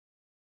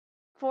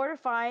 4 to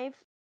 5,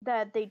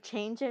 that they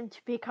changed him to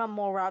become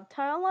more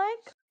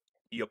reptile-like.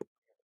 Yep.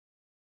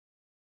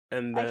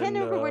 And I can't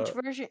then remember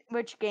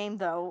which game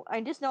though.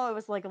 I just know it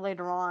was like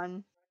later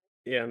on.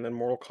 yeah, and then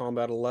Mortal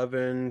Kombat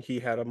 11, he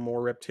had a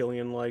more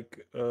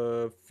reptilian-like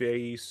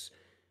face.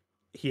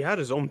 He had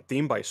his own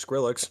theme by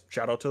Skrillex.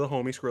 Shout out to the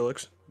homie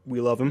Skrillex. We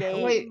love him.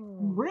 Yay. Wait, Ooh.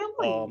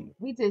 really?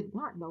 We did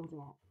not know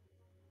that.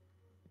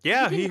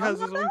 Yeah, You he didn't has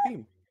know his own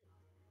theme.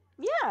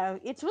 Yeah,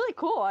 it's really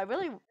cool. I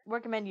really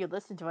recommend you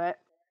listen to it.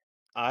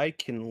 I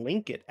can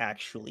link it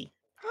actually.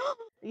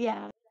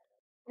 Yeah.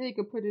 Yeah, you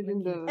could put it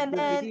in Thank you. And the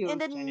then videos in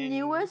the channel.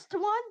 newest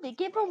one, they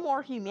gave him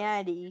more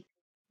humanity.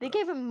 They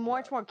gave him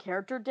much more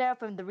character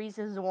depth and the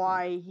reasons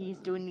why he's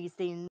doing these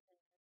things.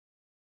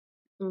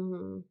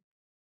 Mm-hmm.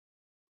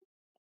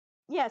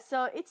 Yeah,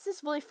 so it's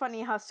just really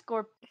funny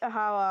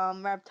how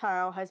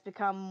Reptile has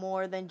become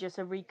more than just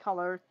a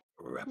recolor.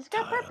 He's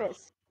got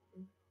purpose.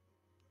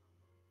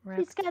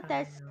 He's got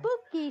that Reptile.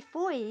 spooky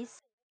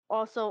voice.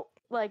 Also,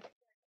 like,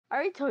 I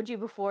already told you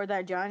before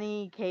that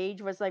Johnny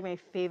Cage was like my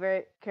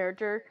favorite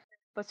character,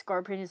 but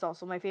Scorpion is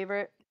also my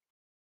favorite.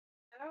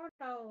 I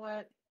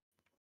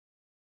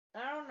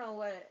don't know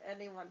what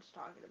anyone's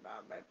talking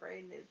about. My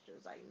brain is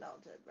just like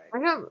melted right I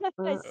now. have.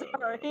 I'm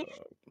sorry.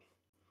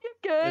 You're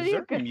good. Is You're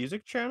there a good.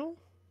 music channel?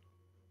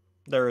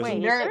 There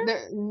isn't. Wait, is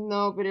there?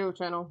 No video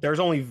channel. There's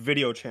only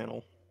video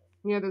channel.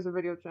 Yeah, there's a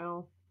video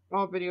channel.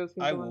 All videos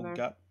can I go in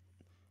there.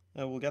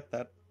 will get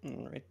that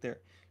right there.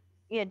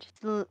 Yeah,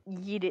 just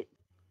yeet it.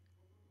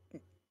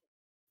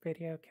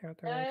 Video killed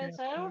the radio. Guys,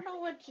 I don't know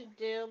what to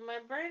do. My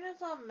brain is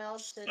all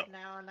melted So-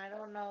 now, and I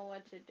don't know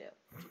what to do.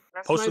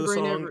 That's Posted my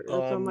the brain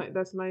song,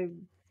 that's my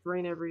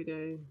brain every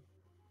day.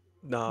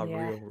 Nah,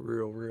 Yeah.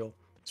 real.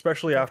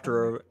 Especially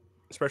after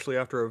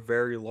a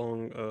very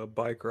long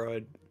bike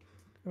ride.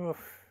 Oof.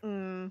 How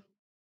long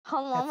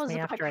That's was me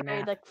the after a bike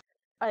ride? nap.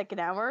 Like an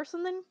hour or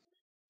something?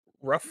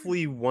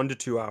 Roughly 1 to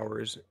 2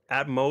 hours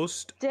at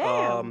most.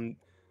 Damn.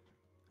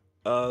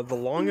 The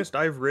longest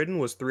I've ridden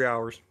was 3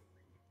 hours.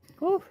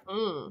 Oof.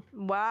 Mm.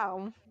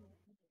 Wow.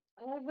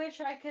 I wish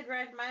I could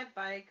ride my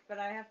bike, but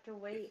I have to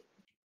wait.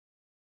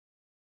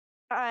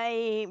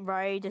 I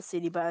ride a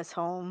city bus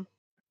home.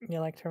 You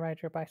like to ride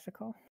your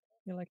bicycle?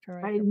 You like to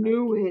ride I your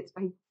knew bike? it.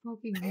 I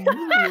fucking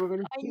knew you were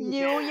gonna I do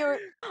knew that. you're.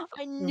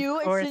 I knew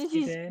as course soon as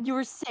you did. you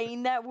were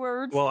saying that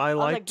word. Well, I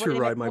was like like, to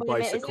ride my wait a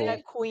minute, is bicycle,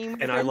 that Queen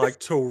and I reference? like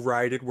to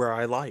ride it where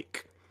I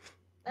like.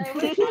 I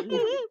wish I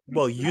know.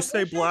 Well, you I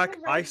say wish I black,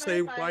 could I ride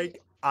say my white,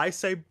 bike. I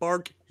say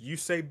bark, you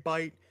say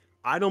bite.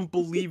 I don't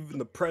believe in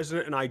the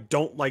president, and I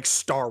don't like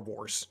Star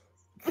Wars.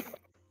 Wait,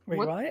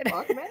 What what? the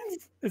fuck, man?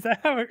 Is that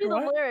how it The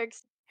what?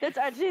 lyrics. That's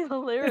actually the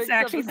lyrics It's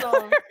actually of the the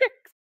song.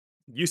 lyrics.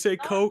 You say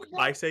Oh, Coke, you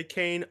I know- say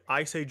Kane,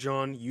 I say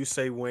John, you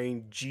say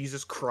Wayne.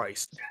 Jesus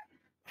Christ.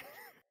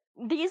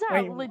 These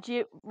are Wait,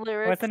 legit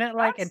lyrics. Wasn't it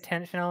like Us?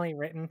 intentionally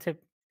written to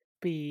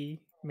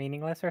be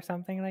meaningless or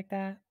something like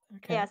that?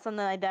 Okay. Yeah,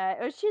 something like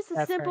that. It was just a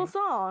That's simple right.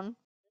 song.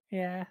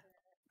 Yeah.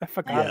 I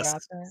forgot Yes.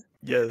 about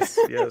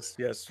that.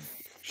 Yes.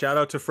 Shout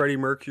out to Freddie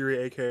Mercury,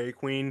 aka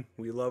Queen.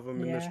 We love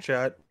him in this Yeah.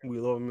 chat. We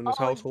love him in this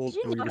Oh, household, did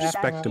you and we know he's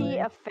respect actually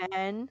him. a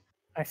fan?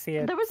 I see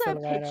a There was a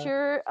silhouette of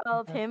picture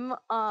of okay. him Oh,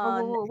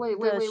 on wait,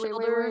 the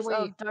shoulders wait.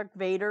 of Darth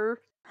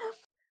Vader.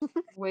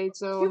 Wait,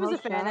 so He was a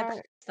how's fan of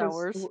chat? Star 'Cause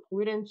Wars.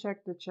 we didn't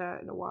check the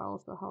chat in a while,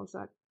 so how's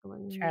that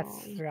going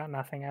Chat's along? got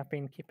nothing. I've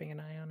been keeping an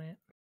eye on it.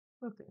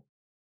 Okay.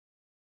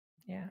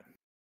 Yeah.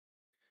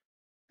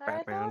 I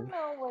Batman. don't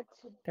know what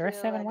to There are do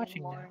 7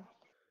 watching anymore. now.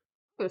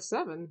 There's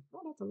 7.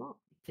 Oh, that's a lot.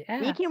 Yeah.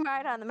 You can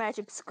ride on the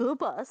magic school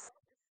bus.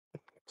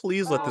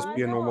 Please let this I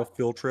be a normal know.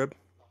 field trip.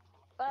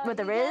 But You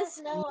there guys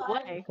is know no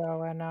I'm. way.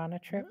 Going on a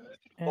trip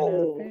in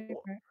Oh. a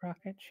favorite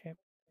rocket ship.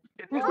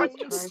 Well,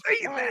 Jesus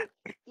you, Christ.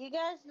 hey, you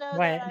guys know What?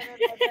 that I'm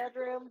in my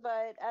bedroom,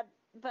 but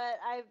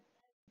I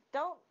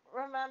don't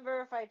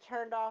remember if I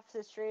turned off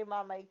the stream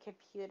on my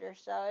computer,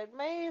 so it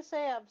may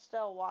say I'm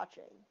still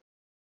watching.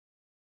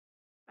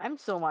 I'm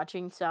still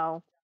watching,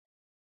 so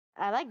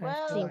I like I'm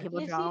still seeing Well,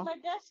 people you see, draw. my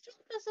desktop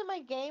is in my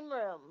game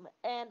room,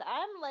 and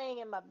I'm laying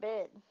in my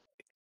bed.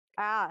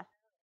 Ah,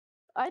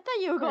 I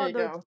thought you were There going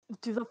you to go.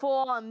 do the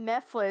full-on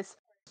Netflix.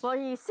 Well,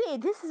 you see,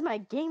 this is my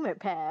gamer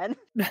pad.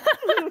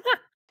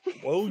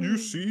 Well, you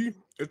see,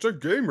 it's a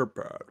gamer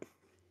pad.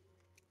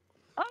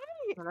 Oh,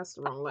 that's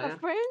the wrong layer.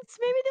 Friends,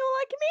 maybe they'll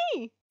like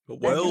me.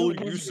 Well, because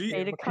you you're see,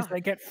 beta Because cock. I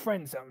get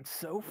friend zoned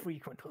so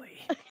frequently.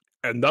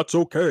 and that's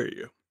okay.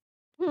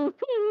 Well,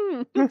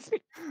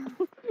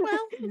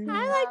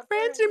 I like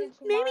friends, Apparently and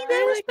maybe tomorrow. they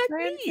I like respect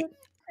friends me.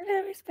 and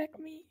they respect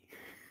me.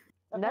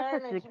 that's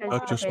Apparently actually because tomorrow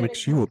That I'm just getting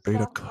makes you some a beta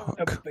A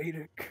supplements. cock.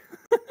 beta.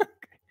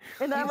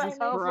 and that Jesus Apparently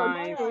myself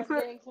like tomorrow Christ. I'm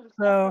getting some So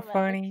supplements,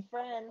 funny.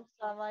 friends.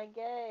 So I'm like,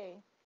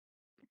 yay.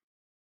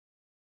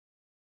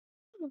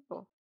 I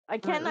Alright,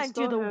 let's cannot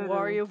do go the ahead and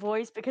Wario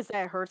voice because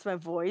that hurts my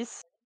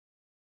voice.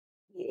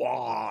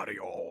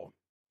 Wario,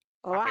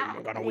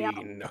 I'm gonna Yeah,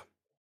 win.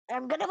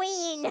 I'm gonna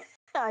win.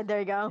 There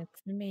you go.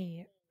 It's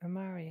me,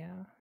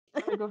 Mario.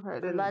 I'm gonna go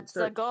ahead and Let's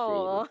start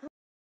go.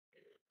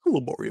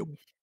 Hello, Mario.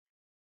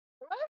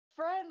 My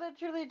friend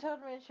literally told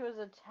me she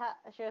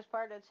was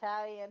part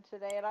Italian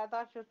today, and I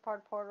thought she was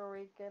part Puerto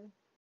Rican.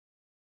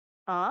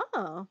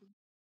 Oh.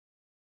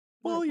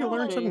 Well, you I'm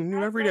learn like, something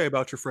new every day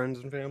about your friends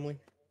and family.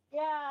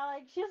 yeah,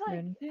 like she's like,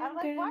 I'm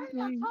like,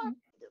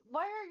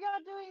 why are y'all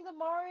doing the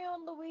Mario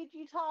and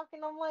Luigi talk?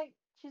 And I'm like,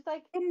 she's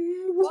like, well,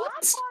 I'm What?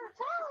 part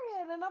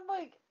Italian, and I'm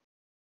like,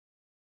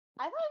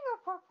 I thought you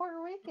were part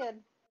Puerto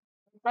Rican.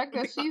 the fact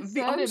that she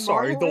said I'm it,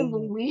 sorry, Mario and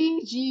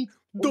Luigi.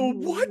 the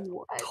what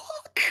What?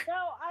 talk? No,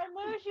 I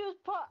knew she was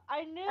part.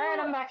 I knew Alright,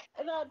 I'm back.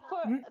 I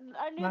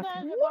knew Nothing.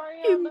 that What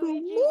Mario in and the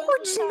Luigi was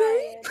Lord's Italian.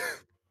 name?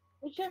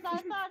 It's just I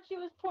thought she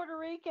was Puerto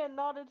Rican,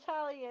 not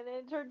Italian, and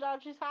it turns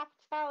out she's half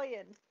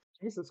Italian.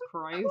 Jesus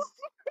Christ.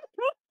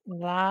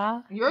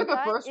 La. You're the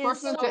That first is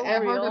person to so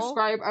ever real.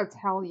 describe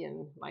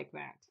Italian like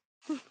that.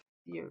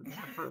 You're the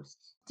first.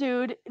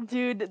 Dude,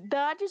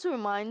 that just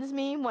reminds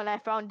me when I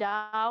found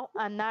out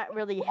I'm not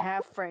really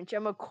half French.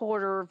 I'm a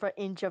quarter of an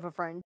inch of a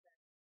French.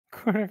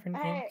 Quarter of an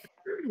inch. Hey,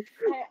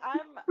 hey,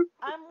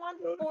 I'm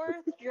 1/4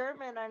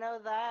 German. I know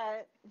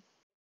that.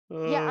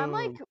 Yeah, I'm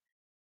like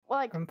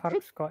I'm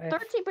part Scottish.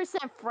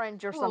 13%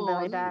 French or something Oh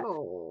like that.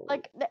 no.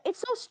 Like it's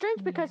so strange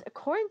Yeah. because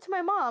according to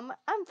my mom,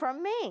 I'm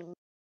from Maine.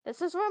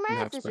 This is where my I'm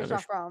half ancestors are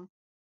Spanish. from.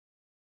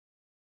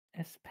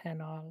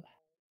 Espanol.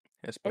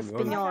 Espanol. Like, I don't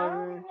Espanol. even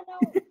know.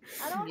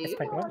 I don't Yeah.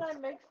 even know what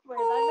I'm mixed with.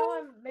 I know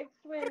I'm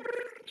mixed with.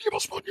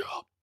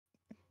 Español.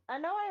 I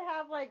know I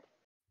have like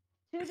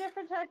 2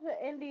 different types of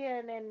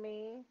Indian in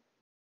me.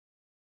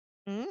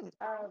 Mm.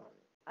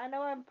 I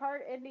know I'm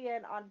part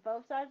Indian on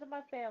both sides of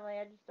my family.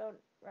 I just don't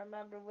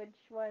remember which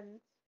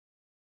ones.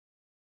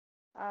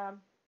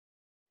 Um,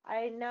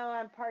 I know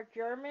I'm part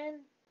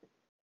German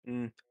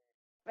Mm.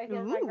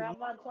 because my Ooh.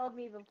 grandma told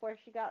me before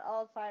she got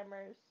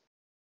Alzheimer's.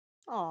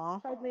 Aw.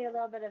 Told me a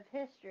little bit of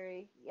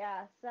history.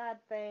 Yeah,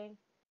 sad thing.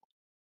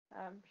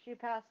 She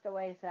passed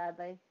away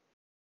sadly.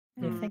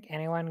 Do you Mm. think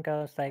anyone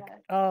goes like, Yeah.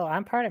 "Oh,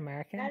 I'm part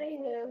American"?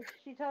 Anywho,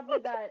 she told me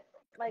that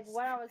like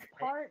what I was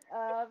part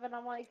of, and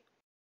I'm like,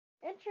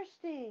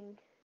 interesting.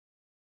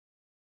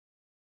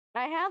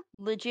 I have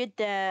legit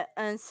the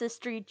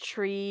ancestry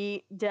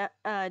tree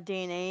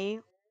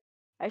DNA.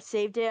 I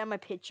saved it on my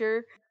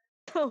picture.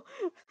 So,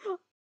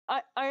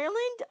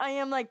 Ireland, I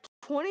am like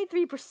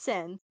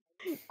 23%.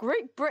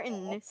 Great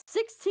Britain,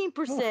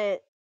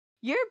 16%.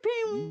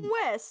 European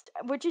West,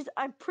 which is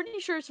I'm pretty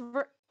sure it's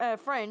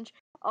French,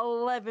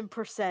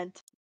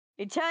 11%.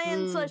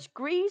 Italian Hmm. slash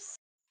Greece,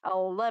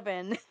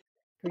 11.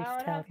 Greece I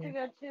would have to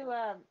Italian. go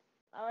to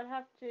I would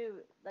have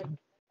to like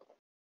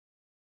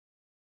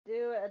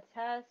do a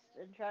test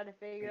and try to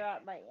figure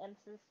out my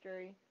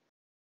ancestry.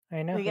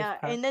 I know who's Yeah,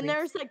 part and then Greece.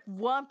 there's like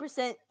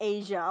 1%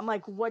 Asia. I'm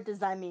like, what does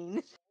that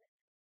mean?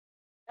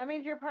 That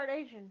means you're part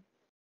Asian.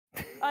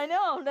 I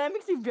know, that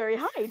makes me very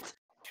hyped.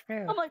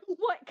 True. I'm like,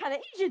 what kind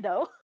of Asia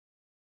though?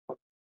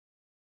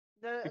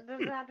 Does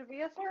it have to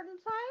be a certain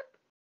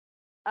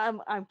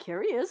type? I'm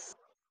curious.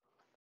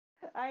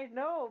 I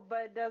know,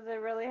 but does it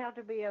really have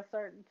to be a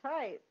certain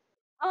type?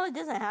 Oh, it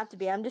doesn't have to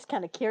be. I'm just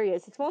kind of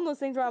curious. It's one of those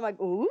things where I'm like,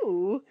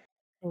 ooh,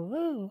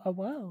 Ooh, oh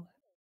whoa.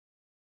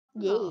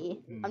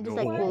 yay. I'm just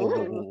like, But ooh.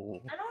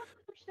 No. I don't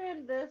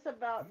understand this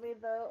about me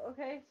though.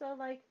 Okay, so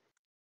like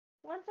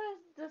once I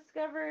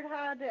discovered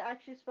how to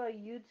actually spell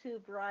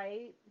YouTube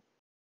right,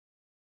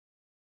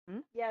 Hmm?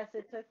 yes,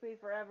 it took me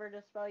forever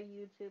to spell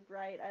YouTube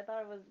right. I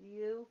thought it was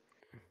U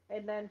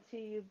and then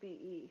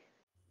TUBE.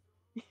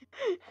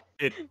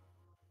 It.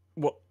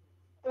 What?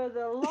 For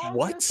the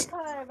longest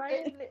What? time, I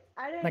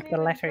didn't Like the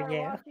even letter start U.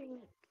 watching.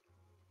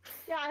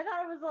 Yeah, I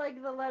thought it was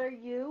like the letter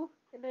U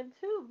and then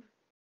tube.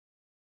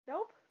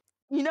 Nope.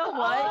 You know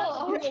what?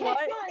 Oh, You know okay.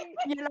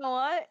 what? You know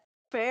what?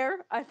 Fair.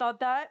 I thought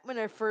that when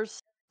I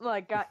first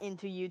like got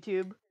into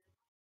YouTube.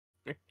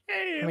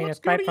 Hey, I mean, let's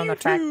go to aside from the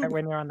fact that YouTube.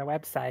 when you're on the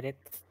website,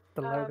 it's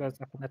the Um, logo's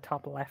up in the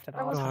top left at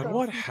I all was God, times.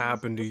 what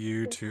happened to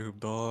YouTube,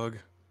 dog?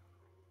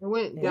 It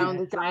went Yeah. down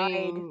the Died.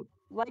 drain.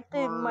 Like my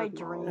Hard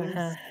dreams.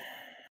 Uh-huh.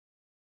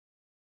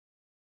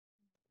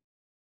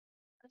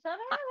 somehow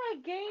I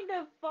gained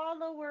a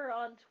follower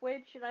on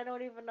Twitch and I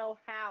don't even know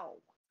how.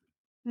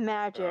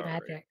 Magic.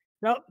 Alright. Magic.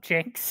 Oh,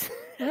 jinx.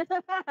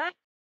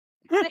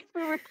 If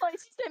we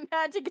replaced the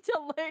magic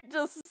until late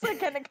just a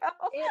second ago.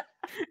 It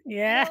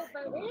Yeah. no,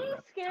 but it is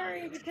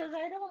scary because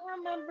I don't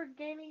remember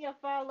gaining a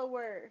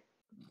follower.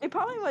 It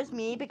probably was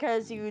me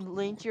because you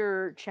linked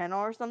your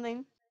channel or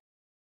something.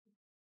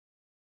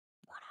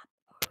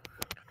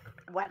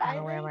 What? I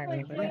know where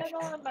linked my my religion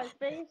channel on my is.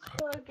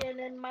 Facebook and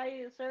in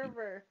my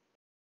server.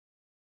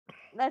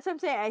 That's what I'm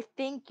saying. I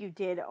think you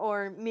did,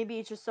 or maybe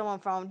it's just someone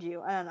found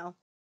you. I don't know.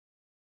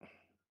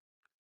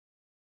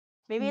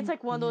 Maybe it's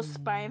like one of those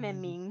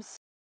Spider-Man memes.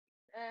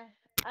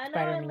 I know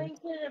Spider I memes.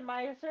 linked it in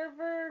my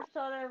server so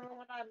that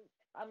when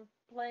I'm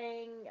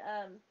playing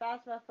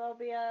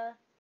Phasmophobia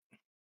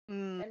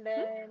Mm.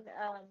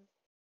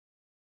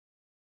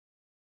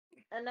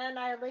 and then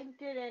I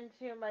linked it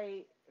into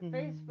my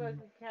Facebook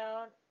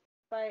account,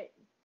 but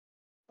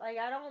like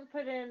I don't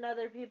put it in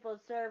other people's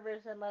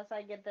servers unless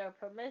I get their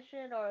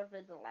permission or if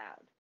it's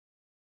allowed.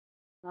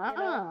 You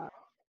know?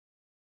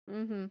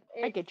 Ah.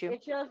 I get you.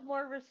 It shows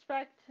more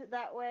respect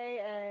that way,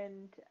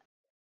 and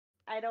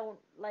I don't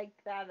like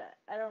that.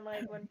 I don't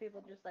like when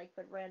people just like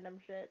put random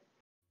shit.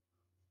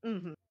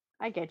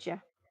 I get you.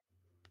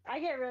 I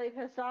get really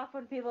pissed off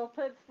when people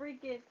put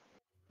freaking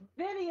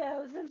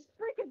videos and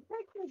freaking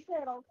pictures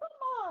channel.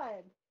 Come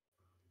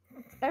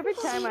on! Every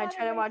People do time I that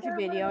try in to my watch a server,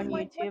 and video on I'm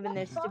like, what YouTube the and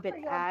this fuck stupid are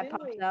y'all ad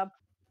pops doing? up,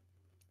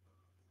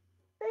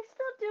 They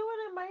still do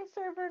it in my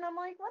server, and I'm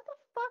like, what the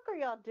fuck are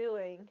y'all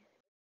doing?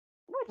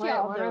 what Wait,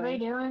 y'all what are they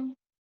doing? doing?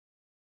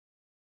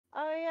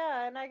 Oh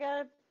yeah, and I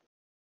got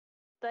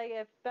like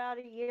about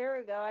a year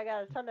ago, I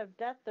got a ton of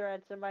death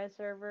threats in my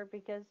server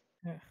because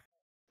Ugh.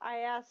 I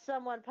asked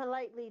someone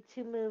politely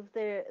to move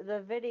the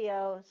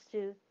videos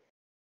to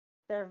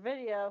their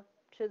video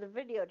to the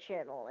video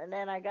channel, and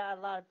then I got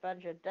a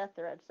bunch of death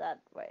threats that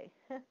way.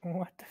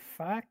 What the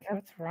fuck? If,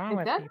 What's wrong if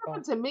with that people?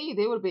 happened to me,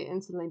 they would be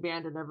instantly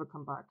banned and never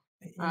come back.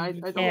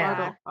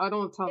 Yeah. I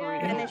don't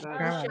tolerate any Yeah, of Banish that. from the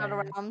Drama, Shadow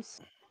man.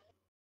 Realms.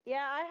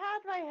 yeah, I had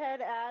my head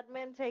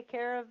admin take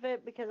care of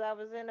it because I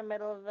was in the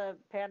middle of a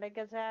panic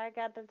attack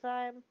at the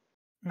time,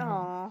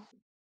 Oh,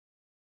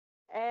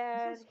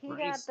 and Jesus he got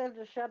Christ. them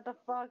to shut the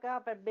fuck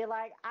up and be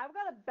like, "I'm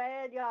gonna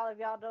ban y'all if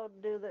y'all don't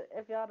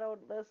if y'all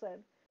don't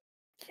listen."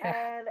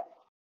 Yeah. And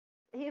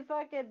he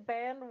fucking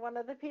banned one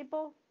of the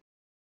people.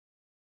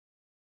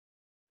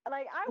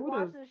 Like I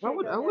watched this shit go I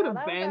would down. have I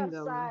was banned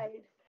them. outside.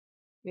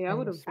 Yeah, I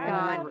would have I was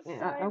banned God. them.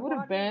 I outside would have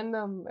watching. banned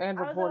them and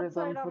I was reported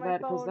outside them on for my that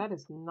because phone. that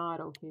is not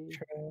okay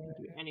True.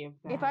 to do any of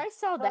If that. I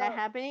saw that Well,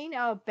 happening,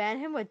 I would ban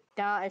him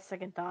without a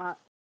second thought.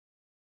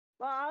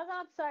 well, I was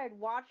outside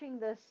watching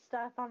this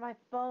stuff on my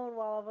phone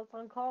while I was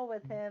on call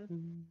with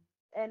him,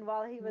 and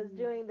while he was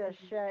doing this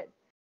shit,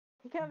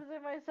 he comes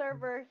in my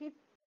server.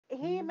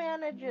 He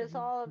manages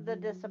all of the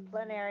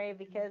disciplinary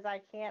because I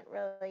can't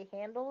really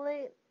handle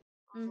it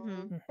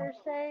per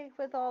se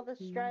with all the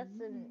stress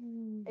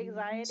and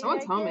anxiety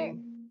Someone's I get.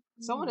 humming.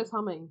 Someone is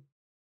humming.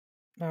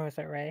 Oh, is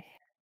it Ray?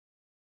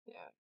 Yeah.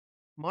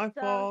 My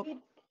So fault.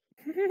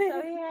 he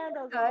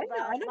handles all that,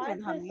 I and don't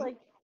want humming.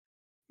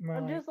 More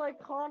I'm like, just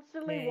like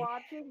constantly hey.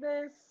 watching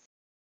this,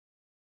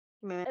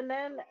 Meh. and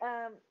then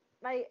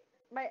my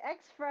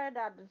ex friend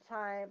at the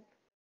time,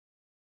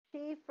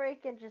 she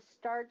freaking just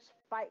starts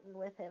fighting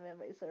with him in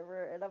my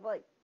server, and I'm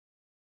like,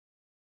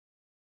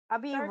 I'll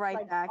be starts right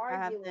like back. I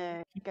have arguing.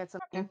 to get Okay.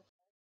 something.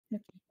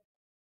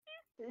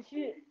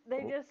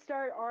 They just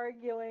start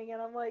arguing,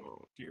 and I'm like,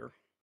 Oh dear.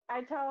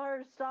 I tell her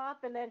to stop,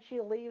 and then she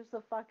leaves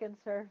the fucking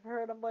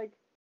server, and I'm like,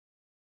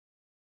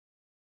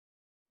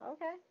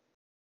 okay.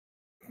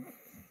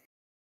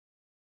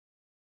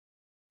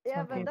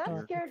 Yeah, Some but Oh that people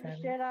are dear. scared the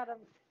pretend. shit out of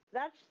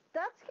that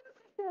scared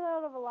the shit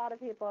out of a lot of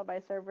people on my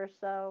server.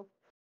 So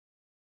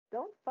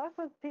don't fuck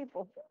with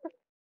people.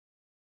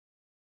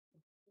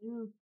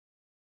 Yeah.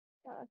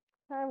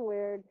 I'm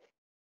weird,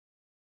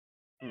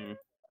 Hmm.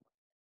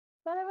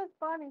 but it was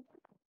funny.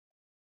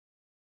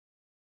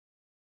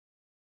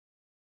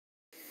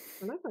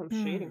 I like that I'm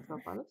shading so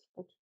far. That's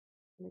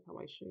I like how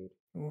I shade.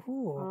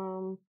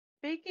 Ooh.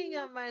 Speaking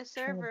of my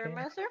Children.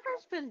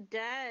 server's been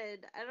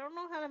dead. I don't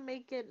know how to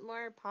make it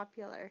more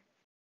popular.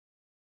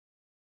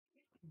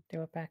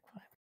 Do a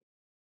backflip.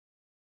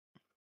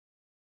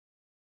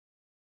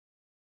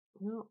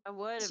 No. I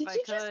would if Did I you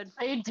could. just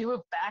say do a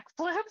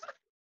backflip?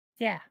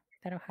 Yeah,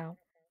 that'll help.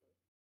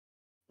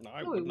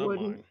 I No, would it not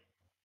wouldn't.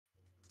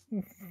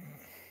 mind.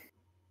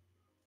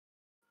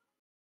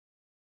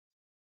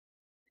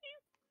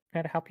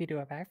 That'll help you do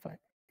a backflip.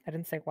 I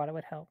didn't say what it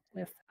would help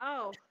with.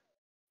 Oh,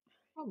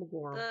 I'm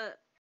warm.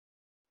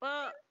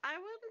 well, I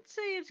wouldn't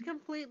say it's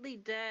completely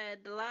dead.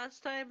 The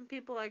last time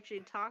people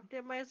actually talked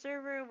in my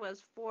server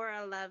was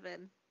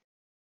 411.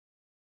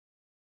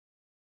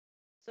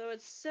 So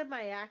it's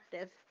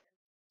semi-active.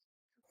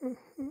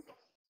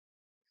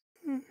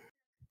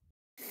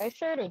 I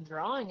shared a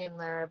drawing in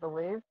there, I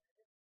believe.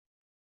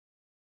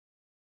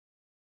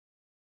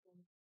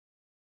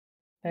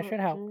 That should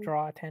help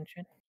draw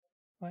attention.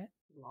 What?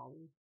 Lol.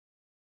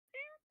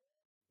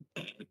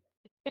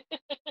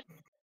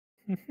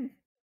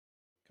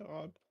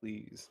 God,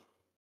 please.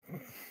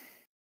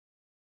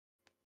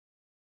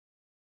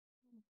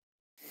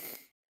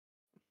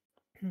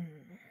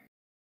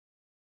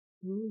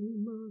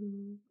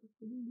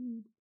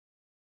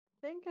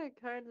 I think I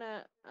kind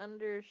of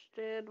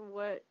understand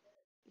what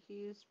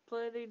he's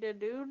planning to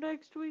do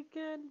next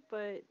weekend,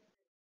 but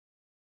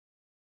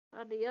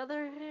on the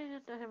other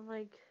hand, I'm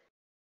like,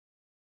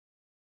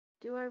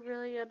 do I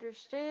really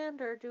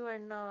understand or do I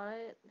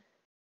not?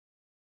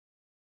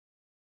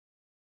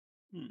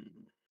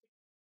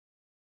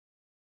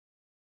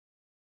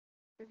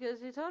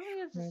 Because he told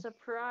me it's a Yes.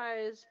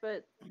 surprise,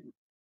 but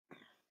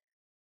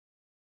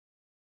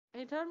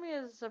he told me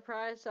it's a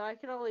surprise, so I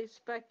can only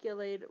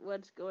speculate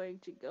what's going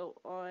to go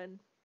on.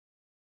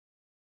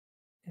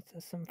 It's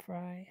a some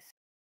fries.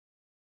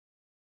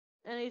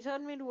 And he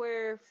told me to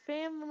wear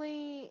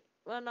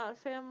not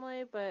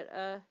family,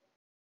 but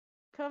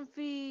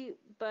comfy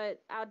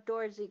but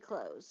outdoorsy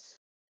clothes.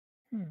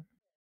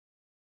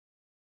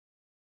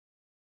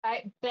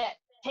 I bet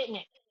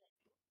picnic.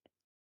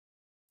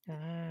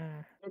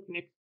 Ah,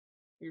 Picnic.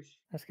 I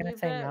was gonna You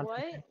say bet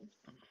mountain.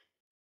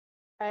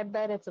 what? I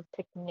bet it's a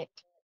picnic.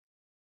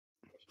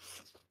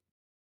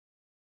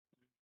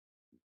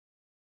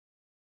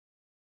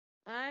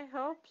 I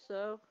hope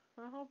so.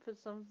 I hope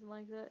it's something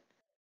like that.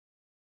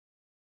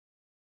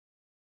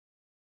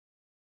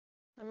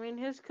 I mean,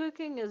 his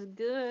cooking is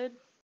good.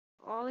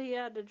 All he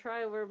had to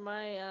try were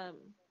my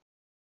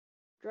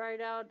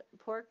dried out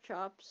pork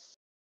chops.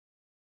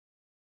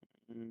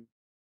 Mm.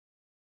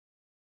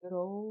 Good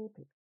old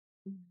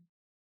picnic.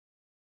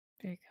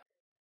 There you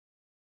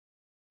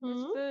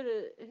His Hmm?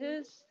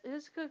 food,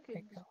 his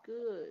cooking's go.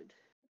 good.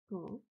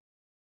 Cool.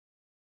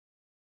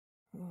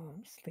 Oh,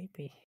 I'm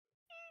sleepy.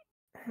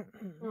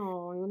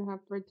 Oh, you wanna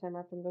have break time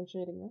after I'm done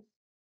shading this?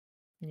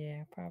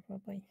 Yeah,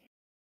 probably.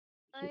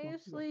 Are Keep you on your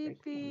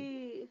break time.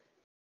 sleepy?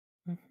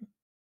 Mhm.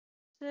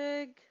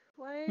 Sig,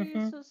 why are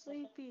you so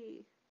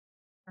sleepy?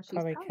 Oh, she's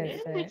Probably tired.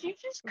 because Did you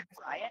just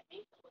cry at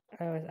me?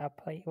 I was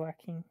up late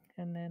working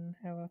and then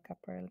I woke up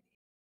early.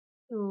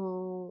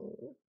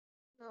 Oh.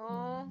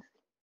 No.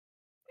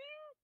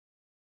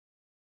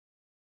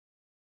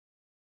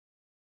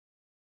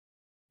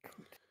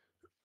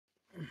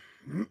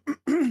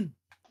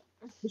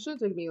 It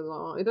shouldn't take me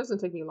long. It doesn't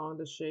take me long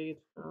to shade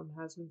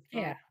Hazbin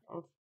Yeah.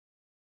 stuff.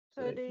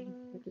 So I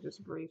Pudding. could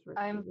just breeze right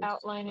I'm through this.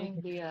 outlining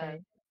It's the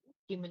great.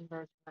 human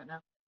version right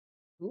now.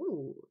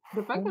 Ooh,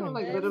 the fact that I'm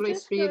like Human I'm literally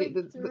just speeding,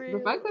 going the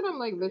fact that through I'm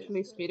like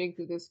literally this. speeding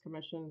through this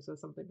commission says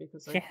something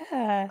because like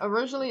Yeah.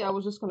 originally I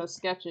was just gonna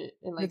sketch it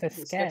and like With a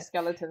sketch sketch.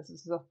 skeletons and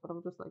stuff, but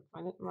I'm just like might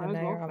And as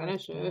now well you're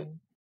finish almost it done.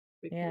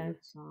 because Yeah.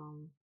 it's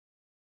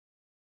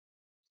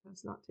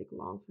does not take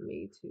long for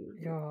me to.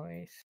 You're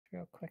always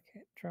real quick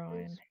at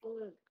drawing.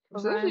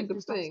 Which is actually a Ryan's good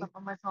just on thing. something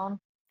on my phone.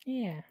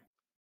 Yeah.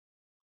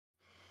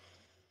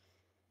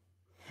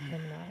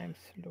 And now I'm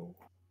slow.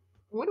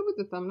 I wonder what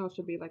the thumbnail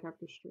should be like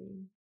after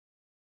stream.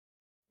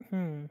 Should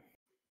it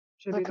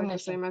The be like the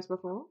commission. same as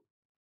before?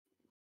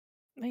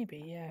 Maybe,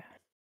 yeah.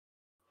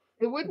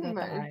 It wouldn't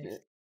Without the match. eyes.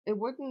 It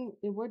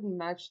wouldn't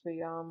match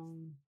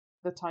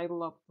the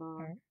title of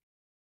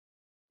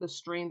the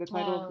stream. The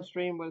title of the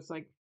stream was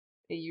like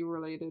AU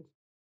related.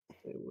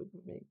 So it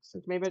wouldn't make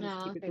sense. Maybe I just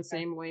Oh, keep it okay, the fair.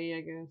 same way,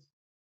 I guess.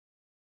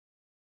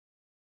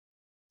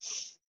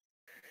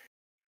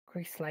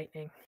 Grease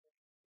lightning.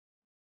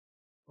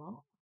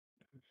 Well,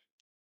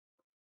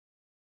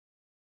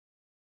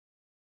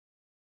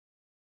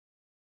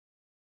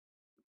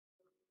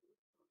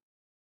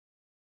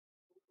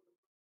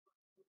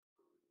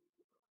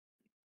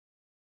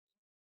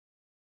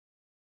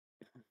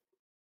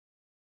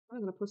 I'm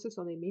gonna put this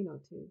on Amino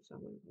too, so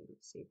I'm gonna maybe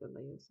save the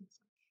layers and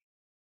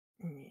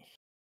such.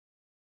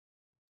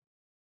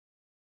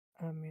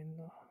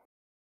 Amino.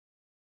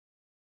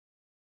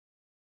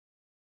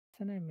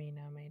 What's an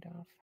amino made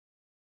of?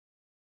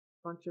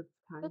 Bunch of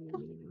tiny What the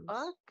aminos.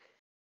 fuck?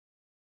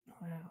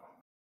 Wow.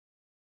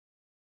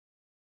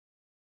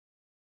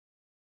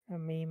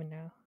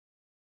 Amino.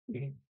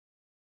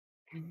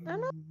 I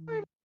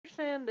don't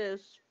understand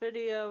this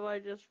video I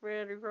just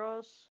ran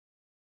across.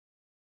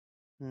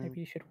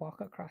 Maybe you should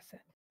walk across it.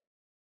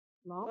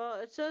 No?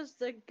 Well, it says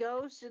the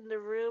ghost in the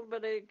room,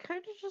 but it kind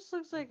of just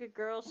looks like a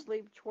girl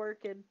sleep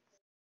twerking.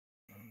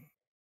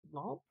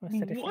 No? What's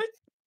the difference?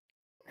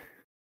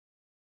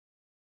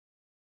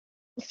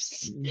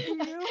 You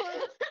know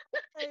what?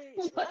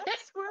 I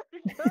swear to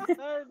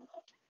God.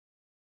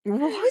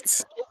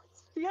 What?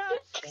 Yeah,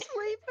 she's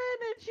sleeping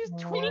and she's Wow.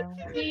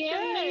 twerking in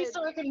DM me bed.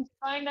 so I can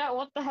find out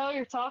what the hell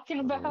you're talking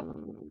about.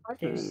 How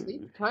do you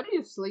sleep? How do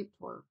you sleep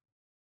twerk?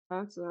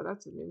 That's a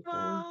new Well, thing.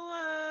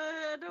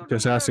 I don't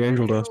Just know ask what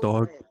Angel video Dust,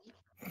 dog.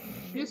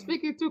 You're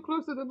speaking too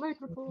close to the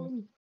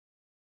microphone.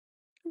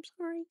 I'm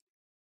sorry.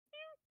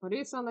 Why do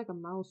you sound like a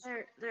mouse?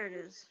 There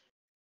it is.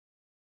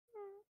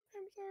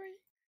 I'm sorry.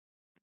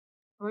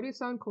 Why do you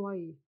sound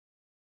kawaii?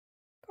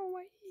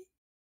 Kawaii.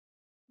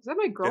 Is that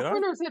my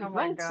girlfriend I? or is it Oh my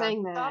Brent god.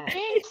 saying Stop that?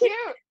 being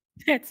cute!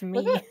 That's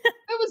Was me.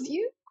 that was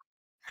you?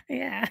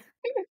 Yeah.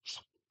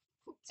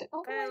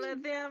 Oh, Hey,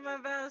 Lithia, I'm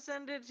about to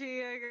send it to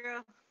you,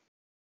 girl.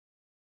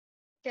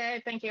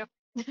 Okay, thank you.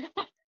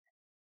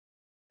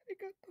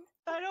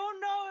 I don't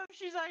know if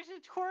she's actually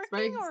twerking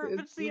Thanks. or if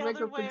it's the Your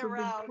other way microphone's a big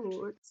around.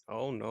 court.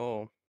 Oh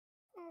no.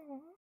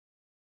 Oh.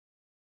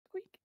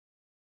 Squeak.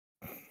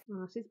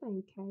 Oh, she's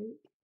being cute.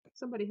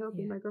 Somebody help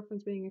me, Yeah. my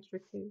girlfriend's being extra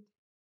cute.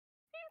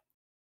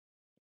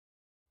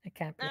 It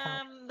can't be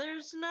helped.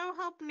 There's no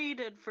help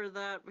needed for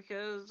that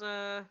because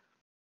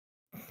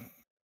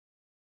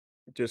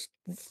Just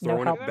No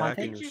throwing help it You're gonna back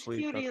in think your she's sleep.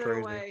 cute That's either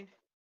crazy. way.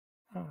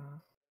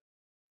 Aw.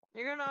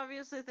 You're gonna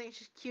obviously think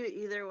she's cute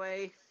either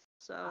way.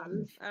 So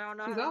I don't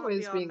know She's how to help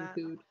always you on being that.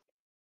 cute.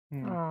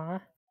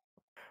 Aw.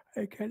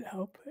 I can't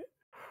help it.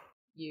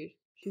 Yeah,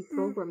 she's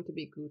programmed to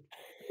be good.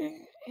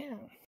 Yeah.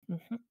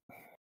 Mhm.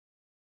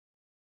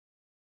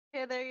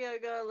 Okay, there you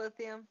go,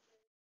 Lithium.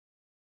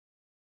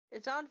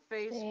 It's on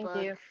Thank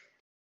Facebook. you.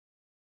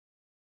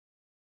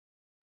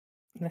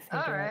 This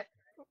All girl. right.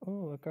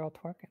 Ooh, a girl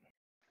twerking.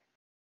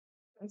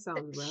 That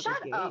sounds rather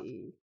Shut up.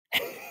 gay.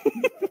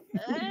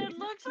 It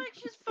looks like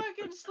she's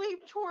fucking sleep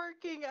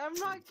twerking. I'm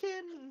not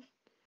kidding.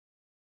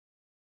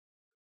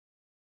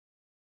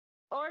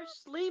 Or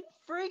sleep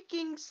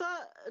freaking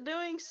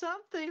doing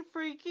something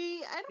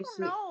freaky. I don't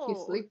know.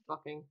 He's sleep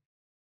fucking.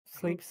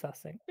 Sleep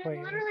sussing. It Wait.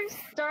 literally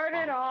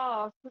started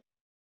off.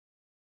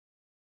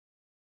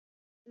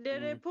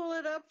 Did it pull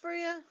it up for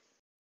you?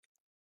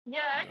 Yeah,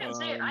 I can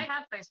see it. I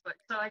have Facebook,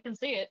 so I can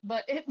see it.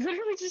 But it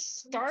literally just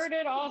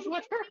started off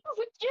with her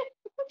legit.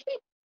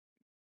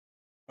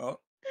 Oh,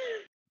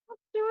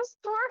 She was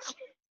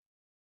twerking.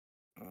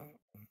 And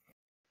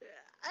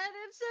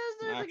it says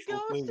there's a actual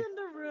ghost thing. in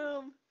the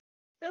room.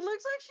 It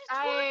looks like she's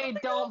I twerking. The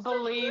don't ghost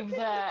is believe twerking.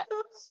 that.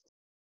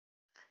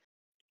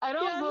 I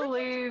don't Yeah, it looks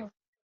believe.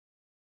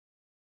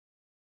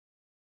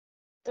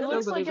 It She looks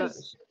doesn't like believe that.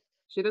 it's.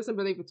 She doesn't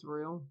believe it's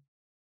real.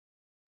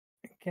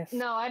 I guess.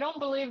 No, I don't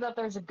believe that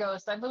there's a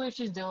ghost. I believe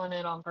she's doing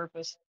it on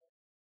purpose.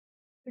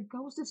 The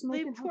ghost is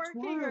sleep making her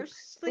twerking or twerk. They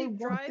sleep want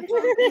dry the twerking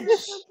or footage.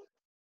 something.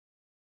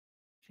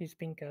 She's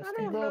being I ghosted.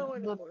 don't know The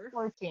anymore.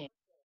 twerking.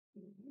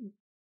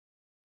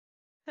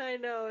 I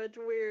know, it's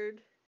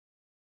weird.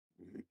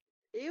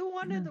 You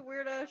wanted the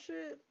weird ass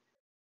shit.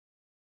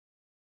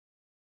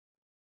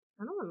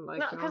 I don't like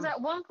No, because them.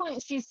 at one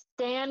point she's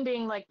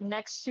standing like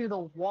next to the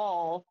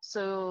wall,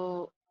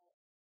 so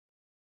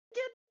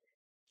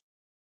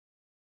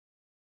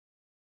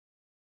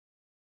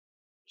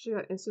She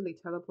got instantly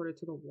teleported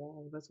to the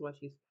wall. That's why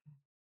she's.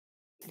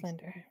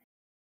 Slender.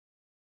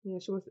 Yeah,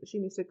 she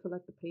needs to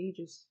collect the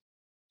pages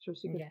so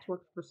she can Yeah.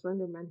 twerk for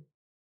Slenderman.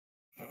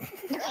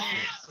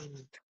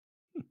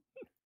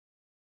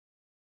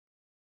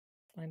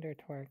 Slender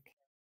twerk.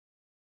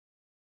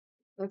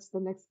 That's the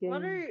next game.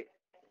 What are Yeah.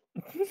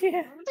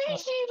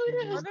 she's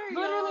what are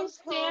literally y'all's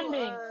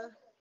standing.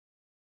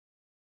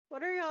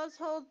 what are y'all's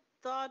whole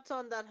thoughts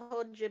on that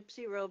whole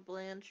Gypsy Road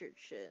Blanchard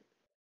shit?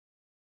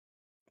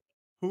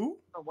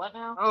 Who? For what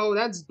now? Oh,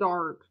 that's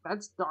dark.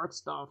 That's dark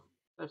stuff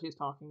that she's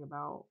talking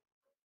about.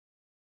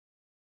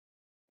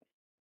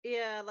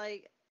 Yeah,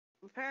 like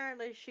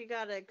apparently she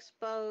got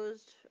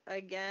exposed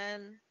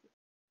again,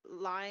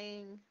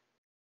 lying.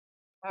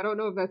 I don't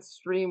know if that's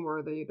stream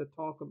worthy to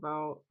talk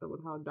about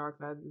with how dark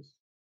that is.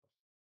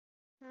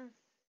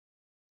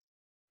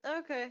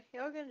 Okay,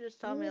 y'all can just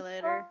tell me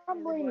later.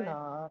 Probably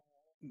not.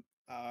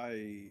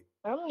 I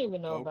I don't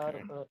even know about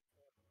it, Okay. but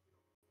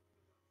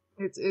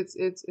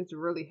It's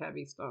really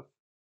heavy stuff.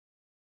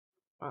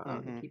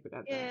 Mhm. Keep it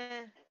at that.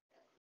 Yeah.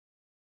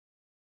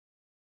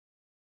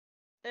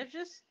 It's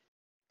just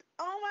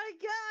oh my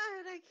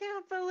god, I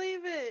can't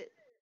believe it.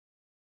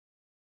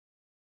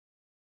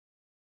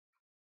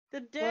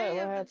 The day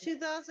what of the happened?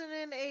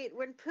 2008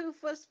 when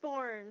Poof was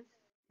born.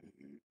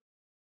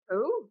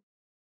 Who?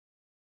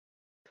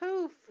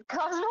 Poof.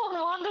 Cosmo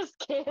Wanda's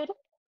kid.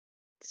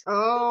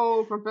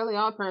 Oh, from Fairly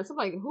Odd Parents. I'm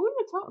like, who are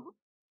you talking?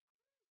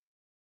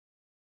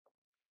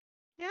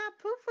 Yeah,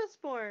 Poof was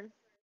born.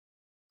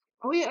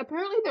 Oh yeah,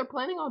 apparently they're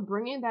planning on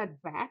bringing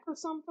that back or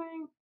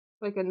something,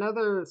 like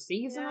another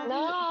season Yeah. of it.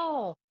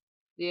 No!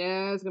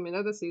 Yeah, it's gonna be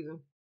another season.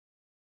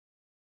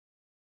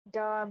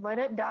 God, let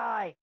it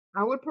die.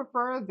 I would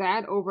prefer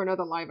that over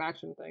another live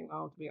action thing,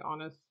 though. To be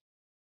honest.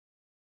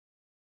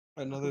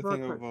 Another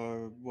prefer thing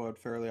of what,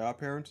 Fairly Odd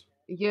Parents?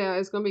 Yeah,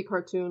 it's gonna be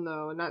cartoon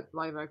though, not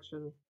live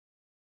action.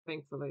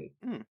 Thankfully.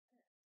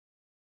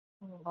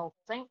 Well,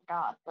 thank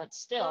God, but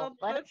still, Well,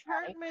 let it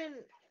die.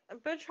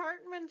 Butch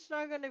Hartman's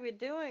not going to be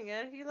doing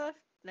it. He left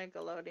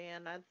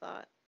Nickelodeon, I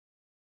thought.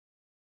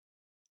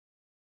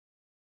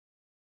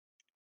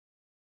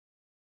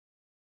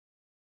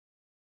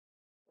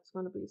 It's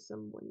gonna be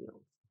someone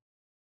else.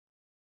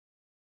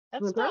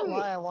 That's not apparently,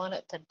 why I want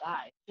it to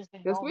die. It's just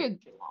been there's going gonna on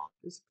too long.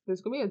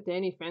 there's gonna be a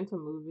Danny Phantom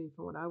movie,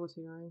 from what I was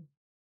hearing.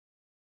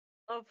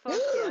 Oh, fuck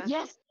yeah.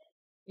 Yes!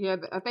 Yeah,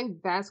 I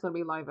think that's gonna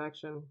be live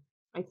action.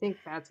 I think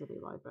that's gonna be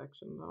live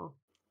action though.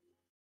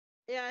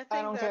 Yeah, I think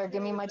I don't care. that's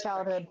Give me gonna my be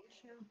childhood.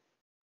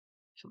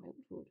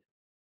 Childhood.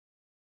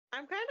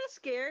 I'm kind of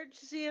scared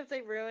to see if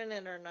they ruin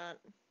it or not.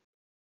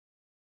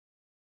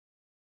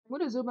 I'm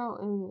gonna zoom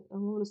out and I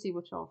want to see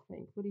what y'all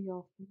think. What do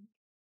y'all think?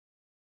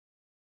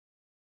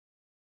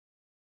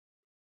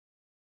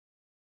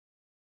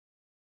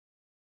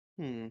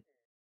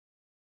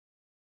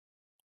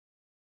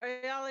 Are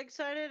y'all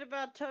excited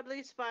about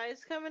Totally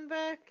Spies coming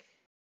back?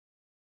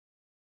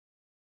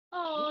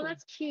 Oh,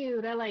 that's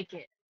cute. I like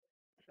it.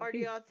 Or do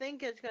y'all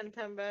think it's gonna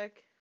come back?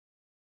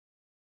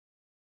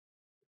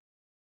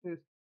 Yes.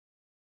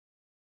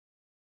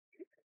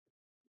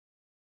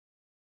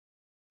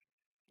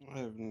 I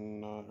have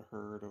not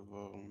heard of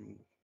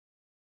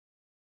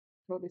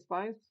Totally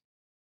Spies?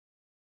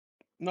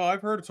 No,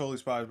 I've heard of Totally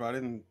Spies, but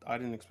I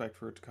didn't expect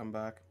for it to come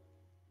back.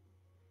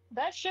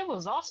 That shit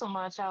was awesome,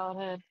 my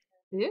childhood.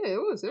 Yeah, it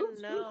was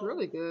No.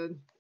 really good.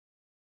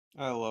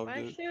 I loved My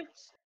it.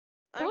 shoots.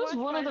 It I was watch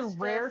one of my the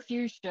stuff. rare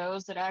few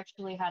shows that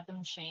actually had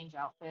them change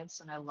outfits,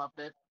 and I loved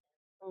it.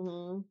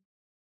 Mm-hmm.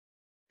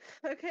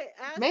 Okay,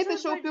 as Made the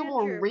told show by feel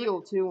more Ginger,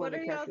 real too when what the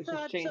are y'all characters just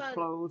thoughts changed on?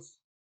 clothes.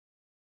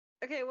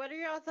 Okay, what are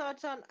y'all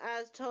thoughts on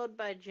As Told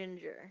by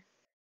Ginger?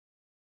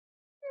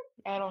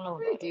 I don't know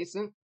what Pretty that is.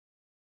 decent.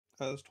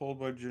 As Told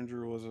by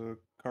Ginger was a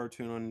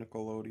cartoon on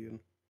Nickelodeon.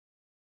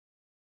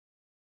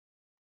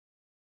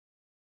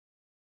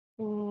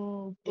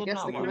 Mm, I did guess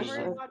not the think it I'm watch was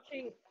that.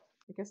 rewatching.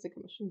 I guess the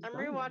commission's I'm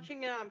done now.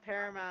 rewatching it on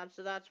Paramount,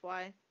 so that's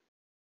why.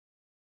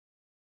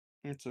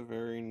 It's a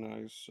very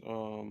nice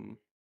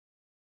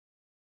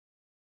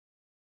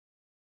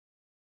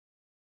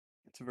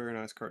it's a very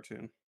nice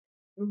cartoon.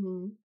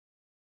 Mm-hmm.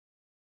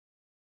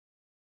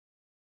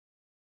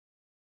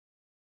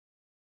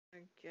 Oh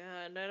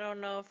God, I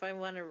don't know if I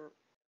want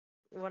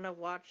to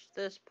watch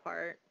this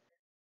part.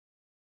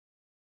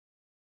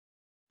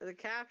 The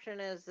caption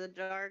is the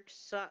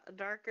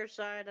darker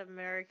side of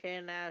Mary Kay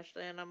and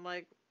Ashley, and I'm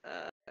like,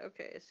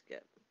 okay,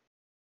 skip.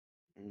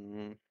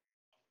 Mm.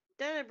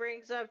 Then it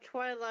brings up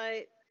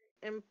Twilight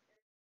and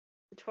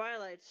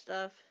Twilight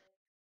stuff.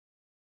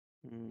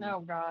 Mm.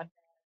 Oh God,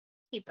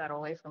 keep that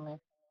away from me.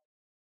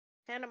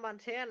 Hannah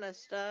Montana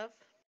stuff.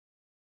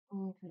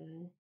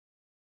 Okay.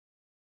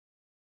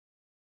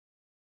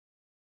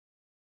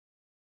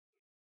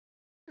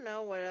 I don't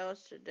know what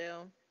else to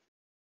do.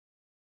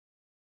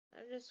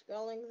 I'm just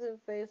scrolling through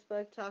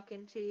Facebook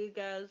talking to you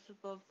guys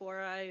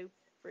before I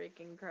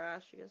freaking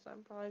crash because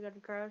I'm probably gonna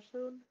crash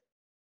soon.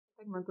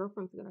 I think my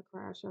girlfriend's gonna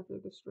crash after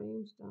the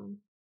stream's done.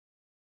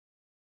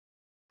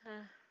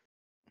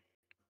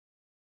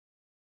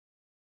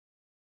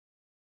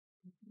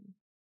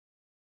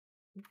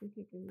 I think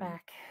you can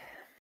Back.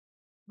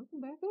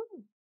 welcome back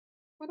on.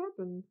 What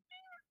happened?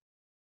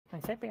 I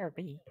said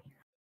BRB.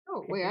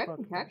 Oh Maybe wait, I people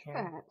didn't couldn't catch hear.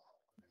 that.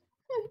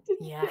 I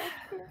didn't Yeah. catch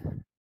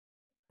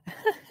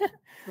that.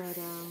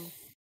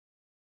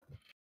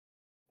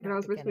 But I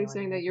was Don't think basically anyone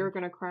saying that heard you're me.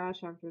 gonna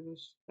crash after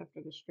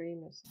the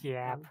stream is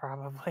Yeah, done.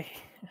 probably.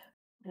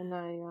 And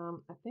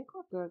I think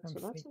we're good. I'm So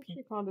let's sleepy.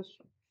 actually call this.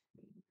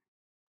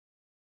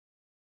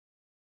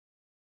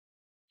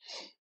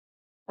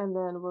 And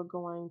then we're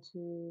going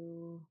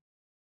to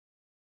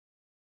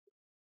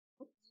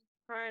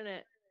Trying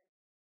it.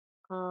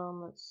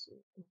 let's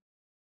see.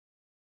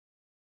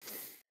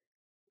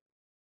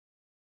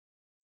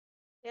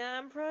 Yeah,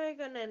 I'm probably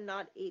gonna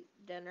not eat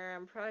dinner.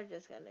 I'm probably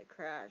just gonna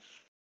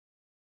crash.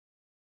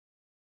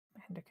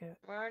 Bandicoot.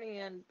 I'm already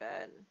in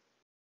bed.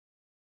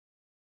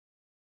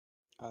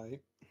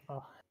 Alright.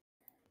 Oh,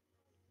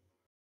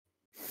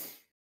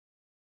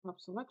 Top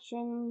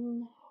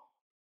selection.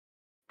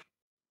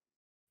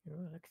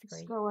 ooh, looks Let's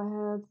great. go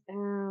ahead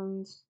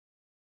and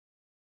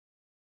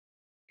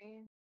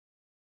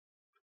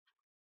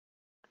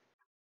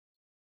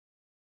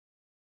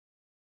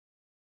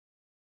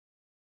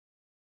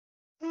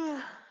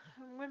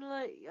I'm gonna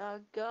let y'all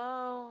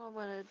go. I'm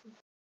gonna.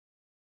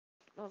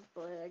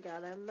 Hopefully, I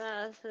got a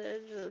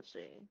message. Let's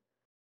see.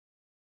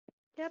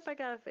 Yep, I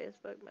got a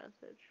Facebook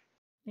message.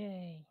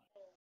 Yay.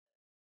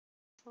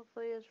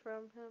 Hopefully, it's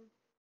from him.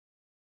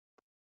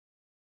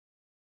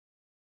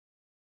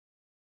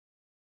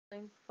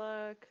 Thank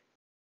fuck.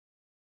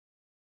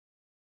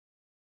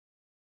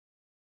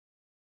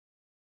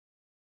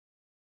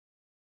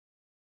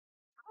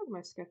 I like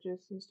my sketches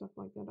and stuff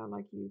like that. I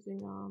like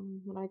using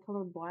when I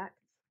color black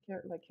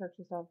like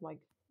characters have like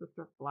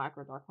black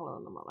or dark color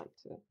on them. I like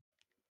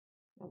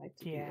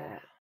to do Yeah.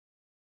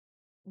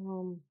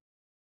 that.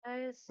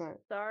 Guys,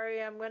 But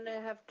sorry, I'm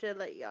gonna have to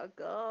let y'all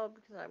go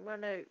because I'm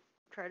gonna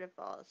try to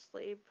fall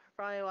asleep.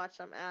 Probably watch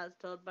some As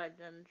Told by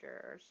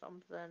Ginger or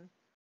something.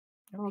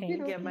 Okay.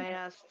 okie Get dokie. my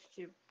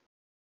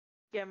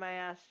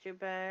ass to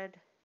bed.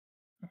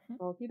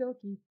 Okie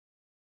dokie.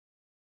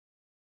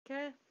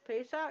 Okay,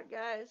 peace out,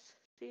 guys.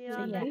 See you See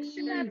on ya. next See you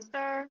stream. next,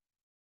 sir.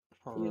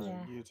 Alright,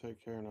 ya. you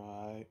take care now,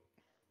 alright.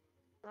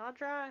 I'll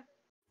try.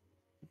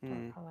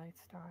 Twilight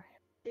Star.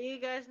 See you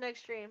guys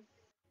next stream.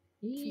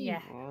 See ya.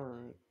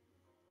 Alright.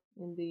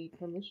 And the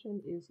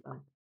permission is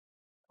up.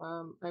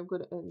 I'm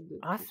gonna end the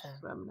Awesome.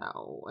 stream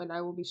now, and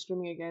I will be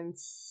streaming again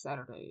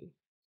Saturday.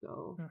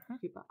 So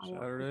keep an eye out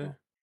for Saturday? that.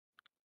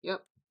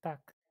 Yep.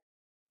 Duck.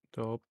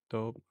 Dope.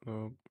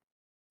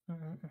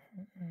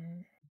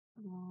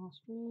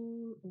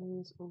 Stream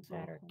is over for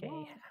Saturday.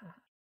 now.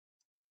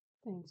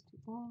 Thanks to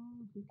all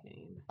who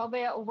came. I'll be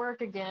at work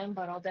again,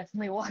 but I'll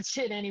definitely watch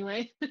it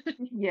anyway.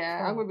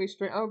 Yeah, I'm Cool. gonna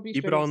be I'll be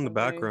Keep it streaming on in the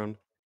Sunday. background.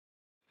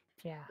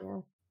 Yeah. Yeah.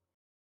 All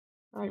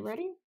right,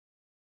 ready?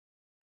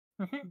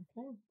 Okay.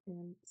 Okay,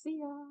 and see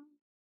ya.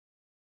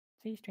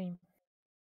 See you, stream.